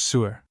for our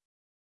pursuer.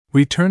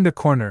 We turned a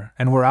corner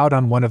and were out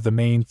on one of the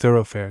main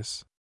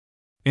thoroughfares.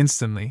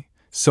 Instantly,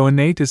 so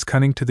innate is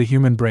cunning to the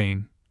human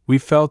brain, we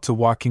fell to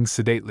walking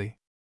sedately.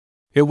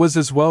 It was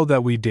as well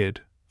that we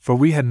did, for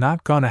we had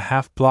not gone a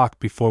half-block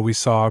before we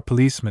saw our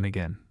policeman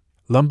again,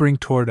 lumbering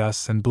toward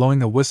us and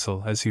blowing a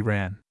whistle as he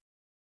ran.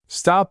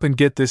 "Stop and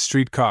get this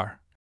streetcar,"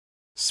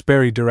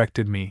 Sperry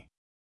directed me.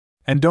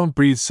 "And don't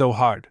breathe so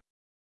hard."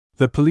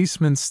 The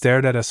policeman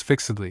stared at us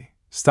fixedly,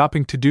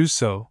 stopping to do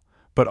so,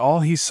 but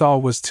all he saw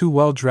was 2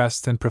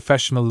 well-dressed and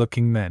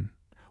professional-looking men,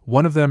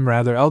 one of them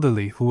rather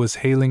elderly, who was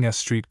hailing a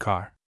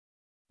streetcar.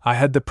 I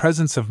had the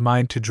presence of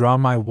mind to draw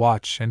my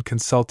watch and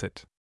consult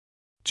it.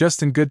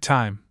 "Just in good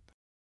time,"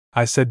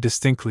 I said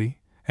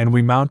distinctly, and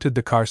we mounted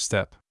the car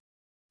step.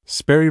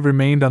 Sperry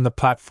remained on the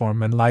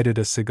platform and lighted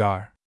a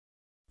cigar.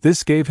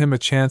 This gave him a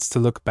chance to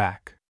look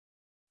back.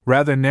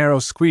 "Rather narrow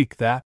squeak,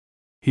 that,"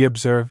 he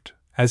observed,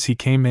 as he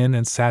came in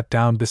and sat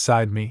down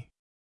beside me.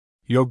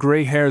 Your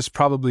gray hairs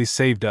probably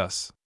saved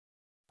us.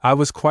 I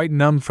was quite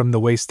numb from the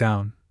waist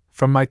down,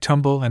 from my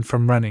tumble and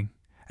from running,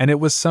 and it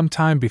was some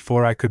time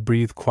before I could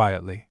breathe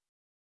quietly.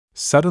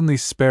 Suddenly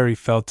Sperry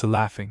fell to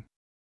laughing.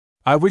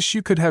 I wish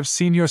you could have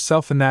seen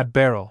yourself in that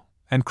barrel,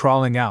 and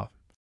crawling out,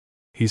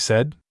 he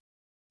said.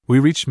 We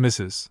reached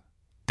Mrs.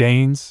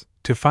 Dane's,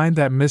 to find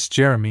that Miss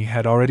Jeremy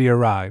had already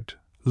arrived,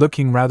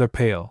 looking rather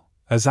pale,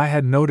 as I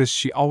had noticed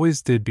she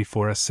always did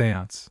before a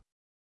séance.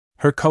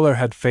 Her color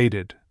had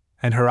faded,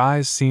 and her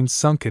eyes seemed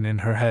sunken in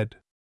her head.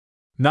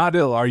 Not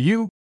ill, are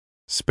you?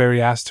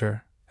 Sperry asked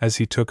her, as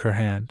he took her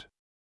hand.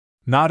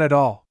 Not at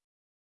all.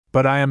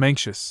 But I am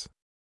anxious.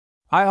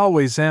 I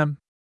always am.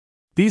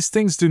 These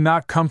things do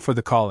not come for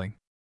the calling.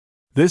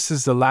 This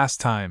is the last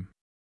time.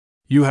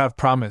 You have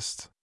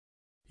promised.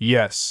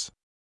 Yes.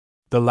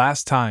 The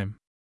last time.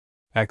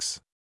 X.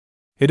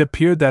 It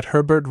appeared that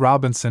Herbert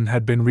Robinson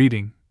had been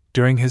reading,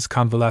 during his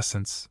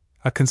convalescence,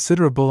 a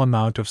considerable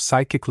amount of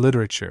psychic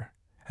literature,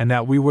 and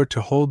that we were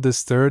to hold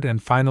this third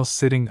and final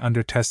sitting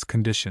under test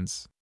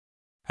conditions.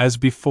 As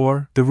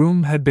before, the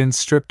room had been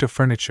stripped of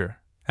furniture,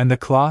 and the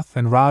cloth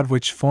and rod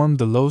which formed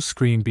the low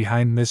screen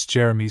behind Miss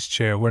Jeremy's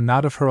chair were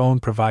not of her own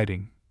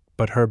providing,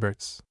 but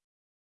Herbert's.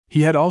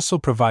 He had also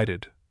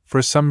provided,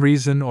 for some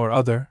reason or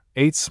other,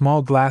 8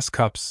 small glass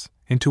cups,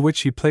 into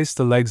which he placed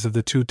the legs of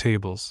the 2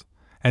 tables,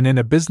 and in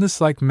a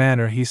businesslike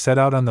manner he set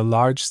out on the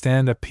large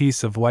stand a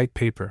piece of white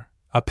paper,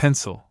 a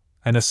pencil,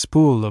 and a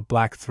spool of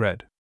black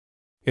thread.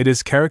 It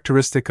is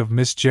characteristic of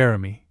Miss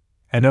Jeremy,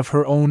 and of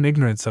her own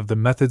ignorance of the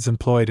methods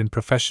employed in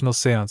professional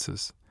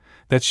séances,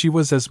 that she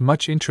was as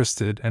much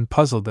interested and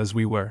puzzled as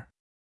we were.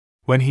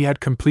 When he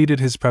had completed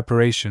his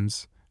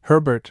preparations,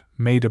 Herbert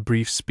made a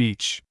brief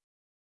speech.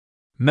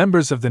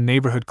 Members of the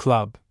neighborhood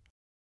club,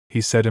 he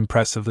said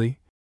impressively,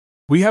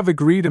 we have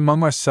agreed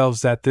among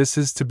ourselves that this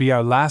is to be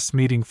our last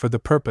meeting for the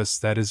purpose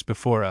that is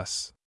before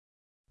us.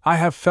 I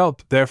have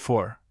felt,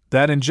 therefore,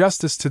 that in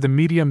justice to the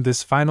medium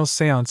this final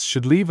séance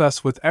should leave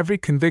us with every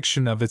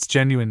conviction of its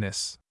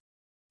genuineness.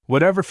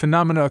 Whatever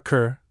phenomena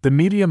occur, the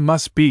medium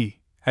must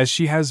be, as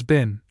she has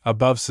been,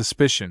 above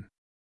suspicion.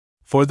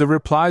 For the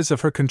replies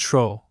of her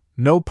control,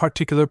 no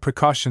particular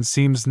precaution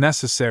seems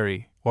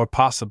necessary or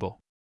possible.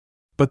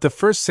 But the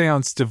first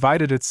séance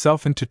divided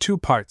itself into 2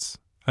 parts,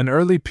 an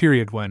early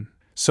period when,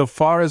 so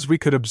far as we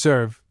could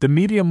observe, the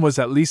medium was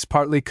at least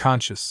partly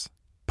conscious,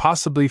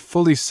 possibly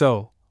fully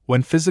so,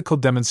 when physical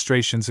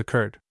demonstrations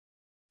occurred,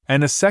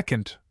 and a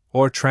second,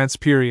 or trance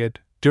period,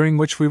 during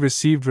which we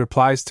received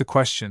replies to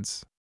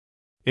questions.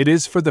 It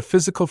is for the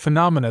physical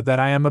phenomena that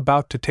I am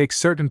about to take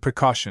certain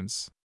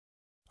precautions.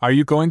 Are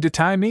you going to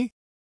tie me?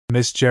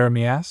 Miss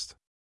Jeremy asked.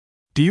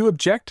 Do you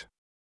object?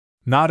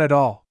 Not at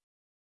all.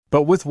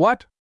 But with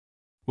what?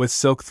 With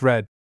silk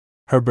thread,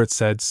 Herbert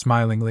said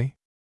smilingly.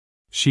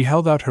 She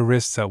held out her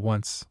wrists at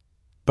once,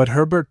 but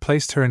Herbert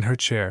placed her in her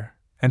chair,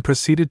 and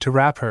proceeded to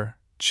wrap her,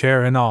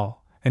 chair and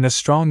all, in a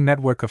strong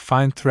network of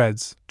fine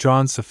threads,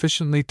 drawn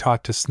sufficiently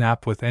taut to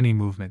snap with any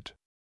movement.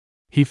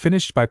 He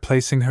finished by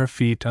placing her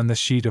feet on the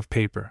sheet of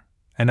paper,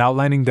 and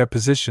outlining their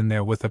position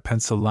there with a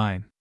pencil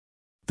line.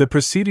 The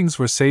proceedings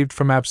were saved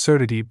from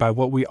absurdity by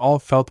what we all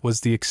felt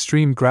was the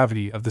extreme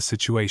gravity of the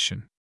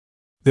situation.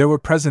 There were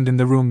present in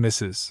the room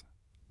Mrs.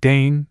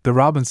 Dane, the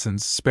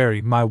Robinsons,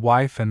 Sperry, my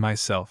wife, and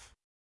myself.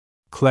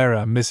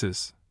 Clara,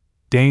 Mrs.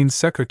 Dane's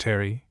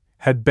secretary,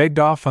 had begged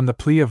off on the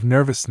plea of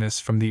nervousness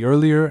from the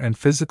earlier and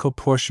physical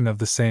portion of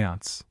the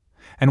séance,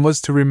 and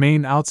was to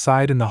remain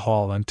outside in the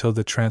hall until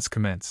the trance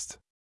commenced.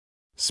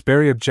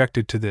 Sperry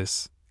objected to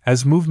this,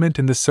 as movement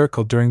in the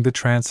circle during the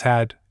trance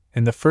had,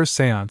 in the first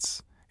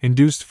séance,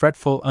 induced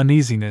fretful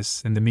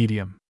uneasiness in the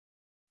medium.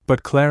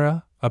 But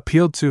Clara,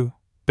 appealed to,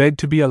 begged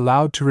to be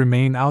allowed to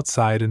remain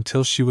outside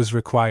until she was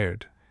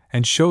required,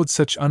 and showed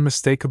such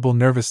unmistakable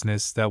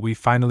nervousness that we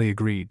finally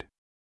agreed.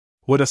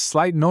 Would a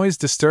slight noise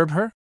disturb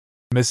her?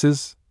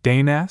 Mrs.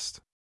 Dane asked.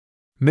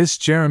 Miss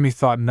Jeremy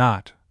thought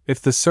not,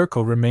 if the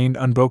circle remained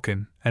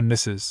unbroken, and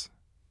Mrs.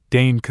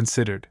 Dane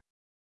considered.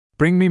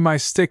 Bring me my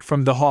stick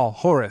from the hall,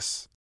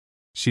 Horace,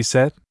 she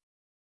said.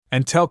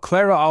 And tell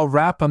Clara I'll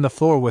rap on the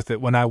floor with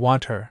it when I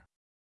want her.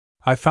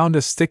 I found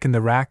a stick in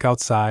the rack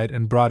outside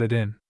and brought it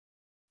in.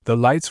 The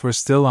lights were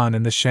still on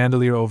in the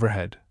chandelier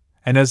overhead,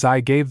 and as I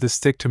gave the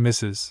stick to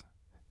Mrs.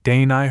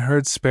 Dane I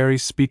heard Sperry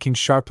speaking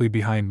sharply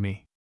behind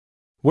me.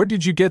 Where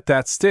did you get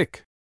that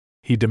stick?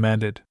 He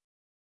demanded.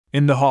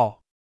 In the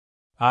hall.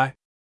 I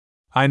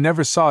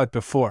never saw it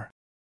before,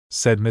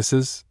 said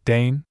Mrs.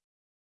 Dane.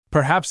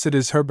 Perhaps it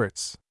is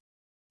Herbert's.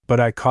 But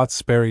I caught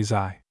Sperry's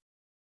eye.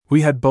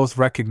 We had both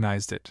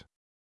recognized it.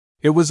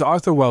 It was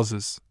Arthur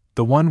Wells's,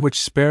 the one which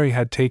Sperry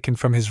had taken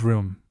from his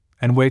room,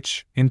 and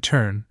which, in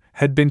turn,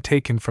 had been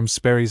taken from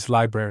Sperry's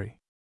library.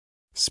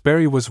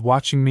 Sperry was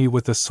watching me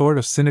with a sort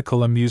of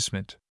cynical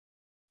amusement.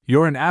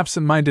 You're an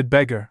absent-minded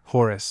beggar,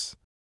 Horace,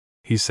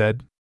 he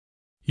said.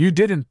 You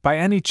didn't, by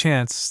any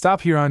chance,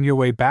 stop here on your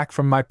way back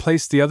from my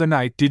place the other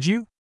night, did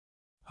you?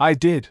 I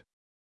did.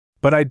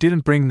 But I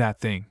didn't bring that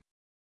thing.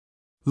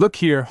 Look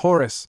here,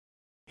 Horace,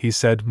 he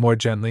said more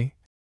gently.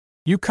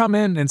 You come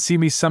in and see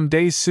me some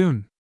days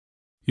soon.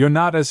 You're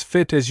not as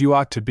fit as you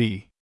ought to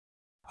be.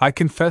 I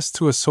confessed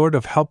to a sort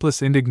of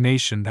helpless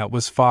indignation that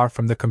was far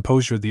from the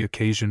composure the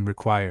occasion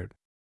required.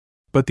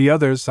 But the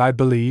others, I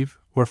believe,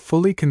 were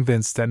fully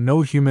convinced that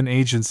no human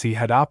agency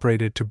had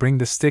operated to bring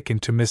the stick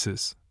into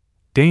Mrs.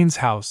 Dane's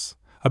house,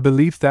 a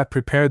belief that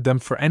prepared them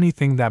for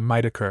anything that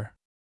might occur.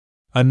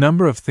 A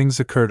number of things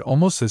occurred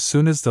almost as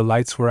soon as the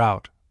lights were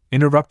out,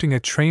 interrupting a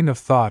train of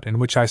thought in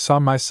which I saw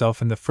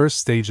myself in the first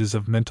stages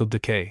of mental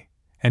decay,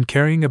 and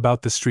carrying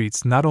about the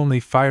streets not only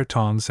fire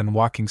tongs and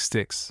walking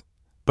sticks,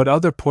 but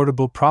other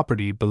portable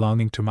property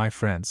belonging to my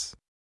friends.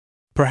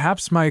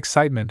 Perhaps my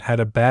excitement had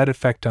a bad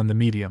effect on the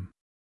medium.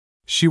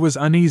 She was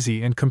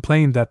uneasy and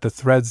complained that the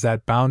threads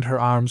that bound her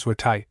arms were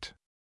tight.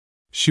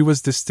 She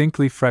was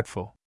distinctly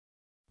fretful.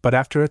 But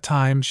after a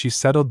time she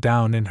settled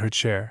down in her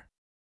chair.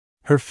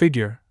 Her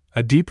figure,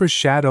 a deeper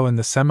shadow in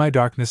the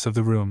semi-darkness of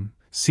the room,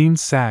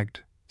 seemed,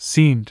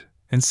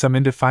 in some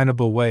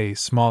indefinable way,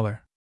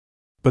 smaller.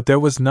 But there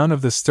was none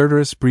of the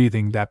stertorous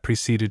breathing that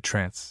preceded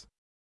trance.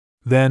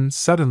 Then,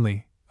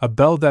 suddenly, a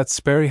bell that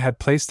Sperry had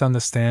placed on the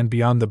stand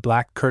beyond the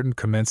black curtain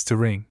commenced to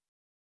ring.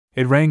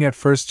 It rang at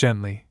first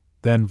gently,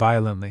 then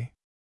violently.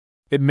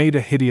 It made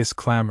a hideous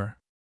clamor.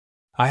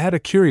 I had a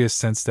curious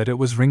sense that it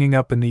was ringing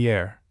up in the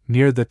air,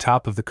 near the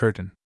top of the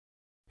curtain.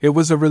 It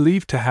was a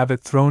relief to have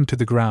it thrown to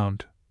the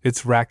ground,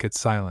 its racket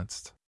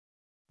silenced.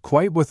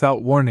 Quite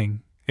without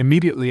warning,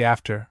 immediately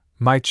after,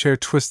 my chair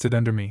twisted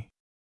under me.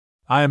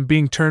 I am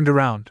being turned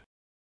around,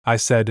 I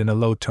said in a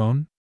low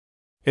tone.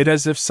 It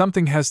as if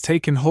something has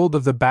taken hold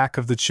of the back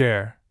of the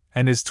chair,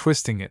 and is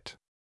twisting it.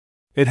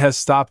 It has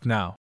stopped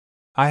now.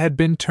 I had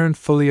been turned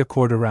fully a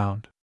quarter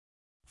round.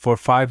 For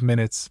 5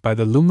 minutes, by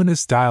the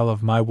luminous dial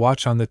of my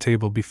watch on the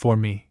table before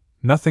me,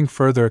 nothing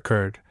further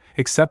occurred,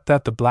 except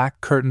that the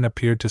black curtain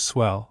appeared to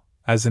swell,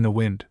 as in a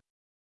wind.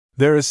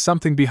 There is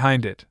something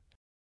behind it,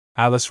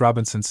 Alice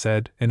Robinson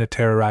said, in a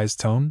terrorized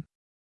tone.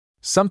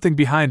 Something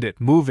behind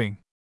it, moving.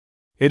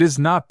 It is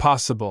not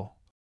possible,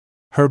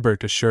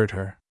 Herbert assured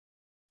her.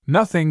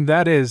 Nothing,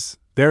 that is,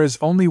 there is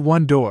only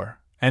one door,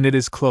 and it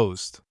is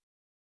closed.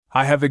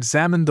 I have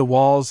examined the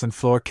walls and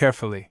floor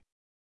carefully.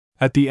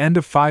 At the end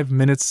of 5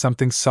 minutes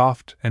something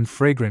soft and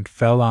fragrant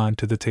fell on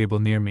to the table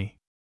near me.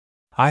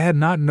 I had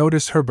not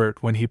noticed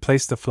Herbert when he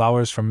placed the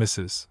flowers from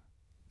Mrs.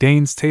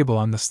 Dane's table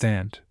on the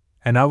stand,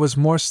 and I was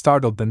more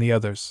startled than the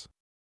others.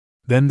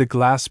 Then the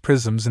glass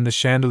prisms in the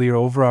chandelier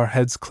over our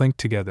heads clinked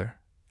together,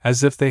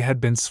 as if they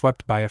had been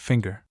swept by a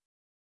finger.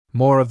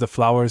 More of the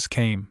flowers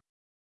came.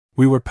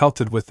 We were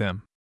pelted with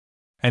them.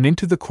 And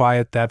into the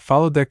quiet that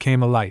followed there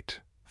came a light,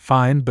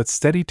 fine but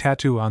steady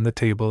tattoo on the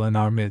table in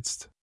our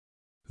midst.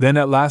 Then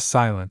at last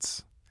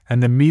silence,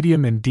 and the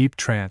medium in deep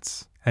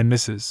trance, and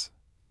Mrs.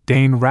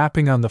 Dane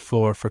rapping on the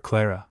floor for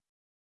Clara.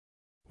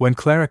 When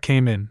Clara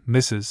came in,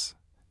 Mrs.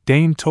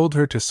 Dane told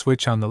her to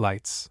switch on the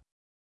lights.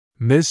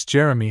 Miss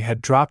Jeremy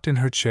had dropped in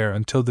her chair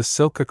until the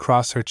silk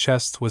across her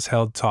chest was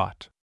held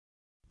taut.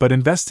 But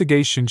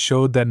investigation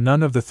showed that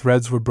none of the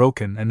threads were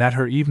broken and that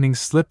her evening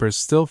slippers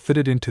still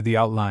fitted into the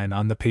outline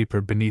on the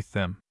paper beneath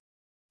them.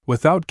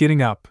 Without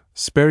getting up,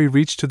 Sperry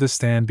reached to the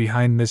stand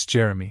behind Miss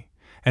Jeremy,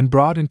 and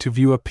brought into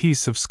view a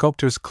piece of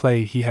sculptor's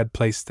clay he had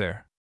placed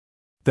there.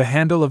 The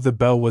handle of the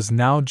bell was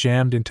now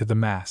jammed into the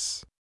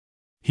mass.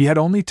 He had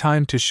only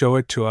time to show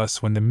it to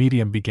us when the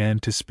medium began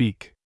to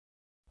speak.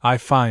 I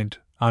find,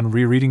 on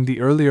rereading the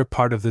earlier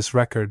part of this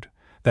record,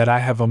 that I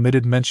have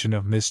omitted mention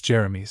of Miss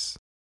Jeremy's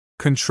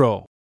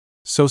control.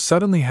 So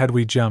suddenly had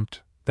we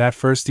jumped, that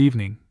first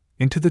evening,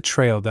 into the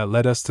trail that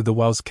led us to the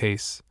Wells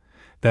case,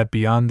 that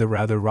beyond the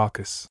rather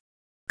raucous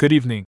 "good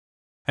evening,"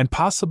 and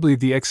possibly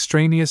the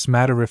extraneous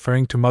matter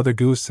referring to Mother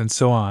Goose and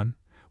so on,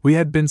 we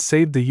had been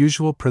saved the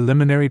usual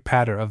preliminary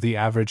patter of the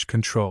average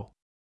control.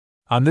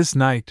 On this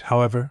night,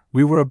 however,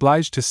 we were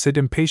obliged to sit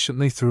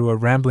impatiently through a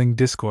rambling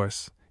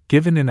discourse,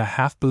 given in a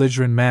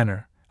half-belligerent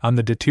manner, on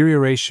the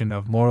deterioration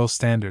of moral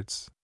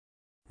standards.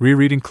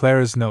 Rereading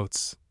Clara's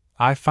notes,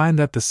 I find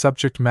that the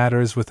subject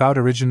matter is without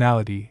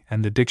originality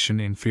and the diction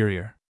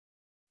inferior.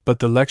 But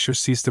the lecture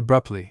ceased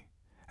abruptly,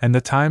 and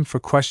the time for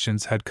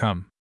questions had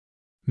come.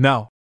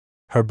 Now,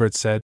 Herbert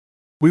said,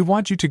 we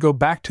want you to go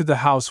back to the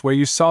house where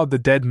you saw the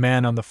dead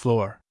man on the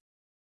floor.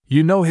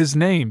 You know his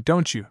name,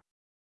 don't you?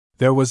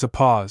 There was a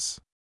pause.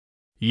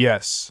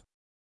 Yes.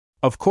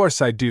 Of course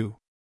I do.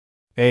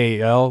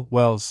 A.L.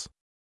 Wells.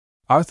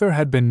 Arthur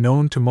had been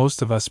known to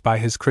most of us by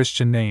his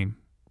Christian name,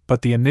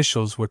 but the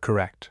initials were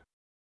correct.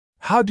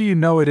 How do you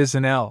know it is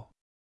an L?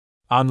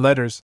 On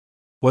letters,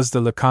 was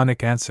the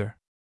laconic answer.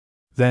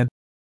 Then,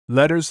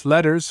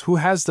 letters, who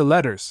has the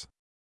letters?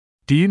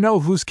 Do you know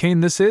whose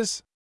cane this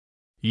is?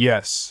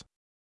 Yes.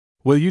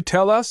 Will you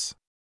tell us?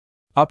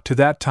 Up to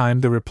that time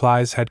the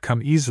replies had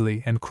come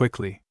easily and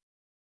quickly.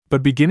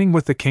 But beginning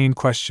with the cane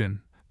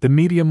question, the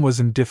medium was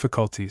in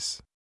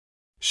difficulties.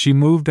 She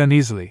moved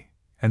uneasily,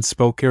 and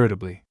spoke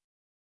irritably.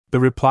 The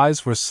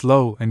replies were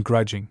slow and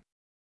grudging.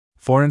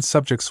 Foreign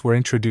subjects were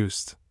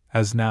introduced,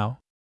 as now.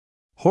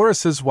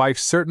 Horace's wife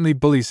certainly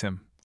bullies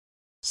him,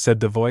 said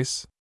the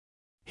voice.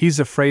 He's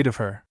afraid of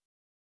her.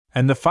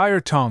 And the fire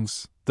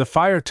tongs, the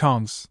fire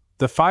tongs,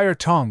 the fire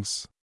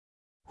tongs.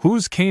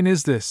 Whose cane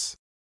is this?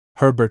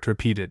 Herbert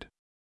repeated.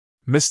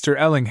 Mr.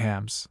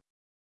 Ellingham's.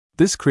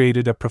 This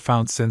created a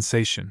profound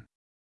sensation.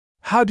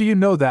 How do you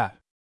know that?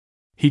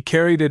 He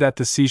carried it at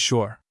the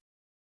seashore.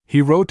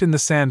 He wrote in the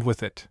sand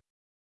with it.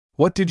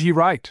 What did he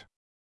write?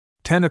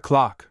 10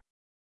 o'clock.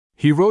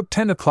 He wrote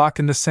 10 o'clock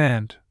in the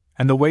sand,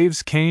 and the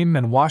waves came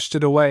and washed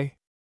it away?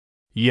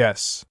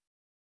 Yes.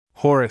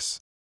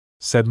 Horace,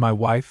 said my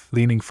wife,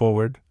 leaning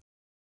forward,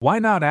 why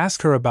not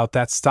ask her about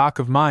that stock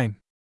of mine?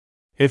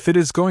 If it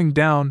is going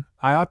down,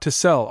 I ought to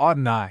sell,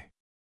 oughtn't I?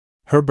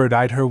 Herbert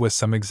eyed her with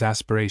some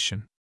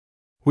exasperation.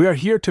 We are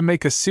here to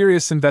make a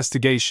serious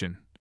investigation,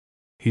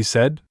 he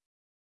said.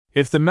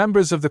 If the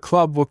members of the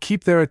club will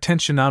keep their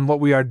attention on what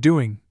we are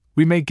doing,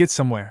 we may get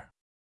somewhere.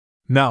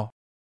 Now,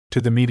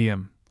 to the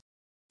medium.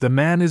 The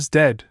man is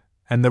dead,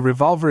 and the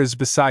revolver is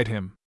beside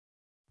him.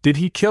 Did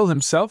he kill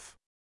himself?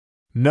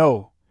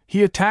 No,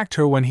 he attacked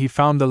her when he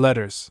found the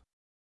letters.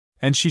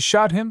 And she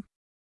shot him?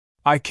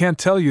 I can't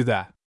tell you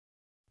that.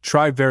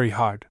 Try very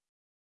hard.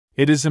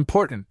 It is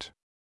important.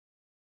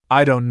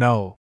 I don't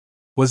know,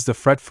 was the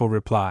fretful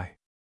reply.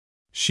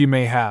 She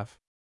may have.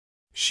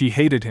 She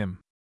hated him.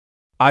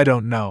 I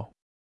don't know.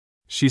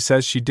 She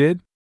says she did?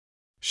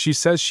 She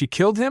says she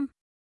killed him?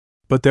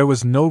 But there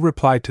was no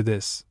reply to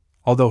this,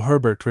 although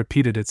Herbert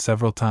repeated it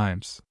several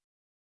times.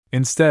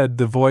 Instead,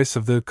 the voice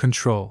of the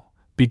control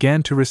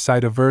began to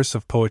recite a verse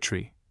of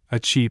poetry, a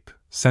cheap,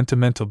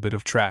 sentimental bit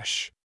of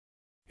trash.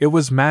 It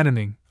was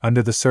maddening,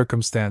 under the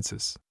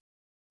circumstances.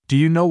 Do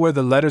you know where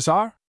the letters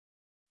are?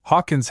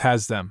 Hawkins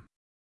has them.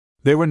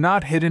 They were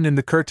not hidden in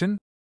the curtain?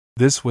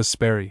 This was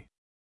Sperry.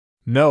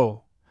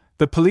 No,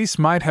 the police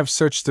might have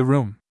searched the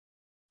room.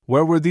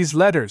 Where were these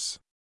letters?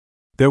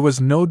 There was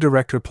no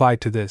direct reply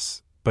to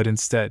this, but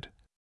instead,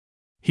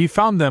 he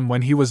found them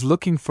when he was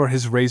looking for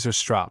his razor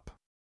strop.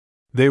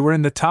 They were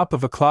in the top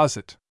of a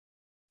closet.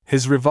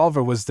 His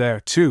revolver was there,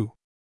 too.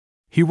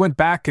 He went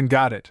back and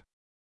got it.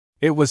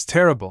 It was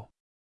terrible.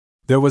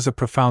 There was a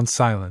profound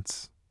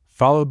silence,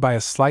 followed by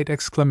a slight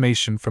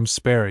exclamation from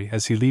Sperry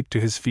as he leaped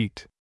to his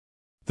feet.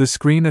 The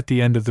screen at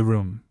the end of the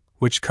room,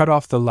 which cut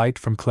off the light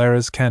from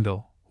Clara's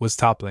candle, was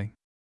toppling.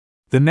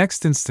 The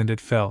next instant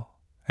it fell,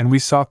 and we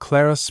saw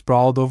Clara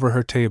sprawled over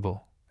her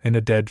table, in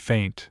a dead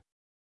faint.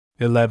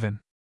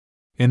 11.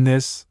 In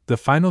this, the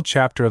final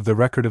chapter of the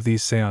record of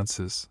these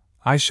seances,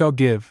 I shall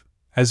give,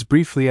 as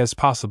briefly as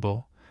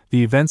possible,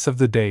 the events of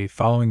the day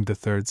following the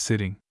third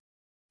sitting.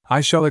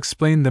 I shall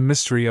explain the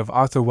mystery of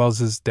Arthur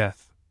Wells's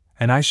death,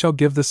 and I shall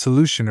give the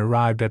solution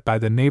arrived at by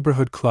the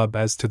neighborhood club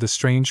as to the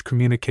strange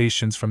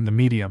communications from the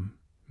medium,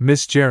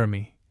 Miss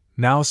Jeremy,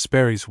 now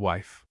Sperry's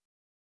wife.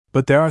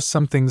 But there are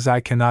some things I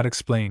cannot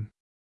explain.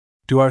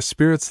 Do our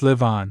spirits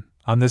live on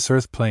this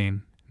earth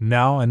plane,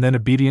 now and then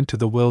obedient to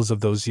the wills of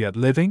those yet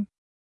living?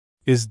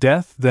 Is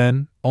death,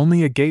 then,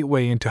 only a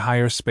gateway into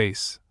higher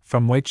space,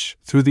 from which,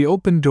 through the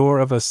open door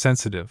of a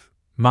sensitive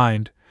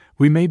mind,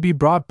 we may be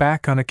brought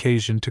back on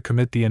occasion to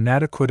commit the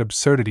inadequate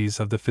absurdities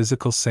of the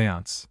physical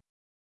seance?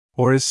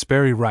 Or is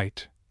Sperry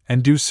right,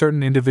 and do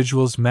certain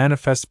individuals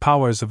manifest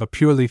powers of a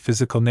purely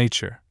physical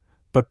nature,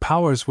 but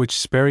powers which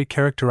Sperry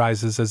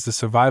characterizes as the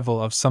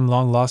survival of some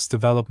long-lost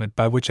development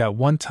by which at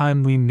one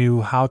time we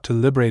knew how to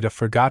liberate a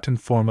forgotten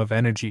form of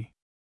energy?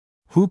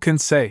 Who can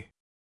say?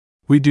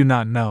 We do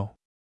not know.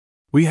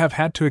 We have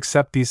had to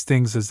accept these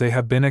things as they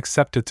have been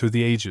accepted through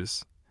the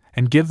ages,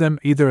 and give them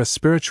either a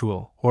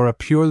spiritual or a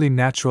purely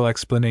natural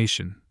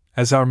explanation,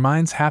 as our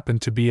minds happen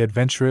to be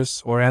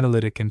adventurous or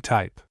analytic in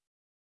type.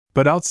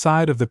 But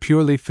outside of the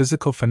purely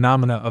physical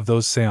phenomena of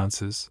those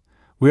seances,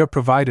 we are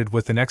provided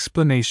with an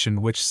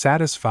explanation which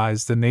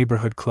satisfies the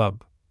neighborhood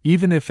club,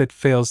 even if it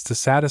fails to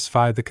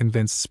satisfy the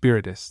convinced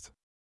spiritist.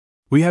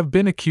 We have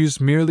been accused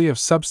merely of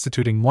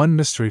substituting one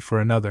mystery for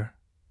another,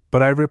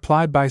 but I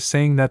replied by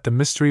saying that the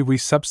mystery we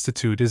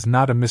substitute is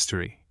not a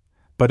mystery,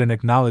 but an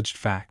acknowledged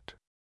fact.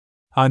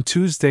 On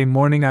Tuesday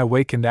morning I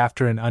wakened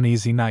after an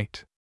uneasy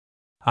night.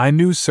 I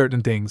knew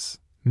certain things,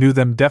 knew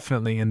them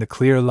definitely in the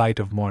clear light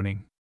of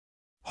morning.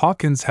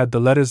 Hawkins had the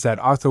letters that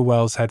Arthur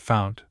Wells had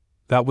found,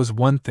 that was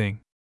one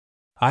thing.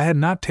 I had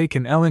not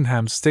taken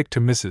Ellingham's stick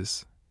to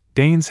Mrs.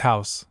 Dane's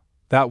house,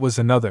 that was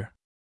another.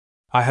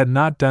 I had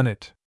not done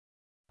it.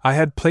 I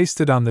had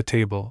placed it on the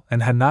table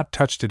and had not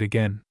touched it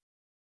again.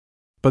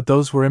 But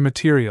those were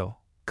immaterial,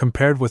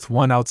 compared with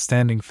one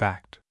outstanding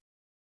fact.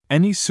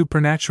 Any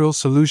supernatural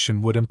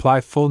solution would imply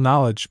full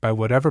knowledge by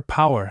whatever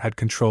power had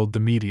controlled the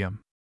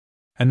medium.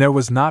 And there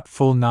was not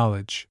full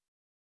knowledge.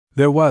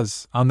 There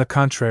was, on the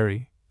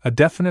contrary, a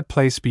definite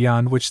place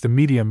beyond which the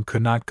medium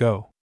could not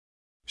go.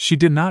 She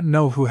did not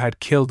know who had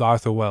killed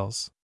Arthur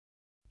Wells.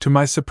 To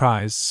my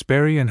surprise,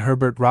 Sperry and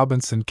Herbert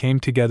Robinson came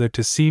together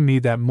to see me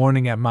that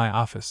morning at my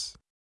office.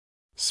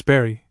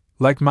 Sperry,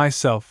 like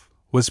myself,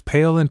 was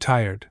pale and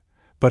tired,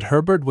 but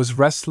Herbert was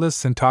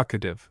restless and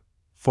talkative,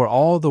 for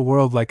all the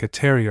world like a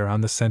terrier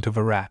on the scent of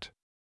a rat.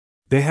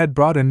 They had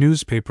brought a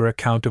newspaper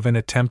account of an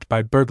attempt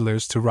by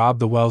burglars to rob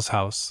the Wells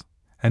house,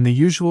 and the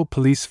usual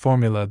police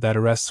formula that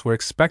arrests were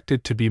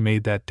expected to be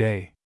made that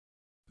day.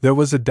 There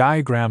was a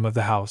diagram of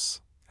the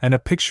house, and a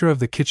picture of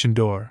the kitchen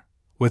door,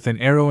 with an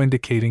arrow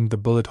indicating the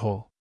bullet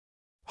hole.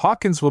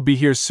 "Hawkins will be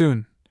here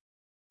soon,"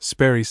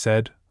 Sperry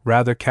said,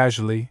 rather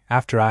casually,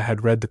 after I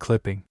had read the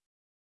clipping.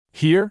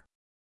 "Here?"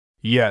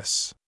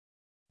 "Yes.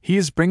 He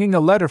is bringing a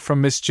letter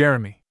from Miss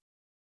Jeremy.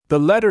 The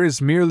letter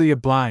is merely a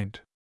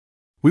blind.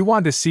 We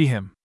want to see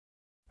him."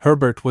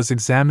 Herbert was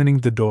examining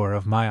the door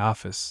of my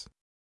office.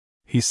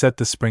 He set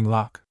the spring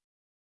lock.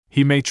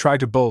 "He may try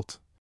to bolt,"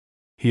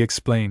 he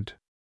explained.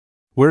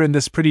 "We're in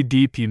this pretty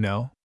deep, you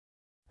know."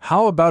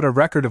 "How about a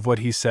record of what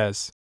he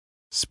says?"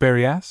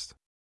 Sperry asked.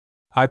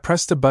 I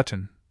pressed a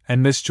button,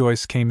 and Miss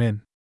Joyce came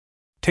in.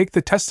 "Take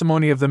the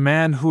testimony of the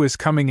man who is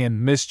coming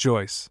in, Miss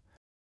Joyce,"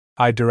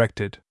 I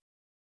directed.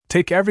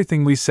 "Take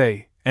everything we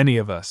say, any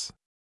of us.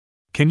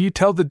 Can you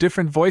tell the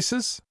different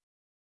voices?"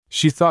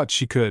 She thought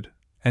she could,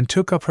 and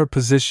took up her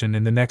position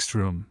in the next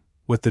room,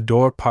 with the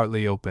door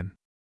partly open.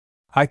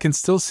 I can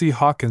still see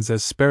Hawkins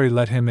as Sperry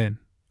let him in,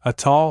 a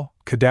tall,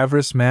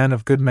 cadaverous man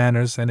of good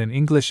manners and an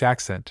English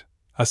accent,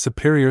 a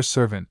superior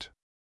servant.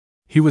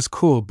 He was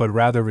cool but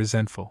rather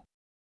resentful.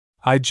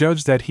 I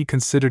judged that he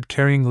considered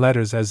carrying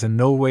letters as in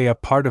no way a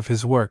part of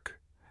his work,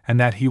 and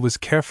that he was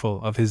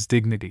careful of his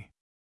dignity.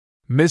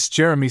 "Miss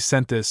Jeremy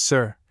sent this,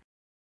 sir,"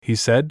 he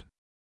said.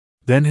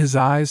 Then his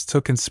eyes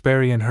took in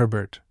Sperry and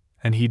Herbert,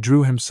 and he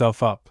drew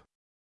himself up.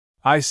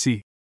 "I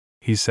see,"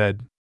 he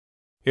said.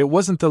 "It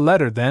wasn't the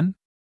letter, then?"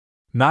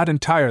 "Not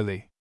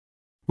entirely.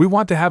 We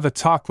want to have a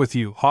talk with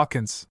you,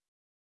 Hawkins."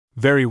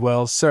 "Very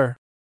well, sir."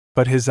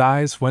 But his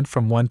eyes went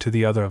from one to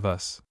the other of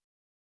us.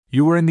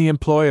 "You were in the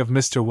employ of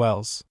Mr.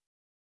 Wells."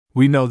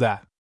 "We know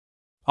that.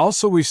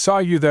 Also, we saw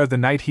you there the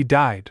night he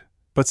died,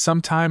 but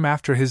some time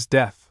after his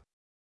death."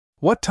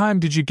 "What time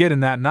did you get in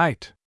that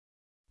night?"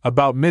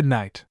 "About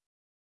midnight."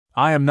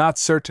 "I am not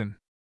certain."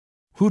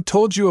 "Who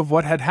told you of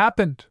what had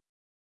happened?"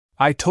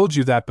 "I told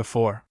you that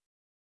before.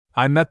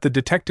 I met the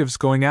detectives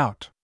going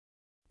out."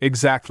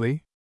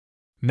 "Exactly.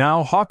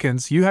 Now,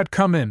 Hawkins, you had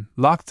come in,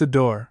 locked the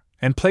door,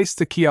 and placed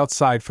the key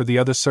outside for the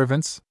other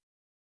servants?"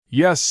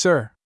 "Yes,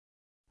 sir."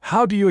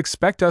 "How do you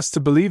expect us to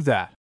believe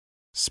that?"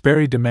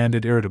 Sperry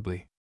demanded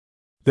irritably.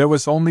 "There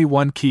was only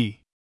one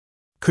key."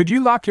 "Could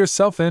you lock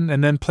yourself in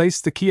and then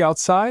place the key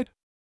outside?"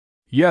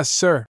 "Yes,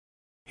 sir,"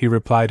 he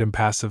replied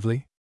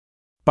impassively.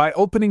 "By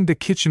opening the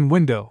kitchen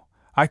window,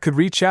 I could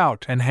reach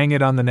out and hang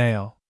it on the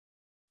nail."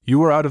 "You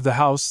were out of the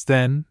house,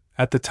 then,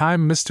 at the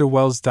time Mr.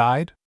 Wells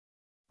died?"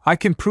 "I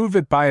can prove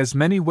it by as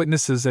many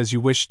witnesses as you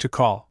wish to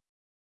call."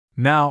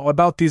 "Now,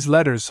 about these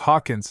letters,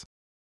 Hawkins,"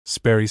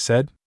 Sperry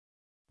said.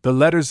 "The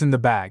letters in the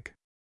bag.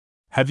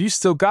 Have you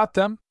still got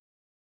them?"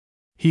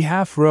 He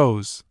half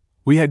rose.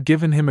 We had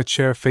given him a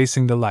chair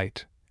facing the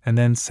light, and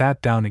then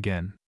sat down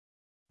again.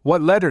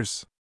 "What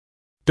letters?"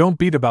 "Don't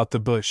beat about the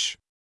bush.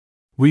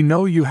 We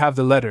know you have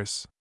the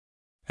letters.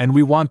 And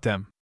we want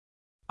them."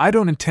 "I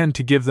don't intend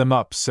to give them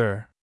up,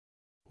 sir."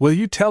 "Will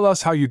you tell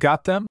us how you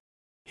got them?"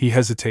 He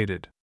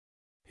hesitated.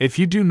 "If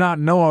you do not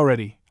know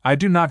already, I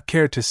do not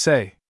care to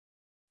say."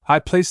 I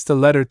placed the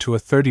letter to a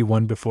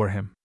 31 before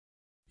him.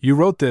 "You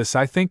wrote this,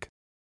 I think?"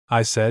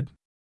 I said.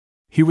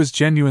 He was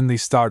genuinely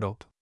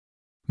startled.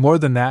 More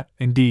than that,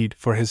 indeed,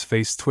 for his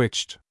face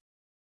twitched.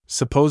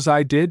 "Suppose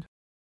I did?"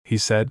 he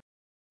said.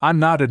 "I'm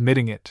not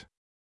admitting it."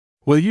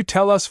 "Will you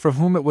tell us for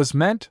whom it was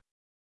meant?"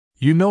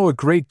 "You know a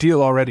great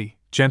deal already,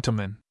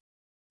 gentlemen.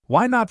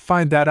 Why not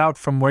find that out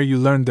from where you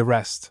learned the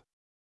rest?"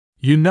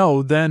 "You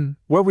know, then,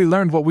 where we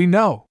learned what we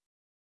know."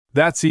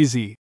 "That's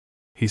easy,"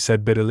 he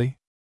said bitterly.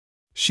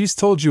 "She's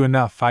told you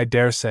enough, I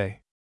dare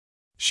say."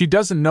 "She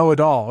doesn't know it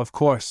all, of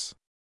course."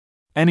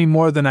 "Any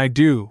more than I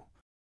do,"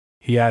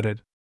 he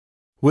added.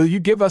 "Will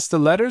you give us the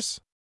letters?"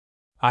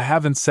 "I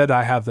haven't said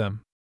I have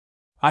them.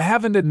 I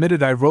haven't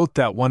admitted I wrote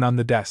that one on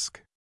the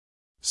desk.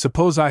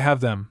 Suppose I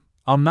have them,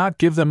 I'll not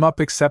give them up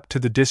except to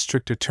the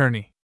district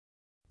attorney."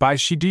 "By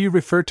she do you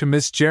refer to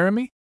Miss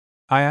Jeremy?"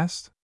 I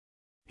asked.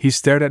 He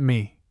stared at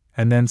me,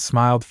 and then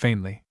smiled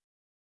faintly.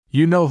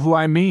 "You know who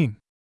I mean."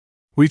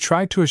 We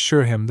tried to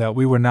assure him that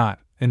we were not,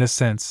 in a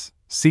sense,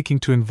 seeking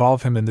to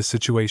involve him in the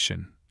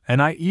situation,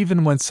 and I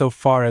even went so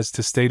far as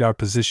to state our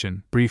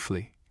position,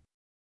 briefly.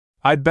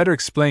 "I'd better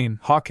explain,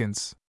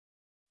 Hawkins.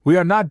 We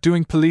are not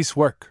doing police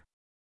work.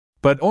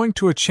 But owing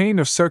to a chain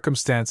of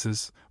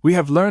circumstances, we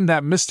have learned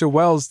that Mr.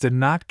 Wells did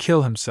not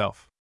kill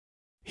himself.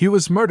 He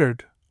was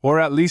murdered, or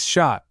at least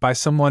shot, by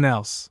someone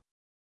else.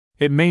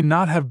 It may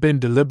not have been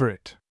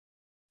deliberate.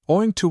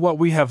 Owing to what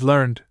we have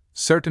learned,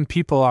 certain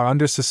people are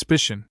under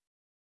suspicion.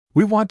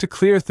 We want to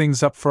clear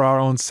things up for our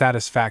own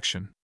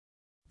satisfaction."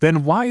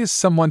 "Then why is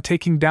someone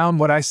taking down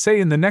what I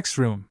say in the next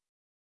room?"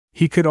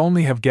 He could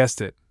only have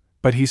guessed it,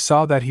 but he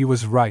saw that he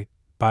was right,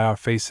 by our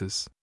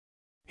faces.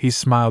 He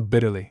smiled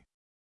bitterly.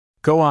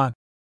 "Go on,"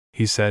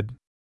 he said.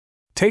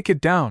 "Take it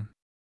down.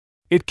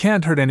 It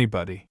can't hurt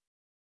anybody.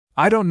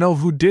 I don't know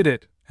who did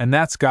it, and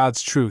that's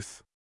God's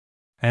truth."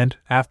 And,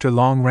 after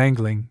long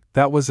wrangling,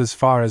 that was as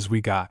far as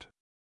we got.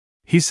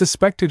 He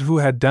suspected who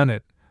had done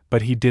it,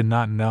 but he did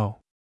not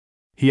know.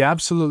 He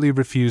absolutely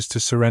refused to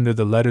surrender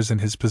the letters in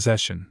his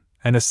possession,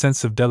 and a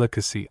sense of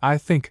delicacy, I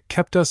think,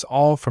 kept us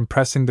all from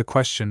pressing the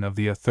question of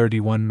the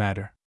A31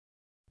 matter.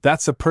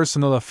 "That's a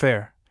personal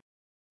affair,"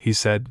 he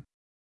said.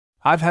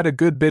 "I've had a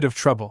good bit of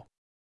trouble.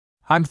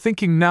 I'm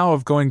thinking now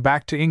of going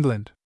back to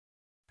England."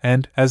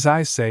 And, as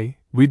I say,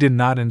 we did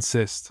not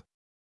insist.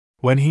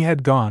 When he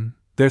had gone,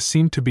 there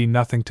seemed to be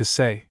nothing to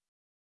say.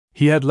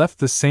 He had left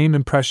the same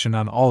impression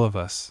on all of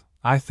us,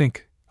 I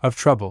think, of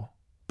trouble,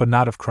 but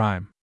not of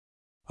crime.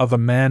 Of a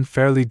man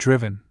fairly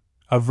driven,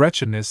 of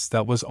wretchedness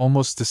that was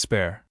almost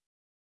despair.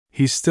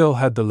 He still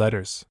had the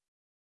letters.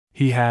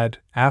 He had,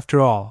 after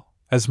all,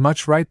 as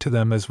much right to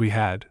them as we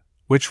had,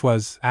 which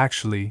was,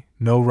 actually,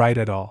 no right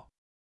at all.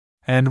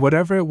 And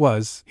whatever it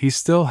was, he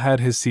still had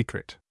his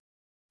secret.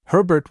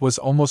 Herbert was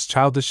almost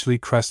childishly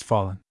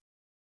crestfallen.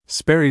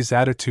 Sperry's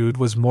attitude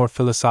was more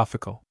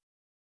philosophical.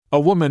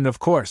 "A woman, of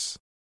course,"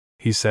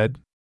 he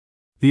said.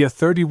 "The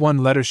A31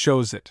 letter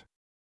shows it.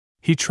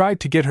 He tried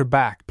to get her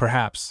back,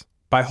 perhaps,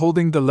 by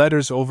holding the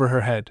letters over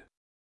her head.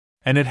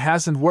 And it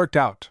hasn't worked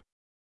out.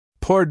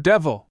 Poor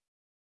devil!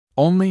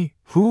 Only,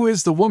 who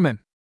is the woman?"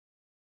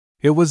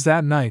 It was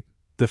that night,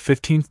 the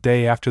 15th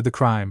day after the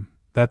crime,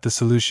 that the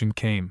solution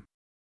came.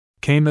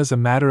 Came as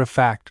a matter of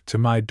fact to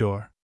my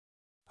door.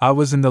 I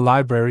was in the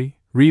library,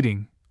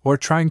 reading, or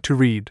trying to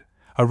read,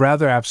 a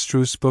rather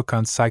abstruse book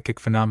on psychic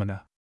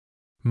phenomena.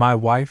 My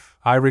wife,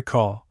 I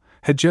recall,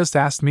 had just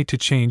asked me to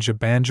change a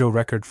banjo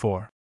record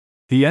for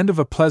the end of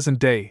a pleasant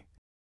day,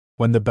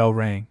 when the bell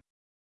rang.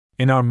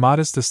 In our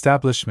modest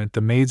establishment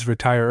the maids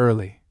retire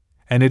early,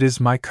 and it is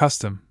my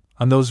custom,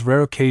 on those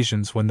rare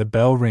occasions when the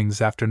bell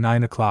rings after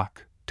 9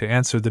 o'clock, to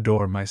answer the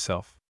door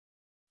myself.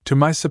 To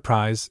my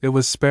surprise, it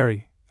was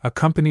Sperry,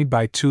 accompanied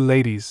by 2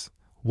 ladies,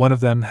 one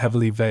of them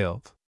heavily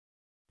veiled.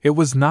 It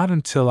was not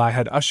until I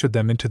had ushered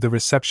them into the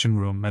reception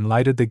room and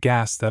lighted the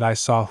gas that I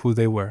saw who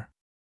they were.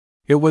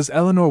 It was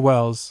Eleanor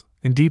Wells,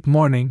 in deep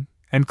mourning,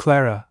 and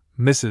Clara,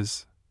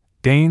 Mrs.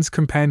 Dane's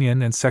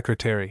companion and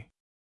secretary.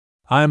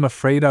 I am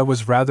afraid I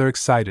was rather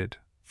excited,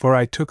 for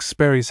I took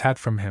Sperry's hat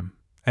from him,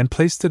 and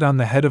placed it on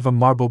the head of a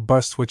marble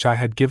bust which I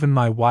had given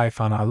my wife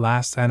on our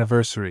last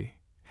anniversary,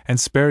 and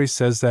Sperry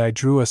says that I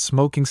drew a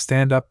smoking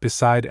stand up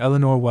beside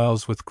Eleanor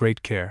Wells with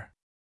great care.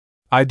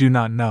 I do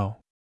not know.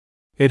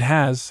 It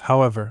has,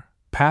 however,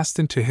 passed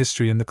into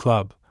history in the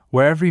club,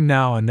 where every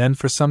now and then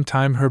for some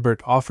time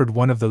Herbert offered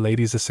one of the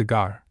ladies a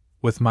cigar,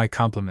 with my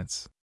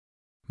compliments.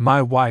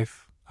 My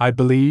wife, I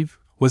believe,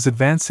 was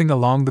advancing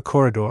along the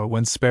corridor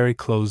when Sperry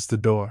closed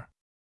the door.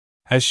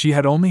 As she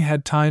had only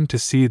had time to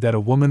see that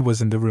a woman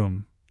was in the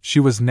room, she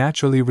was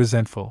naturally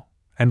resentful,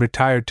 and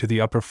retired to the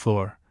upper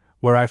floor,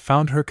 where I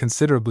found her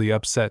considerably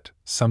upset,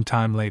 some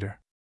time later.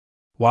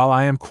 While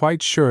I am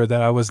quite sure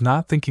that I was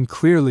not thinking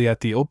clearly at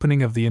the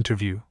opening of the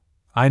interview,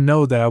 I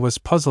know that I was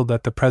puzzled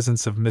at the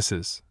presence of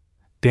Mrs.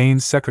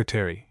 Dane's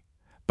secretary,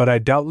 but I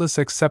doubtless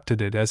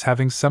accepted it as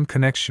having some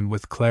connection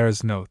with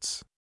Clara's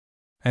notes.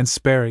 And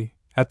Sperry,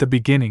 at the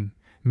beginning,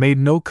 made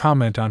no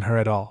comment on her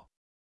at all.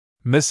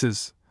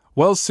 "Mrs.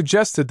 Wells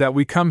suggested that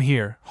we come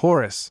here,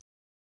 Horace,"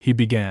 he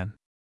began.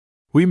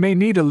 "We may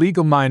need a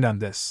legal mind on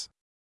this.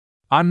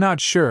 I'm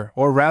not sure,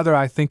 or rather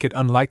I think it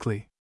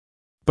unlikely.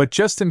 But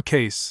just in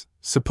case,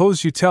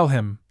 suppose you tell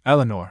him,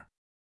 Eleanor."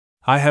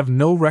 I have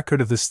no record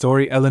of the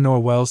story Eleanor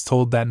Wells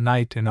told that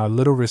night in our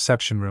little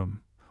reception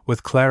room,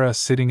 with Clara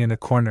sitting in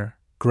a corner,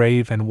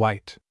 grave and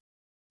white.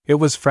 It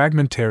was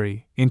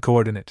fragmentary,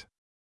 incoordinate.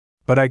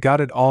 But I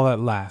got it all at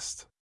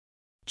last.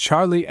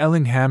 Charlie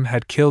Ellingham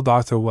had killed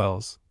Arthur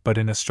Wells, but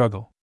in a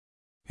struggle.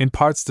 In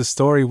parts the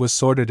story was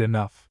sordid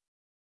enough.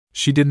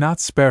 She did not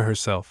spare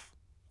herself,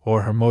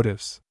 or her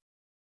motives.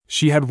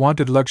 She had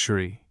wanted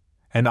luxury,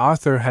 and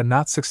Arthur had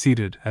not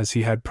succeeded as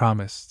he had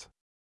promised.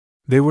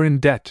 They were in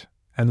debt,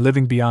 and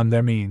living beyond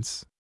their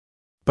means.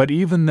 But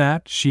even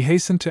that, she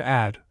hastened to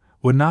add,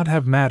 would not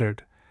have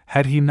mattered,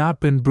 had he not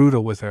been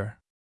brutal with her.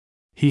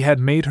 He had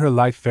made her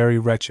life very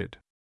wretched.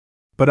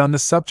 But on the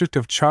subject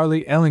of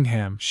Charlie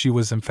Ellingham she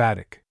was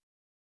emphatic.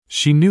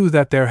 She knew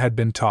that there had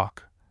been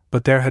talk,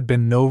 but there had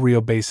been no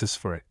real basis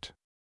for it.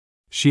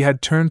 She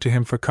had turned to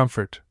him for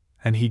comfort,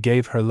 and he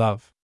gave her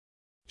love.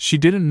 She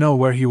didn't know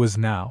where he was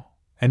now,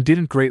 and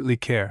didn't greatly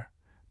care,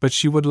 but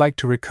she would like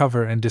to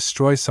recover and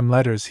destroy some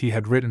letters he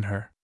had written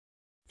her.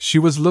 She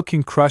was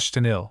looking crushed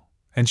and ill,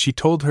 and she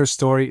told her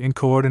story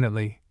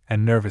incoordinately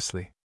and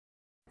nervously.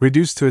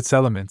 Reduced to its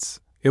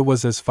elements, it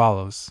was as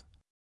follows.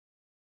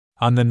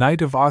 On the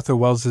night of Arthur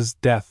Wells's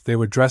death they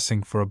were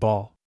dressing for a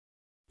ball.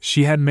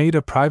 She had made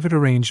a private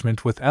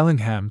arrangement with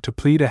Ellingham to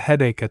plead a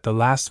headache at the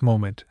last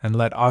moment and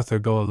let Arthur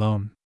go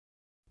alone.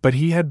 But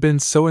he had been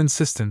so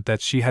insistent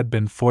that she had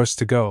been forced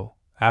to go,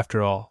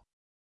 after all.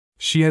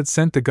 She had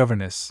sent the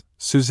governess,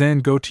 Suzanne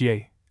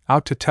Gautier,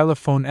 out to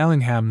telephone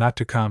Ellingham not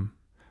to come,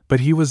 but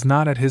he was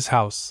not at his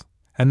house,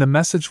 and the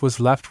message was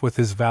left with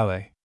his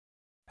valet.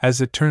 As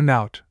it turned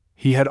out,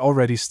 he had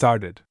already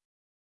started.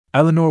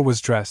 Eleanor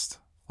was dressed,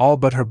 all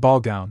but her ball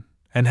gown,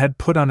 and had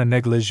put on a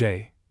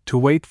negligee, to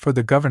wait for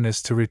the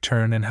governess to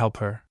return and help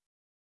her.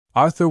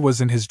 Arthur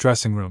was in his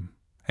dressing room,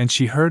 and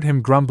she heard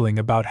him grumbling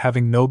about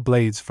having no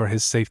blades for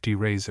his safety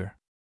razor.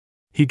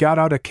 He got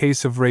out a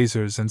case of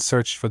razors and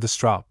searched for the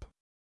strop.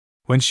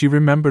 When she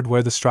remembered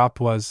where the strop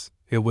was,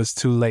 it was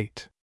too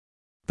late.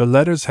 The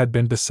letters had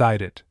been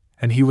beside it,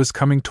 and he was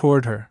coming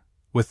toward her,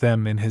 with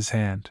them in his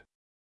hand.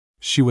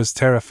 She was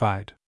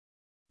terrified.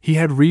 He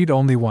had read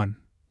only one,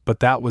 but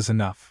that was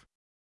enough.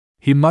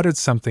 He muttered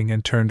something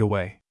and turned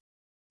away.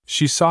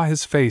 She saw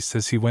his face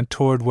as he went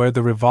toward where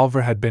the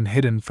revolver had been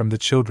hidden from the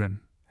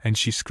children, and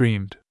she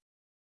screamed.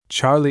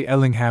 Charlie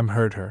Ellingham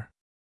heard her.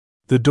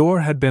 The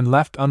door had been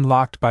left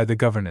unlocked by the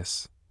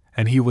governess,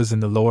 and he was in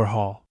the lower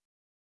hall.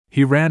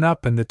 He ran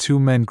up and the two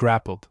men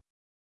grappled.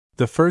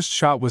 The first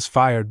shot was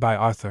fired by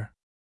Arthur.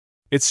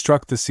 It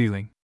struck the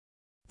ceiling.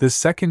 The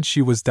second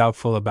she was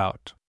doubtful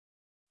about.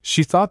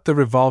 She thought the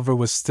revolver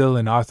was still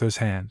in Arthur's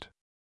hand.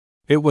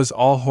 It was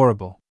all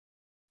horrible.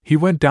 He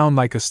went down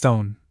like a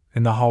stone,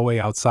 in the hallway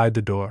outside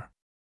the door.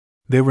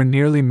 They were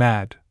nearly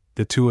mad,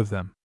 the two of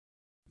them.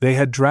 They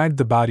had dragged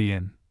the body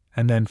in,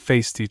 and then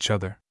faced each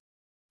other.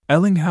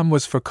 Ellingham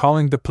was for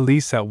calling the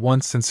police at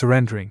once and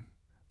surrendering,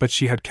 but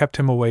she had kept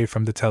him away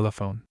from the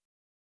telephone.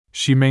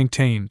 She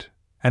maintained,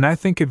 and I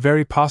think it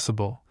very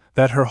possible,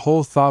 that her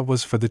whole thought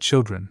was for the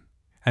children,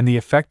 and the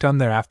effect on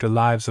their after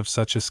lives of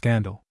such a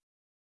scandal.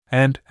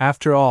 And,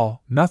 after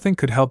all, nothing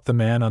could help the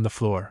man on the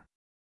floor.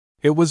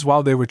 It was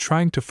while they were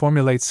trying to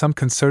formulate some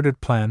concerted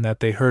plan that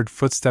they heard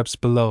footsteps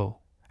below,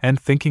 and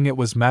thinking it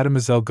was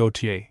Mademoiselle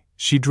Gautier,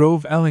 she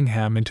drove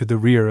Ellingham into the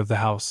rear of the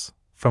house,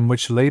 from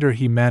which later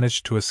he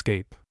managed to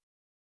escape.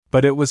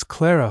 But it was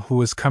Clara who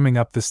was coming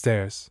up the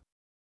stairs.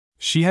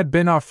 She had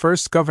been our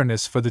first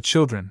governess for the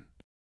children,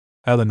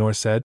 Eleanor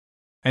said,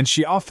 and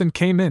she often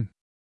came in.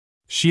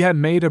 She had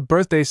made a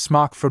birthday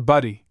smock for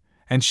Buddy,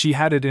 and she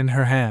had it in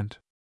her hand.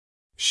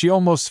 She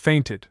almost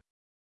fainted.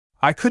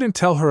 I couldn't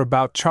tell her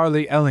about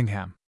Charlie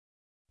Ellingham.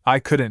 I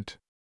couldn't.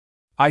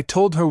 I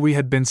told her we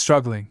had been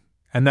struggling,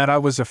 and that I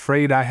was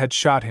afraid I had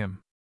shot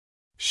him.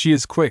 She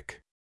is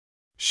quick.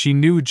 She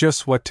knew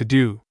just what to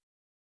do.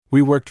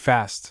 We worked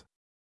fast.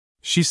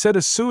 She said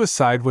a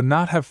suicide would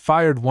not have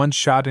fired one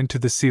shot into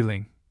the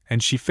ceiling,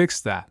 and she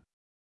fixed that.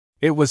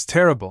 It was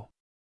terrible.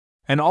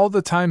 And all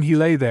the time he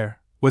lay there,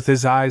 with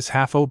his eyes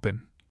half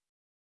open.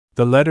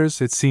 The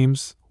letters, it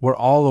seems, were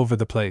all over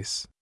the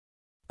place.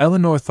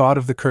 Eleanor thought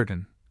of the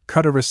curtain,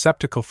 cut a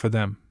receptacle for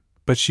them,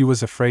 but she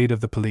was afraid of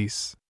the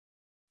police.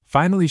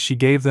 Finally she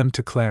gave them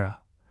to Clara,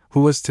 who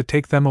was to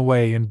take them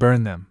away and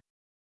burn them.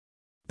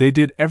 They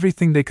did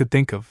everything they could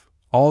think of,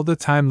 all the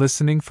time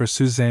listening for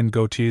Suzanne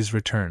Gautier's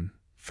return,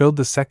 filled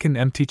the second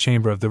empty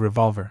chamber of the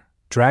revolver,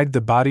 dragged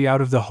the body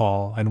out of the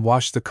hall and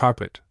washed the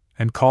carpet,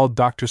 and called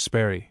Dr.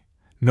 Sperry,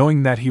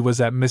 knowing that he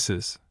was at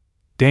Mrs.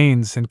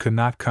 Dane's and could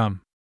not come.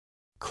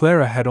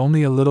 Clara had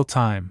only a little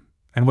time,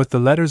 and with the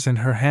letters in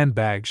her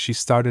handbag she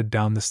started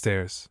down the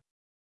stairs.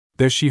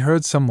 There she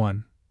heard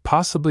someone,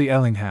 possibly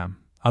Ellingham,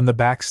 on the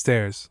back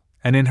stairs,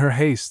 and in her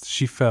haste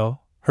she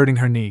fell, hurting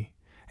her knee,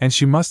 and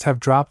she must have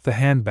dropped the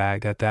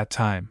handbag at that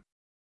time.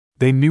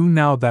 They knew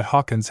now that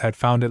Hawkins had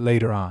found it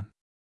later on.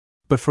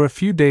 But for a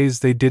few days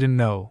they didn't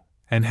know,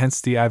 and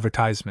hence the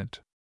advertisement.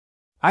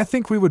 I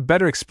think we would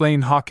better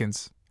explain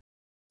Hawkins,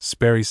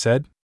 Sperry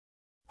said.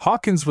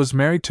 Hawkins was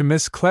married to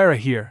Miss Clara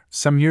here,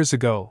 some years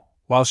ago,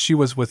 while she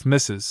was with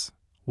Mrs.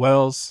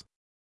 Wells.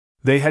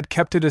 They had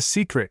kept it a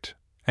secret,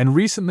 and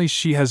recently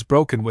she has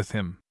broken with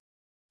him.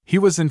 He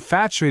was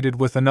infatuated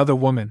with another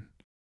woman,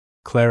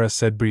 Clara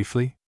said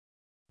briefly.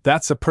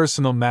 That's a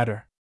personal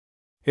matter.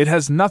 It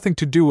has nothing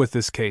to do with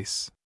this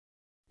case.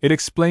 It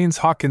explains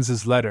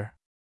Hawkins's letter.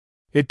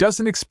 It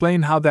doesn't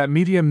explain how that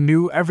medium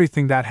knew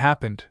everything that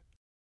happened,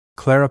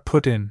 Clara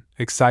put in,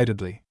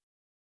 excitedly.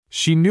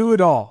 She knew it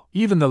all,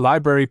 even the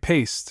library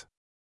paste.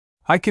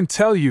 I can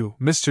tell you,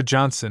 Mr.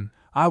 Johnson,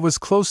 I was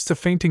close to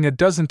fainting a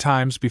dozen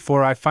times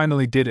before I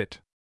finally did it.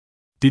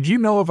 Did you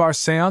know of our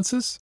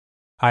séances?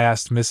 I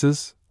asked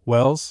Mrs.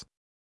 Wells.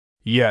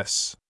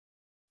 Yes.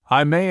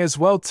 I may as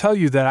well tell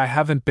you that I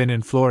haven't been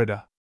in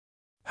Florida.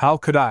 How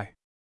could I?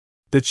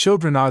 The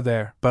children are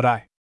there, but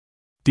I.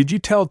 Did you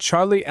tell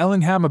Charlie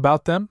Ellingham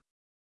about them?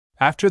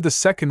 After the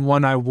second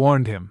one I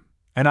warned him,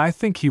 and I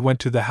think he went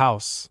to the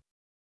house.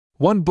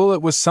 One bullet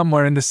was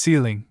somewhere in the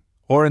ceiling,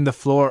 or in the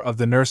floor of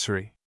the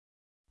nursery.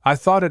 I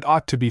thought it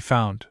ought to be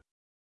found.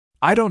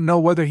 I don't know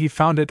whether he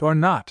found it or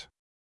not.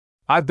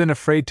 I've been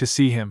afraid to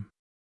see him.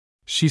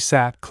 She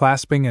sat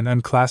clasping and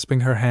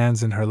unclasping her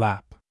hands in her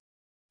lap.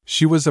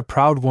 She was a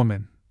proud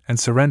woman, and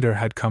surrender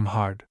had come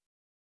hard.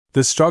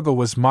 The struggle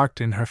was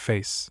marked in her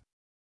face.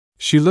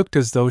 She looked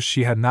as though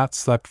she had not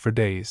slept for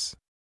days.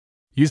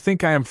 You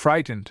think I am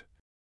frightened,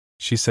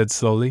 she said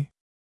slowly.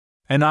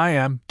 And I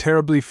am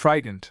terribly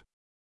frightened.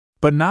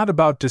 But not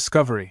about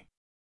discovery.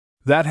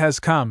 That has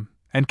come,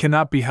 and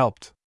cannot be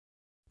helped.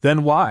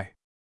 Then why?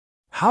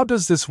 How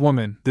does this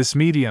woman, this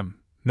medium,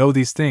 know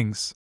these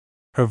things?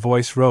 Her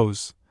voice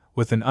rose,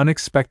 with an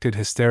unexpected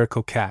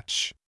hysterical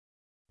catch.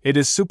 It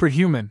is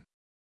superhuman.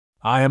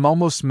 I am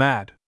almost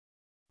mad.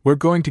 We're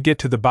going to get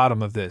to the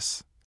bottom of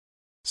this,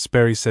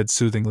 Sperry said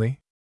soothingly.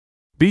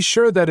 Be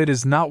sure that it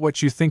is not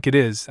what you think it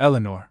is,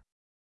 Eleanor.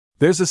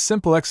 There's a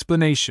simple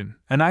explanation,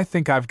 and I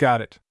think I've got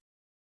it.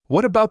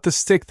 What about the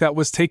stick that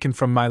was taken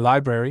from my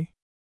library?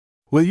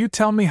 Will you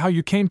tell me how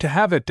you came to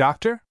have it,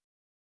 Doctor?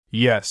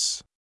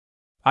 Yes.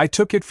 I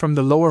took it from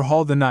the lower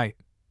hall the night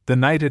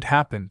it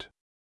happened.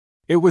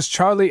 It was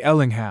Charlie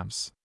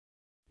Ellingham's.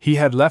 He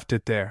had left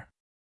it there.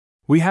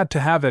 We had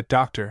to have it,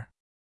 Doctor.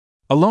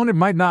 Alone it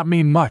might not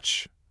mean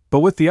much,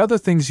 but with the other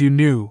things you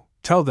knew,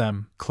 tell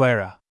them,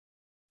 Clara.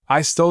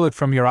 I stole it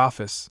from your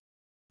office,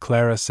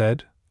 Clara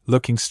said,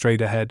 looking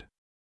straight ahead.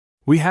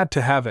 We had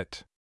to have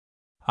it.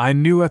 I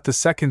knew at the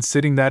second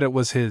sitting that it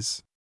was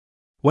his.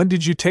 When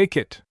did you take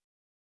it?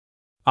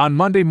 On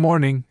Monday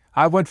morning,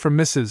 I went for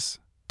Mrs.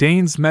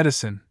 Dane's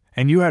medicine,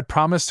 and you had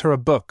promised her a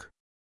book.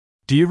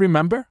 Do you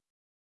remember?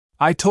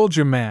 I told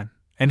your man,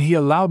 and he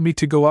allowed me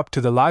to go up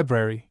to the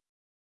library.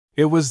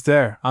 It was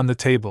there, on the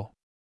table.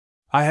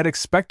 I had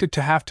expected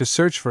to have to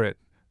search for it,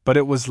 but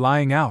it was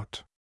lying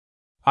out.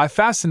 I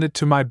fastened it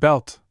to my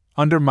belt,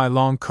 under my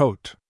long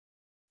coat,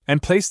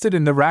 and placed it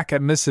in the rack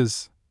at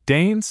Mrs.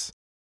 Dane's.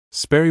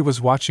 Sperry was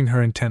watching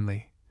her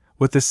intently,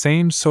 with the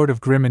same sort of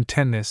grim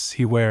intentness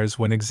he wears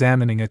when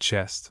examining a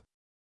chest.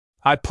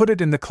 I put it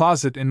in the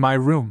closet in my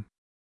room.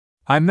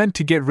 I meant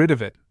to get rid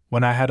of it,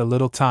 when I had a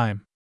little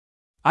time.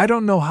 I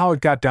don't know how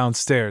it got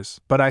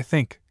downstairs, but I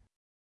think.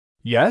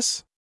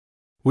 Yes?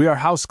 We are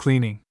house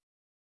cleaning.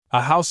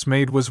 A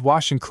housemaid was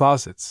washing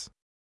closets.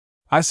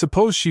 I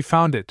suppose she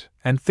found it,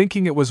 and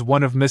thinking it was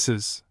one of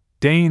Mrs.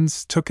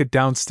 Dane's, took it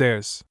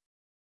downstairs.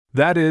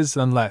 That is,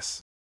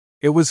 unless.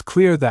 It was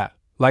clear that,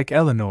 like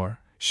Eleanor,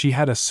 she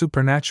had a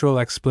supernatural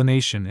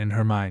explanation in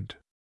her mind.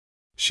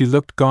 She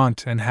looked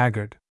gaunt and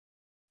haggard.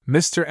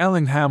 Mr.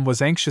 Ellingham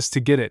was anxious to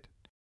get it,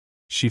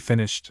 she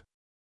finished.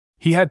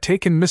 He had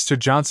taken Mr.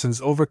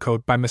 Johnson's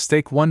overcoat by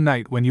mistake one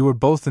night when you were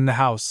both in the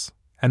house,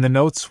 and the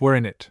notes were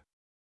in it.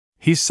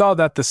 He saw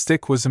that the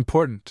stick was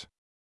important.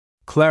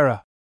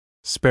 Clara,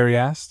 Sperry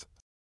asked,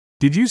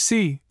 did you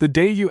see, the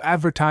day you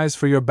advertised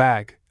for your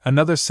bag,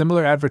 another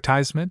similar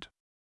advertisement?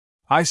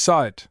 I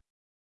saw it.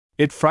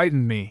 It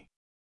frightened me.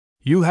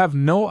 You have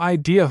no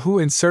idea who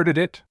inserted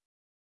it?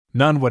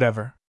 None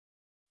whatever.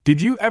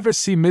 Did you ever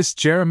see Miss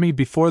Jeremy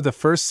before the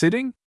first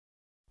sitting?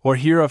 Or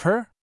hear of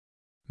her?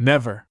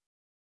 Never.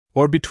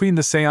 Or between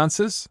the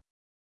seances?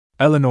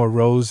 Eleanor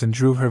rose and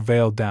drew her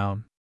veil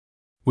down.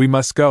 We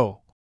must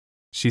go,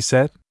 she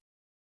said.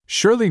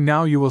 Surely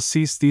now you will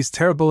cease these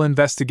terrible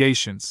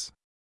investigations.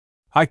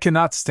 I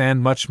cannot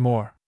stand much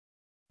more.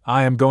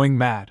 I am going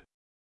mad.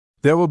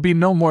 There will be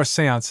no more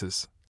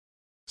seances,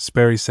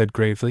 Sperry said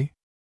gravely.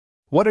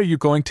 What are you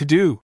going to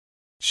do?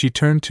 She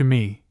turned to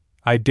me,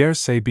 I dare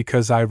say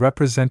because I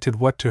represented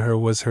what to her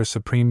was her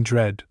supreme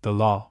dread, the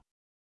law.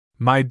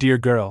 My dear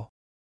girl,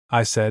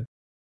 I said,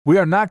 we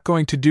are not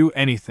going to do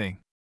anything.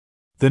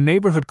 The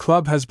neighborhood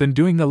club has been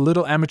doing a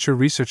little amateur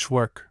research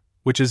work,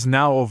 which is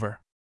now over.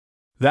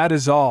 That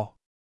is all.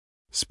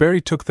 Sperry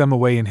took them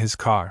away in his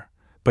car,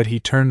 but he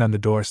turned on the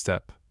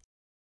doorstep.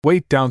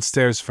 Wait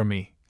downstairs for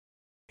me,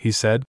 he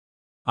said.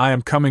 I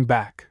am coming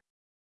back.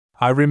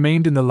 I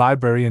remained in the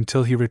library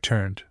until he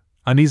returned,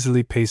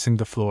 uneasily pacing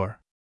the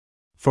floor.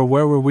 For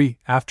where were we,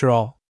 after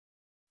all?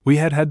 We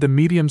had had the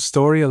medium's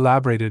story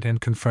elaborated and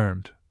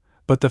confirmed,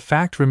 but the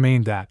fact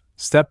remained that,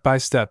 step by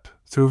step,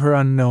 through her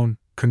unknown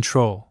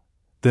control,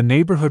 the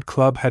neighborhood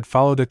club had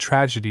followed a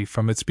tragedy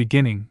from its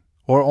beginning,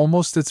 or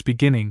almost its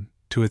beginning,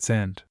 to its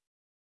end.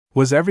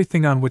 Was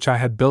everything on which I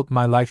had built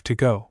my life to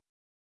go?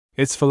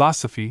 Its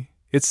philosophy,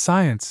 its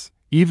science,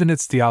 even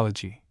its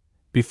theology,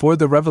 before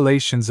the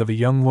revelations of a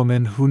young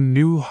woman who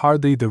knew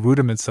hardly the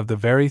rudiments of the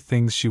very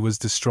things she was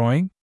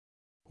destroying?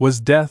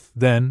 Was death,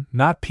 then,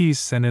 not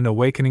peace and an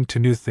awakening to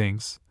new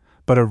things,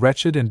 but a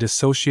wretched and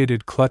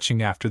dissociated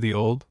clutching after the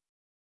old?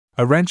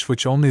 A wrench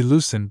which only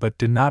loosened but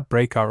did not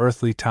break our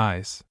earthly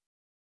ties.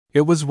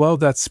 It was well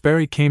that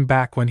Sperry came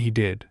back when he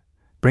did,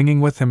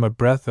 bringing with him a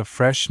breath of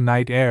fresh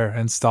night air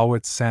and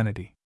stalwart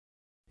sanity.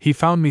 He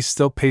found me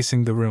still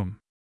pacing the room.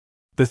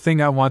 The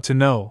thing I want to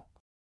know,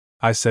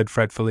 I said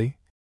fretfully,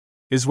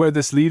 is where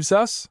this leaves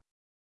us?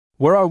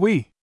 Where are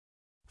we?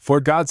 For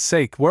God's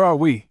sake, where are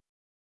we?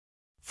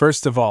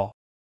 First of all,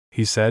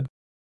 he said,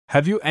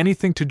 have you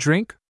anything to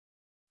drink?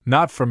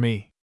 Not for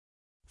me.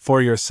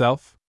 For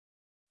yourself?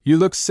 You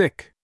look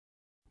sick.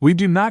 We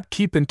do not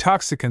keep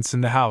intoxicants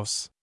in the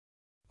house.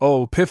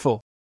 Oh,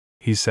 piffle,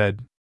 he said.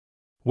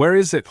 Where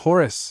is it,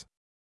 Horace?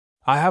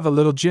 I have a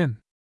little gin.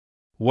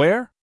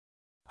 Where?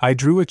 I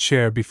drew a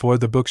chair before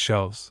the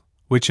bookshelves,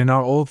 which in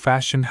our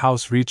old-fashioned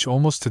house reach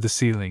almost to the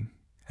ceiling,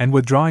 and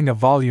withdrawing a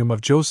volume of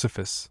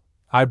Josephus,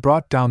 I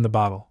brought down the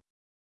bottle.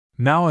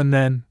 Now and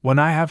then, when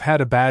I have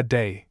had a bad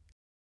day,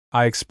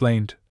 I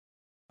explained,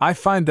 I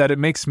find that it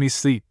makes me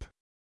sleep.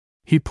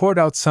 He poured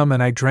out some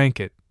and I drank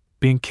it,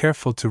 being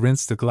careful to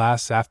rinse the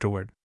glass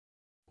afterward.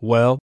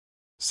 Well,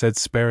 said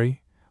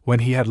Sperry,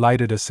 when he had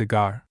lighted a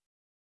cigar.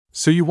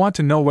 So you want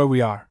to know where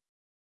we are?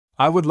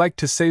 I would like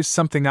to save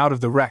something out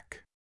of the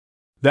wreck.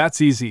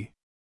 That's easy.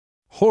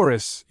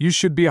 Horace, you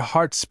should be a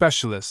heart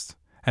specialist,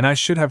 and I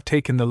should have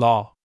taken the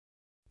law.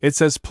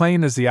 It's as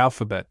plain as the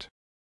alphabet.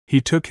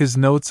 He took his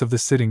notes of the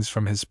sittings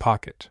from his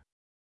pocket.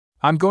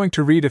 I'm going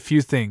to read a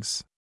few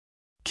things.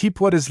 Keep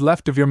what is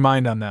left of your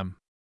mind on them.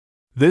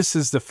 This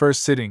is the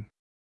first sitting.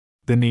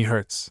 The knee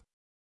hurts.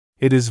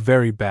 It is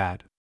very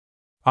bad.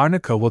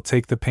 Arnica will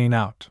take the pain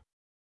out.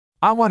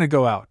 I want to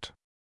go out.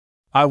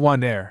 I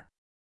want air.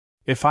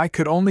 If I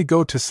could only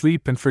go to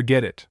sleep and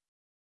forget it.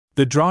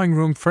 The drawing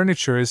room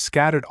furniture is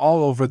scattered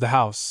all over the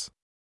house.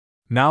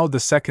 Now the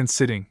second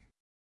sitting.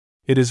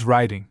 It is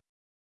writing.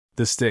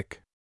 The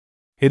stick.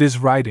 It is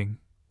writing,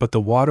 but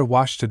the water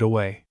washed it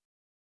away.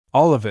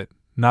 All of it,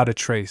 not a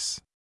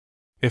trace.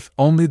 If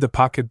only the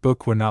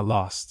pocketbook were not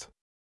lost.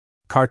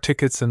 Car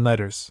tickets and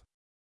letters.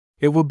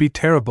 It will be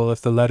terrible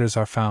if the letters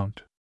are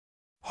found.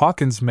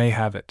 Hawkins may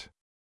have it.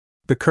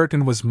 The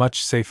curtain was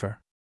much safer.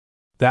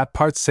 That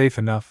part's safe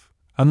enough,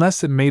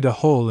 unless it made a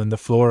hole in the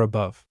floor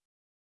above.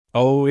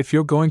 Oh, if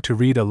you're going to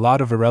read a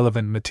lot of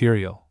irrelevant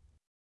material.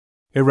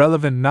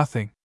 Irrelevant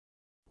nothing.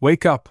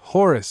 Wake up,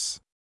 Horace!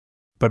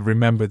 But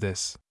remember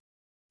this.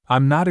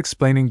 I'm not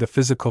explaining the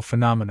physical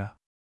phenomena.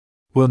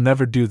 We'll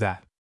never do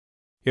that.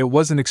 It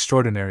wasn't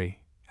extraordinary,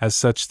 as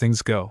such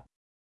things go.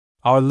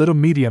 Our little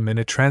medium in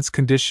a trance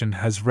condition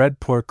has read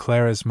poor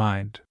Clara's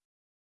mind.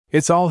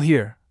 It's all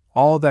here,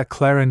 all that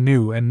Clara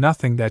knew and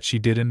nothing that she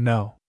didn't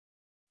know.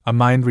 A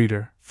mind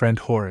reader, friend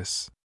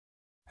Horace.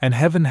 And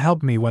heaven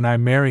help me when I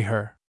marry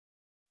her.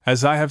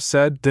 As I have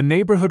said, the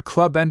Neighborhood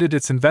Club ended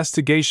its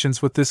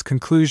investigations with this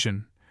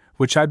conclusion,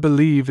 which I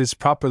believe is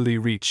properly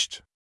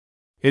reached.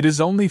 It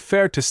is only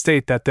fair to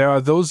state that there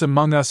are those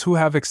among us who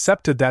have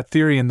accepted that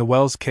theory in the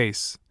Wells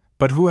case,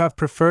 but who have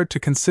preferred to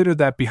consider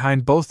that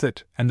behind both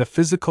it and the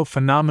physical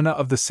phenomena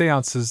of the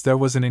seances there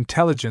was an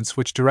intelligence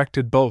which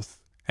directed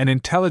both, an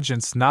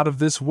intelligence not of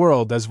this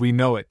world as we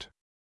know it.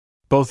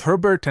 Both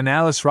Herbert and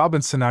Alice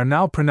Robinson are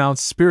now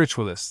pronounced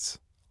spiritualists,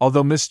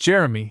 although Miss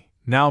Jeremy,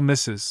 now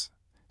Mrs.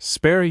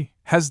 Sperry,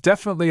 has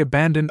definitely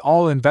abandoned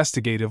all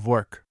investigative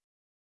work.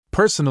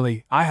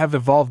 Personally, I have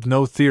evolved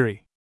no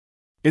theory.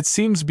 It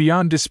seems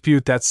beyond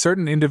dispute that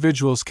certain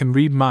individuals can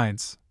read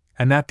minds,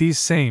 and that these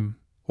same,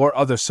 or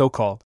other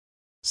so-called,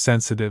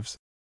 sensitives,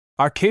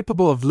 are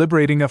capable of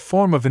liberating a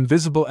form of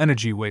invisible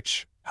energy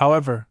which,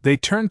 however, they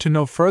turn to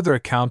no further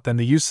account than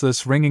the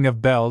useless ringing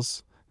of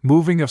bells,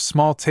 moving of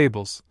small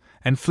tables,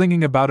 and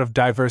flinging about of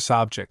diverse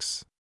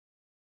objects.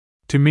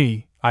 To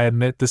me, I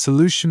admit the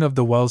solution of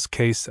the Wells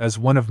case as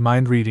one of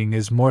mind reading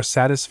is more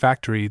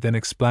satisfactory than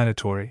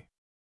explanatory.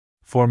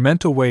 For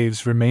mental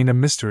waves remain a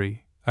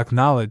mystery,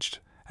 acknowledged,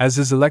 as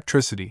is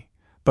electricity,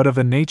 but of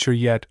a nature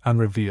yet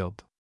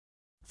unrevealed.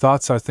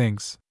 Thoughts are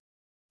things.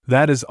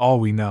 That is all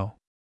we know.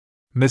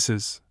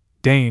 Mrs.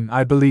 Dane,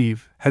 I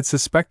believe, had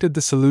suspected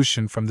the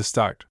solution from the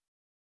start.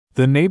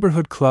 The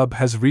Neighborhood Club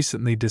has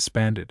recently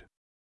disbanded.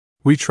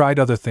 We tried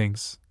other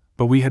things,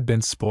 but we had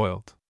been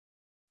spoiled.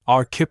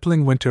 Our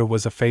Kipling winter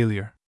was a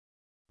failure.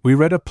 We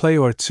read a play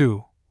or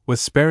two,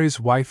 with Sperry's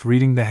wife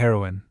reading the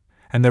heroine,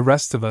 and the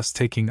rest of us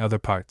taking other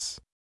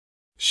parts.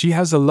 She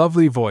has a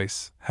lovely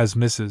voice, has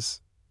Mrs.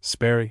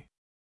 Sperry.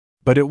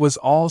 But it was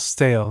all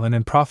stale and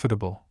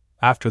unprofitable,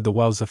 after the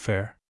Wells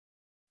affair.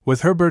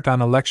 With Herbert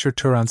on a lecture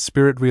tour on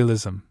spirit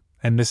realism,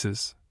 and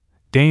Mrs.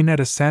 Dane at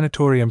a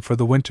sanatorium for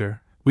the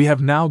winter, we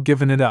have now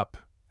given it up,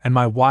 and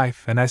my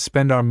wife and I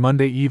spend our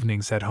Monday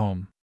evenings at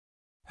home.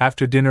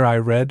 After dinner I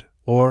read,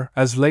 or,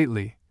 as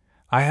lately,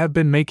 I have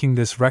been making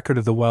this record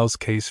of the Wells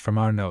case from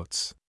our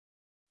notes.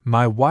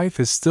 My wife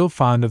is still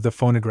fond of the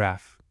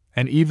phonograph,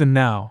 and even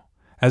now,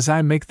 as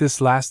I make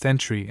this last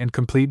entry and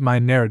complete my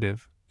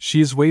narrative, she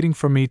is waiting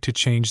for me to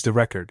change the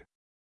record.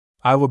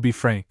 I will be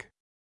frank.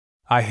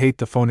 I hate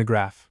the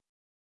phonograph.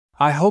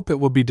 I hope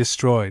it will be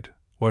destroyed,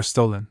 or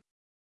stolen.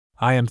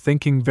 I am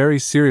thinking very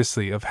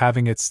seriously of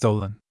having it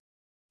stolen.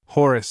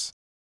 Horace,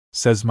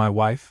 says my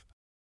wife,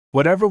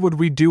 whatever would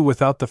we do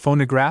without the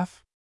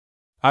phonograph?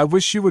 I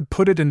wish you would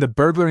put it in the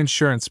burglar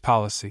insurance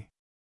policy.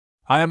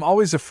 I am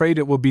always afraid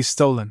it will be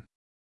stolen.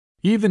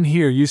 Even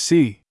here, you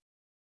see.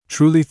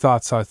 Truly,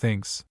 thoughts are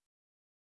things.